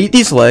 Let's delete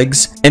these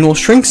legs, and we'll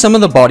shrink some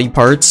of the body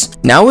parts.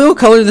 Now we'll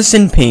color this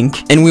in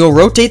pink, and we'll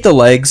rotate the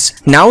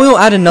legs. Now we'll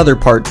add another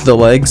part to the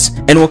legs,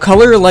 and we'll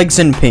color her legs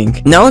in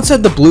pink. Now let's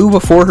add the blue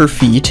before her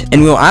feet,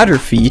 and we'll add her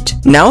feet.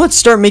 Now let's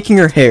start making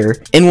her hair,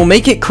 and we'll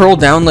make it curl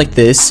down like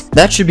this.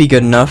 That should be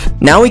good enough.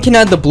 Now we can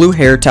add the blue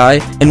hair tie,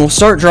 and we'll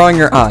start drawing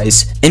her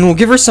eyes, and we'll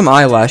give her some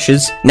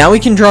eyelashes. Now we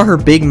can draw her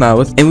big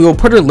mouth, and we will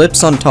put her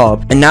lips on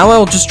top, and now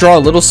I'll just draw a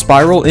little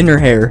spiral in her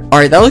hair.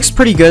 Alright, that looks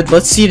pretty good.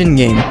 Let's see it in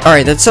game.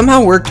 Alright, that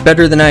somehow worked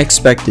better than I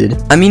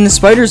expected. I mean, the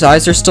spider's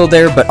eyes are still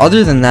there, but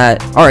other than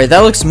that, alright, that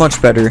looks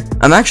much better.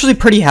 I'm actually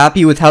pretty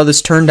happy with how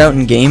this turned out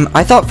in game.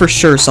 I thought for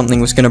sure something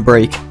was gonna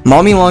break.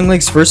 Mommy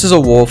Longlegs versus a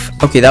wolf.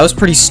 Okay, that was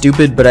pretty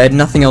stupid, but I had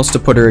nothing else to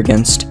put her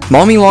against.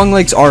 Mommy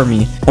Longlegs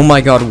army. Oh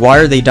my god, why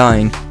are they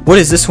dying? What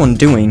is this one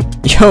doing?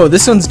 Yo,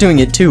 this one's doing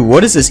it too.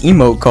 What is this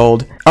emote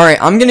called?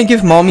 Alright, I'm gonna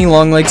give Mommy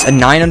Longlegs a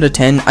 9 out of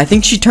 10. I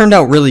think she turned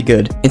out really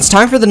good. It's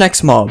time for the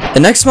next mob. The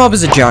next mob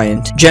is a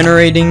giant.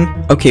 Generating.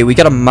 Okay, we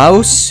got a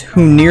mouse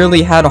who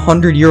nearly had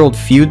 100-year-old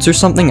feuds or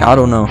something. I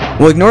don't know.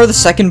 We'll ignore the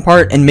second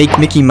part and make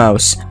Mickey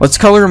Mouse. Let's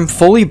color him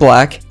fully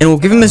black, and we'll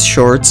give him his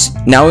shorts.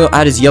 Now we'll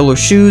add his yellow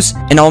shoes,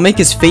 and I'll make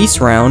his face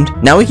round.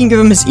 Now we can give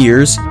him his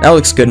ears. That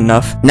looks good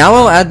enough. Now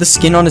I'll add the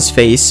skin on his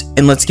face,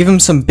 and let's give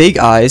him some big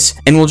eyes,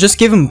 and we'll just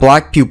give him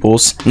black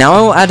pupils. Now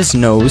I will add his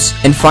nose,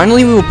 and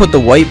finally we will put the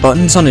white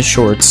buttons on his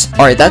shorts.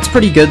 Alright, that's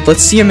pretty good.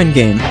 Let's see him in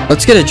game.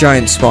 Let's get a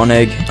giant spawn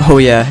egg. Oh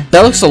yeah,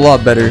 that looks a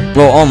lot better.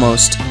 Well,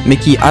 almost.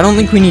 Mickey, I don't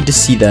think we need to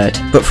see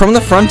that. But from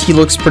the front, he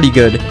looks pretty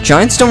good.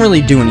 Giants don't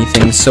really do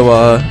anything, so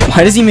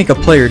why does he make a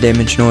player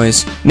damage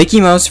noise?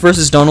 Mickey Mouse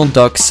versus Donald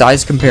Duck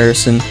size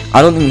comparison.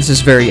 I don't think this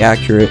is very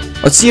accurate.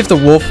 Let's see if the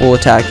wolf will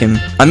attack him.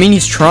 I mean,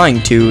 he's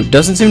trying to.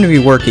 Doesn't seem to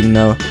be working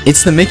though.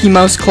 It's the Mickey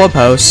Mouse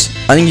Clubhouse.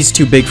 I think he's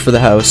too big for the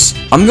house.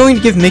 I'm going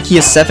to give Mickey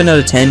a 7 out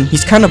of 10.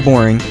 He's kind of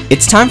boring.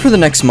 It's time for the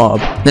next mob.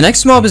 mob. The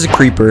next mob is a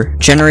creeper,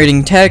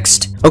 generating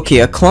text. Okay,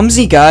 a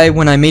clumsy guy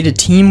when I made a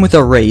team with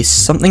a race.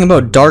 Something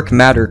about dark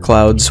matter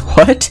clouds.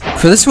 What?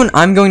 For this one,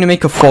 I'm going to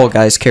make a Fall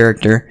Guys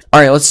character.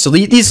 Alright, let's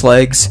delete these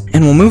legs,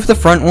 and we'll move the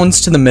front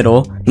ones to the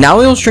middle. Now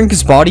we'll shrink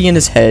his body and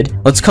his head.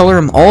 Let's color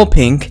him all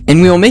pink,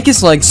 and we'll make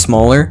his legs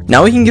smaller.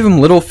 Now we can give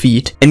him little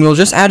feet, and we'll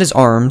just add his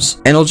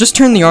arms, and I'll just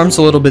turn the arms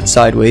a little bit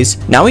sideways.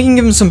 Now we can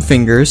give him some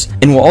fingers,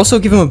 and we'll also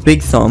give him a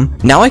big thumb.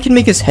 Now I can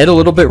make his head a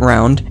little bit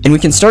round, and we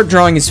can start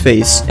drawing his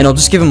face, and I'll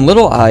just give him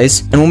little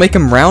eyes, and we'll make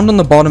him round on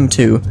the bottom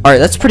too. Alright,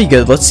 that's pretty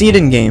good. Let's see it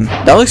in game.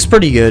 That looks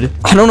pretty good.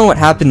 I don't know what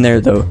happened there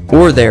though.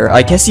 Or there.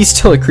 I guess he's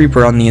still a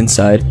creeper on the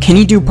inside. Can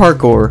he do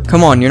parkour?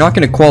 Come on, you're not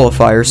gonna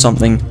qualify or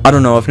something. I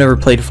don't know. I've never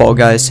played Fall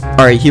Guys.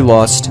 Alright, he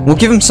lost. We'll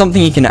give him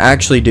something he can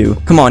actually do.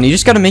 Come on, you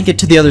just gotta make it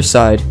to the other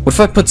side. What if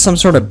I put some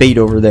sort of bait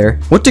over there?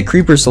 What do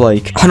creepers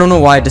like? I don't know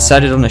why I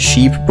decided on a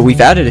sheep, but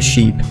we've added a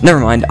sheep. Never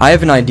mind. I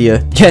have an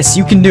idea. Yes,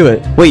 you can do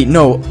it. Wait,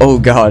 no. Oh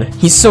god.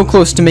 He's so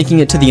close to making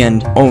it to the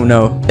end. Oh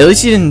no. At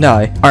least he didn't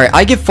die. Alright,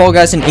 I give Fall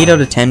Guys an 8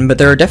 out of 10, but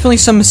there are definitely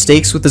some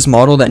mistakes with this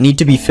model that need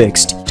to be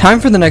fixed. Time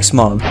for the next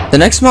mob. The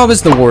next mob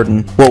is the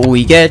Warden. What will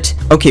we get?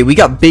 Okay, we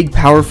got Big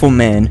Powerful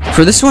Man.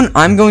 For this one,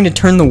 I'm going to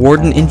turn the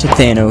Warden into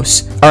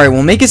Thanos. Alright,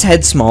 we'll make his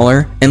head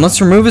smaller, and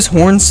let's remove his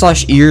horns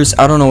 / ears.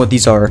 I don't know what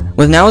these are.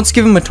 Well, now let's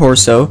give him a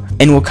torso,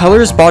 and we'll color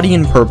his body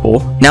in purple.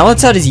 Now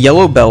let's add his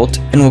yellow belt,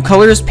 and we'll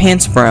color his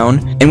pants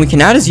brown, and we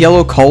can add his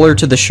yellow collar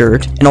to the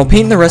shirt, and I'll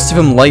paint the rest of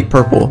him light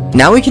purple.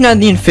 Now we can add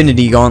the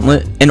Infinity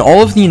Gauntlet, and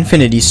all of the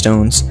Infinity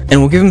Stones, and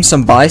we'll give him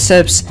some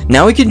biceps.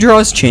 Now we can draw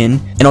his chin,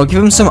 and I'll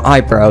give him some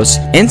eyebrows,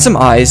 and some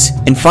eyes,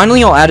 and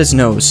finally I'll add his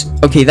nose.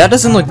 Okay, that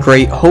doesn't look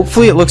great.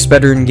 Hopefully it looks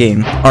better in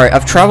game. Alright,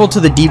 I've traveled to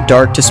the deep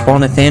dark to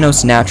spawn a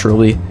Thanos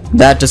naturally.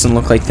 That doesn't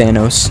look like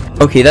Thanos.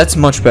 Okay, that's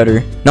much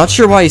better. Not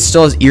sure why he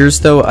still has ears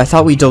though. I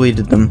thought we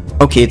deleted them.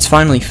 Okay, it's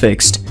finally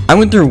fixed. I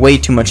went through way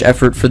too much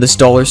effort for this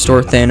dollar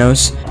store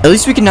Thanos. At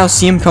least we can now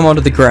see him come out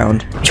of the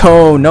ground.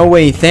 Yo, no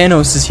way,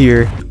 Thanos is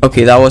here.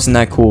 Okay, that wasn't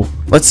that cool.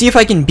 Let's see if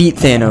I can beat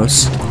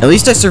Thanos. At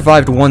least I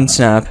survived one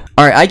snap.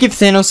 Alright, I give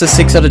Thanos a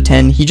 6 out of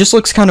 10. He just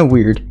looks kind of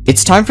weird.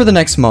 It's time for the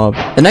next mob.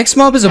 The next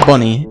mob is a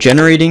bunny,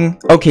 generating,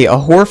 okay, a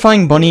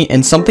horrifying bunny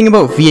and something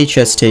about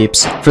VHS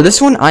tapes. For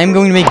this one, I'm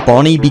going to make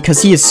Bonnie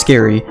because he is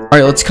scary.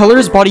 Alright, let's color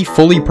his body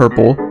fully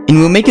purple, and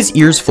we'll make his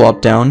ears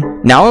flop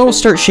down. Now I will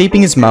start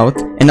shaping his mouth,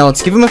 and now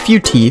let's give him a few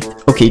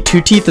teeth. Okay,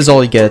 2 teeth is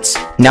all he gets.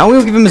 Now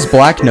we'll give him his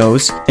black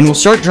nose, and we'll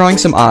start drawing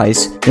some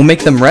eyes. We'll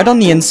make them red on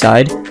the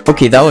inside.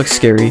 Okay, that looks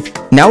scary.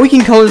 Now we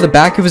can color the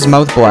back of his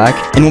mouth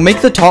black, and we'll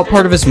make the top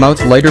part of his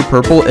mouth lighter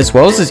purple as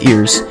well as his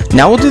ears.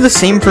 Now we'll do the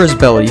same for his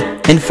belly.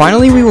 And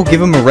finally we will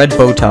give him a red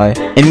bow tie,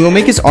 and we will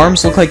make his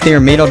arms look like they are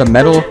made out of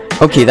metal.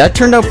 Okay, that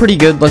turned out pretty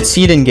good. Let's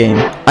see it in game.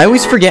 I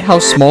always forget how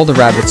small the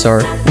rabbits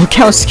are. Look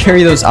how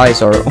scary those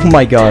eyes are. Oh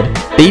my god.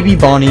 Baby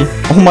Bonnie.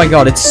 Oh my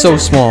god, it's so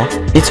small.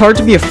 It's hard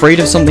to be afraid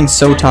of something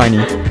so tiny.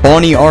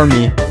 Bonnie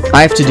Army.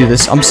 I have to do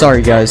this. I'm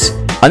sorry, guys.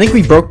 I think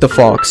we broke the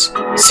fox.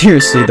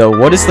 Seriously though,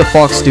 what is the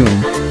fox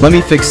doing? Let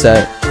me fix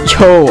that.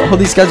 Yo, all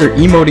these guys are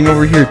emoting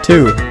over here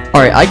too.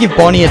 Alright, I give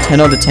Bonnie a 10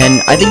 out of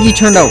 10. I think he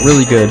turned out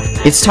really good.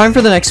 It's time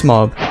for the next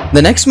mob.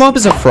 The next mob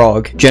is a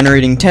frog,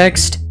 generating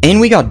text, and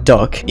we got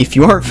duck. If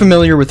you aren't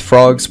familiar with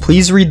frogs,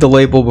 please read the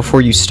label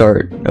before you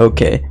start.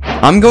 Okay.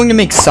 I'm going to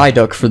make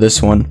Psyduck for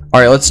this one.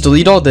 Alright, let's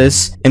delete all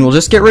this, and we'll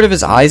just get rid of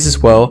his eyes as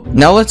well.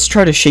 Now let's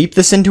try to shape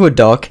this into a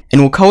duck,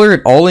 and we'll color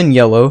it all in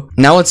yellow.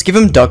 Now let's give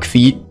him duck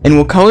feet, and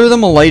we'll color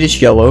them a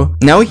lightish yellow.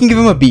 Now we can give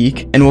him a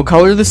beak, and we'll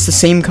color this the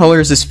same color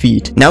as his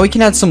feet. Now we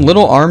can add some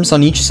little arms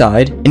on each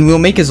side, and we'll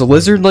make his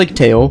lizard-like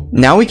tail.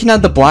 Now we can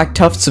add the black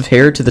tufts of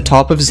hair to the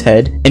top of his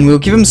head, and we'll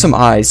give him some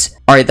eyes.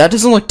 Alright, that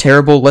doesn't look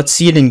terrible. Let's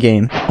see it in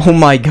game. Oh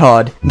my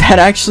god. That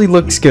actually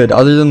looks good,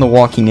 other than the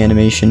walking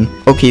animation.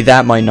 Okay,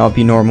 that might not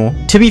be normal.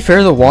 To be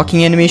fair, the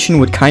walking animation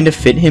would kind of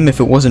fit him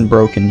if it wasn't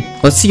broken.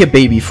 Let's see a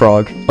baby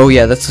frog. Oh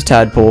yeah, that's a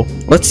tadpole.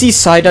 Let's see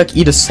Psyduck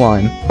eat a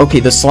slime. Okay,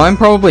 the slime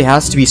probably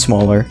has to be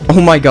smaller.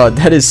 Oh my god,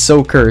 that is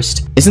so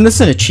cursed. Isn't this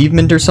an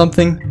achievement or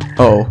something?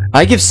 Oh,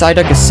 I give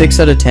Psyduck a 6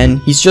 out of 10.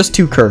 He's just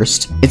too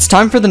cursed. It's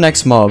time for the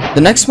next mob.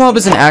 The next mob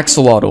is an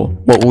axolotl.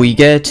 What will we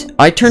get?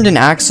 I turned an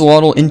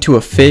axolotl into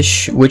a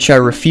fish, which I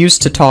refuse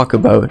to talk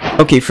about.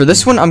 Okay, for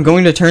this one, I'm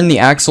going to turn the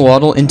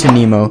axolotl into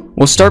Nemo.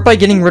 We'll start by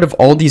getting rid of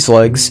all these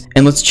legs,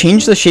 and let's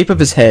change the shape of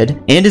his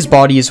head, and his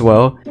body as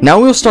well. Now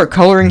we'll start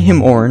coloring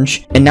him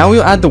orange, and now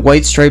we'll add the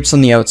white stripes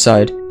on the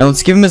outside. Now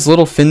let's give him his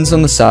little fins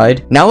on the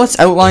side. Now let's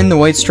outline the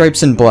white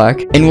stripes in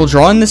black, and we'll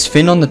draw in this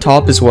fin on the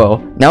top as well.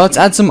 Now let's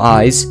add some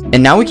eyes,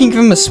 and now we can give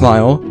him a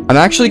smile. I'm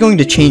actually going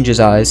to change his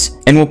eyes,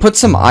 and we'll put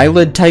some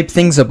eyelid type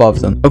things above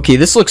them. Okay,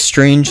 this looks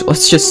strange.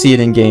 Let's just see it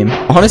in game.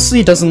 Honestly,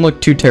 it doesn't look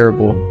too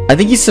terrible. I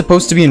think he's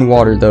supposed to be in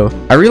water though.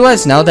 I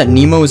realize now that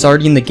Nemo is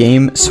already in the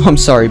game, so I'm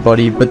sorry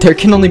buddy, but there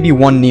can only be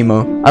one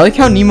Nemo. I like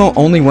how Nemo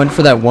only went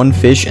for that one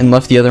fish and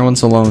left the other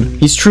ones alone.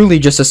 He's truly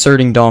just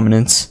asserting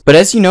dominance. But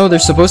as you know, they're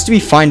supposed to be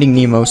finding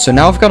Nemo, so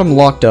now I've got him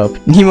locked up.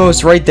 Nemo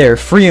is right there.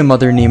 Free him,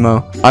 Mother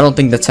Nemo. I don't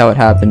think that's how it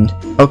happened.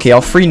 Okay,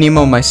 I'll free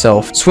Nemo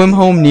myself. Swim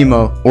home,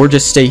 Nemo. Or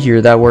just stay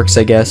here, that works,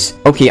 I guess.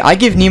 Okay, I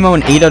give Nemo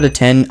an 8 out of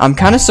 10. I'm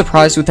kind of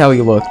surprised with how he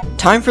looked.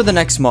 Time for the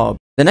next mob.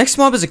 The next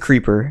mob is a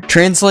creeper.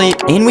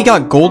 Translate, and we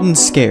got Golden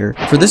Scare.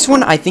 For this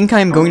one, I think I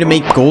am going to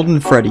make Golden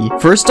Freddy.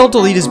 First, I'll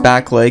delete his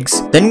back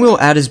legs, then we'll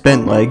add his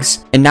bent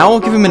legs, and now I'll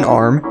give him an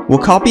arm. We'll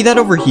copy that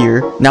over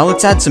here. Now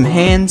let's add some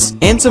hands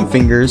and some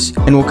fingers,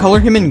 and we'll color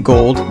him in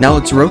gold. Now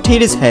let's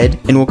rotate his head,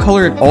 and we'll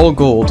color it all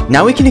gold.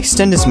 Now we can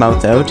extend his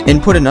mouth out,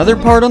 and put another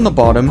part on the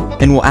bottom,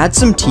 and we'll add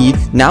some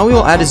teeth. Now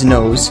we'll add his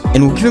nose,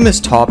 and we'll give him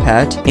his top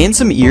hat, and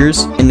some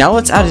ears, and now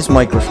let's add his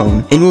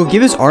microphone. And we'll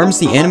give his arms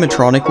the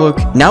animatronic look.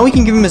 Now we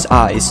can give him his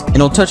eyes, and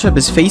I'll touch up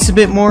his face a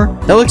bit more.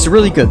 That looks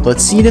really good.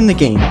 Let's see it in the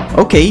game.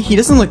 Okay, he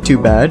doesn't look too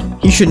bad.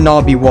 He should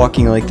not be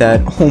walking like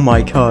that. Oh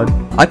my god.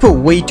 I put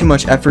way too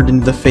much effort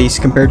into the face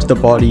compared to the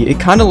body. It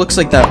kind of looks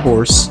like that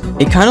horse.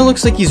 It kind of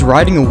looks like he's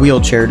riding a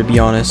wheelchair, to be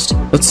honest.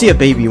 Let's see a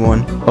baby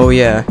one. Oh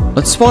yeah.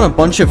 Let's spawn a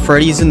bunch of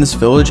Freddys in this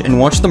village and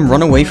watch them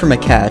run away from a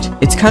cat.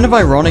 It's kind of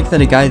ironic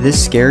that a guy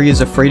this scary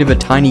is afraid of a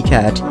tiny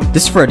cat.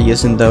 This Freddy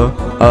isn't though.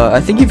 I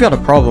think you've got a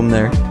problem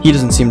there. He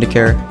doesn't seem to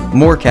care.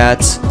 More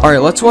cats.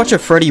 Alright, let's watch a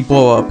Freddy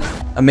blow up.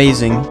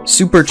 Amazing.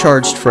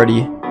 Supercharged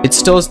Freddy. It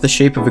still has the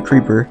shape of a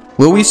creeper.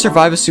 Will we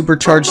survive a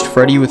supercharged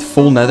Freddy with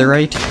full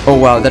netherite? Oh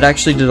wow, that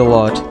actually did a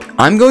lot.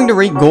 I'm going to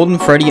rate Golden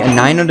Freddy a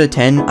 9 out of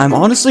 10. I'm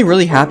honestly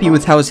really happy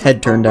with how his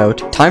head turned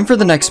out. Time for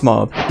the next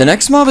mob. The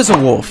next mob is a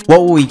wolf.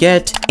 What will we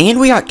get? And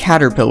we got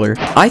Caterpillar.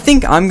 I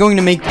think I'm going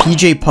to make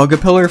PJ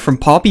Pugapillar from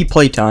Poppy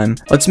Playtime.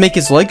 Let's make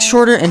his legs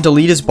shorter and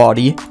delete his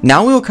body.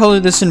 Now we'll color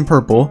this in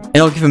purple, and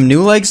I'll give him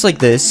new legs like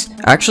this.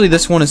 Actually,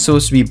 this one is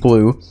supposed to be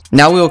blue.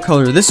 Now we'll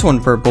color this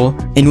one purple,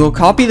 and we'll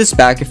copy this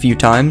back a few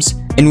times.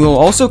 And we'll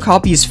also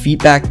copy his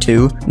feet back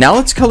too. Now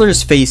let's color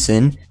his face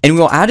in, and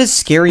we'll add his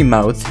scary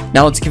mouth.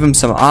 Now let's give him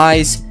some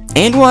eyes,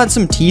 and we'll add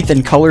some teeth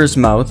and color his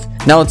mouth.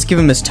 Now let's give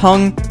him his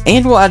tongue,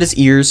 and we'll add his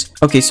ears.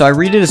 Okay, so I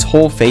redid his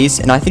whole face,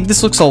 and I think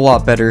this looks a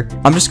lot better.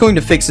 I'm just going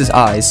to fix his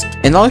eyes,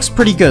 and that looks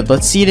pretty good.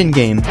 Let's see it in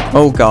game.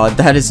 Oh god,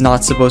 that is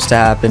not supposed to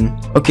happen.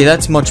 Okay,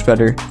 that's much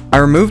better. I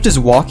removed his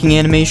walking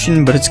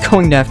animation, but it's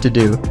going to have to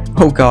do.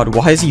 Oh god,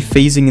 why is he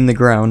phasing in the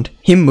ground?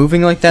 Him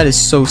moving like that is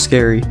so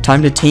scary.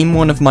 Time to tame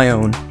one of my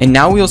own. And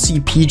now we'll see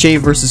PJ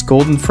versus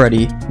Golden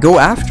Freddy. Go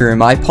after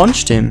him, I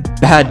punched him.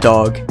 Bad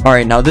dog.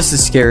 Alright, now this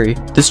is scary.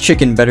 This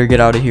chicken better get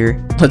out of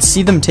here. Let's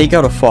see them take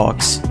out a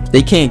fox.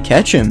 They can't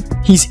catch him.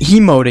 He's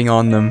emoting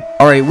on them.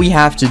 Alright, we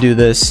have to do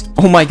this.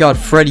 Oh my god,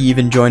 Freddy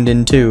even joined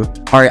in too.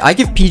 Alright, I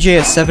give PJ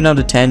a 7 out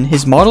of 10.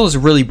 His model is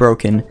really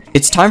broken.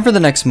 It's time for the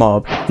next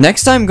mob.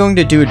 Next I'm going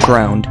to do a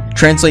drowned.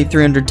 Translate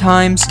 300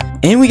 times.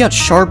 And we got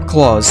sharp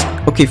claws.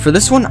 Okay, for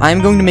this one,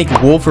 I'm going to make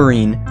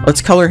Wolverine.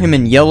 Let's color him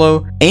in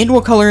yellow, and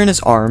we'll color in his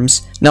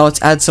arms. Now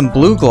let's add some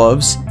blue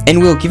gloves, and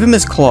we'll give him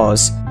his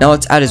claws. Now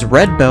let's add his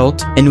red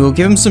belt, and we'll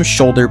give him some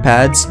shoulder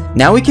pads.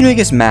 Now we can make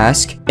his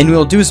mask, and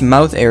we'll do his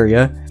mouth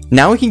area.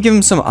 Now we can give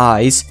him some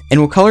eyes, and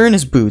we'll color in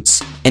his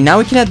boots. And now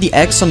we can add the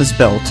X on his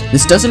belt.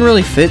 This doesn't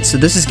really fit, so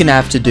this is gonna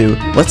have to do.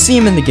 Let's see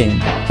him in the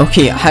game.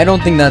 Okay, I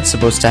don't think that's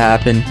supposed to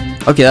happen.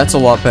 Okay, that's a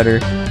lot better.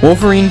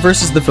 Wolverine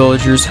versus the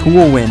villagers, who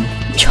will win?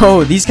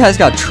 Yo, these guys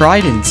got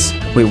tridents.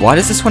 Wait, why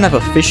does this one have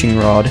a fishing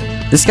rod?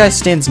 This guy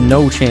stands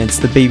no chance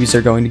the babies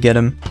are going to get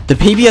him. The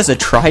baby has a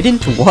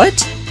trident?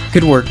 What?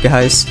 Good work,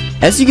 guys.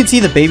 As you can see,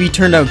 the baby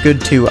turned out good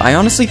too. I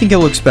honestly think it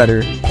looks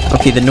better.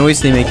 Okay, the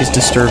noise they make is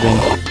disturbing.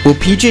 Will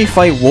PJ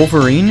fight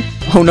Wolverine?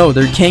 Oh no,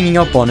 they're ganging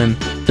up on him.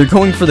 They're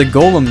going for the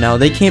golem now.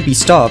 They can't be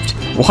stopped.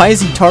 Why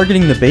is he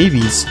targeting the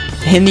babies?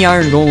 And the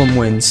Iron Golem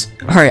wins.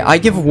 Alright, I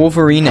give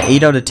Wolverine an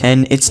 8 out of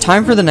 10. It's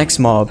time for the next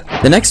mob.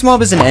 The next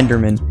mob is an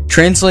Enderman.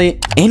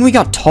 Translate, and we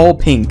got Tall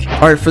Pink.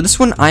 Alright, for this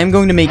one, I'm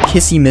going to make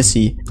Kissy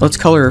Missy. Let's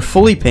color her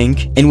fully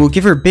pink, and we'll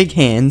give her big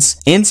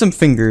hands and some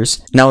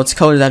fingers. Now let's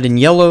color that in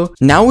yellow.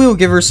 Now we'll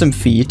give her some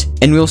feet,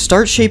 and we'll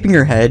start shaping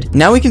her head.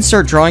 Now we can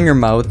start drawing her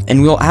mouth,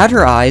 and we'll add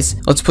her eyes.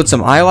 Let's put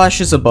some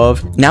eyelashes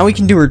above. Now we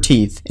can do her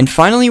teeth. And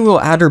finally,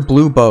 we'll add her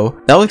blue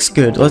bow. That looks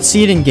good. Let's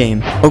see it in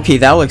game. Okay,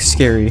 that looks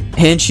scary.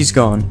 And she's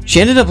gone. She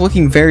ended up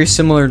looking very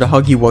similar to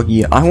Huggy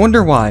Wuggy. I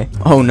wonder why.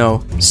 Oh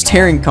no.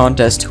 Staring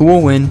contest. Who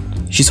will win?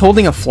 She's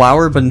holding a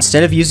flower, but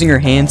instead of using her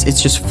hands,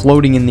 it's just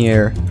floating in the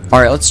air.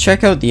 Alright, let's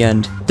check out the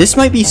end. This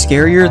might be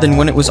scarier than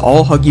when it was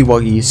all Huggy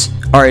Wuggies.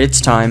 Alright, it's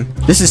time.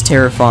 This is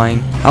terrifying.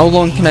 How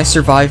long can I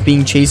survive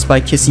being chased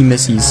by Kissy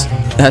Missies?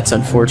 That's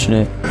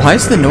unfortunate. Why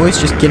is the noise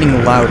just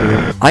getting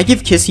louder? I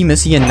give Kissy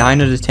Missy a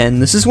 9 out of 10.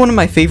 This is one of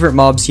my favorite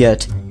mobs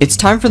yet. It's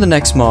time for the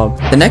next mob.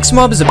 The next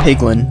mob is a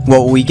piglin. What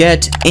will we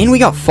get? And we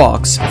got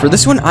Fox. For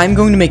this one, I'm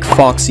going to make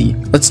Foxy.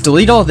 Let's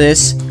delete all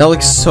this. That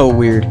looks so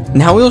weird.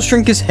 Now we'll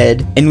shrink his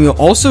head, and we'll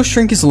also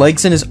shrink his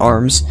legs and his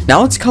arms.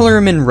 Now let's color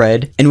him in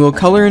red, and we'll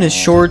color in his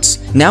shorts.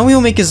 Now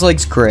we'll make his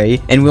legs gray,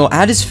 and we'll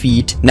add his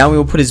feet. Now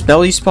we'll put his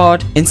belly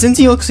spot, and since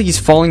he looks like he's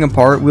falling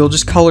apart, we'll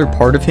just color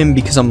part of him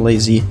because I'm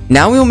lazy.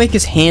 Now we'll make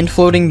his hand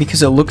floating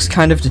because it looks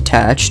kind of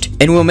detached,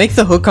 and we'll make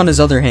the hook on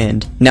his other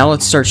hand. Now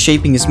let's start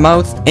shaping his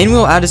mouth, and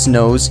we'll add his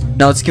nose. nose.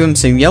 Now let's give him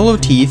some yellow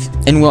teeth,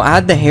 and we'll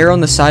add the hair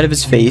on the side of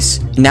his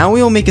face. Now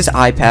we will make his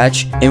eye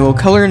patch, and we'll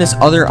color in his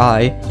other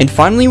eye, and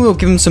finally we'll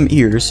give him some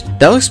ears.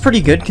 That looks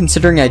pretty good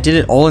considering I did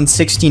it all in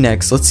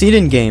 16x. Let's see it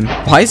in game.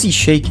 Why is he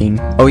shaking?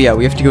 Oh yeah,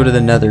 we have to go to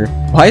the nether.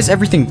 Why is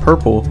everything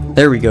purple?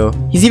 There we go.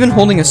 He's even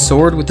holding a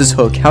sword with his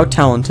hook. How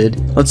talented.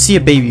 Let's see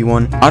a baby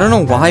one. I don't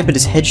know why, but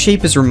his head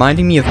shape is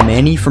reminding me of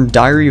Manny from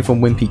Diary of a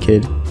Wimpy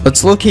Kid.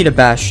 Let's locate a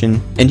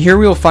bastion, and here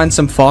we will find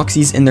some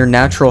foxies in their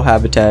natural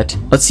habitat.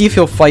 Let's see if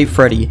he'll fight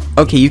Freddy.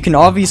 Okay, you can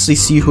obviously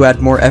see who had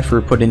more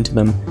effort put into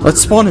them.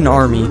 Let's spawn an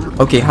army.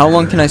 Okay, how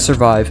long can I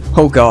survive?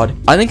 Oh god,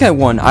 I think I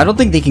won. I don't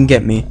think they can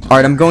get me.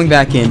 Alright, I'm going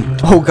back in.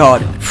 Oh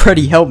god,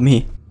 Freddy, help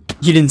me.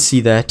 You didn't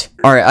see that.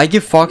 Alright, I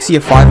give Foxy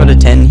a 5 out of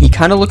 10. He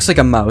kind of looks like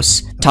a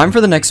mouse. Time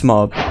for the next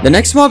mob. The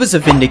next mob is a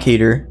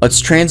Vindicator. Let's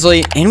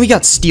translate, and we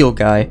got Steel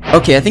Guy.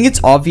 Okay, I think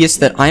it's obvious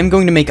that I am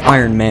going to make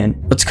Iron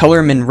Man. Let's color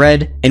him in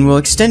red, and we'll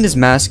extend his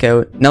mask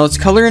out. Now let's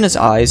color in his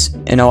eyes,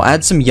 and I'll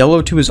add some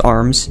yellow to his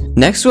arms.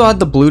 Next, we'll add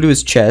the blue to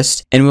his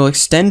chest, and we'll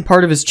extend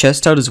part of his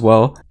chest out as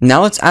well.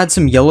 Now let's add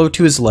some yellow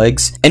to his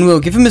legs, and we'll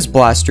give him his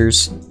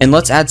blasters. And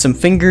let's add some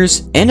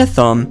fingers, and a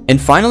thumb,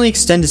 and finally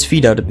extend his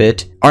feet out a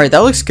bit. Alright, that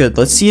looks good.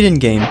 Let's see it in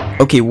game.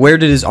 Okay, where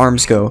did his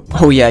arms go?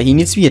 Oh yeah, he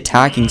needs to be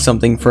attacking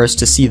something for us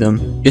to see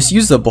them. Just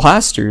use the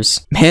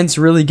blasters. Man's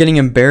really getting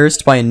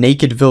embarrassed by a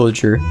naked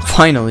villager.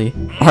 Finally.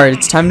 Alright,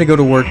 it's time to go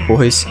to work,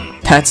 boys.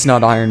 That's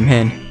not Iron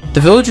Man.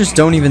 The villagers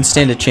don't even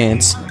stand a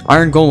chance.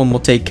 Iron Golem will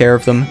take care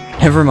of them.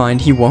 Never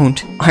mind, he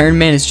won't. Iron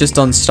Man is just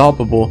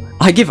unstoppable.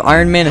 I give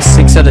Iron Man a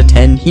 6 out of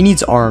 10. He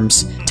needs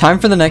arms. Time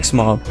for the next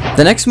mob.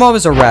 The next mob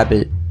is a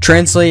rabbit.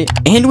 Translate,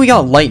 and we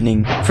got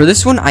lightning. For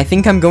this one, I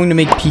think I'm going to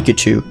make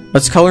Pikachu.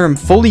 Let's color him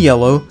fully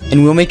yellow,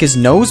 and we'll make his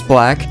nose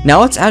black.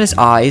 Now let's add his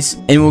eyes,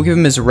 and we'll give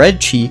him his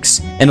red cheeks,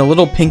 and a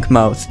little pink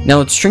mouth. Now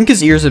let's shrink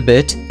his ears a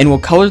bit, and we'll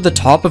color the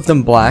top of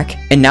them black.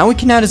 And now we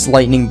can add his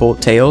lightning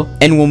bolt tail,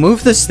 and we'll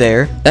move this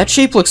there. That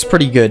shape looks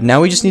pretty good.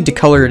 Now we just need to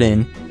color it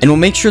in. And we'll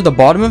make sure the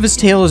bottom of his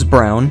tail is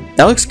brown.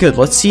 That looks good.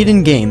 Let's see it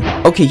in game.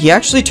 Okay, he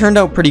actually turned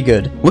out pretty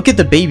good. Look at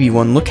the baby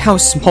one. Look how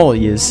small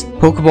he is.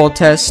 Pokeball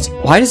test.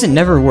 Why does it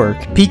never work?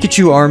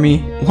 Pikachu army.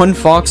 One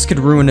fox could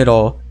ruin it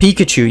all.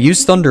 Pikachu,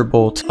 use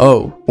Thunderbolt.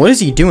 Oh, what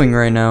is he doing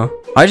right now?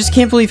 I just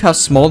can't believe how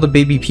small the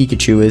baby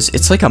Pikachu is.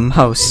 It's like a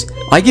mouse.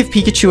 I give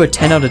Pikachu a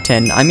 10 out of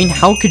 10. I mean,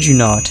 how could you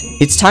not?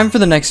 It's time for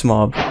the next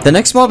mob. The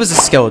next mob is a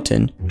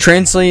skeleton.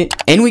 Translate,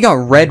 and we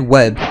got red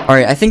web.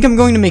 Alright, I think I'm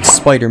going to make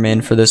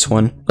Spider-Man for this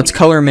one. Let's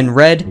color him in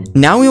red.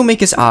 Now we'll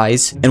make his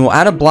eyes, and we'll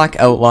add a black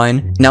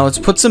outline. Now let's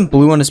put some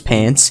blue on his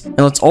pants, and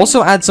let's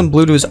also add some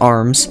blue to his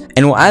arms,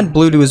 and we'll add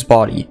blue to his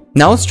body.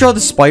 Now let's draw the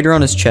spider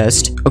on his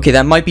chest. Okay,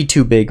 that might be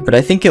too big, but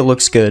I think it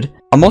looks good.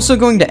 I'm also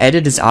going to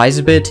edit his eyes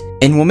a bit,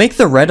 and we'll make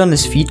the red on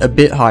his feet a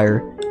bit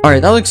higher.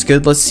 Alright, that looks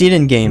good. Let's see it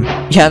in game.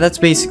 Yeah, that's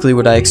basically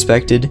what I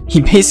expected. He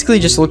basically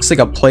just looks like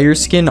a player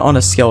skin on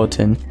a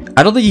skeleton.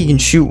 I don't think he can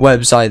shoot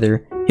webs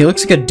either. He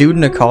looks like a dude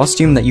in a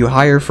costume that you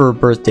hire for a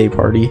birthday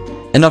party.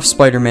 Enough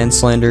Spider-Man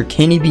slander.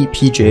 Can he beat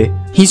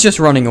PJ? He's just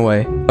running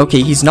away.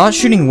 Okay, he's not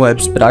shooting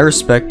webs, but I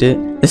respect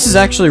it. This is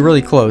actually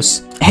really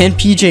close. And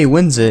PJ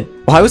wins it.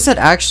 Why was that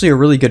actually a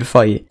really good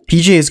fight?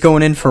 PJ is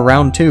going in for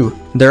round 2.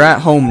 They're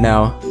at home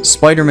now.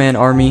 Spider-Man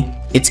army.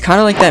 It's kind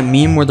of like that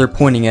meme where they're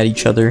pointing at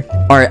each other.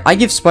 Alright, I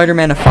give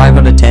Spider-Man a 5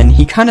 out of 10.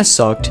 He kind of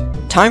sucked.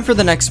 Time for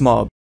the next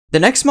mob. The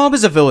next mob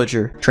is a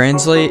villager.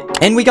 Translate,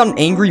 and we got an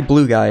angry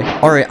blue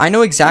guy. Alright, I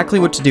know exactly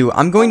what to do.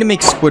 I'm going to make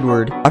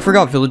Squidward. I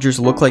forgot villagers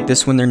look like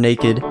this when they're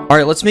naked.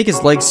 Alright, let's make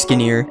his legs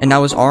skinnier, and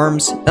now his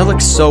arms. That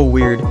looks so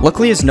weird.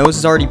 Luckily, his nose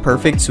is already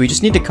perfect, so we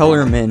just need to color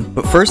him in.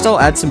 But first, I'll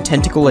add some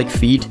tentacle-like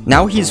feet.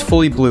 Now he's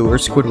fully blue, or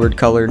Squidward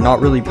color, not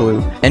really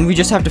blue. And we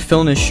just have to fill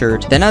in his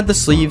shirt. Then add the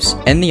sleeves,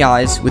 and the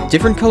eyes, with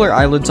different color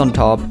eyelids on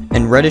top,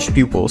 and reddish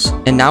pupils.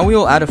 And now we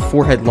will add a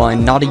forehead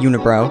line, not a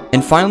unibrow.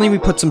 And finally, we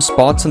put some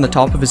spots on the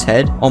top of his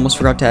head. Almost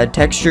forgot to add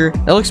texture.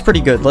 That looks pretty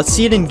good. Let's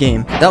see it in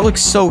game. That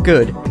looks so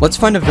good. Let's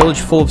find a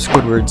village full of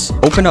Squidwards.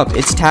 Open up.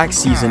 It's tax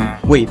season.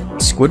 Wait,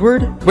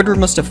 Squidward? Squidward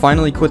must have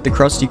finally quit the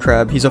Krusty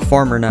Krab. He's a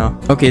farmer now.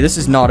 Okay, this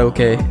is not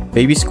okay.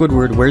 Baby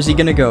Squidward, where's he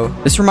gonna go?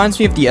 This reminds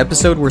me of the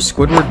episode where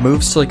Squidward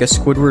moves to like a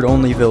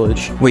Squidward-only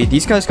village. Wait,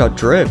 these guys got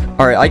drip.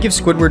 Alright, I give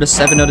Squidward a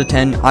 7 out of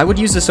 10. I would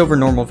use this over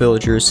normal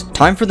villagers.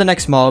 Time for the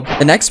next mob.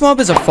 The next mob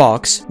is a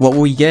fox. What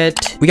will we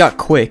get? We got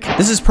Quick.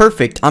 This is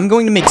perfect. I'm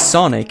going to make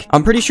Sonic.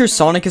 I'm pretty sure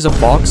Sonic is a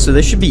fox, so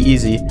this should be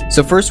easy.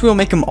 So first we'll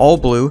make him all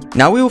blue.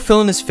 Now we will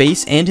fill in his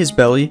face and his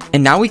belly.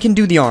 And now we can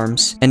do the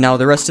arms. And now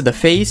the rest of the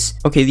face.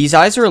 Okay, these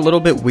eyes are a little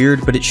bit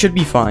weird, but it should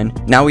be fine.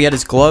 Now we add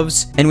his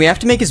gloves. And we have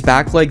to make his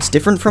back legs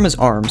different from his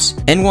arms.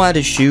 And we'll add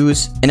his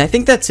shoes. And I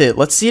think that's it.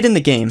 Let's see it in the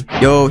game.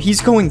 Yo,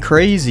 he's going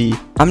crazy.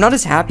 I'm not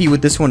as happy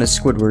with this one as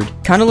Squidward.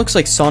 Kinda looks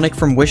like Sonic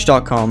from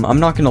Wish.com. I'm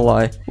not gonna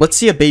lie. Let's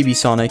see a baby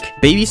Sonic.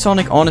 Baby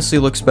Sonic honestly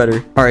looks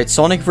better. Alright,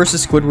 Sonic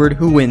versus Squidward.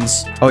 Who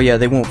wins? Oh yeah,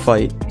 they won't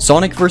fight.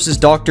 Sonic versus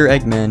Dr.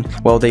 Eggman.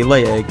 Well, they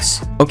lay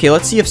eggs. Okay,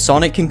 let's see if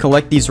Sonic can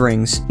collect these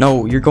rings.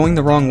 No, you're going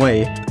the wrong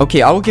way.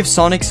 Okay, I will give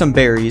Sonic some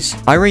berries.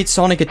 I rate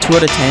Sonic a 2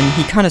 out of 10.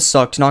 He kinda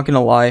sucked, not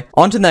gonna lie.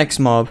 On to the next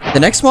mob. The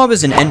next mob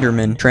is an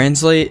Enderman.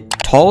 Translate,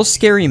 Tall,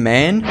 scary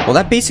man? Well,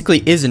 that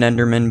basically is an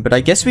Enderman, but I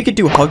guess we could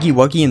do Huggy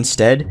Wuggy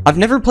instead. I've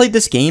never played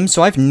this game,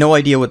 so I have no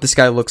idea what this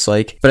guy looks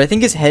like, but I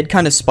think his head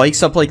kind of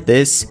spikes up like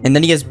this, and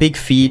then he has big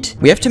feet.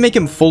 We have to make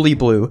him fully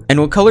blue, and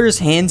we'll color his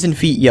hands and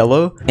feet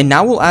yellow, and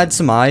now we'll add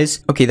some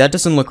eyes. Okay, that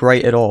doesn't look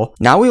right at all.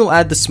 Now we will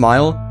add the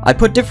smile. I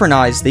put different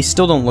eyes, they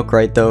still don't look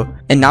right though.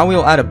 And now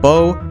we'll add a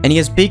bow, and he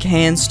has big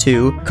hands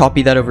too.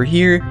 Copy that over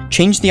here,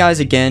 change the eyes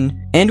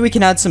again, and we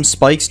can add some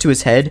spikes to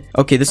his head.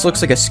 Okay, this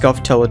looks like a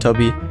scuffed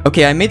Teletubby.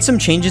 Okay, I made some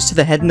changes to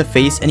the head and the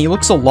face, and he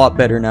looks a lot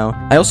better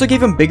now. I also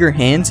gave him bigger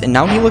hands, and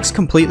now he looks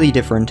completely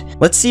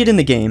different. Let's see it in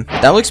the game.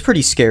 That looks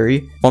pretty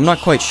scary. Well, I'm not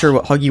quite sure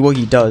what Huggy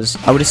Wuggy does.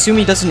 I would assume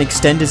he doesn't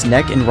extend his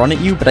neck and run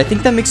at you, but I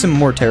think that makes him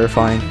more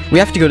terrifying. We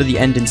have to go to the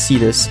end and see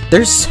this.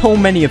 There's so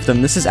many of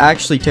them. This is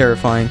actually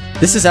terrifying.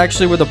 This is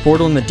actually where the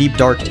portal in the deep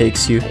dark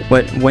takes you.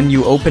 But when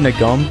you open a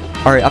gum...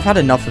 Alright, I've had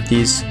enough of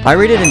these. I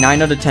rated a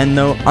 9 out of 10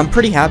 though. I'm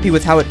pretty happy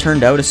with how it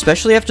turned out,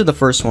 especially after the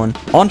first one.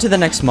 On to the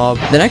next mob.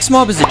 The next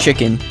mob is a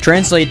chicken.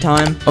 Translate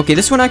time. Okay,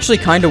 this one actually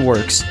kind of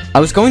works. I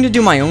was going to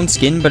do my own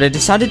skin, but I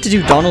decided to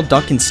do Donald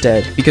Duck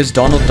instead, because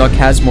Donald Duck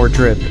has more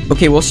drip.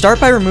 Okay, we'll start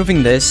by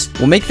removing this.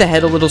 We'll make the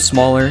head a little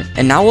smaller,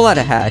 and now we'll add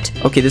a hat.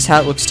 Okay, this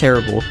hat looks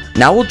terrible.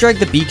 Now we'll drag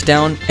the beak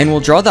down, and we'll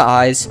draw the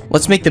eyes.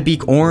 Let's make the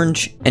beak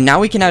orange, and now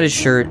we can add his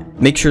shirt.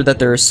 Make sure that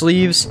there are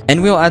sleeves,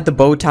 and we'll add the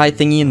bow tie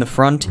thingy in the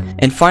front,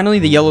 and finally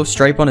the yellow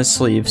stripe on his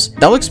sleeves.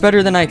 That looks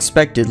better than I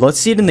expected. Let's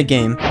see it in the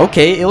game.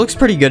 Okay, it looks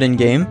pretty good in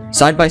game.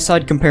 Side by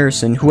side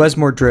comparison. Who has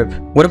more drip?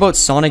 What about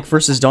Sonic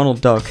versus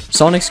Donald Duck?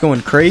 Sonic's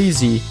going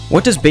crazy.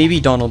 What does baby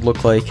Donald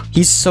look like?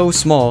 He's so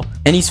small,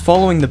 and he's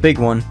following the big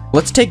one.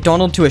 Let's take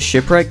Donald to a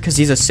shipwreck because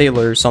he's a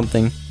sailor or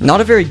something. Not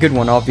a very good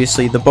one,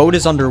 obviously. The boat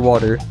is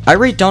underwater. I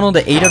rate Donald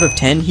at 8 out of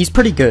 10. He's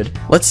pretty good.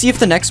 Let's see if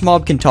the next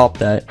mob can top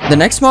that. The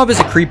next mob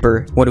is a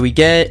creeper. What do we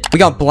get? We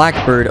got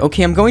Blackbird.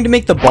 Okay, I'm going to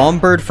make the bomb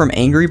bird from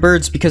Angry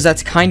Birds because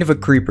that's kind of a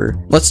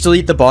creeper. Let's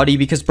delete the body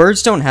because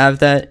birds don't have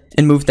that,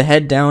 and move the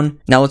head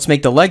down. Now let's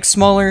make the legs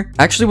smaller.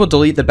 Actually, we'll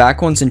delete the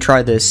back ones and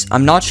try this.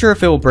 I'm not sure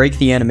if it will break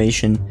the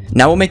animation.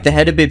 Now we'll make the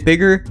head a bit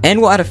bigger, and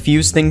we'll add a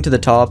fuse thing to the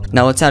top.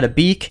 Now let's add a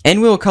beak, and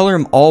we'll color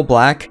him all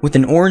black with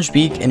an orange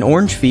beak and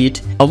orange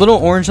feet, a little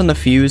orange on the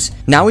fuse.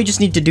 Now we just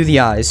need to do the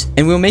eyes,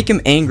 and we'll make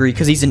him angry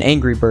because he's an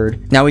angry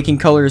bird. Now we can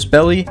color his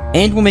belly,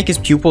 and we'll make his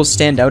pupils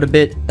stand out a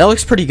bit. That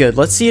looks pretty good.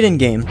 Let's see it in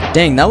game.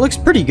 Dang, that looks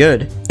pretty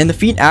good. And the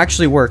feet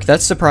actually work.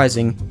 That's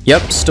surprising.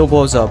 Yep, still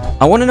blows up.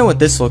 I want to know what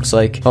this looks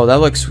like. Oh,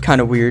 that looks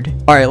kind of weird.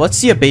 Alright, let's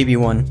see a baby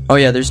one. Oh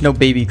yeah, there's no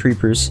baby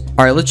creepers.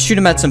 Alright, let's shoot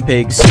him at some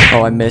pigs.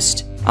 Oh, I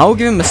missed. I will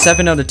give him a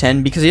 7 out of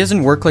 10 because he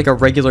doesn't work like a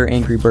regular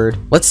angry bird.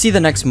 Let's see the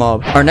next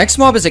mob. Our next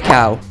mob is a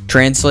cow.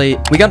 Translate.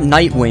 We got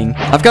Nightwing.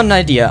 I've got an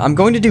idea. I'm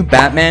going to do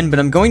Batman, but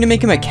I'm going to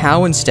make him a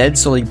cow instead,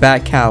 so like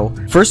Bat Cow.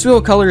 First we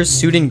will color his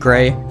suit in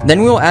gray,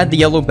 then we'll add the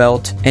yellow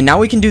belt, and now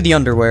we can do the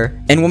underwear.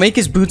 And we'll make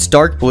his boots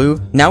dark blue.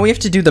 Now we have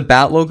to do the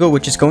bat logo,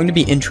 which is going to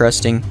be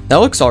interesting. That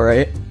looks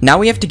alright. Now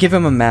we have to give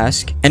him a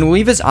mask, and we'll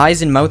leave his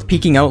eyes and mouth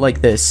peeking out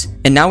like this.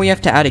 And now we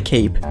have to add a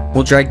cape.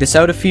 We'll drag this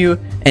out a few,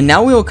 and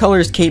now we will color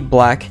his cape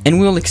black, and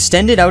we'll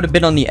extend it out a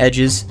bit on the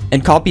edges,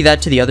 and copy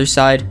that to the other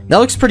side. That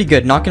looks pretty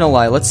good, not gonna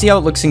lie. Let's see how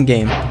it looks in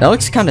game. That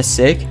looks kinda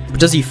sick, but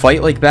does he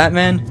fight like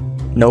Batman?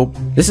 Nope.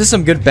 This is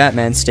some good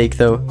Batman steak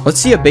though. Let's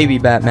see a baby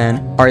Batman.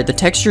 Alright, the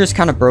texture is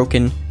kinda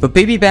broken, but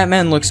baby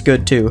Batman looks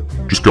good too.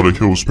 Just gotta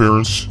kill his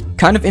parents.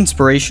 Kind of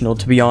inspirational,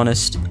 to be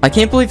honest. I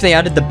can't believe they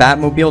added the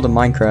Batmobile to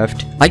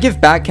Minecraft. I give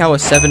Bat Cow a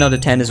 7 out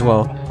of 10 as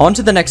well. On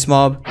to the next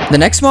mob. The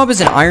next mob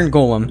is an iron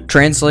golem.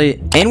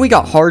 Translate. And we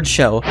got hard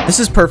shell. This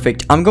is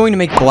perfect. I'm going to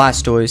make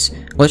Blastoise.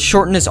 Let's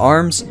shorten his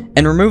arms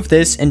and remove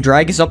this and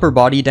drag his upper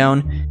body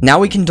down. Now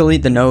we can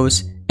delete the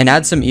nose and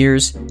add some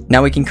ears.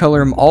 Now we can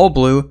color him all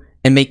blue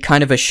and make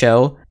kind of a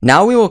shell.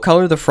 Now we will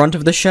color the front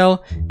of the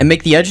shell and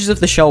make the edges of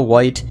the shell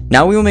white.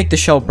 Now we will make the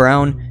shell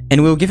brown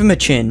and we will give him a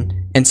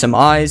chin and some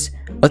eyes.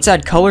 Let's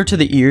add color to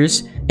the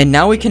ears, and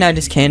now we can add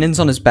his cannons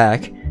on his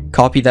back.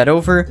 Copy that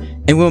over,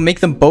 and we'll make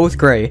them both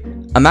gray.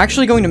 I'm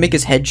actually going to make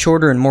his head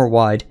shorter and more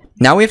wide.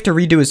 Now we have to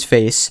redo his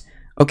face.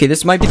 Okay,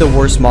 this might be the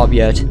worst mob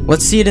yet.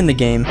 Let's see it in the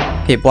game.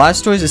 Okay,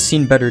 Blastoise has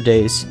seen better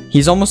days.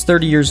 He's almost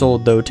 30 years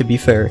old though, to be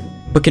fair.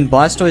 But can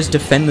Blastoise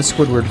defend the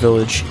Squidward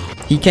village?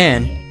 He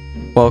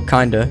can. Well,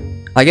 kinda.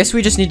 I guess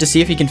we just need to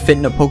see if he can fit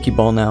in a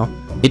Pokeball now.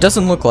 It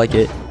doesn't look like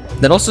it.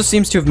 That also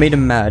seems to have made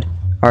him mad.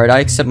 Alright, I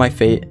accept my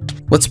fate.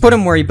 Let's put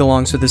him where he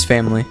belongs with his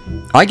family.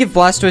 I give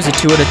Blastoise a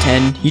 2 out of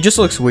 10. He just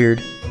looks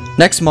weird.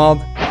 Next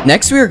mob.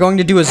 Next we are going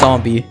to do a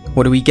zombie.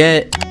 What do we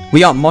get? We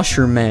got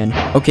Mushroom Man.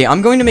 Okay,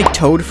 I'm going to make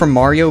Toad from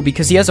Mario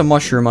because he has a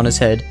mushroom on his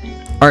head.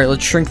 Alright,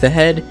 let's shrink the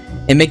head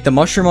and make the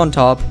mushroom on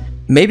top.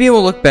 Maybe it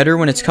will look better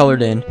when it's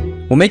colored in.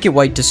 We'll make it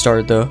white to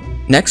start though.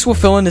 Next we'll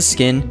fill in his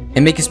skin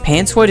and make his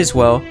pants white as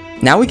well.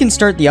 Now we can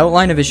start the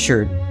outline of his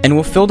shirt and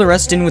we'll fill the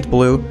rest in with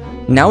blue.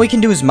 Now we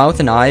can do his mouth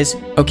and eyes.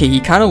 Okay,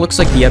 he kind of looks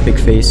like the epic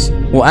face.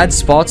 We'll add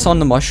spots on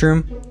the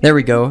mushroom. There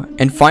we go.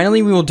 And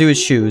finally we will do his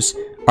shoes.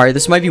 Alright,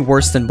 this might be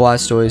worse than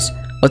Blastoise.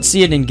 Let's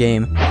see it in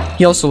game.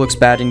 He also looks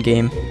bad in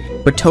game.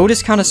 But Toad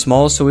is kind of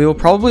small, so he will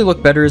probably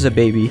look better as a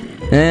baby.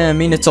 I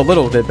mean, it's a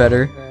little bit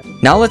better.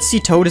 Now let's see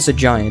Toad as a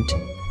giant.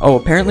 Oh,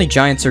 apparently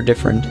giants are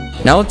different.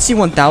 Now let's see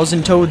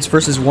 1,000 Toads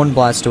versus 1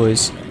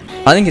 Blastoise.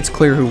 I think it's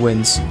clear who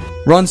wins.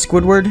 Run,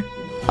 Squidward.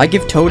 I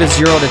give Toad a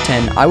 0 out of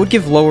 10. I would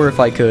give lower if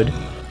I could.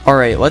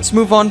 Alright, let's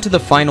move on to the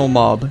final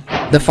mob.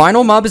 The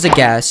final mob is a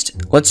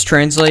ghast. Let's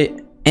translate.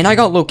 And I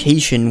got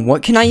location.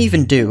 What can I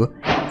even do?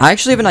 I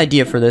actually have an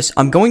idea for this.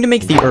 I'm going to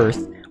make the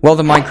earth. Well,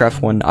 the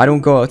Minecraft one. I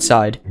don't go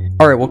outside.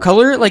 Alright, we'll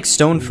color it like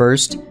stone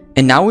first.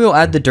 And now we'll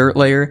add the dirt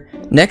layer.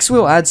 Next,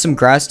 we'll add some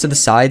grass to the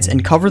sides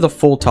and cover the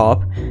full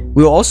top.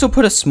 We'll also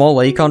put a small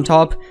lake on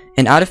top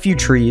and add a few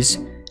trees.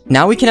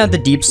 Now we can add the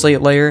deep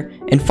slate layer.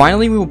 And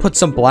finally, we will put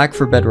some black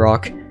for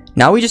bedrock.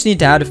 Now we just need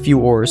to add a few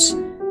ores.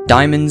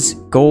 Diamonds,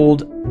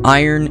 gold,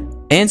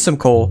 iron, and some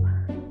coal.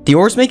 The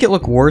ores make it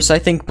look worse, I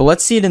think, but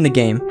let's see it in the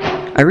game.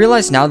 I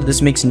realize now that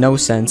this makes no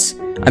sense.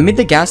 I made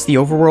the ghast the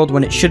overworld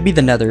when it should be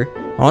the nether.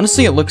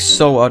 Honestly, it looks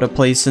so out of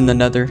place in the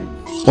nether.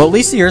 Well, at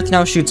least the earth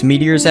now shoots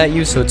meteors at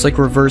you, so it's like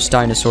reverse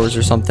dinosaurs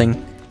or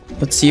something.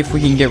 Let's see if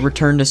we can get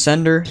return to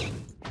sender.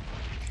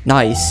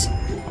 Nice.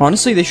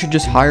 Honestly, they should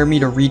just hire me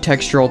to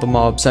retexture all the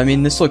mobs. I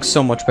mean, this looks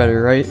so much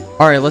better, right?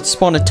 Alright, let's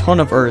spawn a ton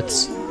of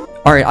earths.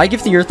 Alright, I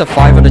give the earth a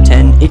 5 out of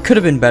 10. It could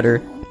have been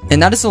better.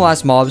 And that is the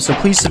last mob, so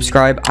please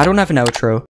subscribe. I don't have an outro.